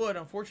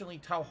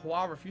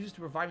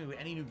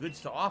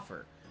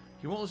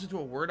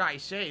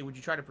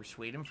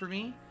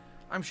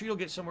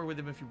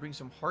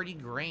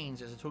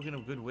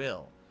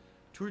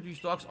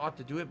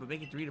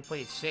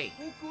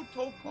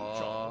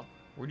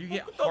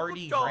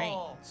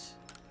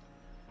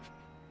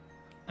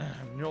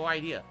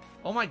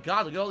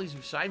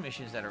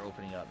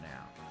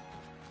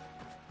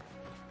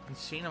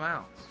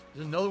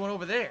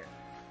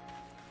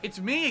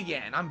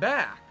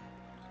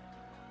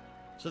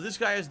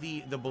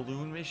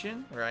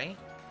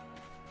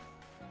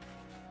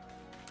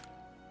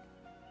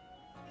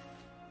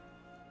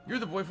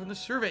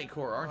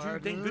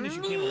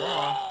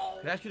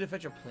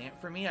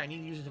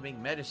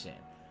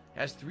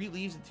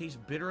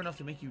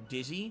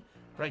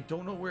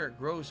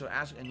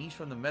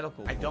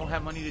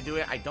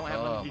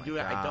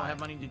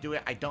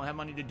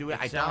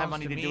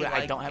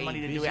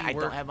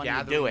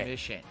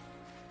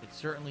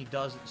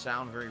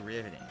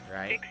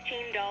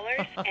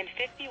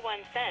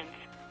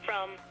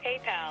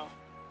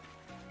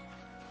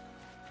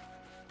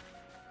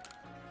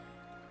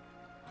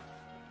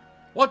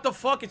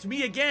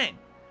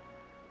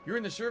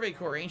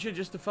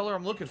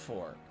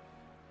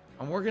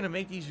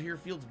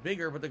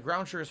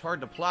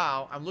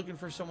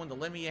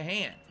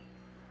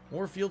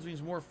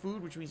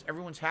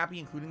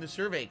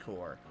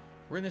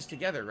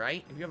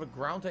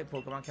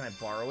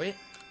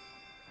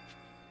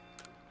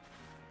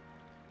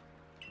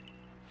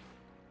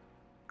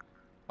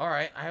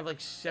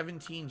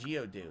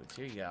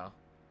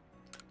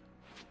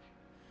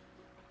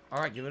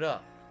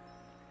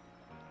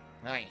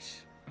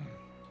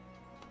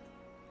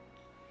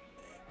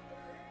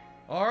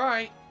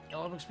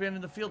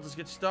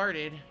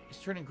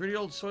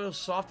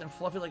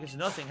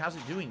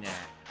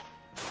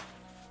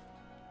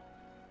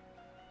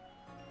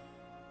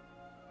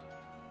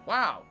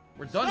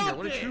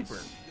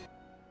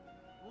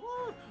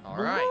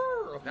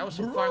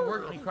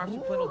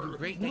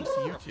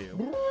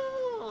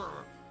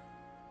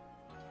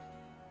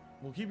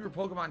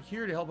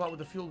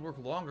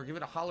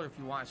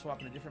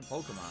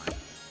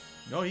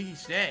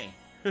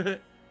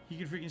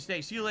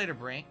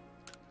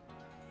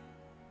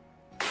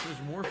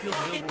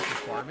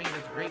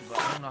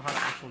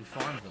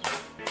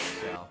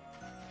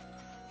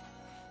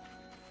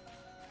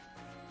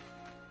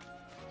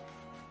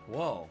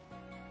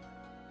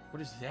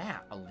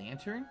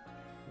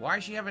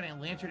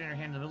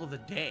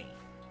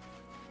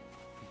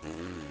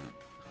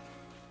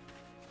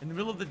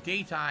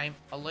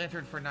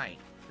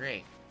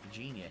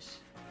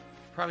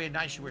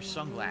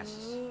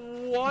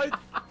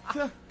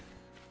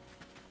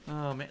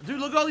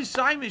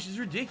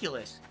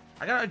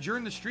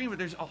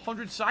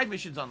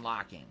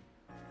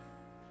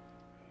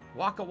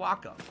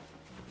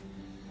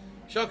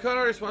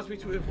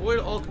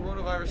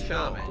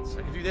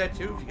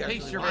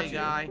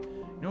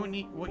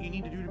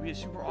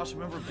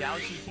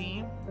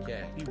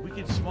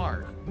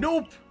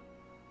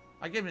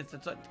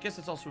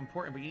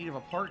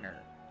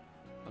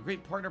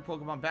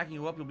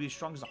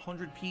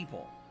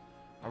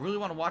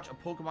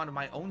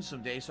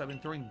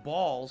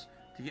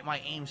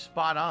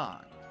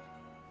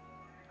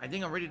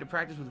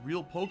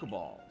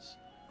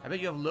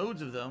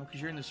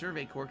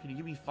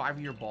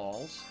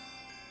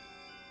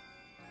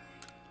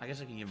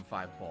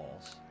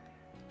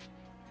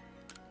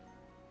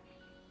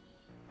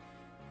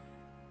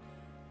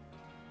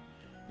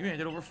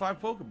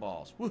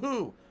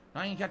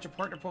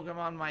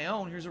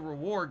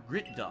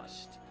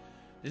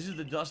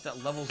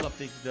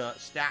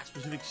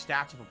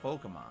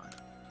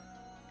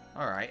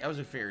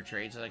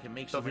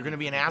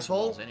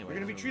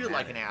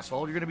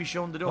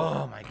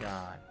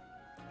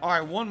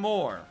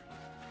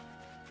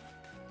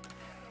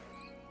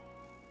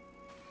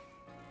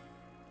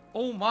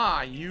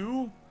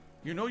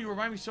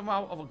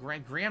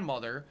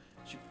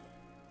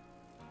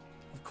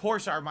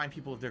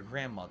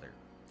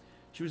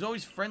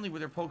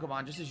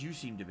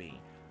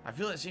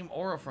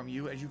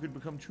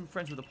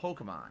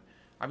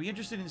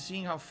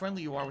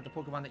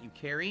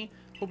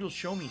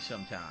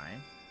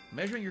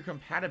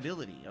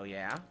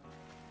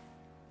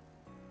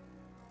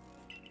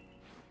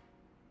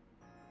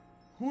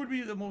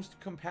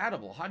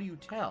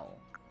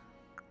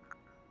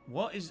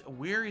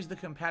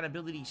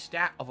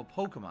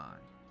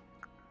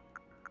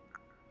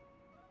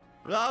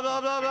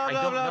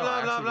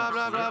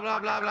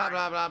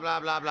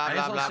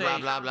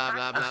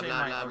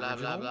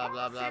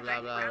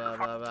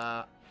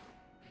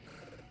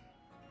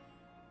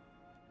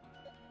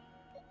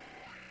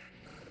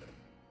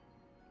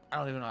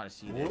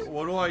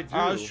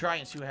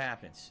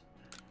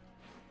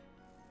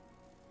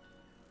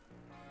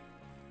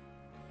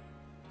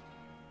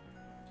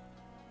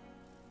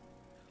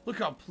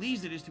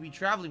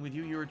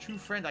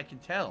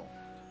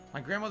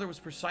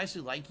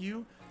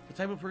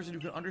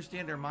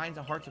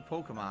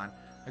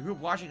 I grew up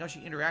watching how she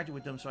interacted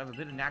with them, so I have a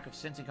bit of knack of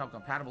sensing how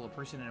compatible a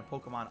person and a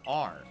Pokemon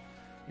are.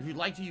 If you'd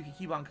like to, you can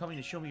keep on coming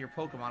to show me your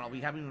Pokemon. I'll be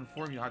happy to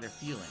inform you how they're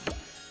feeling.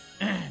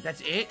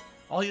 That's it?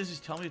 All he does is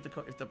tell me if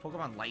the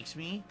Pokemon likes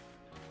me?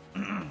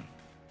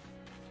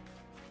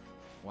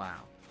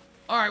 Wow.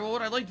 Alright, well,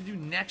 what I'd like to do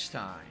next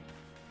time,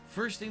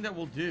 first thing that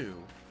we'll do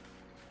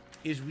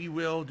is we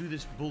will do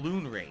this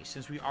balloon race.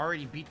 Since we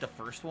already beat the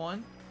first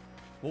one,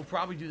 we'll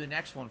probably do the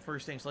next one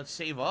first thing. So let's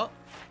save up.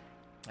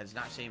 That's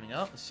not saving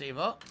up. Let's save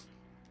up.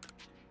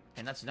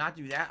 And let's not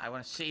do that. I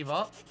want to save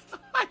up.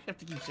 I have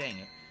to keep saying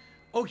it.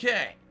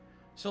 Okay.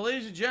 So,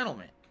 ladies and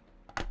gentlemen,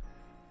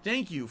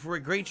 thank you for a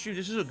great stream.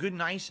 This is a good,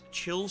 nice,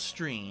 chill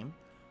stream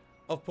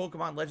of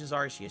Pokemon Legends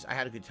Arceus. I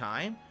had a good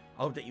time.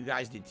 I hope that you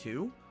guys did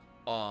too.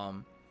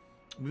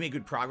 We made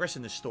good progress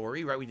in the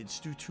story, right? We did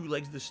two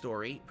legs of the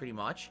story, pretty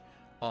much.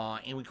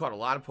 And we caught a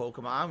lot of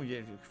Pokemon. We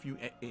did a few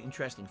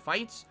interesting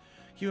fights.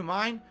 Keep in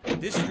mind,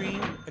 this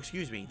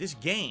this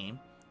game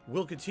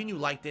will continue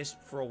like this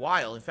for a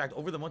while. In fact,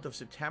 over the month of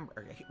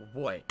September...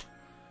 Boy.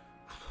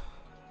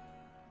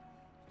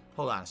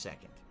 Hold on a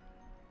second.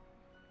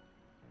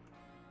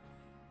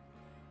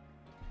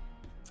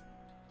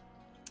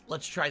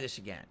 Let's try this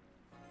again.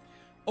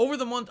 Over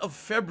the month of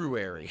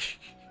February...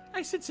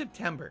 I said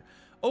September.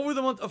 Over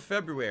the month of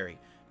February,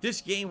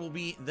 this game will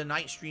be the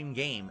night stream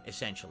game,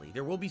 essentially.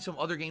 There will be some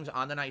other games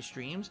on the night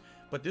streams,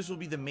 but this will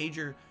be the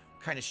major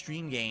kind of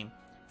stream game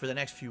for the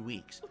next few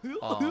weeks.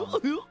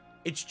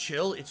 It's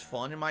chill. It's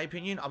fun, in my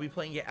opinion. I'll be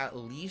playing it at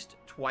least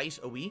twice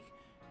a week,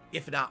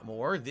 if not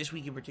more. This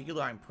week in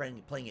particular, I'm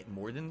playing it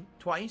more than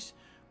twice.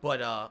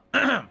 But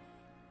I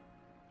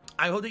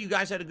hope that you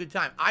guys had a good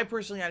time. I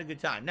personally had a good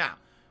time. Now,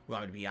 you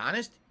want me to be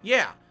honest?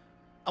 Yeah.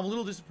 I'm a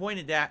little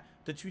disappointed that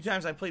the 2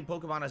 times I played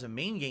Pokemon as a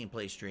main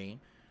gameplay stream,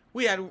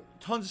 we had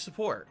tons of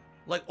support.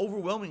 Like,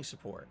 overwhelming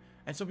support.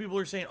 And some people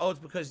are saying, oh, it's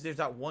because there's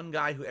that one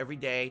guy who every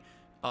day,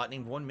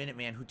 named 1 Minute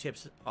Man, who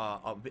tips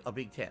a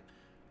big tip.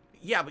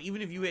 Yeah, but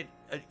even if you had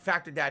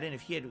factored that in,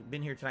 if he had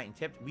been here tonight and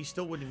tipped, we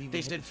still wouldn't have even...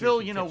 They said,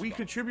 Phil, you know, we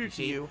contribute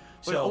to you,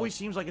 but it always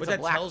seems like it's a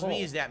black hole. What that tells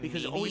me is that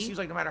because it always seems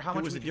like no matter how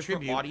much we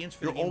contribute, audience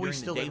for you're always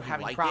still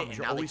having problems.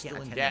 You're always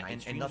still in debt,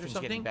 and nothing's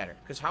getting better.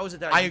 Because how is it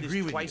that I did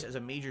this twice as a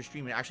major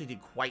stream and actually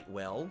did quite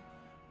well,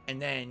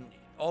 and then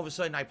all of a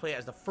sudden I play it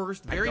as the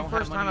very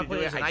first time I play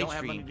it as a night stream, I don't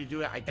have money to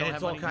do it. I don't and have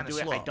it's all money kind to of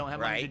do it. slow, I don't have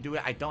right? money to do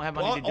it. I don't have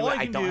money to do All it. I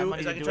I can don't have do money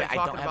is to I can do try it. I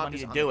talking don't have about money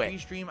this to on do the it.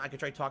 pre-stream. I could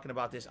try talking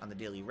about this on the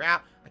daily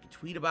wrap. I could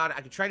tweet about it.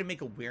 I could try to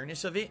make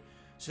awareness of it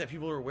so that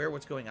people are aware of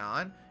what's going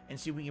on and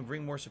see if we can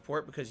bring more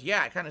support. Because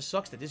yeah, it kind of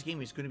sucks that this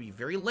game is going to be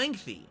very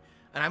lengthy,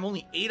 and I'm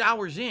only 8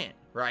 hours in,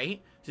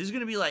 right? So this is going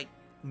to be like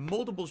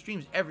multiple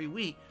streams every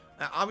week.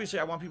 Obviously,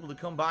 I want people to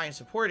come by and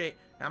support it,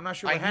 and I'm not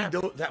sure what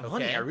happened. I need that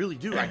money. I really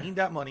do. I need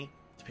that money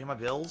to pay my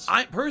bills.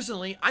 I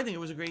think it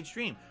was a great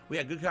stream. We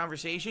had good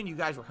conversation. You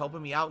guys were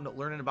helping me out and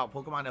learning about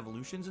Pokemon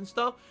evolutions and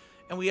stuff,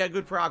 and we had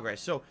good progress.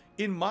 So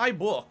in my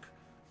book,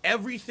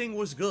 everything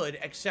was good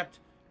except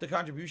the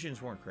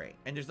contributions weren't great,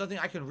 and there's nothing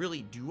I can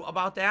really do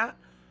about that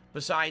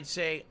besides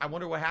say I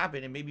wonder what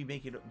happened and maybe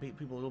make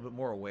people a little bit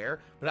more aware.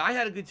 But I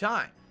had a good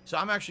time, so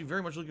I'm actually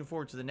very much looking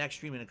forward to the next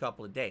stream in a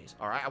couple of days.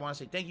 All right, I want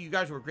to say thank you. You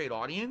guys were a great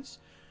audience.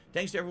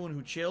 Thanks to everyone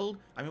who chilled.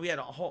 I mean, we had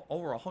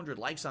over 100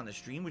 likes on the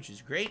stream, which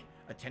is great.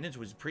 Attendance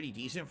was pretty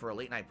decent for a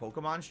late night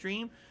Pokemon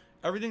stream.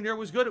 Everything there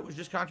was good. It was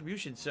just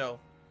contributions.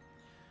 So,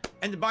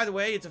 and by the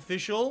way, it's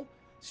official.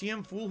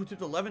 CM Fool, who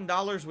tipped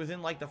 $11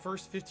 within like the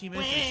first 15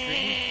 minutes of the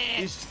stream,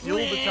 is still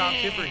the top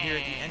tipper here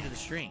at the end of the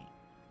stream.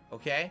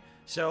 Okay?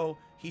 So,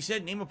 he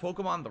said, name a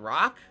Pokemon The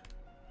Rock.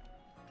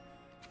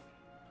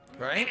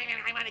 Right?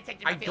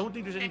 I don't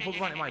think there's any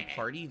Pokemon in my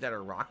party that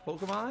are rock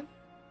Pokemon.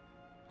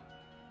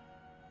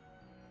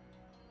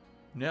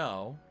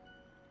 No.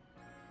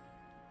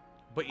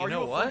 But you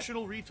know what? Are you a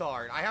functional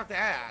retard? I have to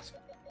ask.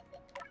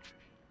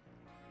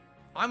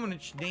 I'm going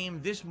to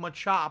name this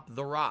Machop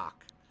The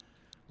Rock.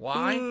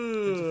 Why?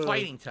 It's a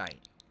fighting type.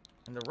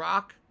 And The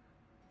Rock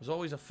was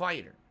always a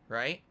fighter,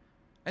 right?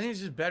 I think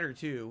this is better,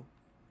 too.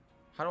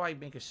 How do I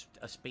make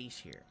a space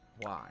here?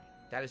 Why?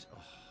 That is...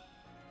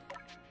 Oh.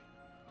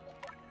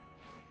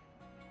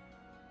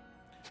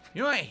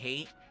 You know what I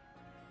hate?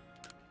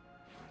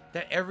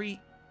 That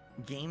every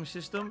game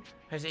system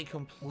has a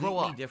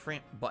completely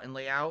different button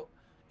layout.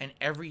 And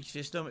every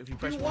system, if you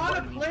press one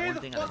button, it means one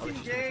thing, and another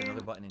system, it's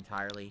another button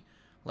entirely.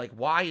 Like,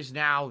 why is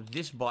now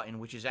this button,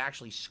 which is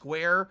actually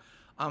square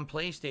on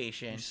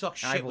PlayStation, you suck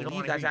shit. I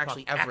believe that's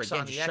actually ever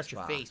again, just shut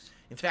your face.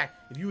 In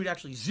fact, if you would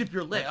actually zip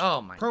your lips,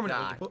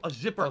 permanently, put a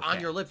zipper on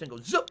your lips and go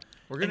zip,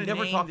 we're gonna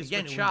never talk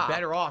again. It would be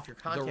better off. Your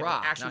content The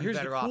Rock. Actually, here's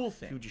the cool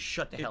thing: you just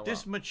shut the hell up. If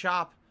this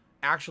Machop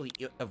actually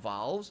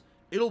evolves,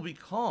 it'll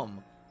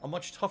become a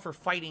much tougher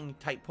fighting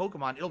type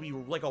Pokemon. It'll be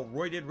like a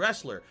roided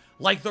wrestler,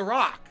 like The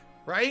Rock,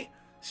 right?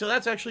 So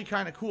that's actually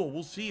kind of cool.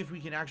 We'll see if we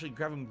can actually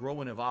have him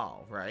grow and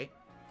evolve, right?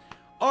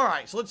 All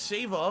right, so let's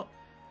save up.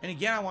 And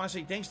again, I want to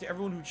say thanks to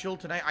everyone who chilled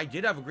tonight. I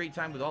did have a great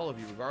time with all of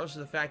you, regardless of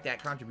the fact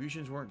that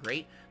contributions weren't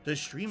great. The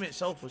stream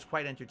itself was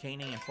quite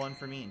entertaining and fun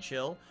for me and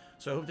chill.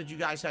 So I hope that you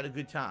guys had a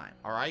good time.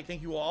 All right?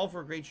 Thank you all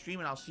for a great stream,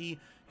 and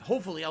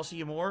hopefully I'll see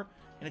you more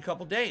in a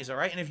couple days. All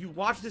right? And if you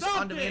watch this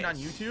on demand on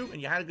YouTube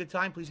and you had a good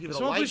time, please give it a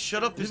like.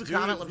 Shut up, leave this a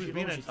comment. dude Let me who's know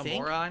being what you a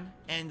think. moron.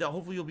 And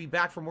hopefully you'll be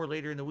back for more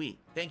later in the week.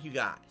 Thank you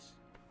guys.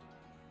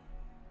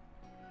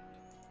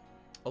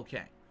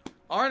 Okay.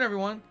 All right,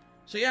 everyone.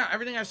 So yeah,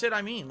 everything I said,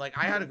 I mean. Like,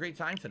 I had a great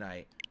time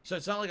tonight. So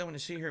it's not like I'm going to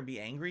sit here and be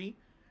angry.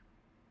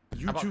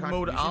 about YouTube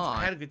mode contributions. on.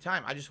 I had a good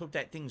time. I just hope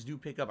that things do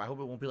pick up. I hope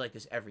it won't be like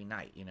this every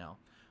night, you know.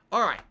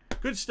 All right.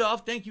 Good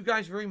stuff. Thank you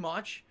guys very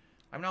much.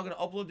 I'm now going to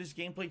upload this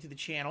gameplay to the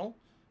channel.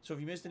 So if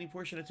you missed any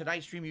portion of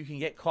tonight's stream, you can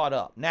get caught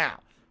up. Now,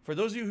 for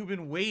those of you who've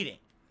been waiting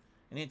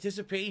in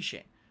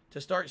anticipation to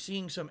start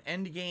seeing some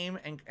end game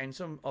and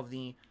some of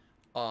the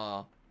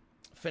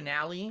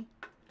finale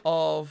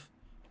of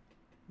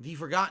the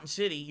Forgotten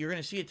City, you're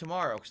going to see it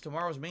tomorrow, because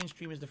tomorrow's main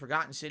stream is the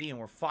Forgotten City, and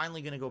we're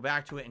finally going to go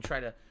back to it and try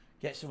to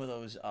get some of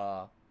those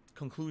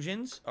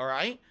conclusions, all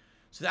right?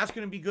 So that's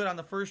going to be good on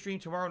the first stream.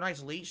 Tomorrow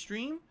night's late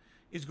stream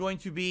is going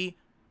to be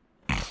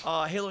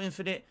Halo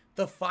Infinite,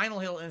 the final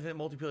Halo Infinite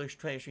multiplayer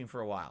stream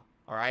for a while,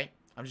 all right?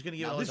 I'm just going to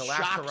give Now, it like this a last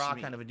shocks hurrah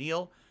me. kind of a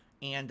deal,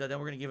 and then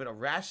we're going to give it a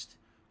rest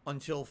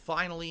until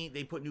finally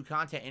they put new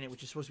content in it,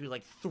 which is supposed to be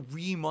like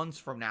 3 months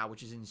from now,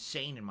 which is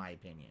insane in my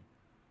opinion.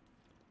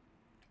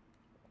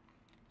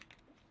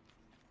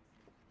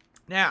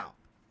 Now,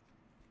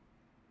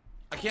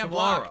 I can't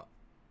Tomorrow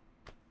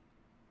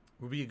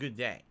will be a good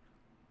day.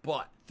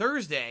 But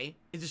Thursday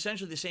is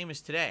essentially the same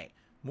as today.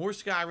 More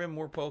Skyrim,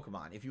 more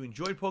Pokemon. If you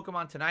enjoyed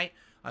Pokemon tonight,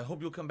 I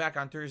hope you'll come back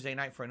on Thursday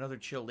night for another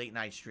chill late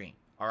night stream.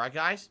 All right,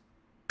 guys?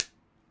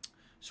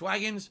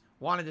 Swaggins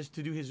wanted us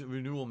to do his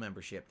renewal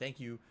membership. Thank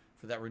you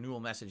for that renewal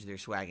message there,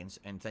 Swaggins.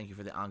 And thank you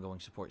for the ongoing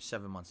support.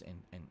 7 months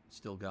and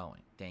still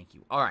going. Thank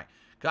you. All right,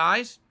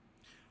 guys,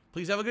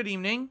 please have a good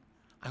evening.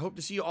 I hope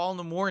to see you all in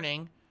the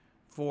morning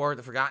for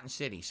the Forgotten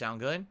City. Sound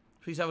good?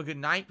 Please have a good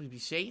night. Please be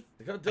safe.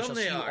 Look how I dumb shall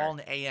they see you are. all in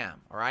the AM.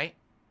 All right?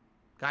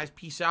 Guys,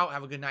 peace out.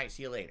 Have a good night.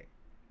 See you later.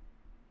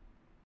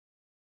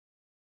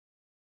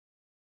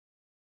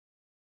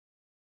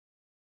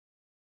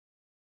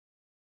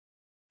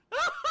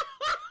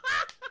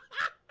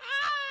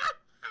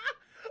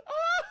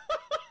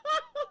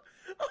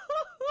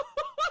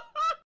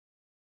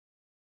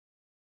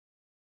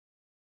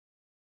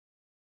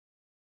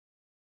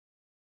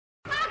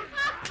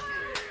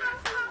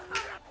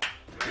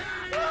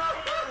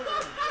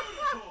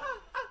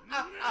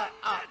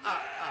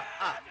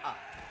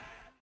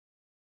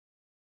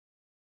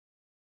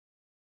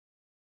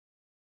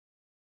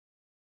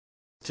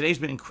 Today's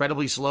been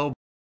incredibly slow.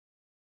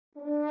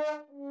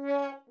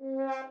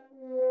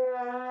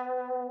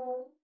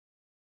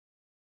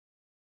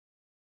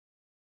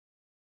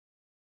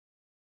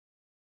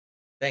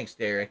 Thanks,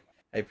 Derek.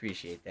 I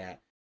appreciate that.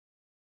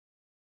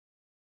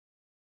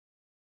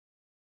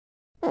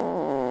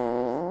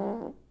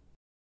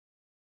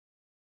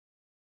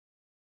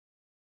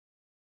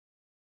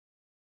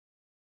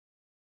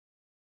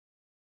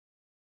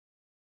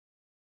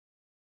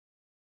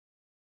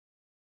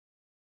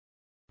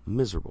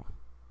 Miserable.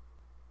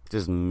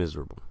 Just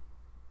miserable.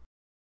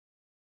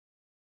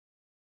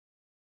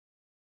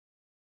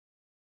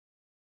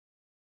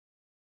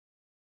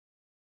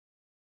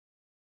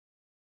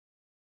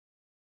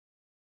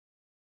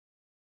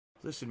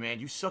 Listen, man,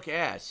 you suck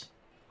ass.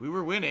 We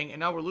were winning, and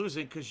now we're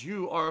losing because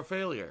you are a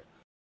failure.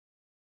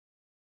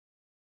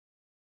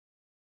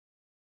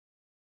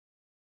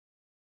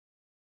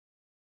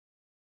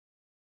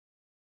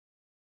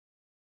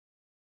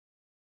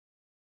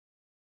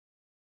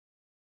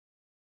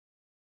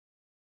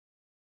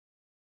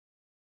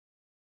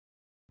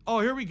 Oh,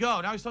 here we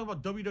go. Now he's talking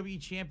about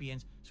WWE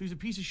champions, so he's a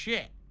piece of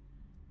shit.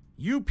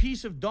 You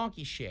piece of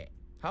donkey shit.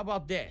 How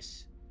about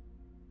this?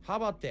 How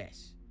about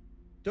this?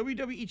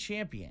 WWE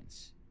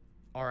champions,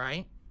 all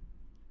right?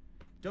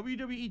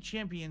 WWE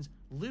champions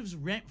lives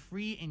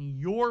rent-free in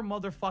your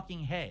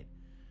motherfucking head.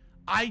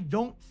 I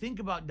don't think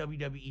about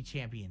WWE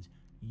champions.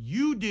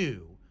 You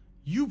do.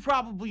 You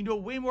probably know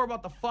way more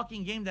about the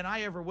fucking game than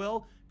I ever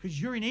will, because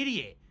you're an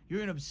idiot.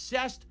 You're an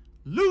obsessed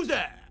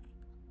loser.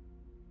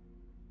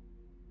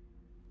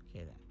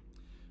 Okay, then.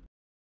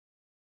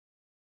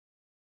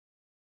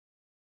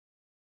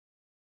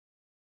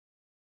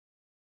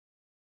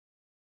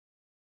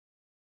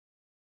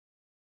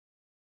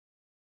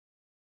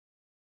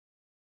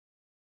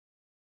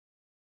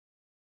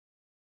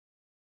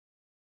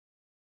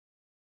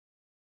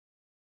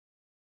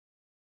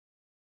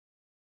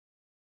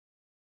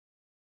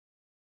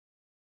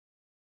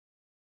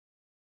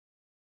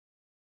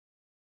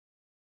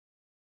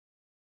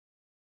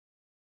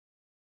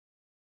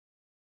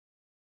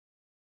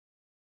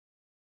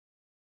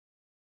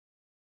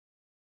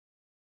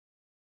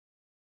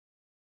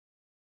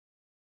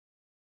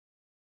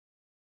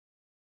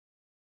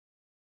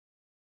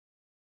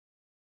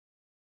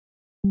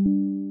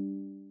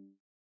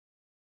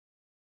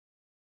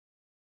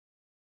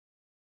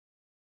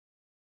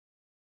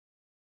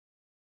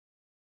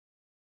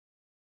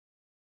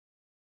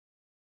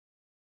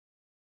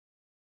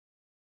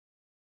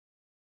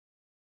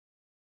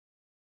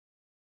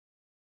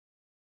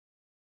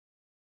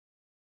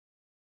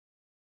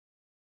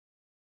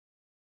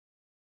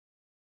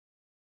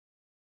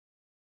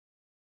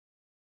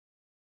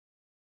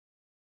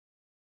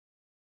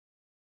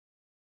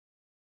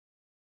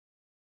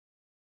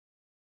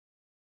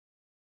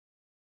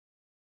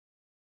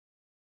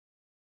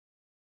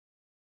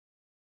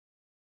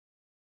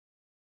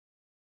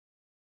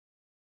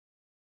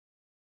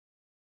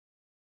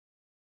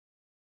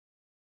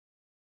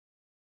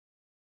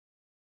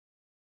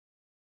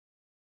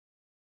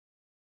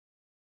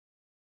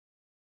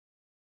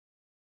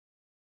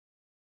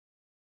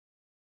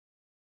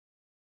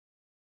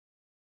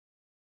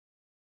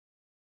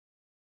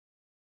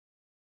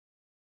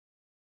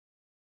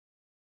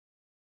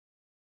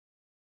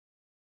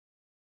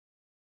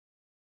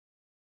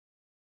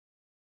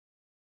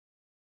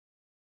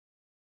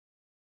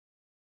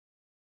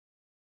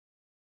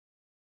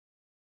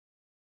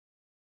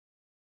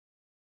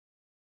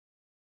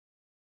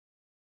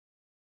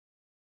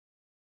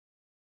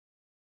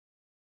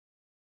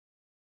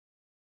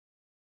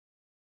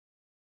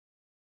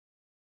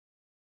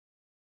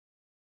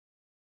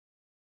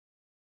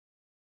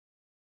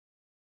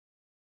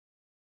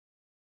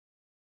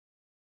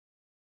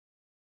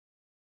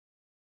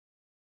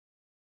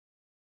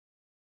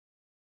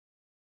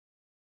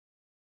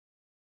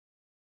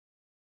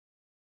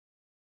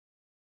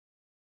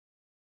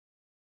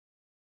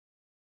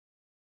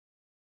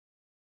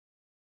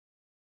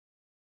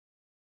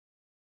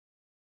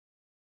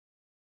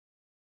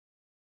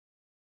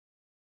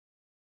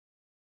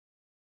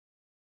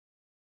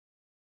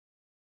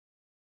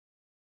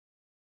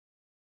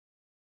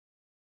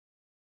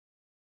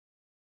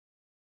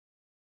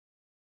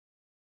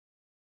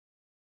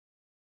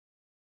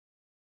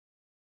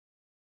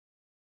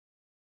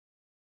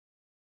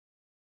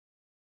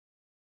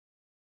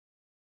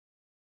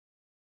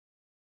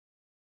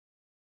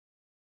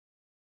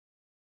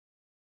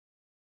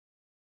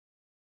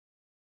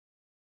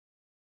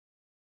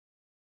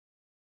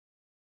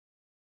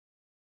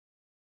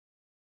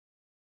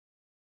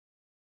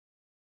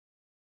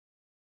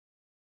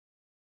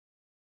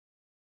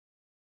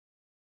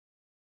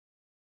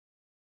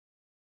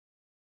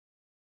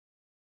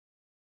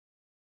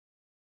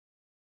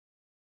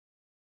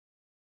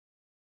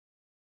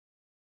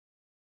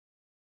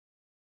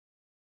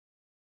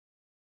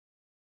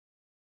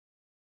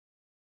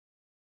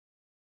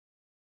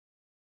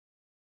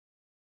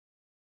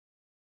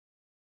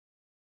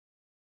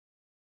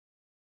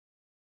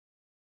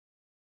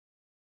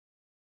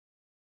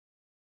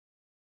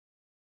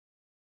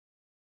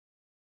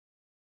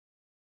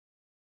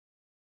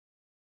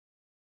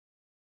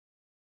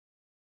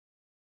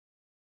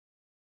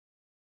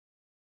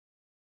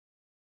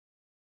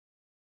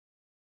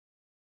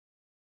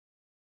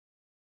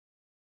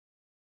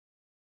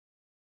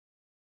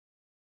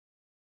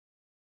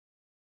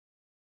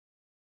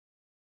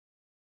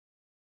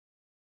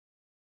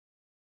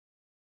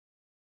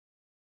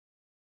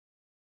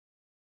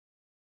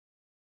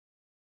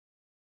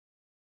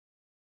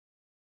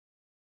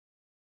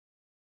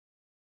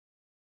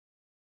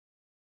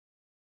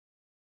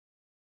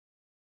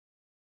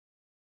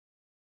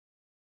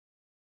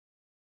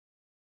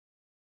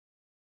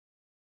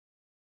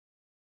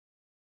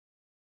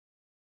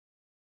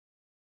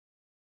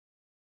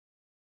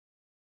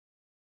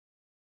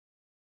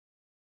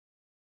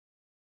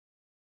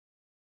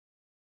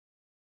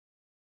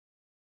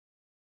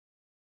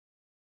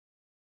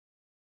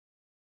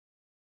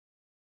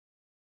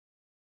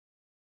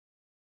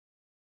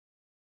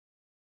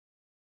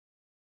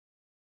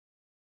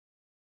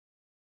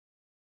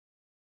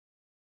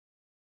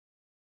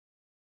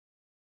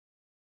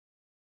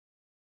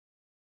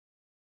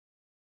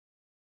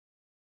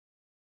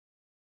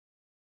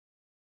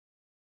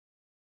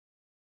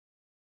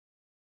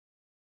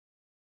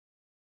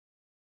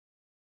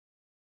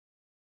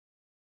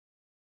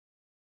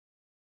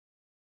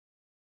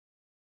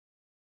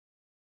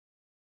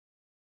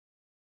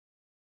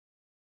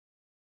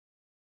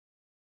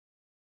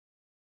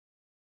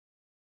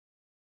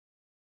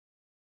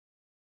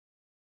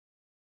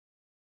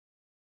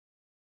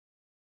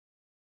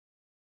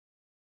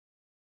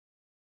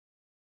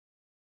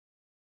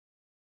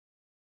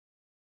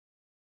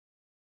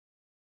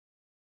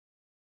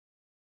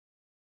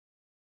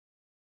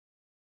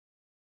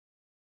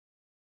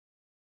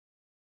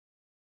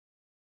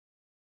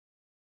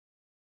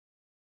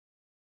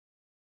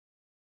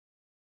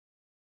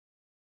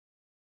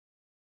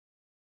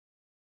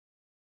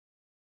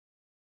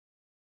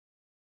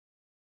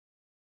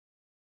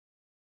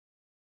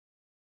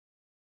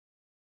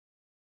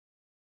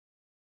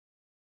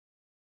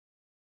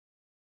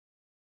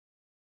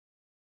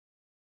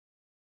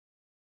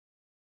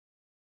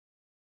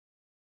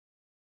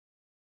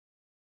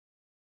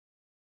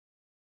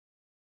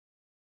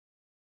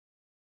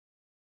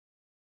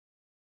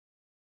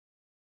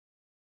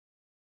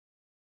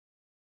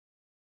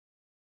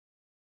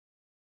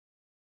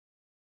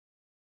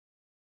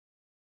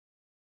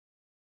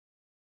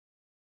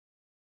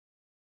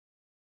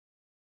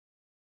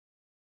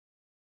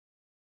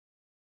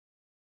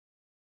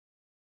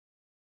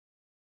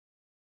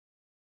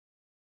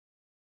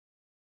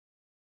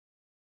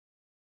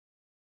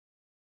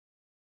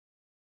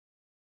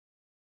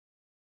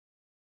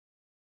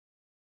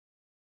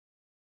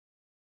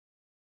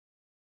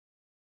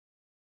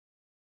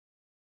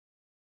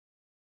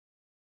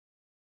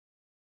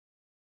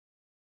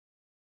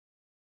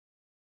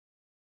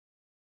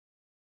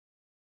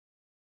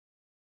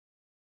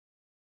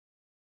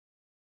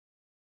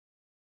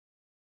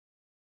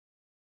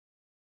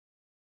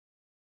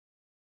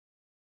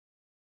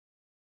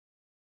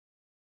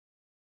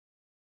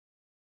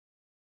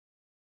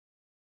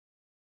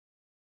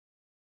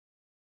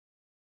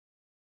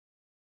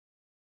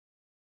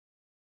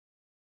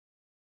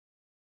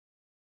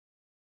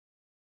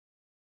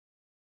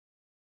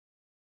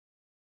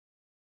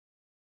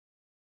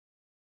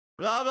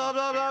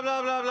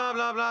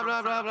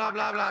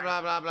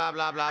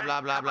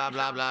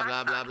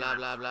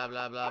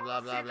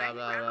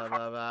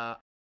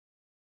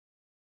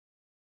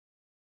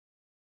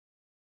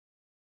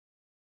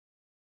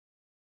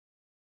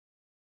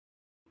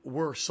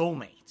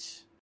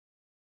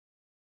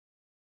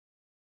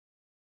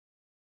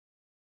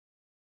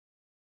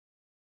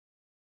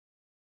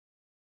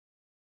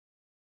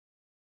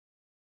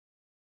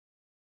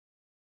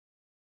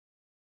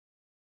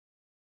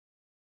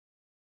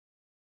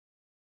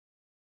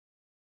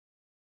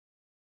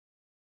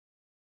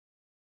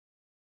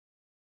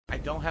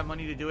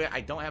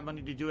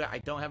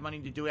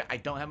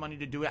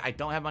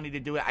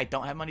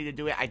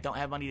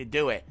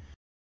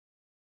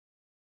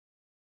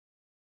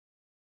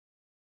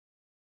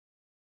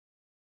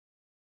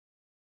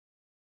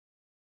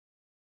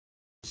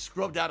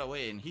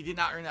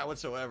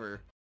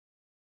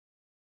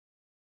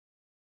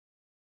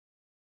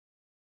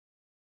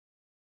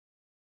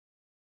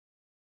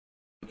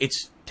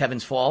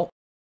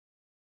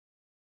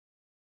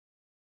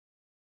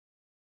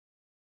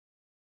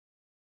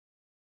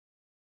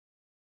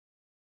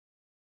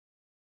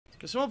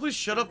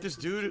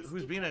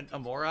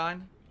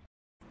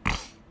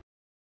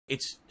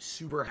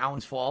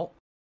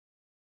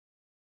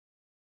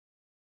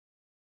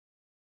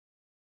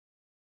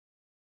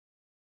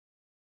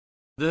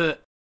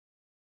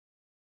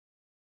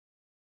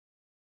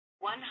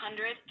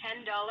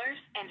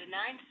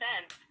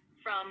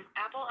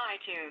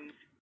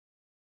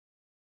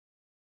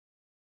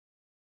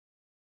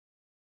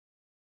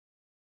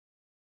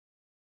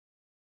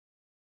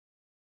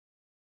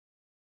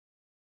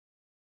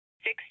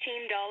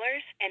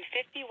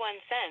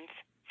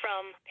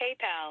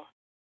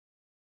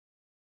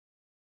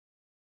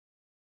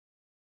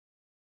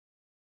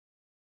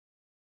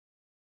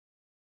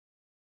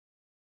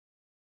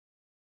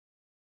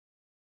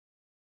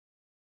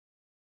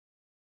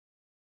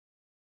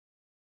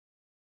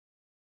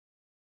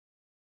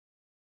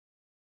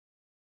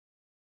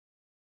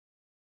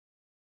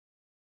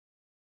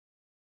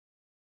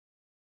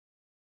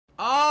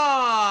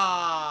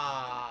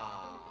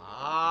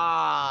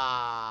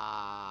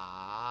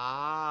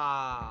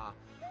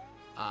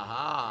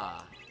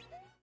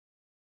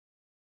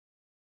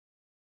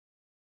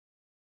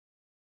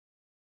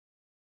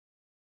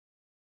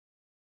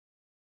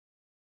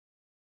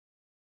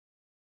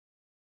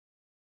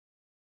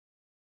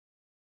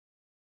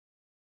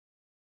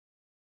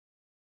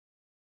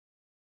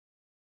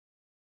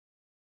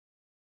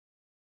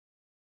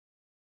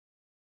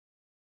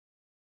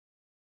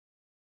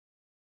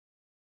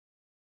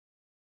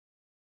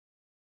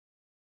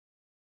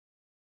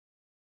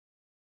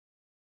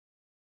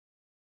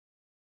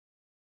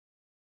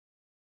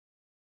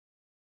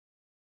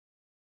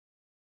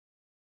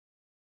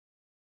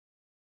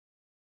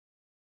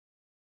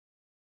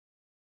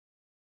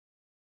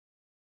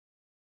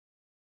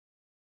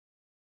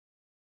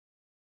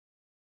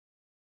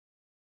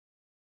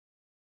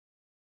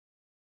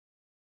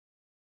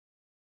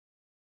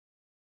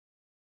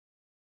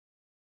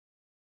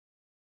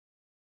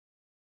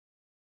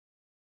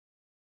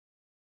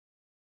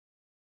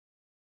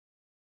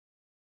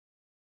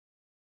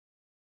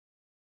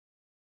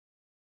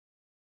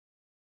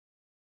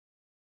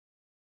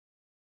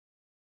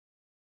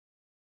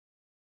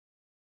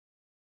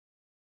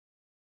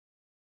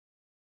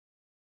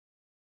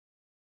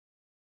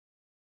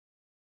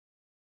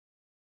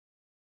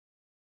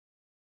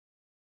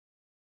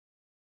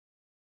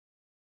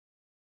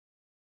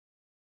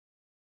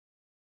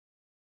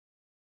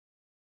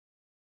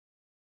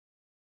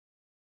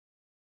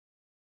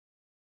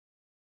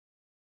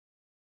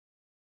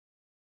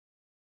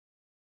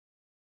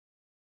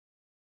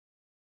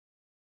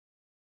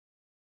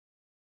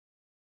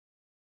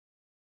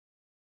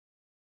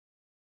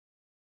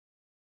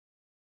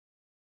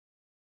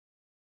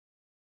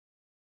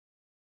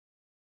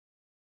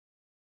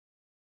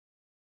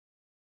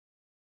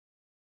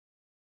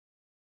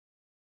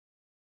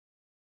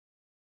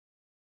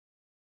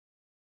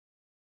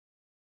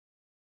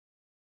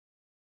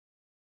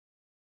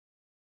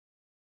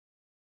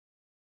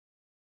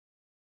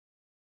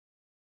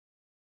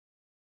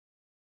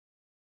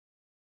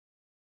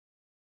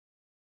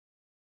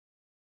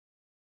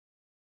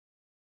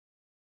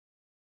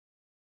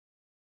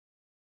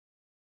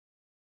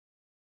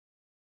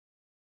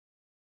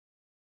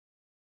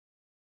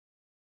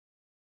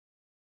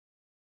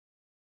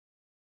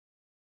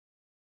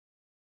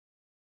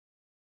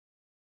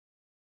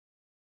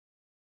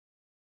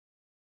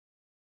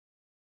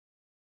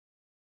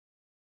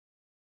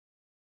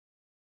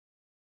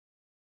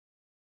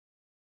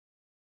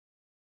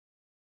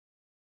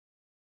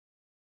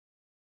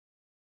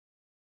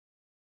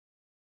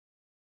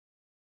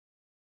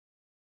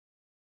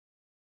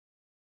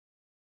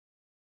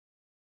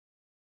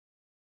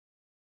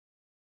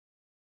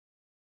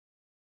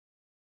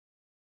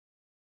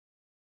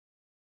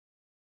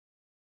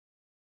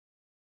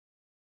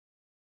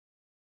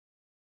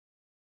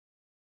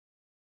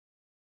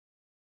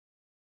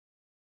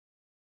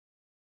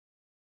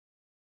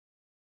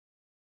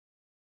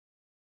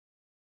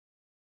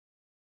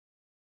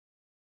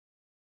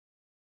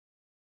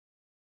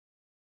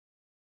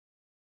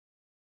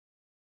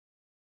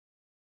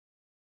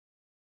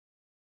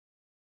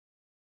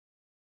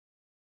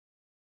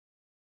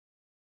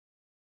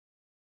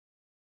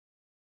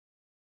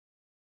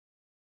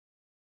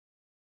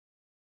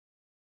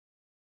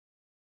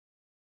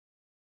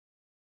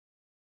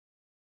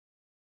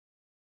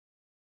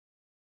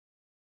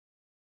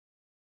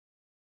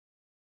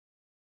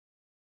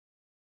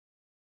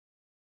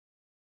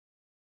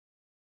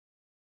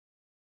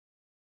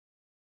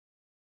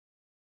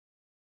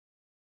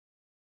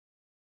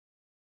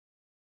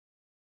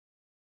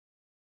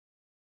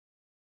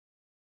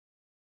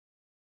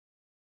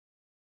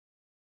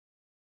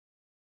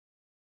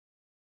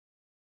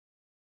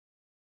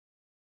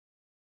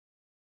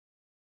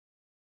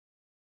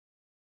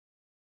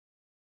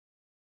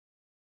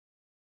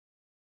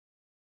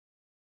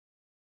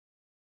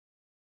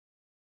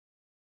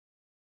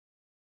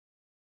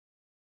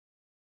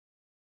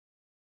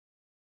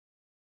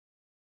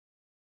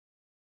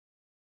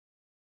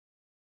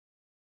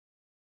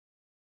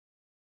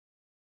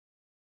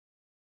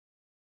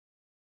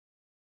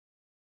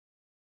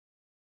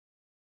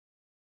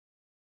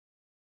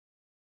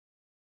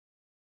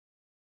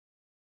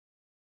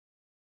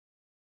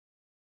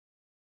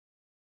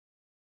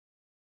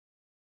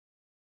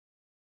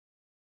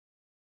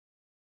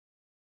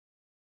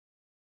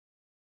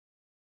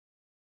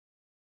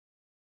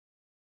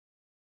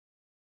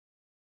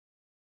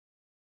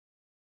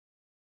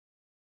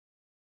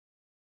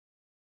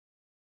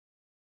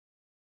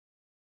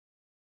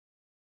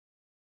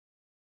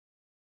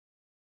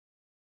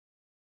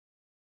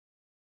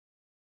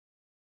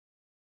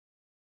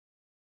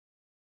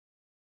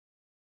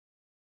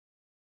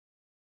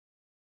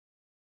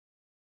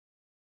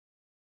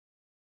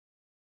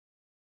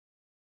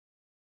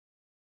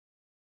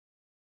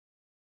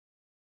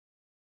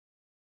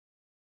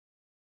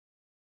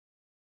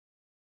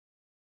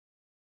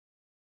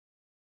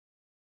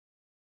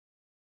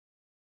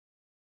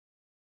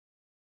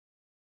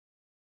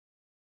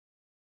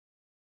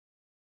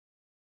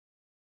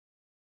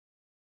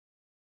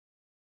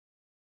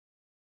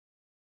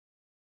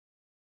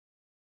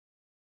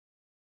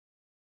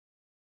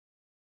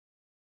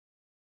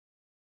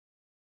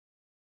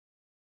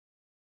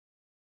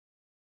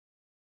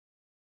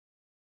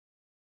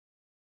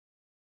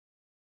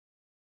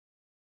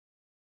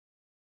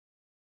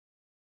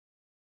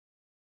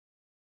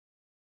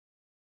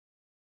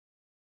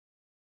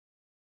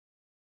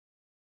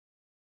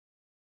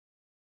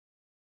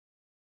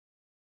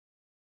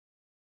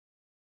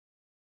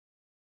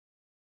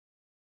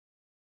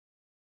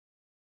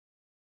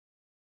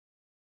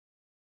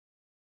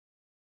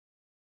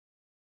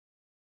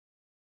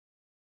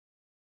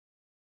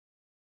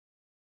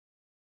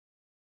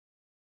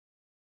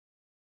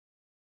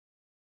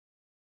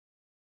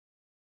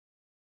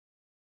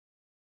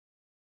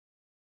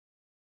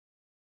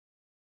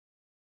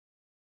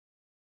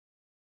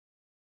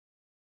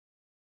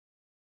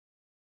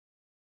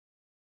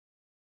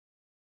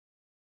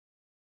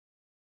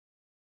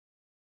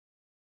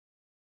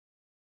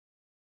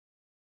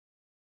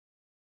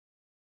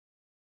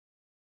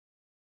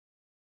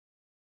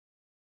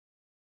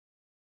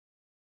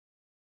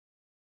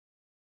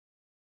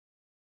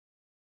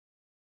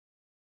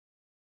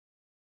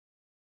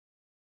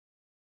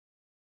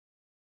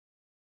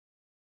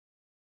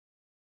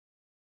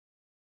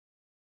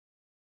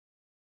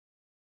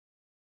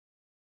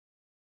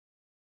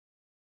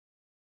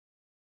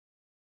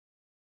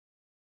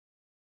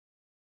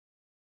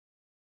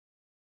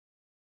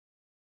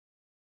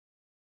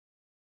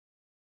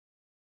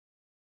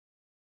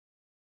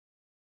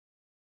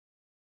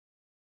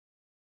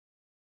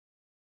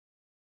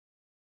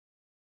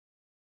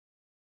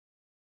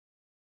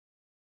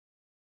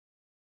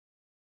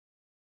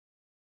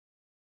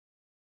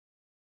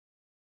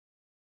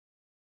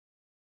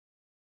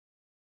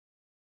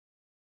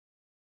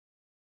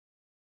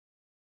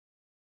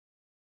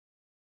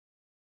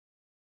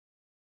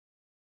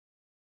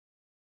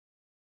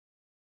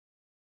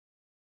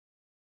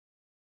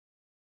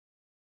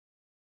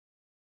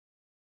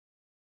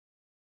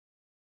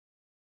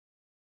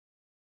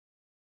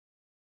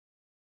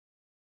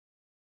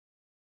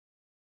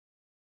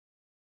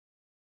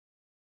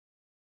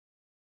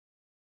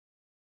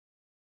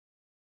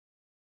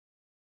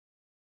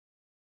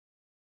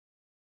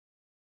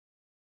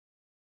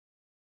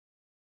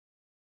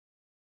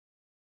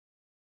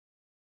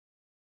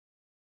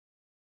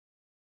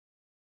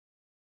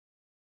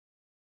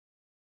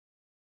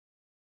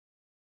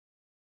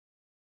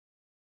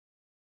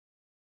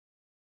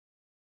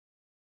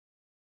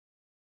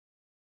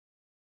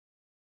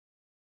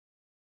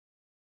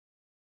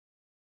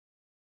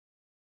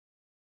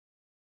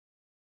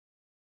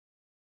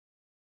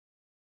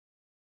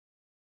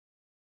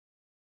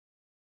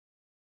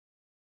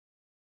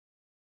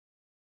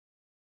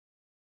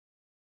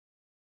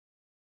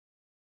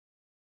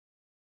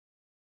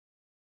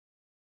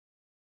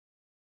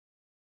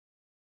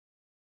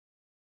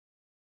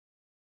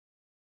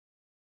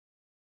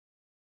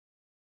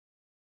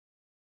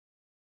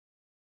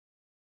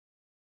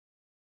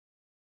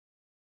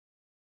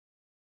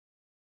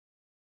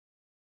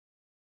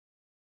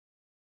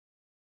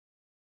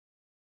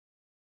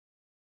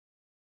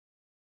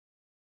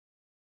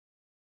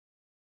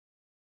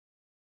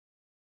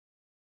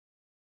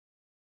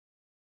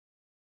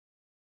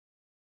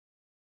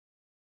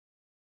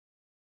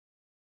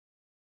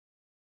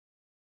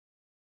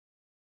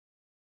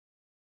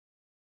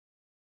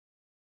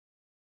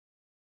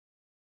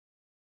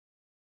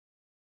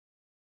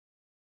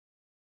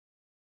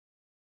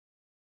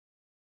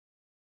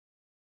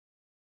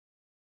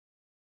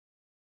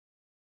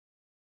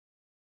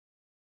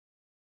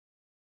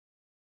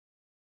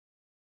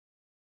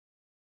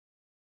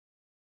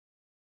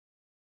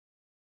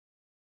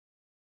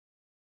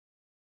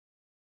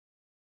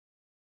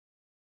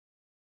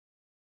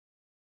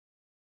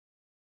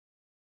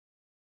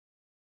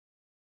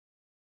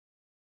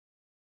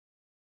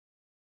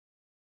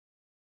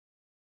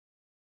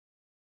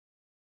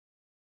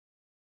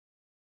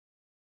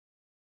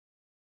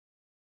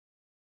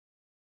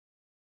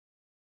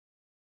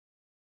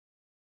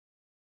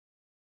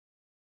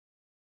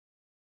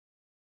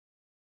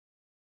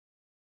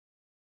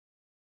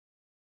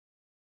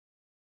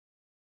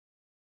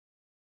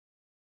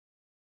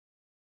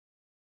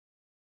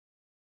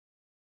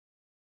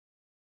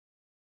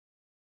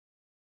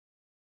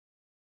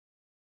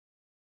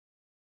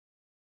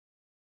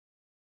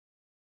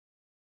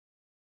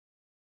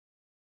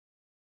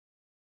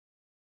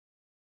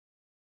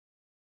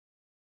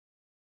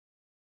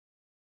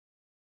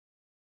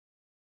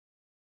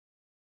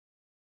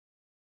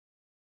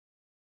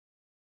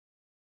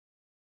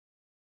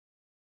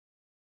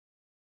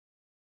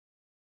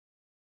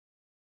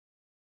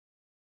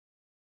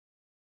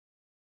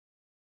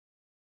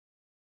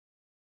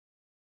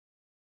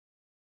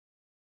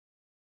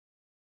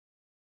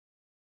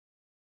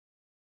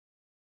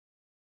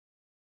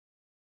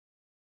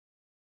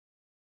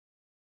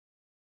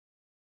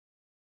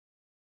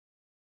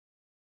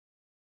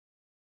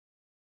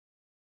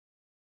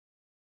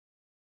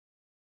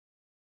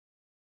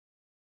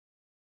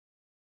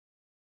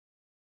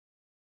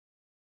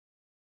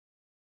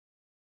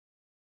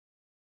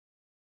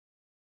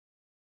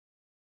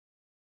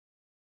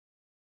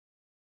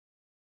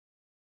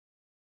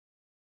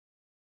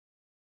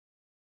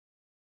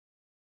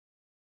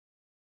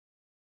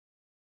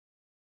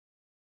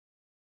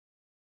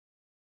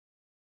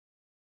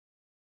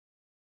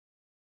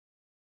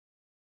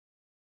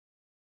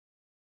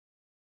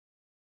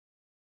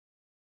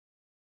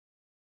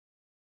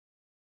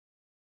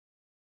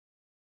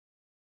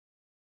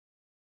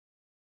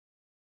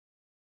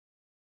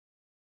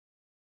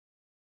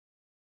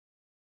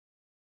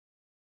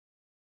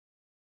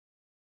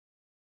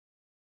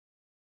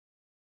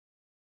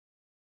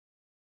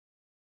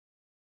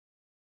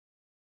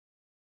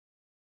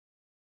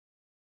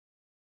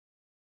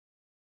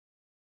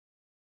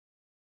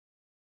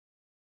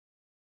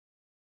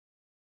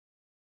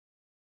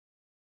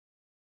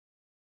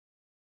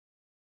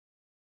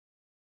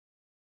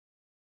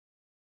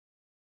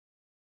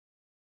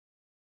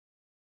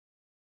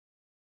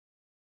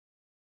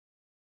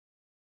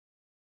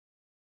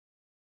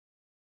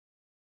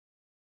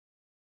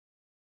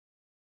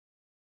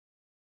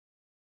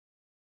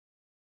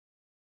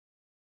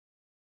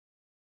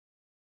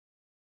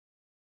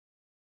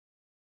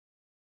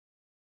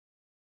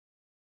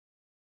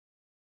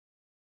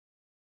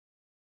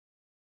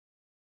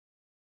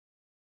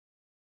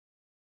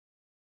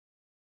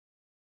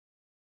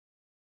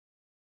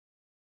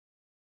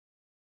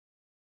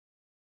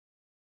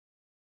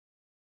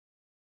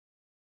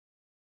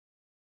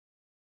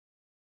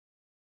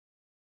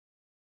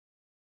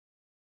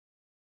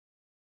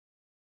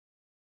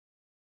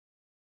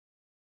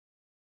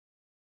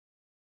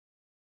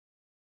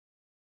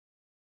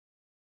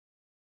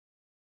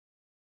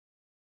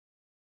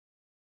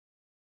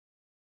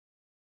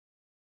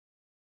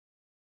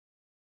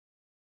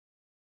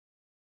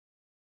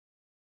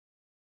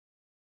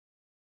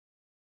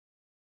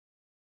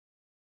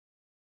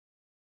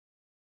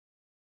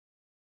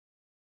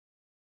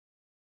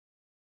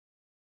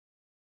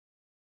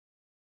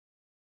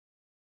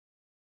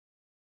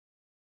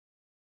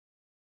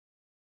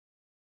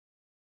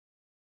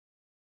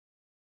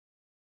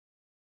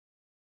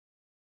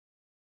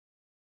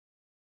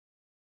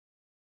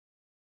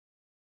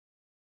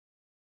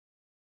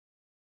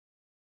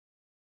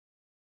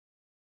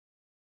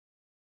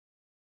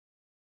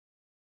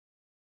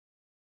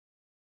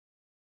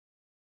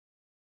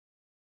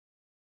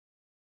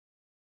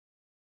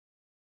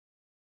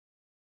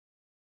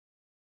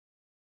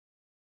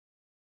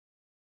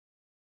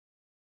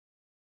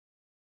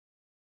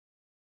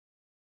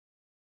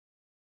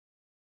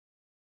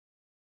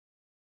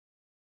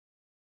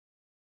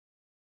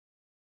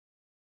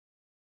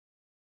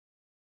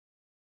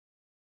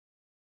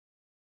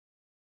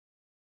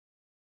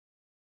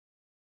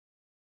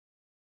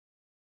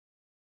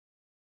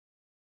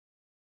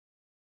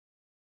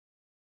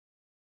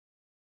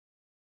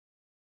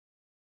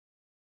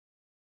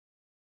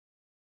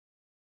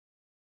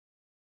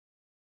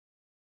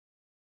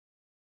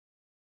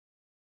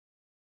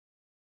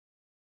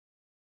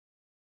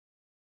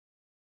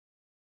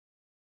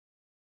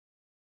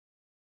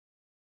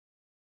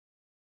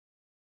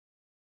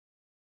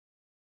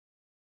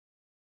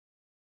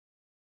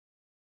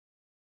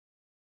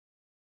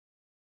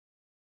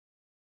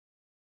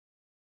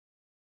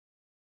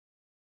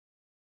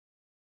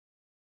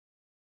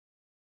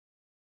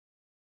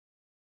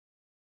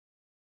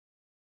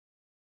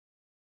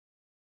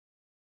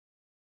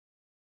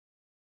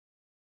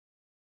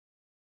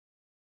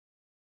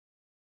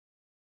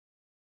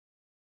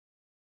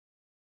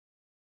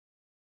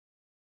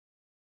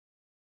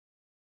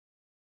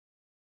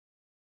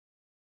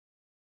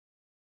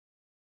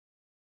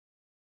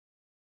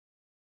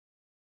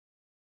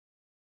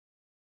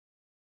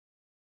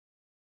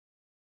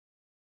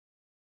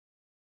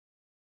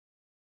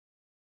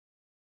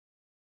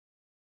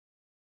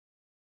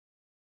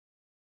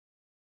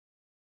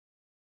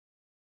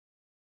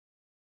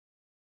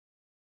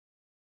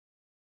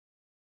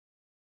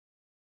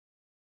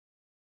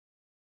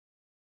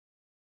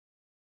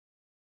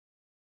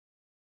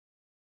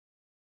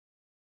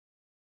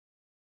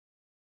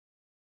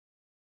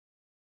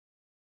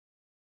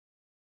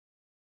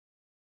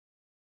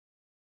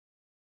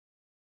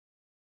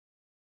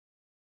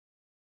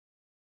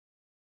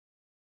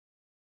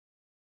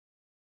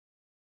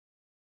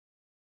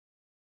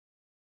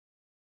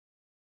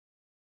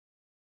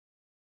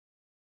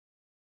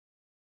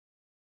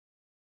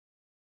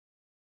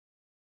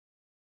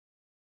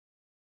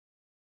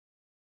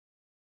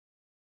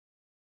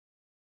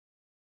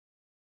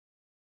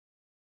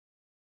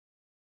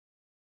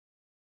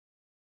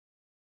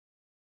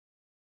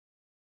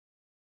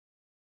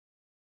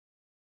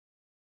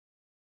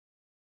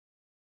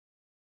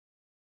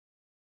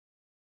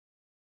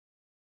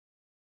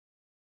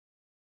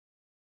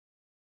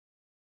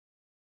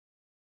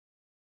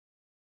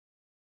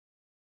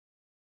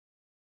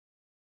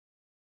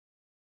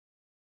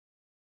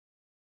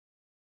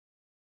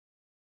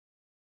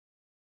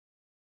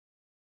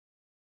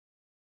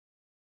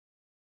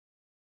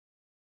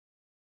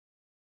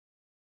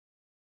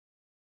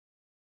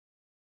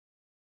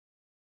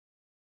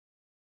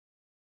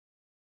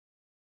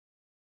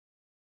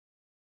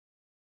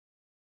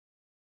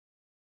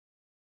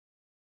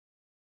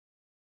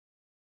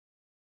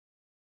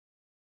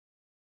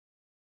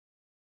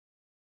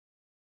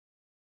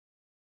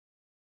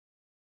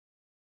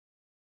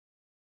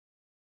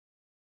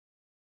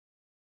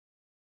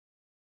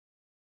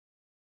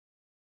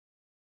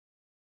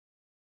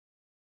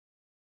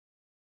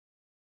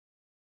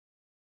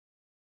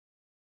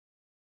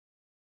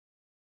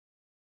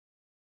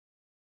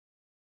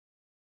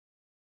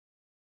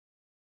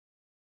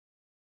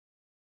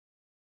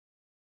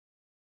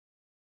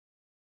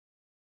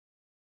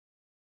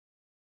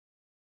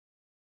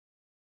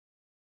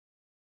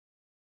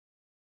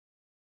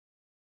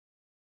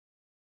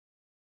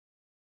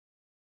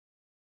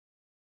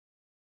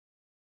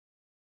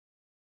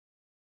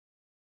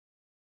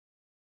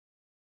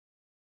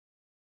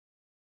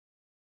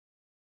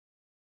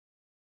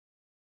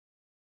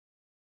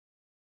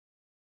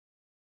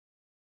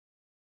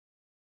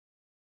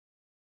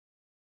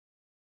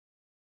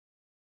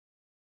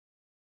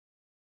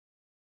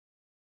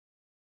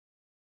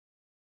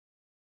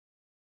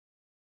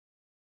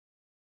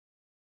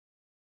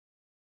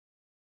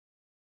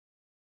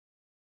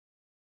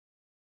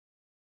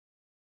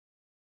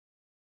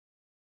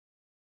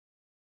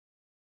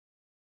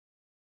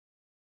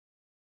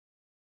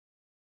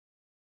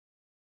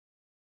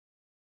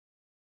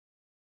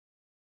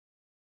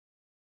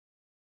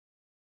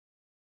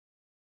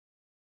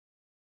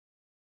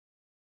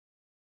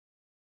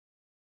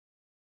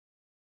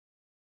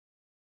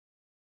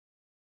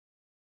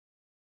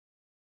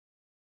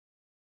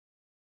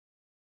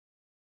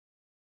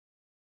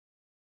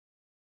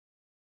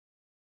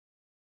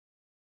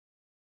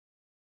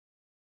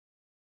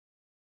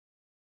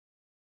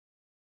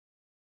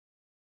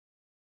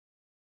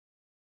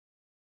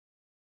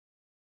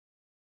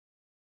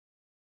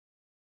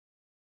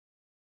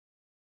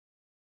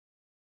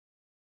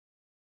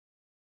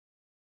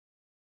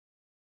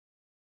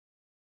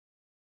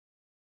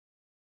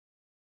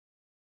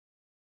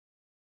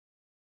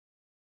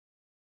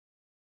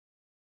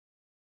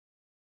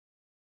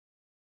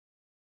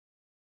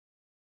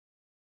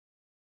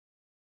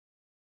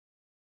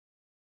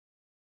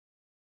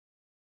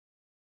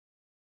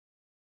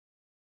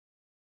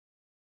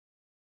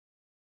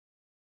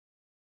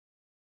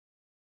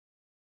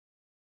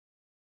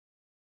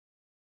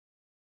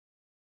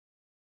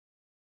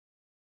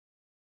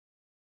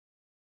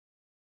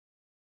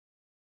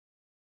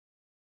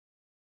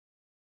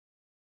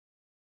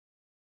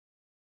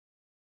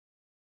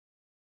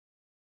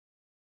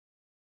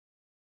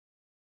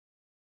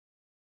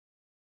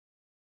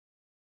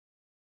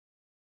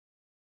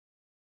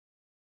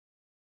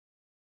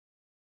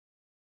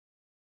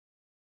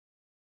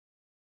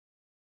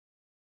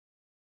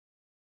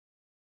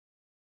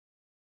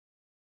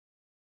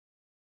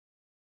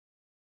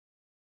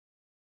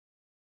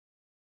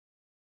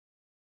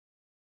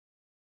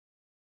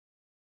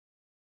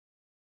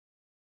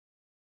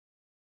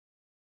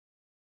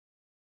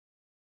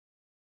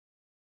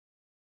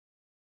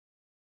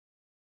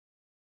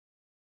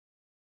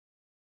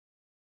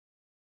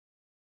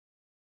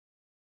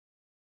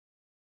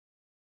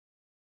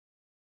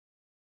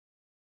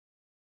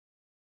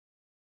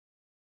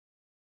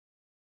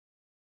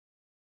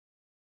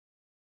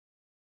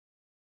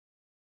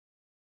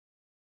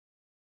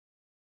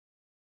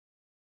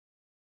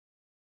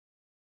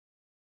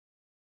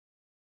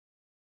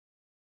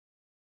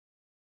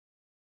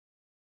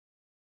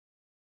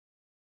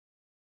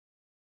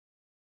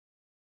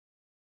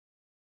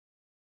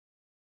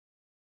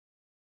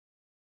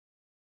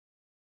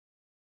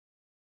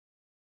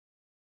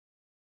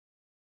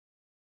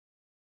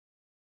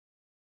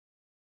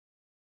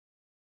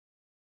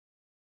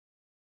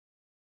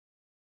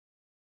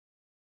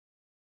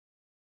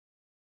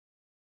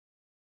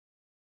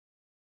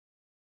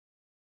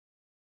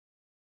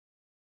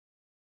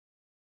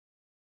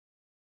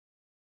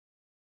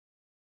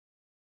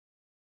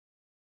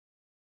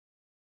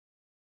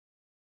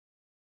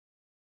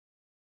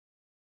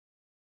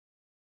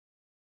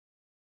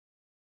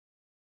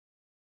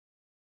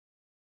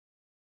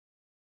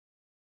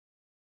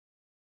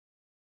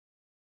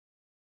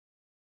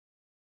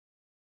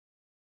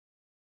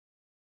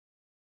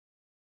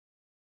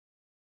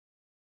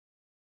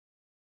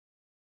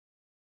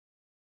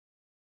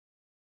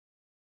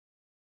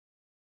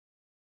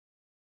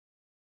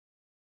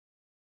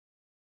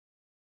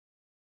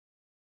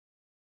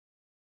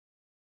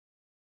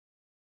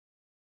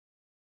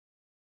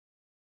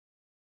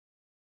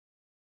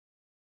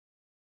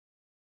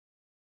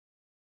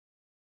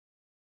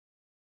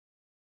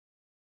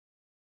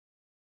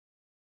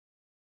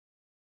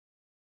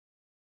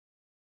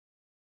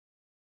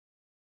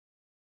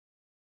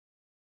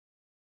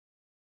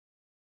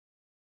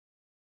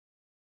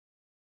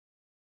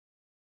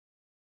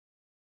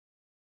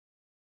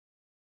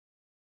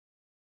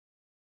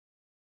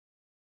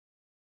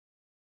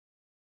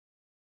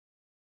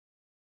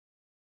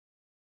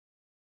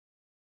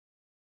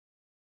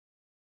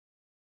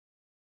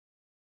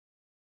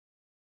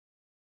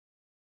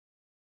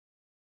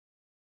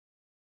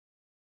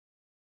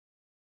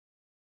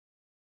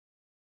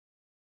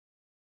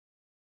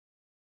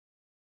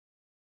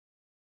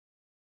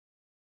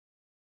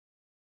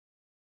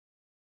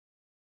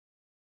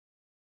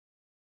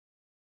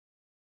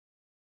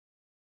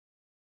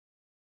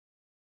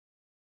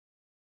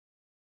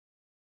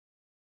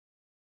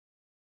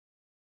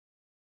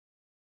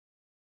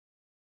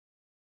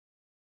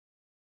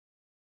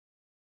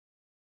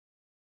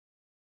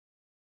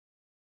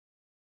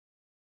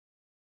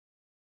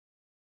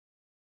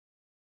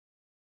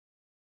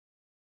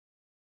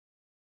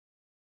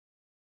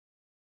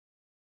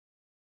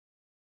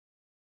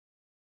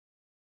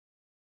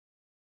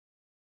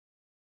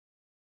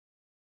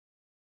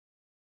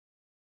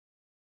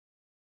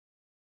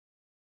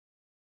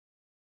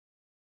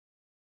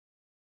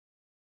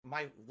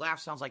 my laugh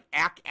sounds like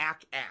ack,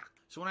 ack, ack.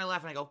 So when I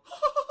laugh and I go,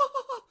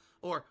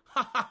 or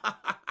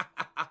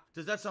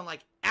does that sound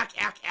like ack,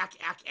 ack, ack,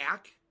 ack,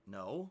 ack?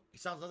 No,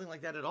 it sounds nothing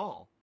like that at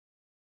all.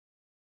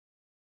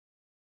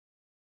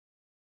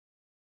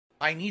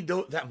 I need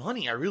that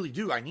money. I really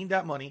do. I need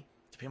that money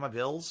to pay my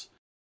bills.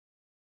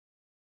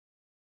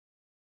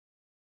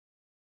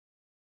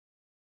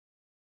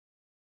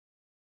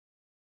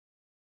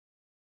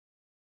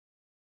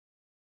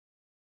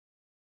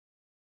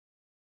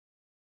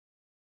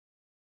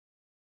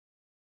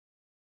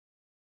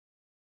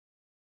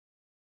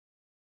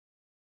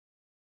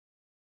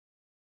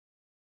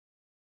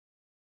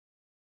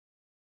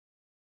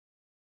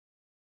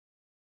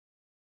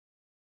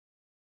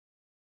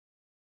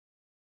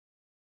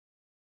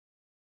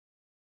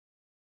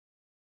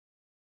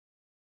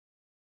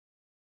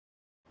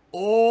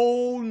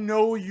 Oh,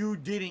 no, you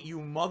didn't, you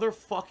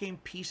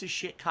motherfucking piece of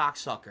shit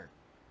cocksucker.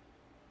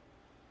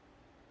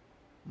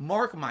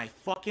 Mark my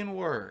fucking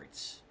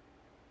words.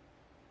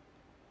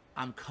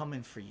 I'm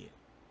coming for you.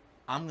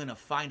 I'm gonna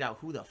find out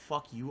who the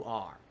fuck you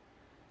are.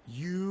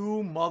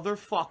 You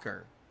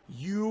motherfucker.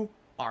 You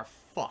are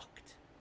fucked.